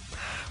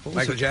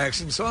Michael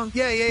Jackson song?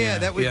 Yeah.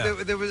 That was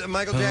there was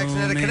Michael Jackson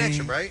had a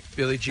connection, right?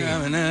 Billie Jean.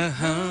 And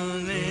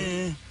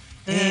I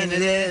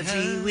love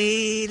Free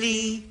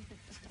Willy.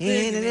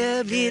 And I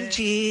love little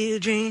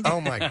children.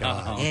 Oh, my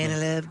God. And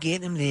I love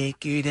getting them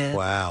liquored up.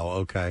 Wow,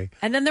 okay.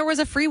 And then there was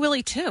a Free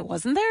Willy too,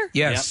 wasn't there?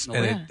 Yes, Yep.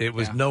 and it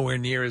was nowhere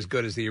near as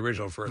good as the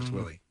original first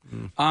Willie.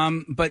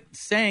 But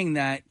saying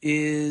that,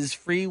 is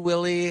Free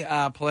Willy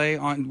play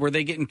on? Were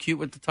they getting cute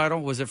with the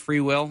title? Was it Free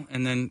Will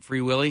and then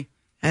Free Willy?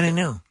 I don't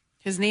know.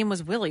 His name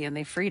was Willie, and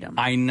they freed him.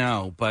 I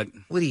know, but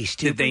what are you,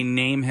 did they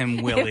name him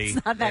Willie?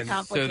 It's not that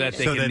complicated. So that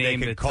they could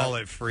name could call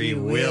it Free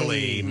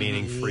Willy,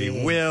 meaning free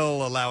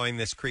will, allowing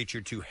this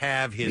creature to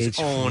have his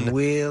own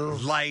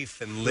life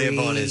and live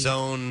on his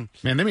own.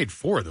 Man, they made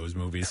 4 of those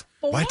movies.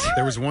 What?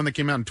 There was one that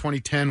came out in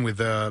 2010 with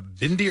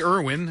Bindi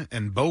Irwin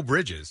and Beau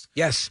Bridges.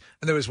 Yes,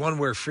 and there was one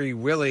where Free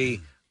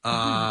Willy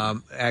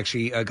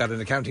actually got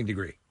an accounting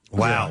degree.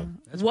 Wow.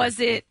 Was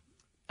it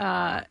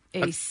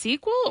a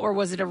sequel or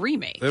was it a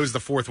remake? It was the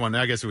 4th one.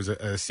 I guess it was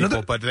a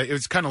sequel, but it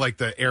was kind of like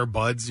the Air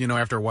Buds. You know,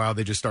 after a while,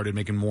 they just started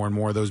making more and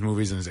more of those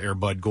movies, and it's Air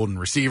Bud Golden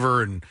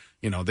Receiver, and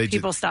they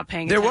People stopped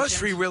paying There attention. was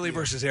Free Willy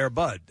versus Air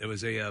Bud. There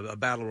was a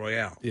battle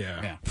royale.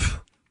 Yeah.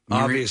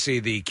 Obviously,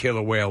 the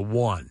killer whale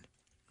won.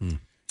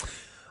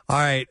 All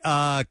right.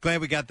 Glad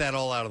we got that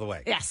all out of the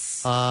way.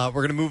 Yes. We're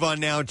going to move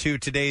on now to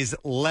today's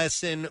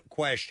lesson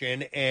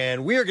question,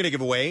 and we are going to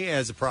give away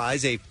as a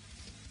prize a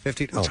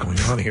What's going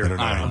on here?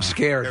 I'm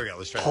scared. There we go.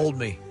 Let's try Hold that.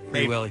 me.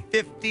 Free Willy.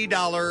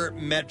 $50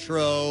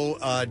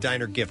 Metro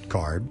Diner gift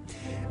card.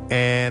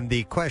 And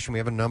the question, we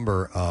have a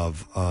number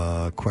of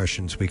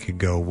questions we could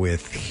go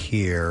with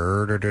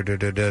here.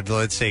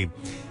 Let's see.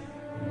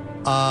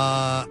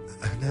 I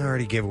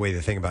already gave away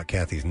the thing about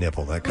Kathy's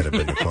nipple. That could have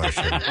been the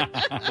question.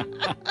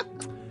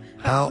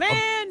 How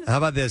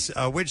about this?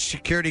 Which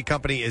security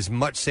company is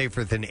much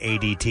safer than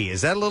ADT?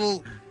 Is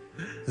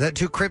that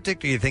too cryptic?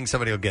 Do you think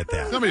somebody will get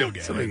that? Somebody will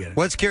get it.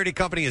 What security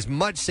company is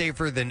much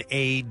safer than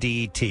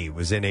ADT?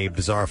 Was in a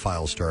bizarre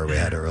file story we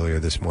had earlier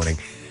this morning.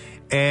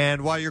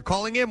 And while you're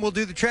calling in, we'll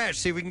do the trash,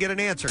 see if we can get an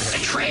answer. The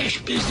trash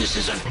business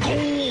is a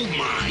gold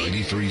mine.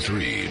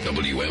 93.3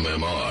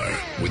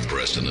 WMMR. with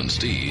Preston and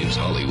Steve's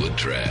Hollywood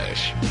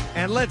Trash.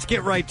 And let's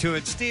get right to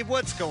it. Steve,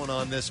 what's going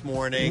on this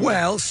morning?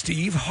 Well,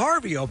 Steve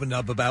Harvey opened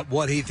up about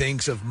what he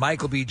thinks of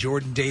Michael B.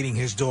 Jordan dating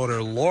his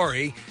daughter,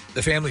 Lori.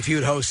 The Family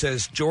Feud host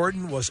says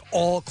Jordan was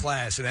all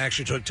class and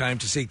actually took time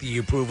to seek the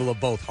approval of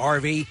both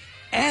Harvey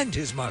and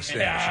his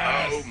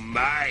mustache. Oh,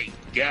 my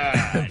God.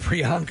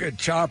 Priyanka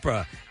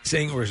Chopra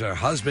saying it was her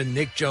husband,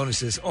 Nick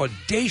Jonas's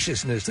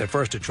audaciousness that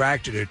first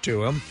attracted her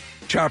to him.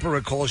 Chopra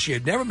recalls she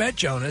had never met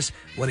Jonas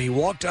when he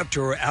walked up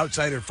to her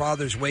outside her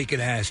father's wake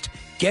and asked,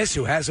 "Guess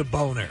who has a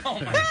boner?" Oh,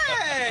 my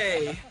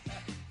Hey!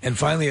 And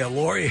finally, a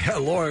lawyer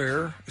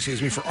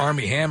for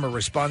Armie Hammer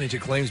responding to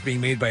claims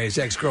being made by his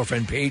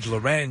ex-girlfriend, Paige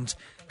Lorenz,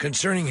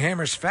 concerning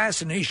Hammer's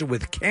fascination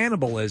with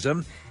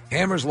cannibalism.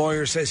 Hammer's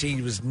lawyer says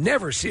he was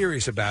never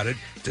serious about it,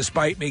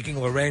 despite making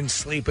Lorenz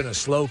sleep in a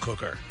slow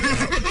cooker.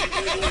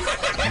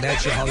 And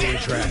that's your Hollywood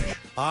Trash.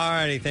 All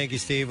righty. Thank you,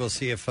 Steve. We'll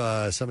see if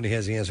somebody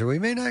has the answer. We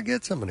may not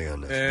get somebody on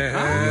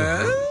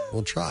this.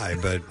 We'll try,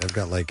 but I've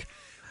got like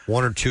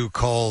one or two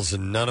calls,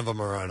 and none of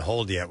them are on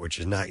hold yet, which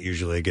is not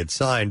usually a good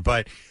sign.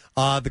 But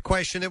the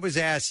question that was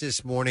asked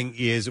this morning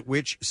is,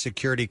 which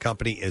security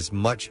company is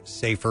much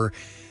safer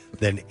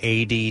than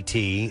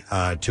ADT?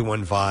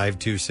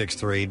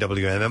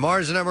 215-263-WMMR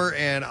is the number,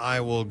 and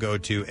I will go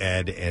to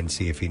Ed and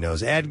see if he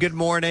knows. Ed, good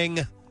morning.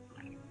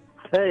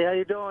 Hey, how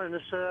you doing?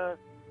 This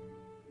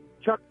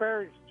Chuck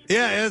Berry.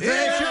 Yeah,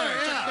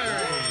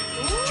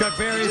 Chuck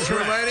Berry's Threw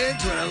right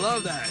into it. I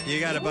love that.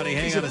 You got it, buddy.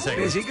 Hang He's on a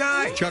second. busy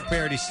guy. Chuck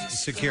Berry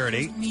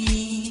Security.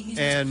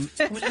 And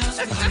there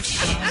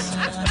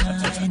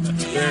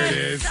it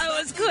is. That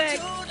was quick.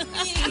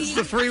 It's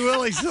the Free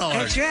Willy song.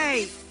 That's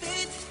right.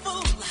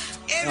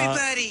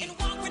 Everybody.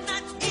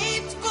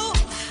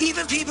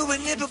 Even people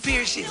with nipple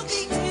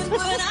piercings.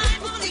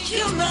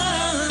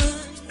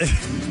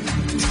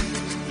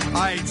 All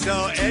right,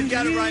 so Ed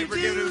got it right. We're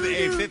giving him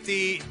a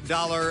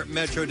 $50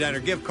 Metro Diner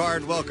gift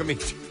card. Welcoming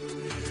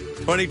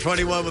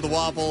 2021 with the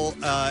Waffle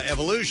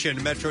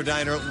Evolution. Metro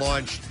Diner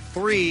launched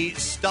 3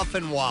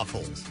 Stuffin'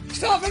 Waffles.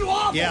 Stuffin'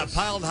 Waffles? Yeah,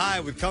 piled high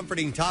with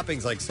comforting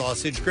toppings like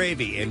sausage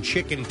gravy and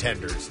chicken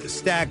tenders.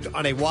 Stacked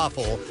on a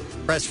waffle,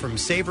 pressed from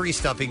savory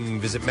stuffing. You can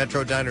visit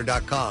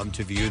MetroDiner.com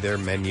to view their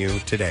menu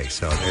today.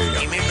 So there you go.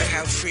 Remember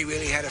how Free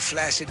Willy had a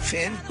flaccid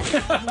fin?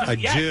 I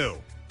do.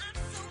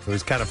 It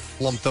was kind of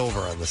flumped over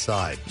on the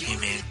side.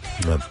 Amen.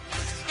 All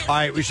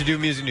right, we should do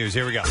music news.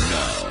 Here we go.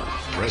 Now,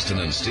 Preston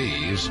and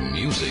Steve's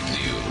Music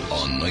News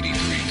on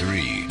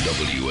 93.3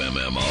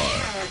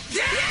 WMMR.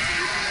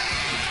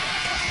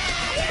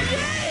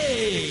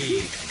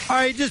 All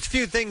right, just a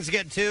few things to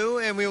get to,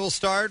 and we will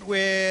start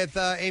with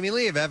Amy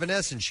Lee of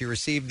Evanescence. She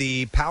received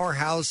the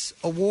Powerhouse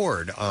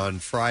Award on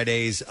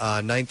Friday's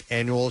 9th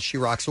annual She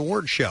Rocks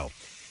Award show.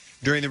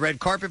 During the red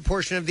carpet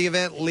portion of the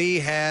event, Lee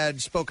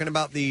had spoken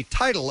about the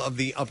title of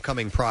the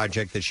upcoming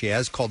project that she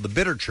has called The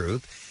Bitter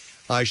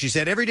Truth. She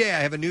said, every day I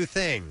have a new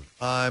thing.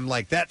 I'm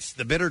like, that's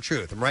the bitter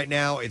truth. And right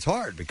now it's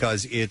hard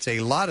because it's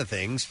a lot of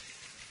things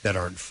that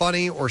aren't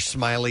funny or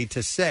smiley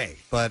to say.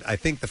 But I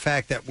think the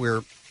fact that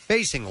we're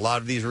facing a lot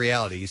of these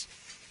realities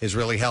is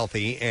really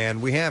healthy,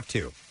 and we have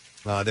to.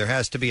 There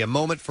has to be a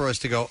moment for us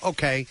to go,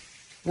 okay,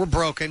 we're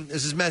broken.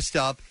 This is messed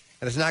up.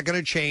 And it's not going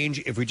to change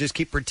if we just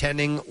keep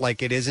pretending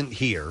like it isn't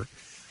here.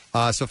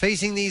 So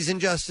facing these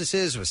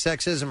injustices with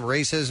sexism,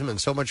 racism, and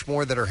so much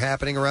more that are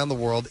happening around the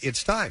world,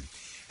 it's time.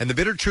 And the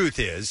bitter truth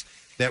is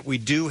that we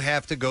do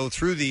have to go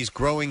through these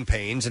growing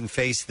pains and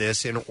face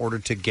this in order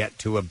to get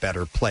to a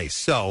better place.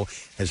 So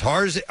as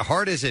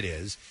hard as it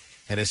is,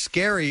 and as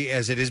scary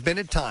as it has been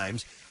at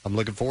times, I'm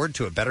looking forward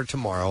to a better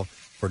tomorrow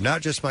for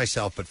not just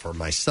myself, but for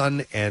my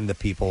son and the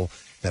people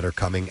that are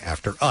coming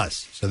after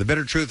us. So the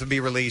bitter truth will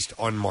be released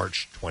on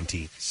March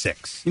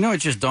 26th. You know, it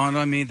just dawned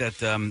on me that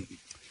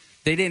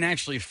they didn't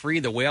actually free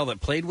the whale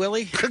that played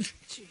Willie.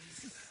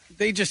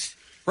 They just,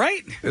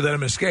 right? They let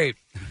him escape.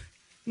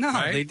 No,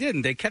 Right? they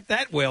didn't. They kept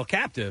that whale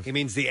captive. He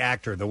means the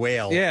actor, the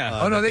whale.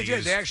 Yeah. Oh, no, that they did.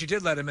 used. They actually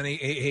did let him, and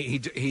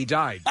he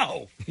died.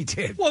 Oh. He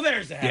did. Well,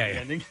 there's the happy Yeah.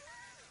 ending.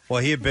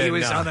 Well, he had been... He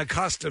was uh,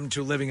 unaccustomed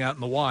to living out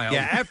in the wild.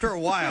 Yeah, after a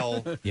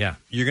while, Yeah.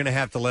 you're going to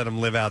have to let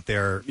him live out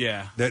there.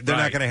 Yeah. They're not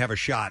Right. going to have a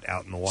shot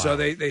out in the wild. So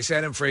they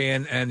set him free,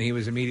 and he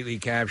was immediately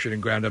captured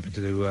and ground up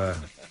into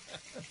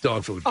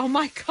dog food. Oh,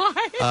 my God.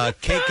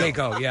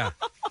 Keiko, yeah.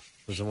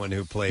 was the one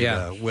who played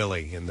Yeah.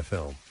 Willie in the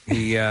film.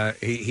 He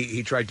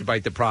tried to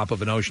bite the prop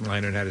of an ocean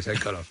liner and had his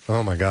head cut off.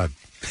 Oh, my God.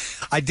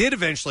 I did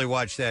eventually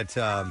watch that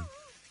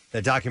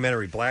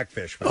documentary,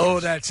 Blackfish. Oh,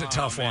 that's a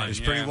tough one. It's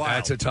pretty wild.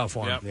 That's a tough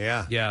one. Yep.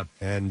 Yeah. Yeah.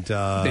 And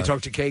they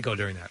talked to Keiko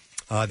during that.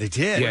 They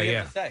did? Yeah,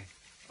 yeah.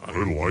 I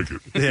didn't like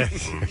it. Yeah.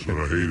 I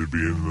hated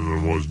being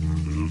that I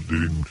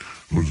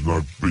was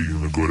not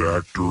being a good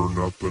actor or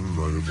nothing.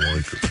 I didn't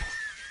like it.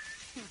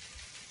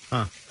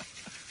 Huh.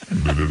 And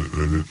they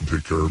didn't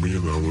take care of me,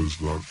 and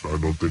I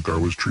don't think I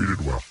was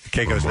treated well.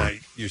 Keiko's not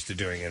used to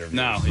doing interviews.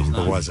 No, he's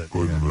not. Or was it? I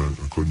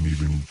couldn't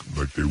even,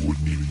 they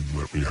wouldn't even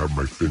let me have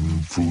my fin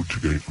food to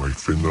get my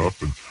fin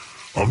up, and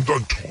I'm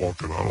done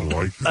talking. I don't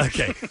like this.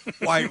 Okay.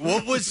 All right.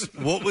 What was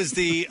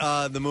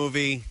the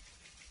movie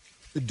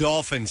The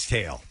Dolphin's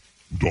Tale?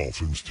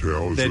 Dolphin's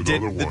tail is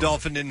another one. The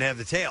dolphin didn't have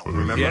the tail. I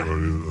Remember?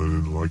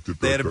 didn't like that.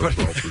 They had to that put.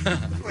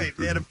 dolphin- Wait,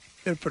 they had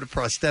to put a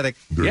prosthetic.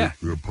 Yeah,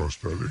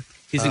 prosthetic.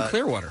 He's in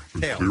Clearwater.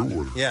 Tail.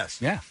 Clearwater.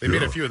 Yes. Yeah. They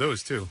made a few of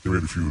those, too. They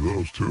made a few of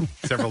those too.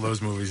 Several of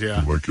those movies,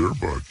 yeah. Like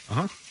Airbud.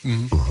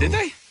 Uh-huh. Did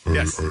they?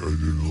 Yes. I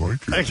didn't like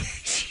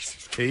it.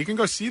 Yeah, you can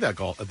go see that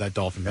dolphin. That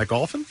dolphin?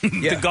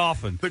 Yeah. The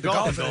golfin. The The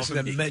dolphin is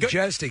a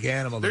majestic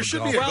animal. There the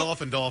should be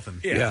dolphin. a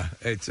dolphin. Yeah,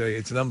 it's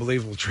an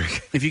unbelievable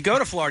trick. If you go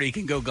to Florida, you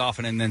can go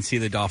golfing and then see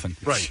the dolphin.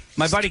 Right.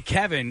 My buddy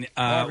Kevin,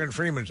 Morgan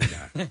Freeman's in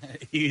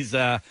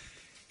that.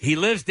 he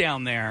lives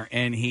down there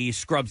and he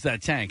scrubs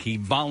that tank. He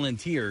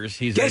volunteers.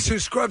 Guess who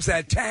scrubs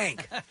that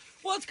tank?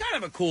 Well, it's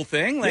kind of a cool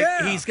thing. Like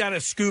Yeah. he's got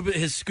his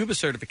scuba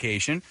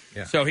certification,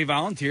 Yeah. so he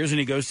volunteers and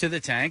he goes to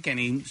the tank and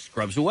he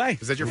scrubs away.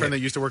 Is that your friend that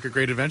used to work at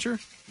Great Adventure?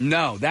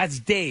 No, that's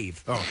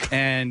Dave. Oh.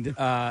 And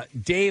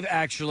Dave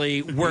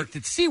actually worked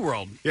at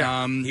SeaWorld.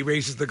 Yeah. He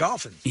raises the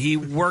dolphins. He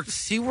worked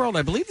SeaWorld,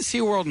 I believe the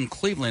SeaWorld in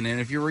Cleveland.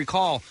 And if you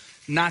recall,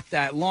 not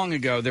that long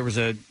ago, there was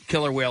a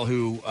killer whale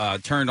who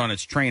turned on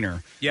its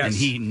trainer. Yes. And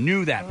he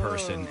knew that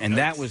person. And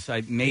that was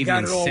maybe He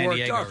got in it all San worked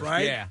Diego. up,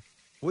 right? Yeah.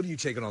 What are you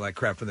taking all that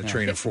crap from the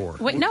trainer for?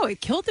 Wait, no,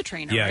 it killed the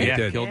trainer. Yeah, right? it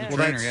did. Killed the Well,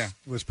 trainer, that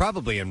was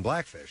probably in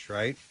Blackfish,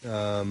 right?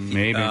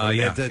 Maybe.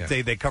 Yeah.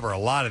 They cover a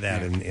lot of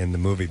that in the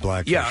movie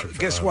Blackfish. Yeah,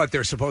 guess what?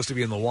 They're supposed to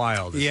be in the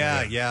wild.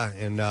 Yeah,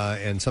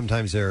 and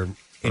sometimes their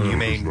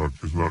inhumane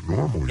It's not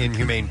normal.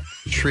 inhumane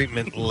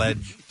treatment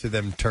led to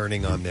them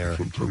turning on their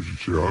Sometimes you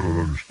say, I don't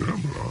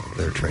understand, but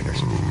their trainers.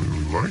 I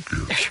don't really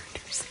like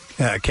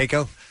it.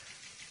 Keiko?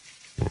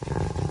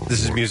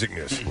 This is music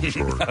news.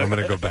 I'm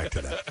going to go back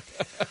to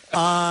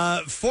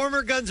that.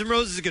 Former Guns N'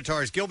 Roses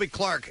guitarist Gilby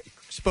Clarke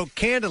spoke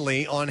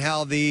candidly on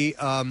how the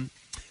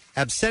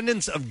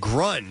ascendance of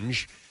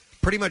grunge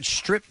pretty much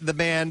stripped the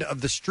band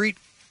of the street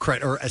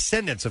cred, or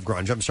ascendance of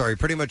grunge, I'm sorry,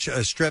 pretty much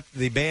stripped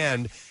the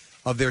band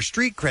of their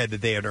street cred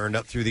that they had earned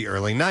up through the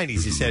early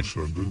 90s. He said,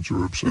 ascendance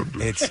or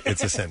abscendance?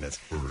 It's ascendance.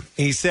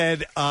 He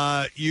said,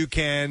 you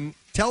can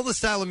tell the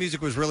style of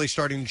music was really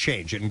starting to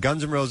change, and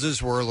Guns N'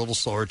 Roses were a little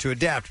slower to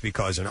adapt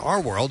because in our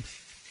world,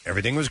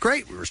 everything was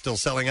great. We were still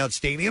selling out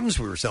stadiums.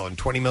 We were selling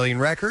 20 million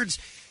records.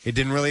 It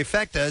didn't really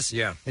affect us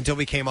until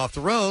we came off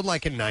the road,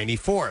 like in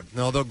 94. And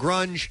although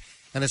grunge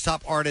and its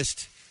top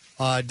artist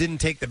didn't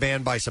take the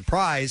band by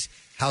surprise,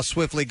 how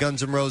swiftly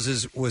Guns N'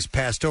 Roses was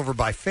passed over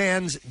by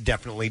fans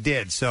definitely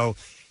did. So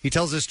he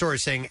tells this story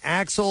saying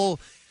Axl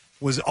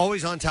was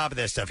always on top of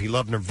that stuff. He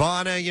loved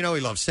Nirvana, he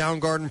loved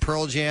Soundgarden,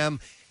 Pearl Jam,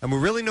 and we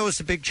really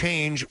noticed a big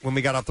change when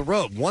we got off the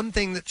road. One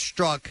thing that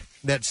stuck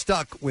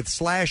with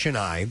Slash and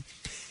I,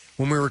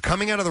 when we were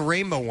coming out of the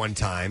Rainbow one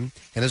time,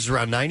 and this was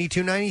around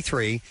 92,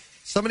 93,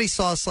 somebody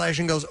saw Slash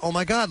and goes, oh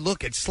my God,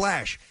 look, it's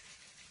Slash.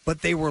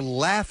 But they were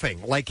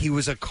laughing like he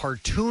was a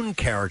cartoon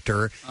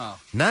character,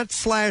 not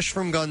Slash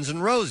from Guns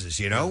N' Roses,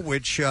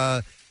 which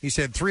he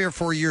said 3 or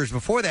 4 years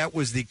before that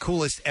was the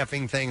coolest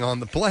effing thing on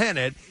the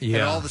planet. And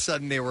all of a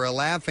sudden they were a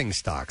laughing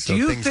stock. So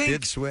things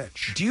did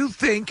switch. Do you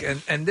think,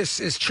 and this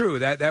is true,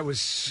 that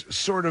was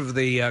sort of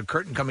the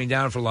curtain coming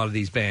down for a lot of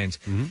these bands,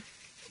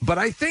 but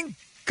I think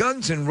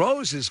Guns N'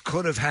 Roses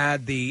could have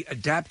had the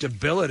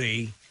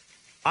adaptability.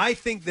 I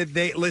think that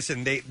they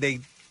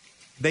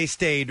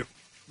stayed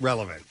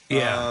relevant.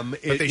 Yeah,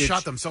 but they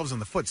shot themselves in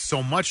the foot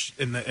so much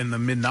in the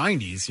mid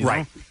 '90s,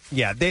 right?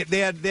 Yeah, they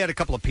had a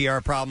couple of PR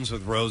problems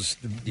with Rose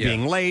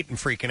being late and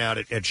freaking out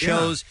at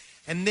shows,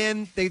 and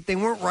then they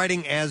weren't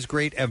writing as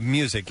great of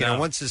music.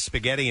 Once the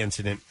Spaghetti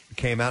incident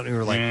came out, and we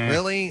were like,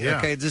 really? Yeah.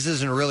 Okay, this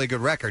isn't a really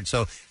good record.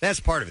 So that's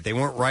part of it. They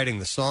weren't writing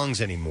the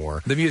songs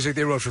anymore. The music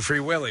they wrote for Free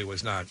Willy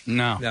was not.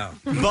 No.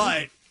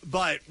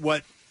 But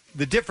what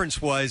the difference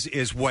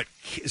is what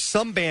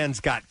some bands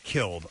got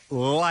killed,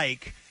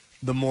 like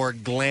the more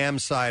glam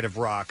side of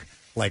rock,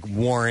 like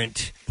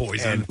Warrant,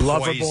 Poison,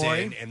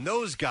 Loverboy, and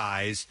those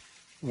guys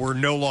were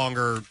no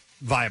longer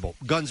viable.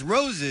 Guns N'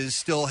 Roses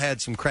still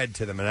had some cred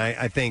to them, and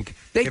I think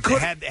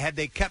had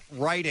they kept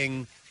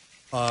writing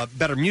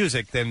better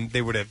music, then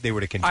they would have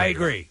continued. I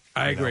agree.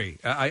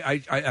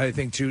 I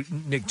think,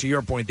 Nick, to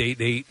your point, they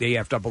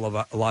effed up a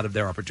lot of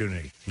their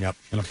opportunity. Yep.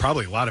 And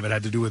probably a lot of it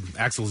had to do with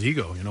Axl's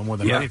ego, more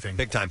than anything.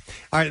 Big time.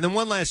 All right, and then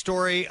one last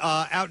story.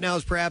 Out now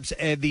is perhaps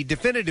the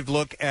definitive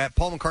look at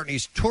Paul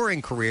McCartney's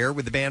touring career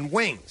with the band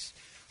Wings.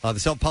 The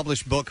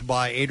self-published book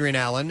by Adrian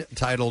Allen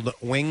titled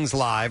Wings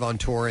Live on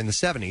Tour in the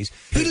 70s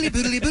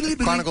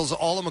chronicles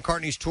all of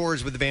McCartney's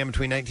tours with the band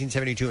between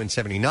 1972 and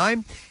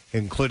 79,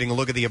 including a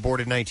look at the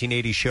aborted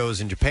 1980 shows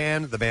in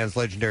Japan, the band's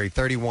legendary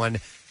 31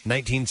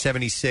 date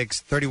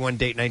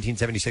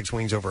 1976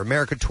 Wings Over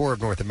America tour of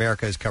North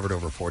America is covered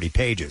over 40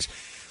 pages.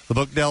 The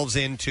book delves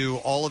into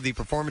all of the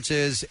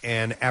performances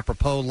and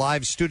apropos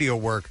live studio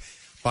work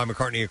by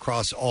McCartney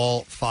across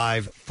all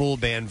 5 full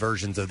band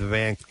versions of the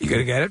band. You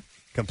gonna get it?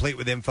 Complete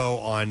with info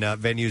on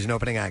venues and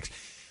opening acts.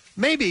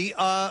 Maybe.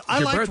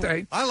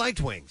 I liked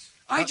Wings.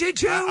 I did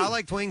too. I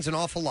liked Wings an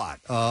awful lot.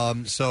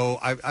 So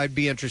I'd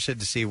be interested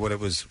to see what it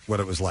was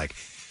like.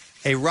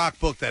 A rock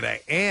book that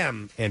I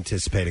am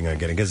anticipating on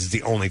getting, because it's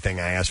the only thing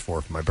I asked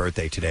for my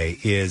birthday today,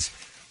 is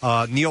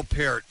Neil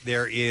Peart,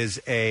 there is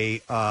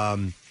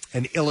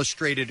an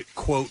illustrated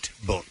quote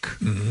book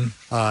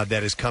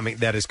that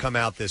has come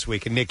out this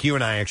week. And Nick, you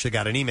and I actually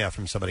got an email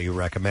from somebody who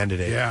recommended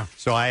it. Yeah.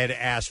 So I had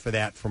asked for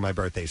that for my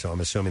birthday, so I'm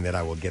assuming that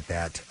I will get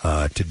that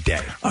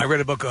today. I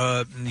read a book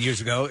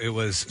years ago. It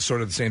was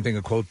sort of the same thing,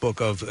 a quote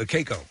book of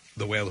Keiko,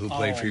 the whale who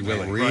played Free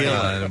Willy. Really?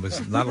 And it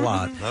was not a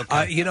lot.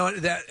 Okay.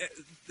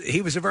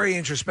 He was a very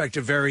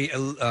introspective, very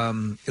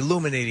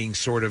illuminating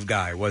sort of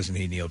guy, wasn't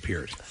he, Neil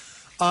Peart?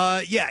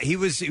 Yeah, he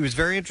was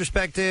very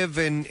introspective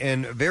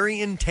and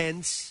very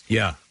intense.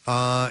 Yeah.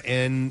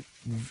 And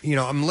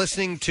I'm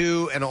listening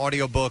to an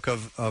audiobook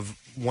of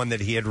one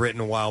that he had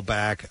written a while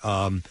back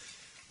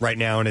right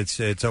now, and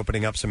it's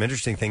opening up some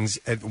interesting things.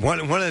 One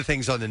of the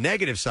things on the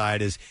negative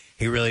side is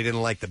he really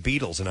didn't like the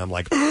Beatles, and I'm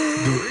like,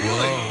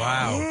 oh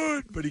wow.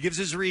 But he gives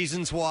his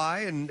reasons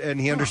why, and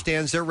he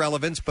understands their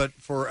relevance. But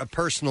for a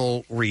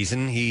personal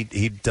reason,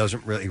 he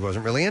wasn't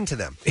really into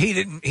them. He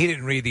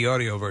didn't read the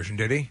audio version,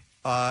 did he?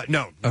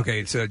 No. Okay,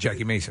 it's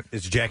Jackie Mason.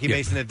 It's Jackie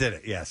Mason that did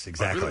it. Yes,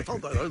 exactly.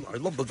 I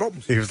love the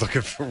drums. He was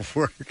looking for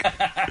work.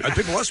 And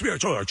people ask me, I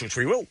choose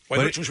Free Will. Why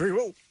did I choose Free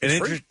Will?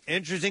 An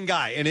interesting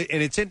guy,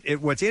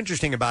 and what's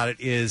interesting about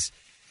it is,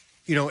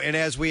 and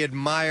as we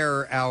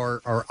admire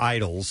our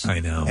idols,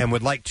 I know, and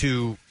would like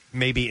to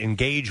maybe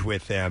engage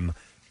with them.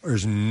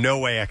 There's no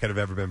way I could have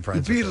ever been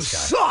friends with this guy.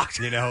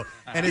 Sucked,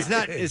 And it's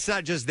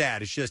not just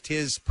that. It's just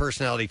his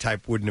personality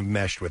type wouldn't have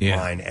meshed with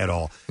mine at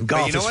all.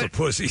 Golf is for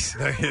pussies.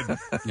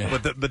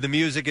 But the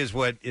music is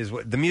what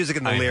the music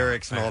and the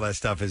lyrics and all that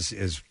stuff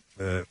is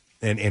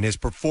and his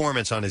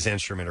performance on his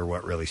instrument are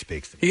what really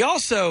speaks to me. He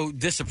also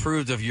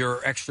disapproved of your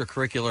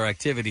extracurricular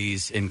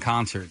activities in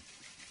concert.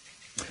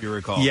 If you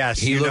recall, Yes,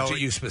 he looked at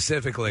you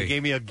specifically. He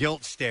gave me a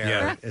guilt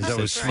stare as I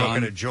was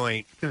smoking a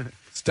joint.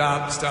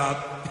 Stop.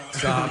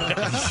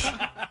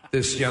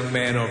 This young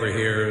man over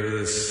here,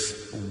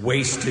 this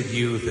wasted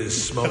youth,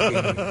 is smoking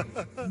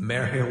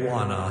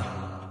marijuana.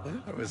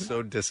 I was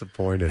so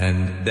disappointed.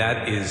 And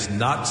that is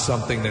not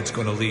something that's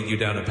going to lead you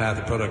down a path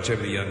of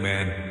productivity, young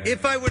man.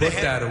 If I would Put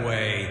have that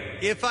away.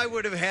 If I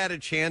would have had a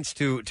chance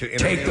to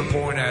take the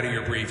porn out of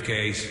your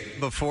briefcase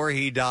before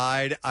he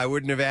died, I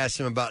wouldn't have asked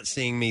him about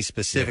seeing me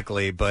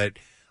specifically, but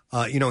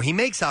he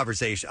makes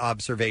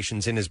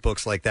observations in his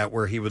books like that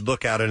where he would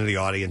look out into the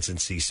audience and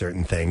see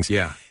certain things.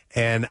 Yeah.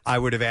 And I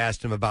would have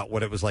asked him about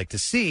what it was like to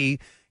see,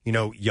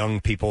 young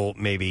people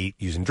maybe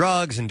using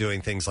drugs and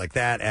doing things like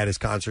that at his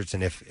concerts,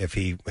 and if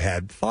he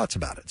had thoughts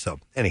about it. So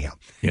anyhow,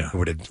 I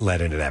would have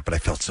led into that, but I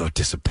felt so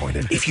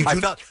disappointed.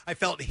 I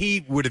felt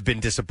he would have been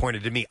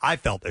disappointed to me. I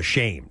felt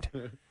ashamed.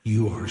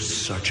 You are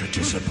such a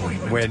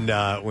disappointment.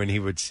 When he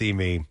would see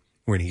me,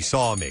 when he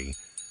saw me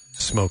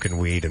smoking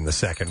weed in the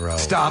second row.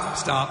 Stop.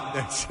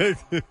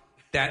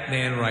 That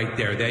man right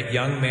there, that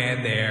young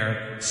man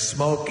there,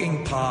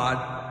 smoking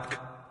pot,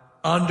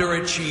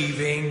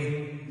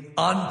 underachieving,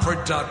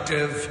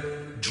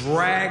 unproductive,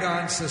 drag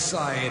on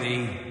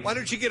society. Why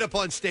don't you get up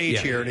on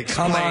stage here and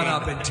Come explain? on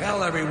up and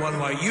tell everyone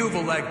why you've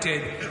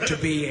elected to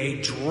be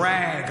a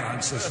drag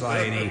on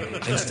society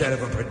instead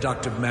of a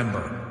productive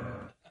member.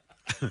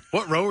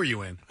 What row were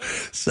you in?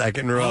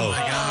 Second row. Oh my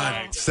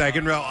God!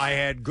 Second row.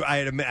 I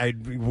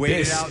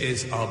waited this out.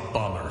 This is a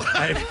bummer.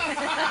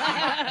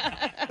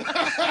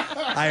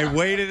 I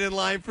waited in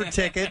line for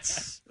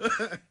tickets,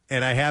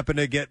 and I happened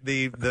to get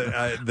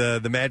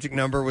the magic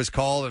number was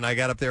called, and I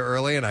got up there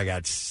early, and I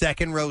got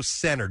second row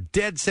center,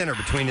 dead center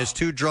between his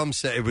two drum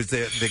sets. It was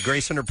the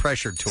Grace Under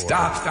Pressure tour.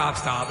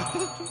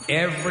 Stop.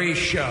 Every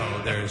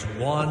show, there's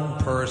one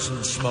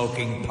person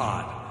smoking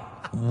pot.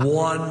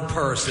 One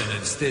person.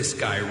 It's this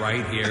guy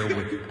right here.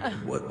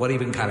 What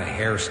even kind of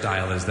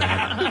hairstyle is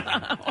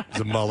that? It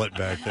was a mullet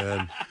back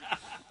then.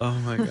 Oh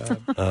my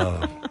God.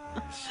 Oh,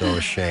 so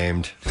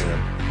ashamed.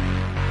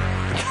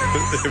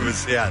 It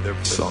was the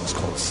song's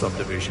called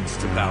Subdivisions.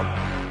 It's about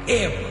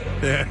him.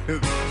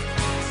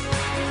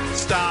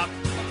 Stop.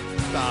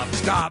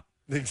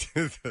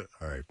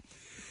 All right.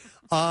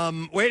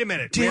 Wait a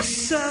minute.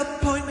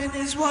 Disappointment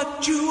is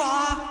what you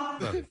are.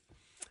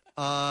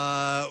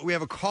 We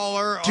have a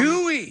caller on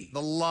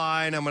the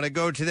line. I'm going to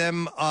go to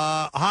them.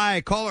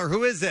 Hi, caller.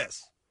 Who is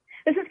this?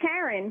 This is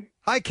Karen.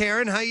 Hi,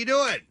 Karen. How you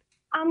doing?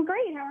 I'm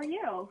great. How are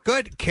you?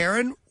 Good.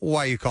 Karen, why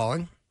are you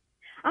calling?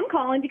 I'm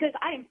calling because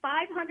I am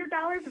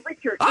 $500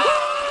 richer.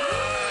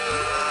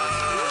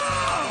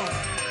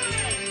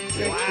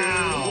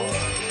 Wow.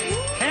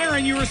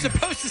 Karen, you were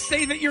supposed to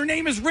say that your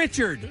name is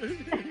Richard.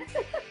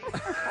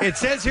 It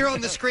says here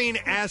on the screen,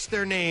 ask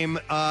their name,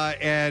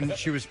 and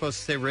she was supposed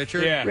to say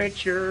Richard. Yeah.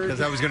 Richard.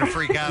 Because I was going to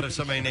freak out if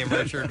somebody named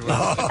Richard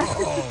was.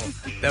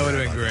 That would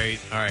have been great.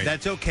 All right.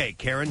 That's okay.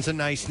 Karen's a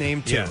nice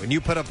name, too. Yeah. And you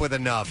put up with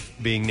enough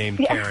being named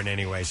Karen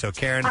anyway. So,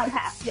 Karen, I'm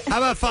happy. how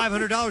about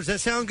 $500? Does that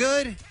sound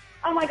good?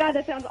 Oh, my God.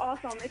 That sounds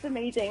awesome. It's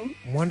amazing.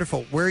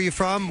 Wonderful. Where are you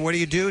from? What do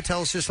you do?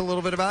 Tell us just a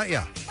little bit about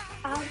you.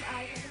 I live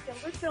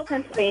in Gilbertsville,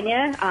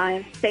 Pennsylvania.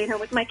 I'm staying here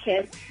with my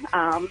kids.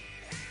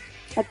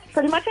 That's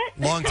pretty much it.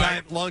 Long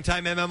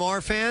time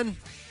MMR fan?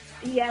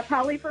 Yeah,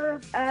 probably for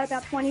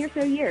about 20 or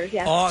so years.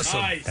 Yeah.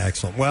 Awesome.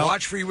 Excellent. Well,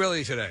 watch Free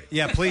Willy today.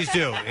 Yeah, please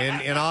do.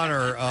 In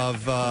honor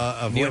of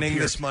Neil winning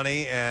Pearce. this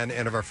money and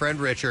of our friend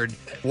Richard,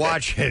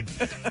 watch it.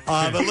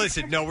 But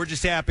listen, no, we're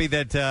just happy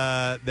that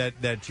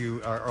that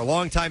you are a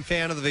longtime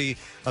fan of the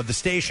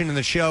station and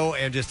the show,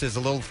 and just as a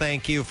little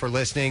thank you for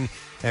listening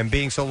and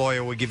being so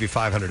loyal, we give you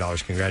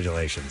 $500.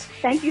 Congratulations.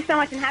 Thank you so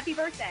much, and happy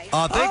birthday.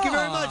 Thank you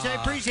very much.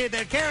 I appreciate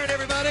that. Karen,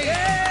 everybody.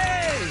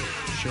 Yay!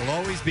 She'll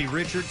always be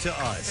Richard to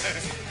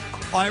us.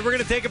 All right, we're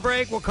going to take a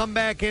break. We'll come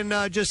back in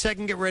just a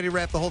second. Get ready to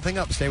wrap the whole thing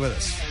up. Stay with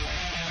us.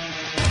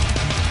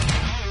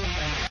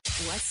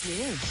 What's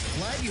new?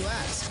 Glad you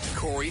asked.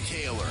 Corey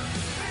Taylor.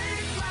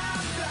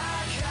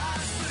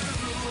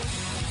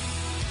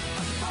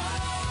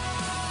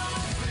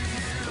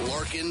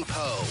 Larkin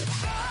Poe.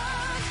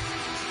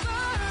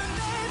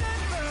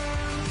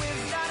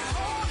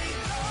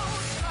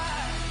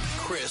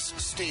 Chris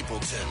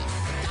Stapleton.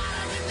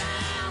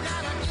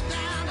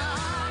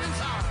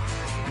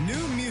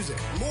 New music,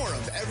 more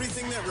of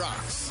everything that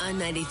rocks. On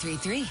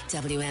 93.3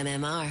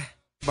 WMMR.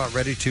 About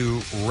ready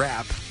to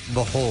wrap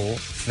the whole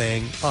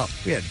thing up.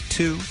 We had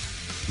 2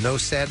 No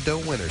Sad Dough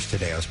winners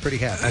today. I was pretty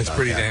happy. That's about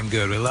pretty that. damn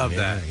good. We love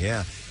that. Yeah.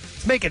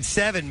 Let's make it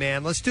 7,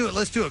 man. Let's do it.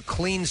 Let's do a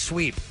clean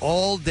sweep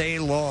all day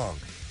long.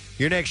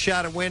 Your next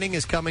shot at winning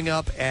is coming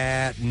up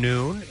at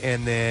noon,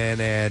 and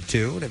then at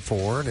 2, and at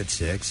 4, and at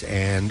 6,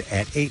 and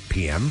at 8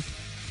 p.m.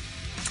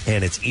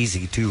 And it's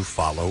easy to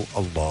follow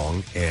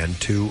along and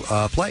to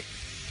play.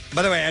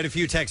 By the way, I had a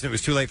few texts, and it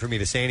was too late for me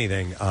to say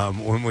anything.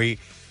 When we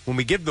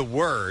give the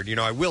word,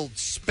 I will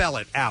spell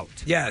it out.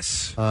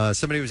 Yes.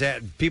 Somebody was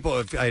I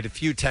had a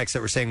few texts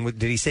that were saying,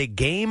 did he say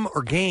game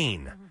or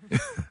gain?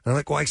 And I'm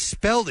like, well, I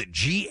spelled it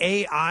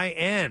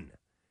Gain.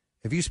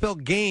 If you spell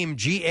game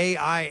Gaim,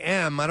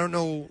 I don't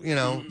know,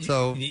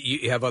 so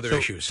you have other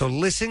issues. So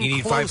listen. You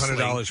need closely.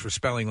 $500 for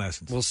spelling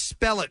lessons. We'll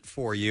spell it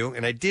for you,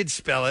 and I did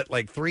spell it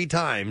like 3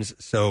 times.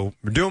 So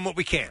we're doing what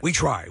we can. We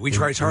try. We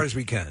try as hard as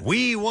we can.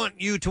 We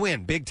want you to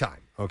win big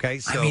time. Okay.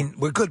 So I mean,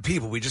 we're good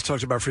people. We just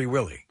talked about Free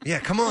Willy. Yeah,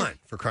 come on,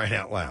 for crying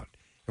out loud.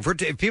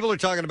 If people are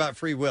talking about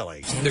Free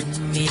Willy, you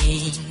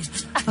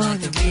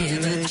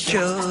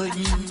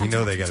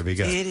know they got to be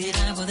good.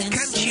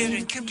 Come,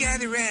 children, come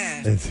gather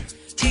round.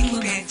 Take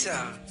your pants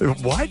off.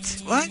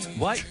 What?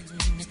 What?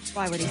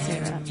 Why would he say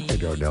that? I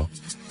don't know.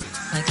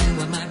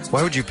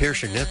 Why would you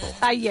pierce your nipple?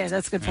 Yeah,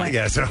 that's a good point.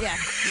 Yeah, so- yeah.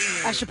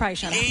 I should probably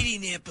shut up. 80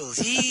 nipples.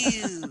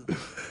 Ew.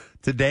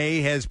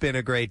 Today has been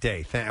a great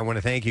day. I want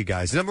to thank you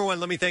guys. Number one,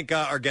 let me thank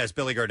our guest,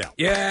 Billy Gardell.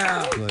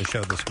 Yeah. On the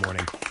show this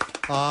morning.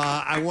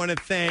 I want to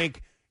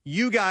thank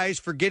you guys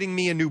for getting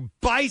me a new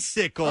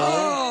bicycle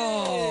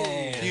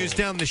to use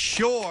down the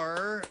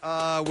shore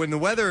when the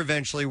weather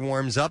eventually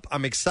warms up.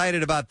 I'm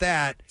excited about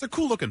that. It's a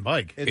cool looking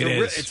bike.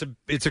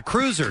 It's a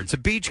cruiser. It's a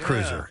beach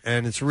cruiser,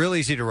 and it's real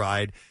easy to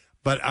ride.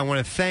 But I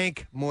want to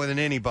thank more than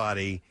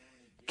anybody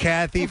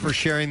Kathy for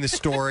sharing the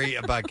story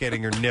about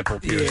getting her nipple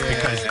pierced,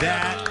 because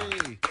that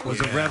was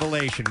a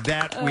revelation.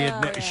 That we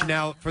had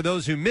now, for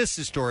those who missed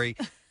the story,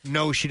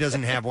 no, she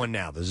doesn't have one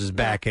now. This is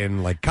back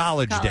in like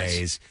college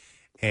days,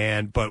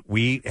 but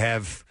we've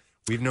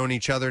known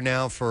each other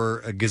now for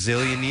a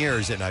gazillion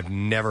years, and I've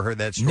never heard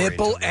that story.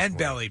 Nipple and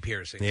belly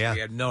piercing. Yeah. We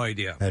had no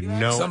idea.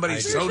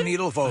 Somebody's so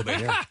needle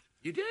phobic. Yeah.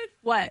 You did?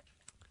 What?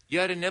 You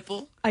had a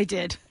nipple? I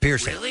did.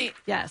 Piercing. Really?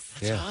 Yes.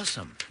 That's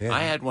awesome. Yeah. I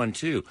had one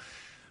too.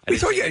 We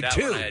thought you I had didn't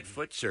figure it out two. when I had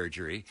foot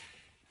surgery,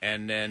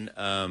 and then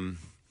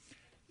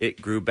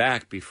it grew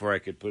back before I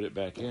could put it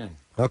back in.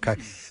 Okay.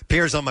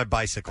 Pierre's on my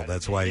bicycle.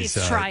 That's why He's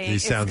trying. he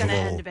sounds it's a gonna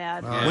little. end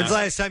bad. When's the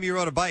last time you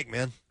rode a bike,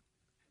 man?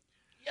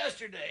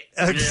 Yesterday.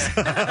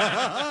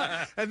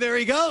 And there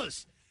he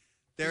goes.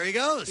 There he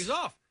goes. He's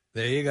off.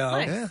 There you go.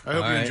 Nice. Yeah. I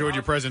hope you enjoyed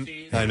your present.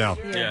 I know.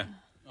 Yeah.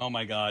 Oh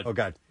my God. Oh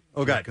God.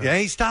 Oh God. Yeah,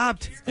 he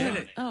stopped.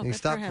 Oh, He good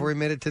stopped for him. before he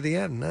made it to the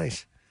end.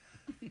 Nice.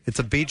 It's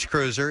a beach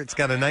cruiser. It's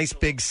got a nice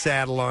big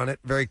saddle on it.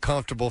 Very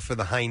comfortable for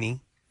the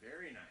hiney.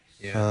 Very nice.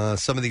 Yeah.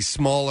 Some of these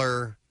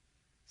smaller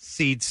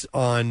seats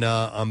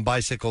on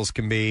bicycles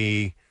can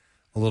be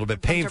a little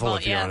bit painful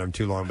if you're on them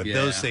too long. But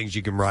those things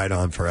you can ride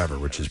on forever,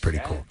 which is pretty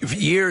cool. For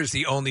years,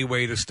 the only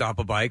way to stop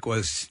a bike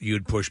was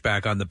you'd push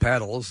back on the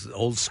pedals,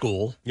 old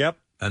school. Yep.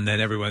 And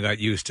then everyone got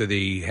used to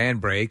the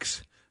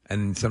handbrakes.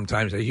 And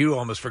sometimes you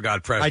almost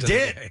forgot Preston. I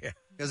did.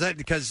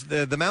 Because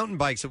the mountain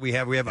bikes that we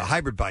have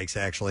hybrid bikes,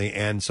 actually.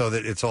 And so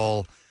that it's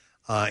all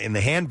in the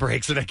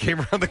handbrakes. And I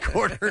came around the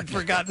corner and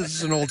forgot this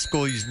is an old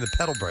school using the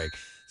pedal brake.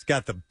 It's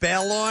got the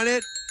bell on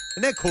it.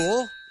 Isn't that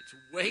cool? It's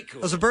way cool.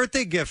 It was a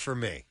birthday gift for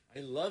me. I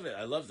love it.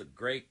 I love the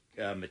great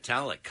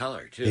metallic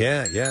color, too.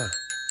 Yeah.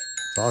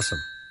 It's awesome.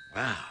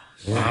 Wow.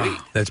 Yeah.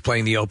 That's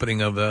playing the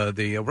opening of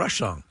the Rush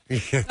song.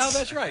 Oh,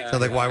 that's right. Sounds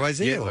like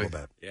YYZ a little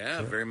bit.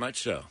 Yeah, very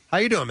much so. How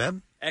you doing,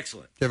 man?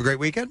 Excellent. Did you have a great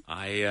weekend?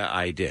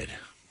 I did.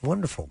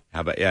 Wonderful.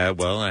 How about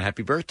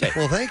happy birthday.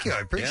 Well, thank you. I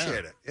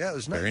appreciate it. Yeah, it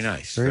was nice. Very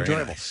nice. Very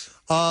Very enjoyable.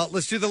 nice.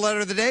 Let's do the letter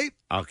of the day.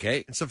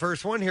 Okay. It's the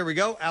first one. Here we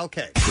go. Al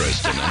K.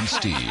 Preston and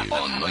Steve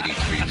on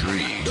 93.3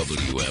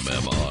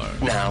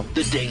 WMMR. Now,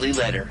 the Daily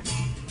Letter.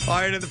 All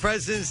right, and the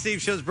Preston and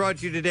Steve Show is brought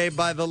to you today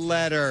by the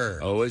letter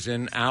O as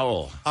in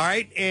owl. All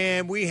right,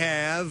 and we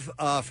have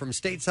from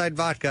Stateside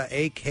Vodka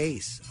a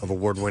case of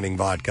award-winning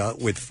vodka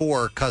with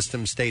 4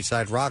 custom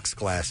Stateside Rocks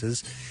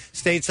glasses.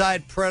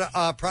 Stateside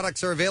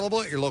products are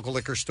available at your local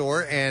liquor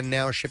store and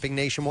now shipping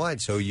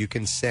nationwide, so you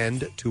can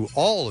send to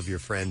all of your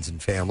friends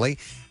and family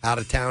out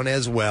of town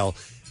as well.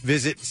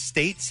 Visit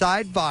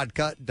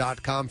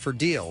statesidevodka.com for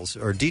details,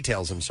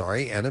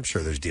 and I'm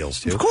sure there's deals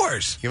too. Of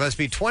course. You must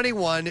be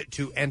 21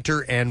 to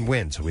enter and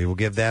win, so we will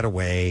give that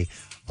away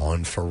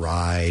on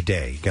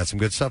Friday. Got some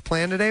good stuff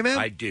planned today, man?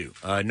 I do.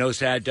 No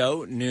Sad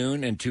Dough,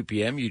 noon and 2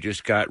 p.m. You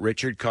just got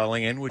Richard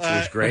calling in, which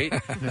was great.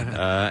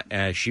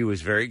 She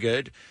was very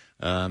good.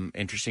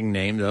 Interesting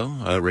name,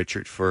 though,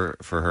 Richard, for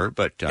her.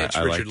 But it's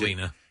I Richard liked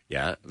Lena. It.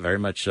 Yeah, very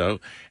much so.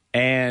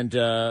 And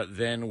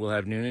then we'll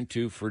have noon and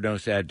 2 for No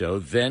Sad Dough.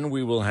 Then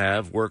we will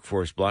have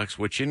workforce blocks,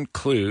 which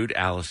include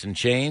Alice in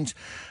Chains.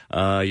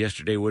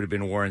 Yesterday would have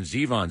been Warren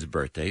Zevon's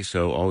birthday,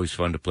 so always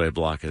fun to play a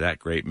block of that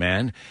great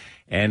man.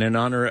 And in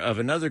honor of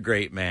another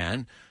great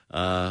man,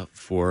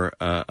 for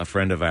a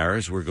friend of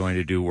ours, we're going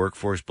to do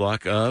workforce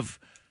block of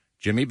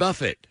Jimmy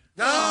Buffett.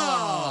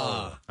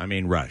 Oh! I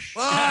mean Rush.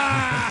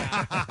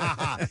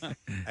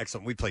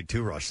 Excellent. We played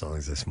 2 Rush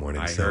songs this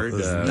morning. I so heard. it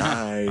was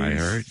nice. I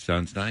heard.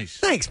 Sounds nice.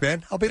 Thanks,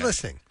 man. I'll be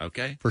listening.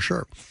 Okay. For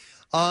sure.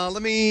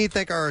 Let me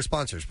thank our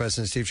sponsors.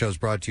 Preston and Steve Show is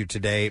brought to you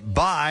today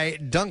by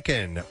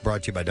Dunkin'.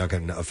 Brought to you by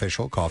Dunkin'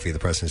 Official Coffee of the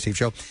Preston and Steve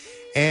Show.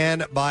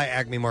 And by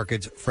Acme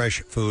Markets,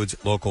 fresh foods,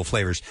 local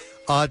flavors.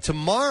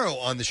 Tomorrow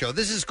on the show,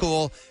 this is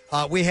cool.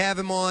 We have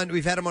him on.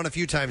 We've had him on a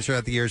few times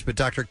throughout the years, but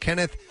Dr.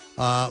 Kenneth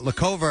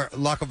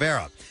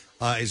Lacovera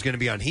is going to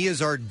be on. He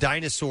is our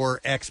dinosaur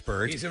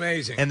expert. He's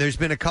amazing. And there's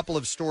been a couple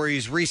of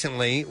stories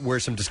recently where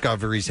some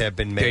discoveries have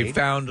been made. They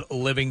found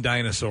living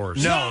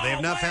dinosaurs. No, they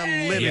have not found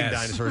living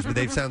dinosaurs, but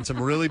they've found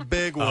some really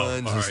big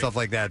ones and stuff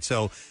like that.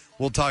 So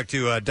we'll talk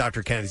to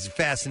Dr. Kenneth. He's a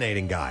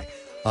fascinating guy.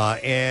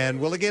 And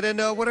we'll get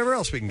into whatever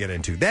else we can get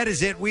into. That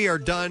is it. We are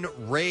done.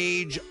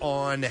 Rage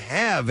on.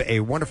 Have a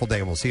wonderful day,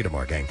 and we'll see you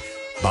tomorrow, gang.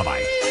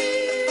 Bye-bye.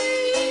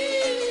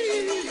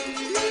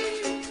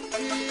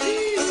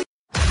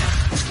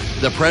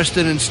 The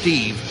Preston and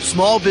Steve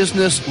Small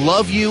Business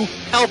Love You,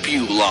 Help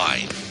You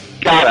line.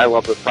 God, I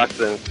love the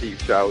Preston and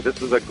Steve Show.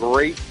 This is a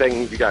great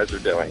thing you guys are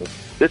doing.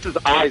 This is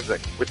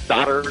Isaac with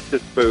Donner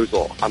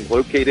Disposal. I'm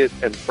located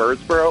in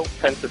Birdsboro,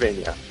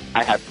 Pennsylvania.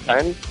 I have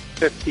 10,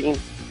 15,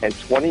 and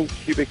 20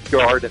 cubic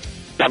yard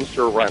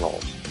dumpster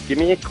rentals. Give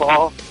me a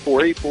call,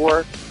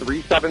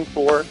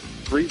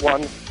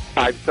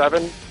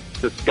 484-374-3157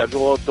 to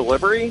schedule a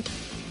delivery.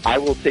 I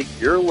will take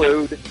your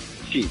load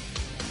cheap.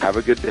 Have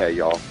a good day,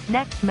 y'all.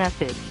 Next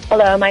message.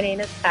 Hello, my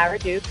name is Sarah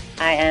Duke.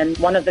 I am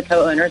one of the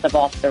co-owners of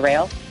Off the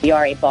Rail. We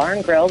are a bar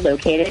and grill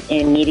located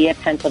in Media,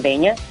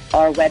 Pennsylvania.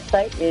 Our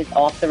website is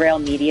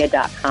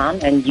offtherailmedia.com,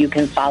 and you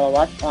can follow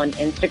us on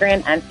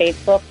Instagram and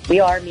Facebook.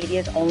 We are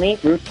Media's only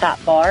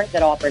rooftop bar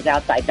that offers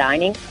outside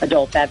dining,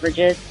 adult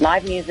beverages,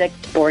 live music,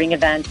 sporting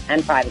events,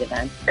 and private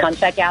events. Come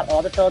check out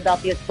all the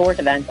Philadelphia sports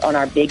events on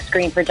our big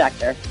screen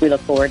projector. We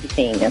look forward to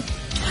seeing you.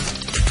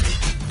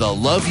 The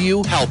Love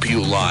You, Help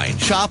You line.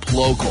 Shop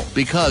local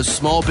because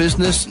small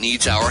business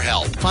needs our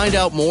help. Find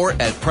out more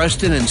at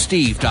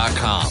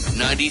PrestonandSteve.com.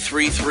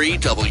 93.3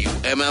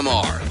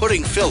 WMMR.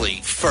 Putting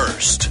Philly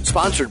first.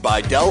 Sponsored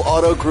by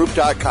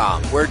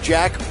DellAutoGroup.com, where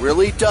Jack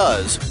really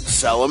does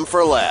sell them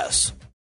for less.